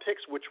 third-round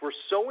picks, which were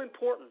so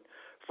important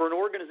for an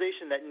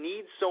organization that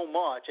needs so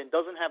much and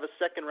doesn't have a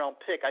second-round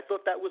pick, I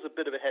thought that was a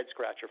bit of a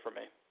head-scratcher for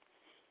me.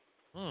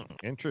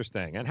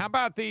 Interesting. And how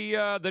about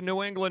the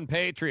New England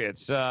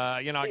Patriots?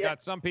 I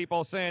got some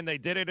people saying they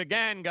did it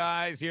again,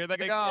 guys. Here they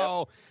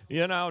go.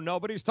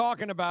 Nobody's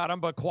talking about them,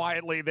 but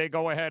quietly they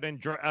go ahead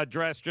and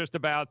address just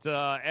about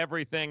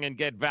everything and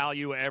get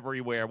value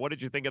everywhere. What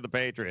did you think of the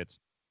Patriots?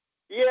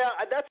 Yeah,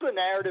 that's the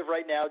narrative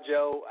right now,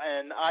 Joe,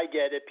 and I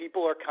get it.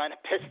 People are kind of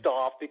pissed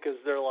off because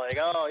they're like,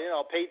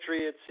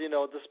 Patriots,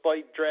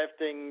 despite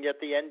drafting at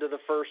the end of the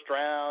first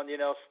round,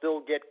 still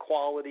get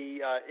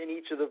quality in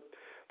each of the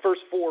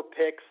first 4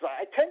 picks.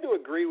 I tend to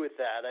agree with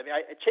that. I mean,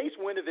 Chase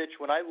Winovich,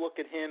 when I look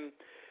at him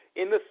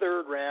in the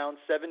third round,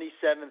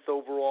 77th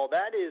overall,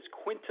 that is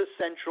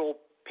quintessential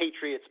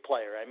Patriots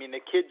player. I mean,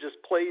 the kid just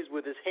plays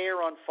with his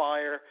hair on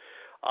fire.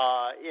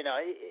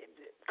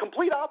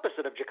 Complete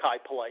opposite of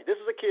Ja'Kai Polite. This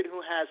is a kid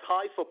who has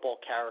high football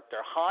character,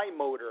 high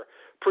motor,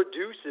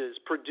 produced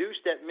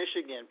at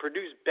Michigan,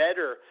 produced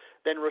better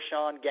than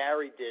Rashawn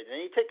Gary did. And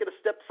you take it a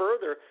step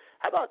further,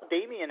 how about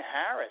Damian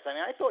Harris? I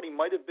mean, I thought he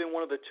might have been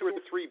one of the 2 or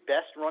 3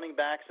 best running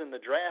backs in the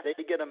draft.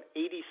 They get him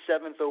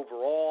 87th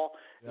overall.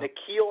 Yep.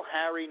 N'Keal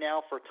Harry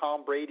now for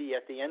Tom Brady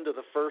at the end of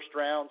the first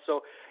round.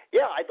 So,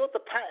 yeah, I thought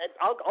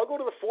I'll go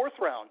to the 4th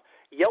round.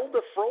 Yelda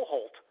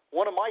Froholt,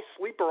 one of my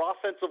sleeper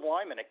offensive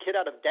linemen, a kid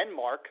out of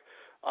Denmark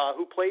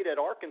who played at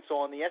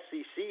Arkansas in the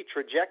SEC.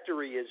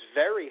 Trajectory is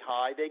very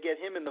high. They get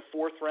him in the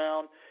 4th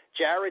round.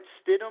 Jarrett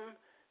Stidham,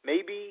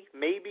 maybe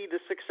the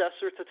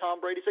successor to Tom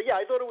Brady. So, yeah,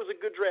 I thought it was a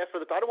good draft for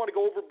the – I don't want to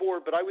go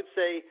overboard, but I would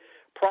say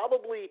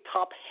probably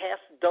top half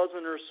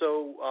dozen or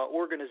so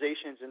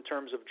organizations in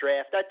terms of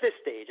draft at this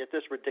stage, at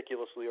this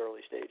ridiculously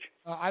early stage.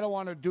 I don't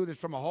want to do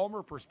this from a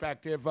homer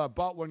perspective,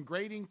 but when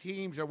grading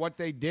teams or what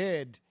they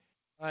did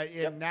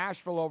in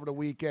Nashville over the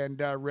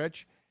weekend,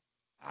 Rich,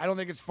 I don't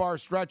think it's far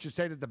stretch to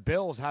say that the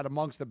Bills had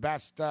amongst the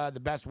best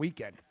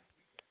weekend.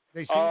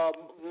 They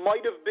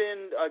might have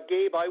been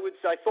Gabe.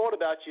 I thought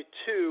about you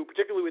too,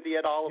 particularly with the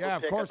Ed Oliver. Yeah,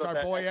 of course,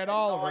 our boy Ed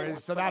Oliver.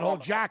 So that whole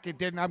jacket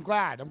didn't. I'm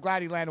glad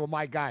he landed with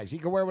my guys. He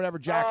can wear whatever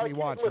jacket he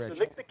wants. Listen,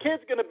 Rich. The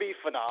kid's going to be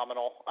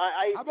phenomenal.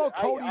 How about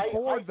Cody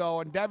Ford though,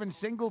 and Devin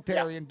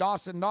Singletary and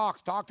Dawson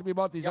Knox? Talk to me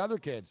about these other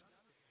kids.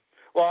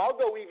 Well, I'll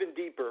go even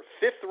deeper.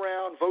 5th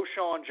round,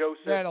 Voshawn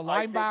Joseph. Yeah, the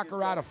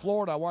linebacker out of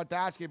Florida. I want to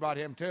ask you about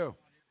him too.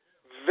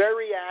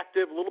 Very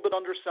active, a little bit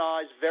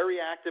undersized, very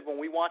active when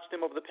we watched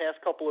him over the past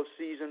couple of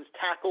seasons.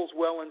 Tackles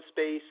well in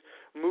space,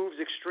 moves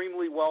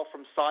extremely well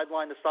from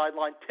sideline to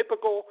sideline.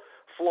 Typical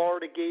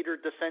Florida Gator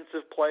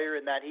defensive player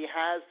in that he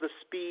has the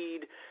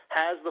speed,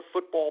 has the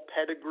football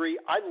pedigree.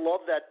 I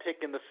love that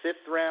pick in the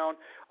 5th round.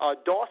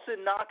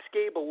 Dawson Knox,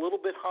 Gabe, a little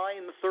bit high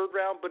in the 3rd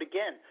round, but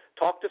again,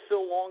 talked to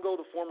Phil Longo,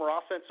 the former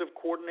offensive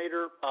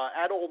coordinator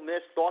at Ole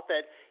Miss, thought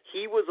that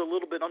he was a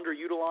little bit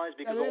underutilized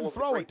because of all of the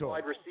great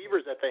wide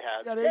receivers that they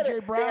had. You got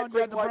A.J. Brown, you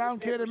had the Brown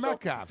kid, and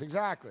Metcalf,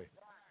 exactly.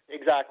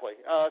 Exactly.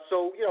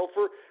 So,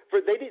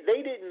 they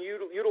didn't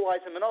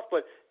utilize him enough,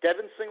 but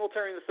Devin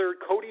Singletary in the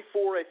 3rd, Cody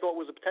Ford I thought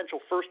was a potential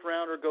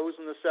first-rounder, goes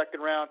in the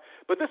 2nd round.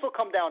 But this will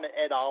come down to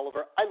Ed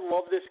Oliver. I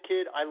love this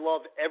kid. I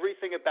love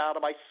everything about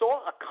him. I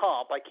saw a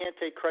comp. I can't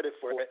take credit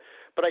for it,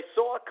 but I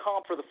saw a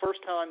comp for the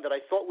first time that I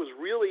thought was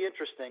really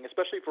interesting,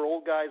 especially for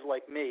old guys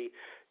like me.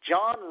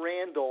 John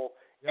Randall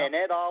and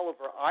Ed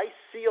Oliver, I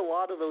see a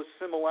lot of those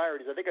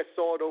similarities. I think I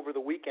saw it over the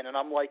weekend, and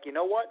I'm like, you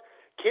know what?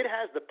 Kid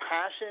has the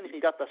passion. He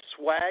got the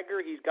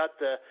swagger. He's got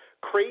the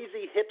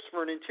crazy hips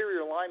for an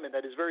interior lineman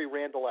that is very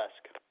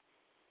Randall-esque.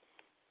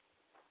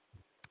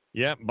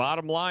 Yeah,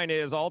 bottom line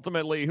is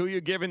ultimately who you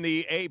giving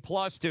the A+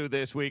 to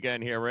this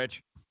weekend here,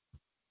 Rich?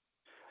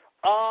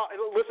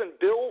 Listen,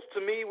 Bills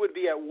to me would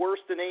be at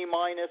worst an A-,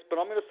 but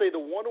I'm going to say the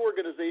one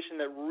organization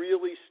that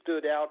really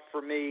stood out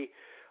for me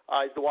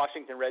is the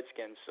Washington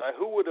Redskins.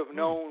 Who would have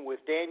known with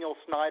Daniel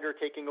Snyder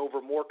taking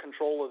over more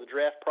control of the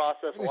draft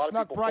process? They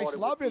snuck Bryce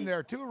Love in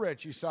there too,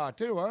 Rich. You saw it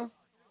too, huh?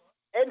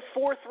 And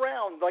fourth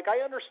round. Like,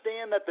 I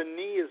understand that the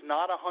knee is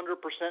not 100%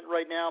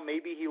 right now.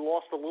 Maybe he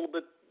lost a little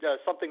bit,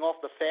 something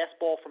off the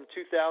fastball from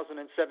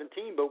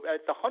 2017. But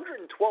at the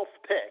 112th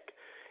pick,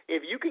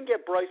 if you can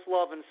get Bryce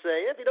Love and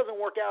say, if he doesn't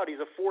work out, he's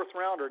a fourth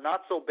rounder,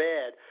 not so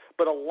bad.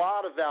 But a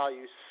lot of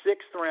value.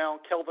 Sixth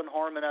round, Kelvin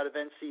Harmon out of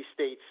NC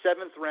State.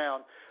 Seventh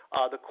round,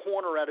 the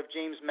corner out of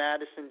James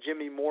Madison,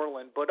 Jimmy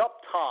Moreland. But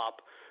up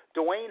top,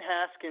 Dwayne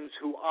Haskins,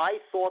 who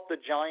I thought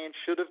the Giants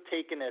should have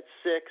taken at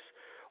 6,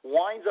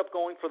 winds up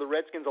going for the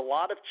Redskins. A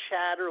lot of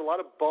chatter, a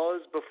lot of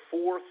buzz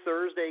before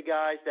Thursday,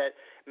 guys, that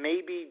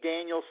maybe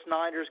Daniel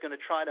Snyder's going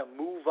to try to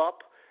move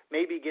up,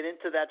 maybe get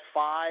into that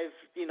 5,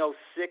 6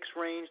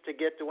 range to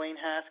get Dwayne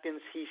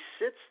Haskins. He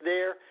sits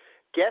there,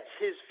 gets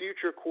his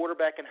future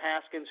quarterback in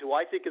Haskins, who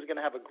I think is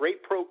going to have a great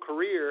pro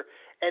career,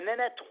 and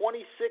then at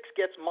 26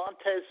 gets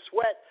Montez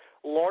Sweat,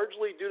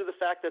 largely due to the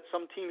fact that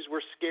some teams were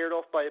scared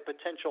off by a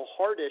potential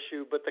heart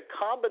issue. But the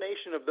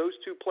combination of those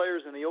two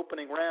players in the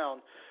opening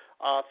round,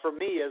 for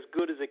me, as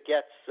good as it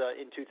gets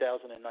in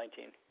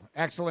 2019.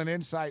 Excellent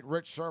insight,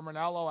 Rich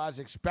Sermonello, as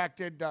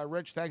expected.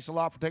 Rich, thanks a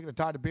lot for taking the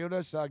time to be with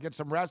us. Get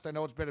some rest. I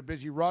know it's been a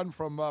busy run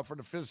from the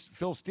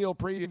Phil Steele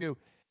preview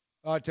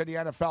to the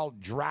NFL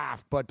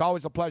draft, but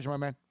always a pleasure, my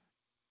man.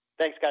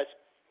 Thanks, guys.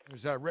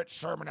 There's Rich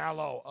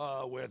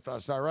Sermonello with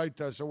us. All right,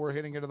 so we're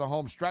hitting into the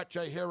home stretch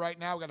here right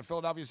now. We've got the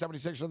Philadelphia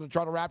 76ers and the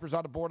Toronto Raptors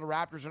on the board. The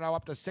Raptors are now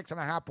up to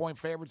 6.5-point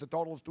favorites. The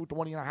total is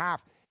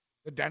 220.5.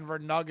 The Denver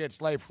Nuggets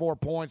lay 4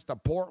 points to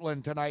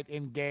Portland tonight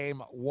in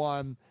Game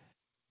 1.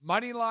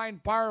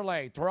 Moneyline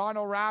parlay,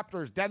 Toronto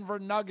Raptors, Denver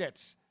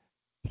Nuggets,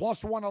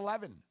 plus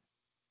 111.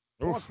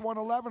 Plus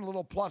 111, a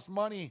little plus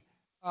money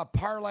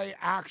parlay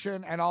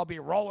action, and I'll be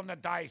rolling the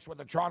dice with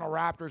the Toronto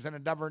Raptors and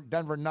the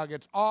Denver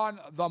Nuggets on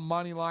the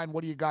money line.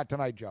 What do you got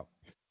tonight, Joe?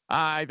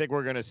 I think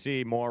we're going to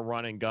see more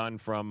run and gun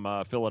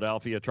from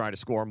Philadelphia trying to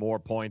score more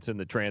points in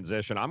the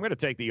transition. I'm going to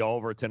take the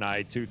over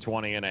tonight,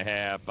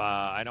 220.5.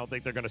 I don't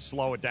think they're going to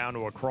slow it down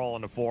to a crawl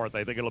in the fourth.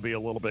 I think it'll be a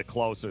little bit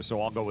closer,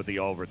 so I'll go with the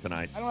over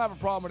tonight. I don't have a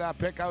problem with that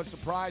pick. I was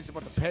surprised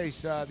about the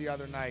pace the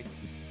other night.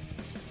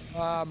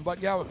 But,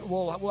 yeah,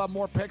 we'll have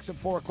more picks at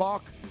 4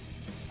 o'clock.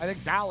 I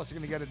think Dallas is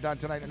going to get it done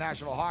tonight in the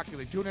National Hockey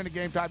League. Tune in to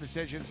Game Time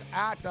Decisions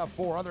at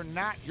 4. Other than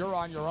that, you're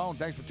on your own.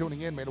 Thanks for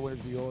tuning in. May the winners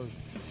be yours.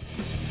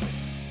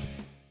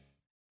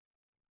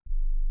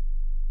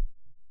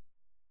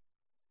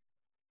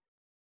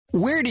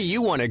 Where do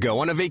you want to go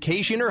on a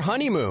vacation or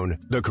honeymoon?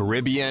 The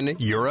Caribbean,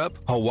 Europe,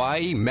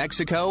 Hawaii,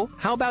 Mexico?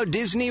 How about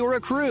Disney or a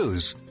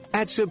cruise?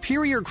 At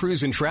Superior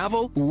Cruise and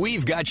Travel,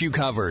 we've got you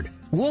covered.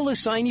 We'll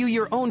assign you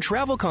your own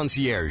travel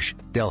concierge.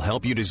 They'll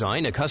help you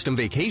design a custom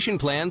vacation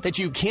plan that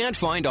you can't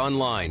find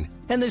online.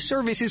 And the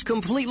service is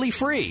completely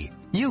free.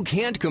 You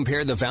can't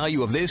compare the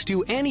value of this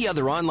to any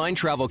other online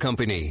travel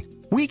company.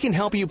 We can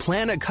help you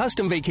plan a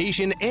custom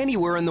vacation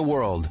anywhere in the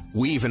world.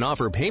 We even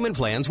offer payment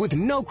plans with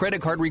no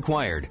credit card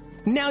required.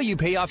 Now you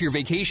pay off your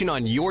vacation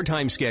on your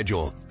time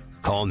schedule.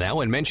 Call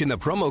now and mention the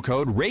promo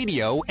code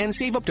RADIO and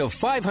save up to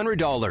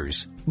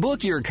 $500.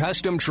 Book your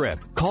custom trip.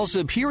 Call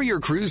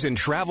Superior Cruise and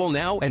Travel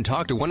now and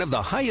talk to one of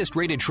the highest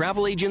rated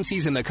travel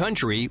agencies in the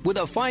country with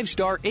a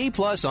 5-star A+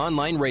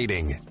 online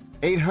rating.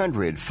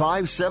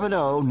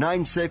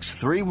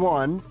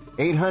 800-570-9631.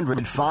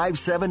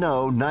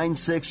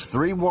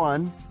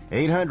 800-570-9631.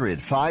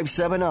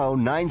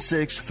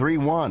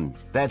 800-570-9631.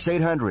 That's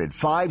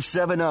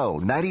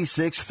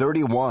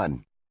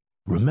 800-570-9631.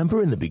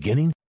 Remember in the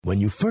beginning, when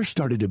you first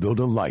started to build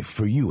a life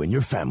for you and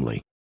your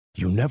family,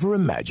 you never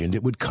imagined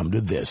it would come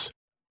to this.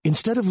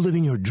 Instead of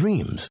living your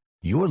dreams,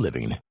 you're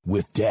living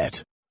with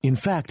debt. In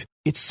fact,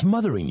 it's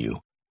smothering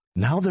you.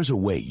 Now there's a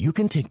way you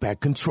can take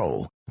back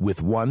control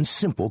with one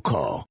simple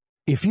call.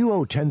 If you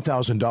owe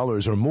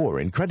 $10,000 or more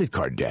in credit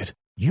card debt,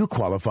 you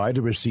qualify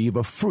to receive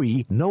a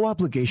free,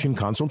 no-obligation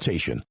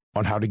consultation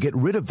on how to get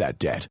rid of that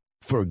debt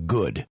for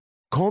good.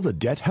 Call the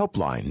Debt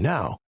Helpline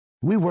now.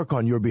 We work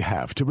on your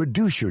behalf to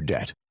reduce your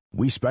debt.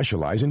 We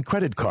specialize in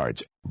credit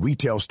cards,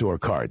 retail store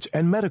cards,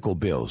 and medical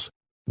bills.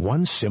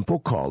 One simple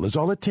call is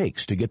all it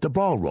takes to get the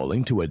ball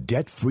rolling to a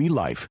debt-free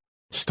life.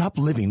 Stop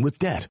living with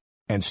debt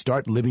and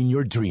start living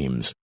your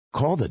dreams.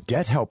 Call the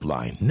Debt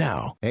Helpline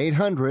now.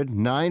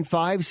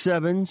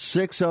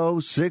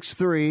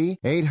 800-957-6063.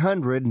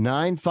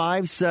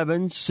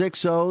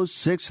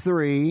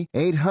 800-957-6063.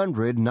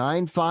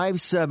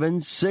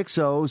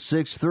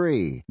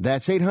 800-957-6063.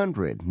 That's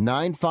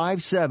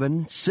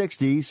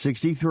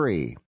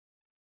 800-957-6063.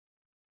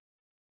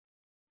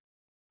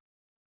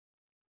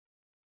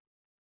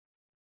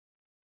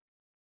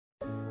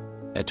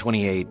 At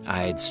 28,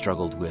 I had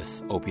struggled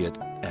with opiate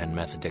and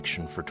meth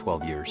addiction for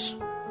 12 years.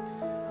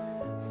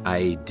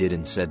 I did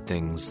and said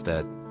things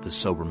that the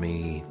sober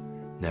me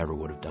never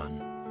would have done.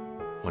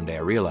 One day I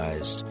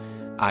realized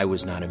I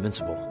was not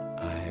invincible.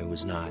 I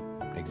was not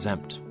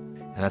exempt.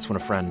 And that's when a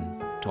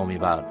friend told me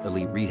about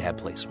Elite Rehab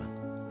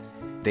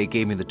Placement. They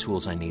gave me the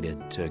tools I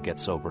needed to get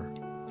sober,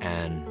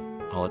 and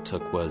all it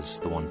took was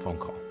the one phone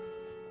call.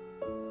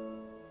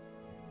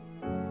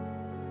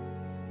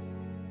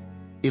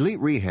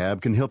 Elite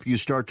Rehab can help you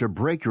start to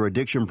break your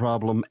addiction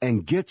problem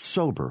and get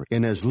sober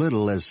in as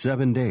little as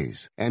 7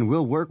 days. And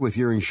we'll work with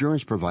your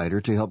insurance provider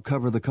to help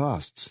cover the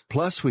costs.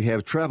 Plus, we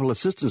have travel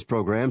assistance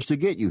programs to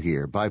get you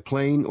here by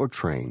plane or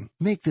train.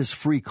 Make this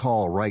free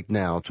call right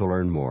now to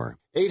learn more.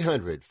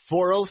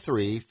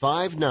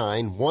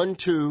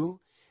 800-403-5912.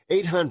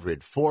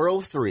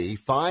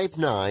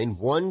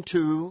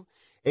 800-403-5912.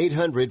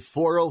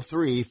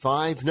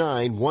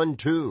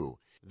 800-403-5912.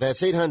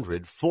 That's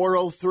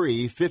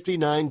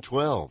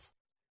 800-403-5912.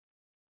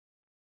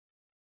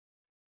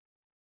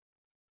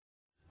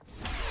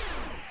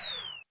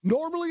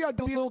 Normally, I'd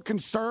be a little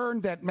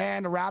concerned that,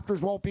 man, the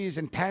Raptors won't be as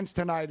intense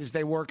tonight as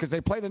they were because they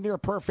played a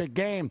near-perfect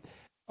game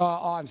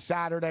on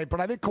Saturday.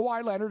 But I think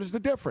Kawhi Leonard is the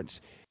difference.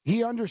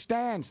 He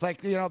understands, they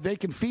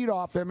can feed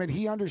off him, and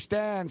he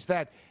understands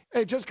that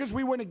hey, just because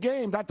we win a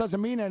game, that doesn't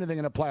mean anything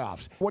in the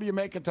playoffs. What do you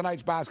make of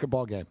tonight's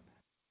basketball game?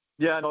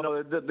 Yeah,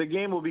 no, the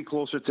game will be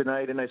closer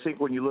tonight, and I think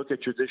when you look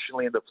at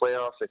traditionally in the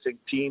playoffs, I think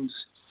teams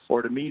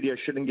or the media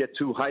shouldn't get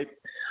too hyped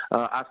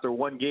after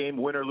one game,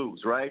 win or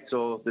lose, right?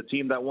 So the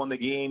team that won the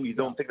game, you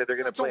don't think that they're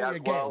going to play as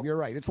well. Game. You're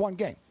right. It's one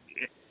game.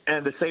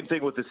 And the same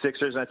thing with the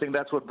Sixers, and I think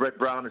that's what Brett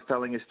Brown is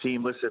telling his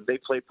team. Listen, they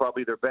played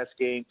probably their best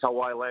game.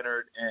 Kawhi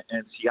Leonard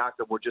and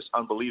Siakam were just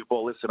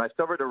unbelievable. Listen, I've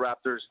covered the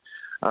Raptors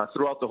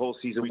throughout the whole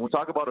season. When we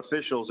talk about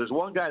officials, there's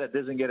one guy that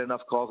doesn't get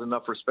enough calls,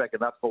 enough respect,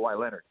 and that's Kawhi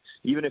Leonard.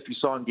 Even if you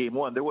saw in Game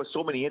 1, there were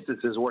so many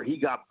instances where he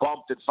got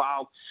bumped and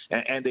fouled,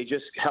 and they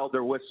just held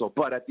their whistle.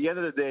 But at the end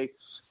of the day,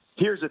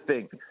 here's the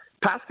thing.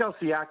 Pascal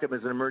Siakam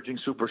is an emerging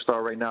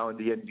superstar right now in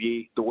the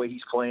NBA, the way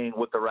he's playing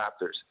with the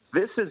Raptors.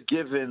 This has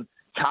given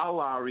Kyle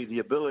Lowry the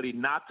ability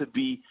not to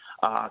be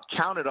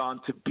counted on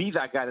to be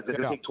that guy that's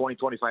going to take 20,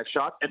 25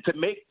 shots and to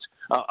make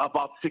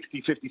about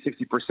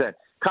 60%.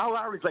 Kyle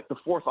Lowry's like the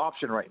fourth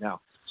option right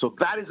now. So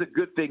that is a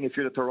good thing if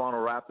you're the Toronto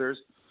Raptors.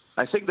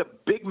 I think the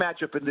big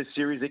matchup in this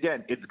series,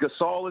 again, it's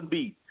Gasol and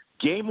Embiid.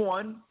 Game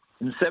 1,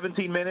 in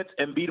 17 minutes,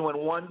 Embiid went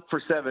 1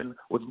 for 7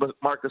 with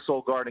Marc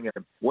Gasol guarding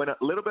him. Went a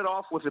little bit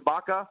off with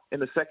Ibaka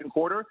in the second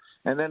quarter,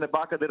 and then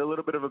Ibaka did a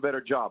little bit of a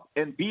better job.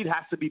 Embiid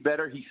has to be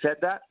better. He said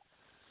that.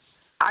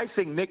 I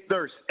think Nick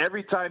Nurse,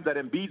 every time that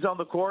Embiid's on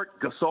the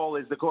court, Gasol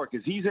is the court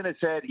because he's in his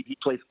head. He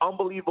plays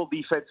unbelievable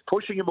defense,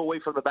 pushing him away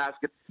from the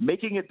basket,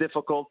 making it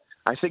difficult.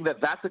 I think that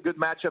that's a good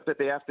matchup that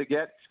they have to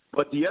get.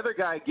 But the other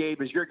guy,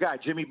 Gabe, is your guy,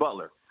 Jimmy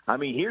Butler. I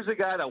mean, here's a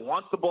guy that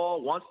wants the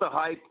ball, wants the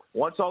hype,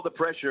 wants all the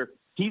pressure.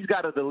 He's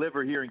got to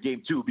deliver here in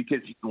Game 2 because,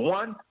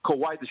 one,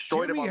 Kawhi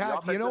destroyed him on the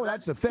offensive end.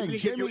 That's the thing.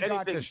 Jimmy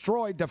got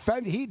destroyed.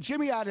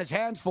 Jimmy had his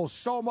hands full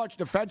so much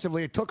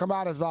defensively, it took him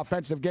out of his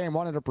offensive game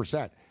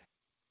 100%.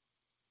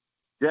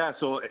 Yeah,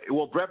 so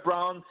will Brett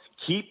Brown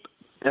keep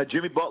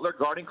Jimmy Butler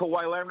guarding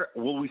Kawhi Leonard?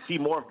 Will we see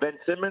more of Ben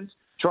Simmons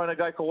trying to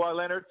guide Kawhi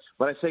Leonard?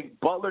 But I think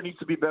Butler needs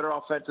to be better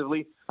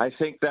offensively. I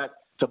think that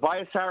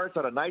Tobias Harris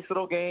had a nice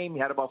little game.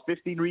 He had about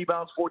 15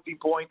 rebounds, 14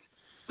 points.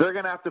 They're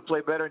going to have to play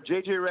better. And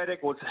J.J.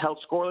 Redick was held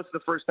scoreless in the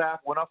first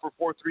half, went up for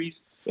 4 threes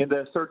in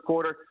the third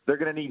quarter. They're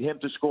going to need him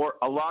to score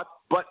a lot.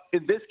 But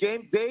in this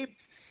game, Dave,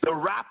 the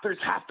Raptors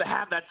have to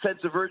have that sense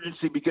of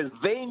urgency because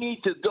they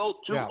need to go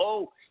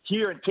 2-0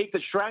 here and take the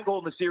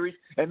stranglehold in the series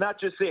and not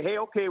just say, hey,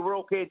 okay, we're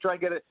okay, and try and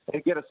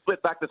get a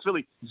split back to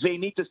Philly. They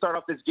need to start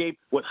off this game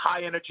with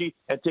high energy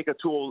and take a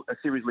 2-0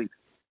 series lead.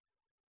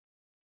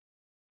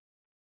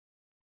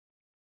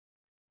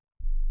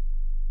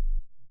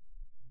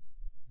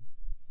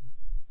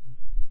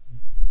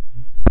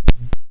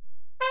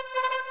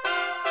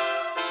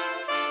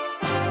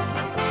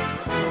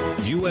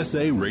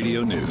 USA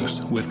Radio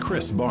News with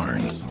Chris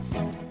Barnes.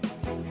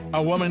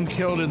 A woman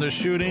killed in the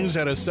shootings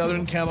at a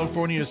Southern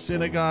California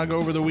synagogue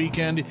over the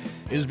weekend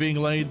is being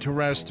laid to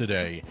rest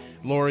today.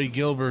 Lori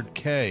Gilbert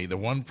Kay, the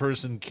one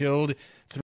person killed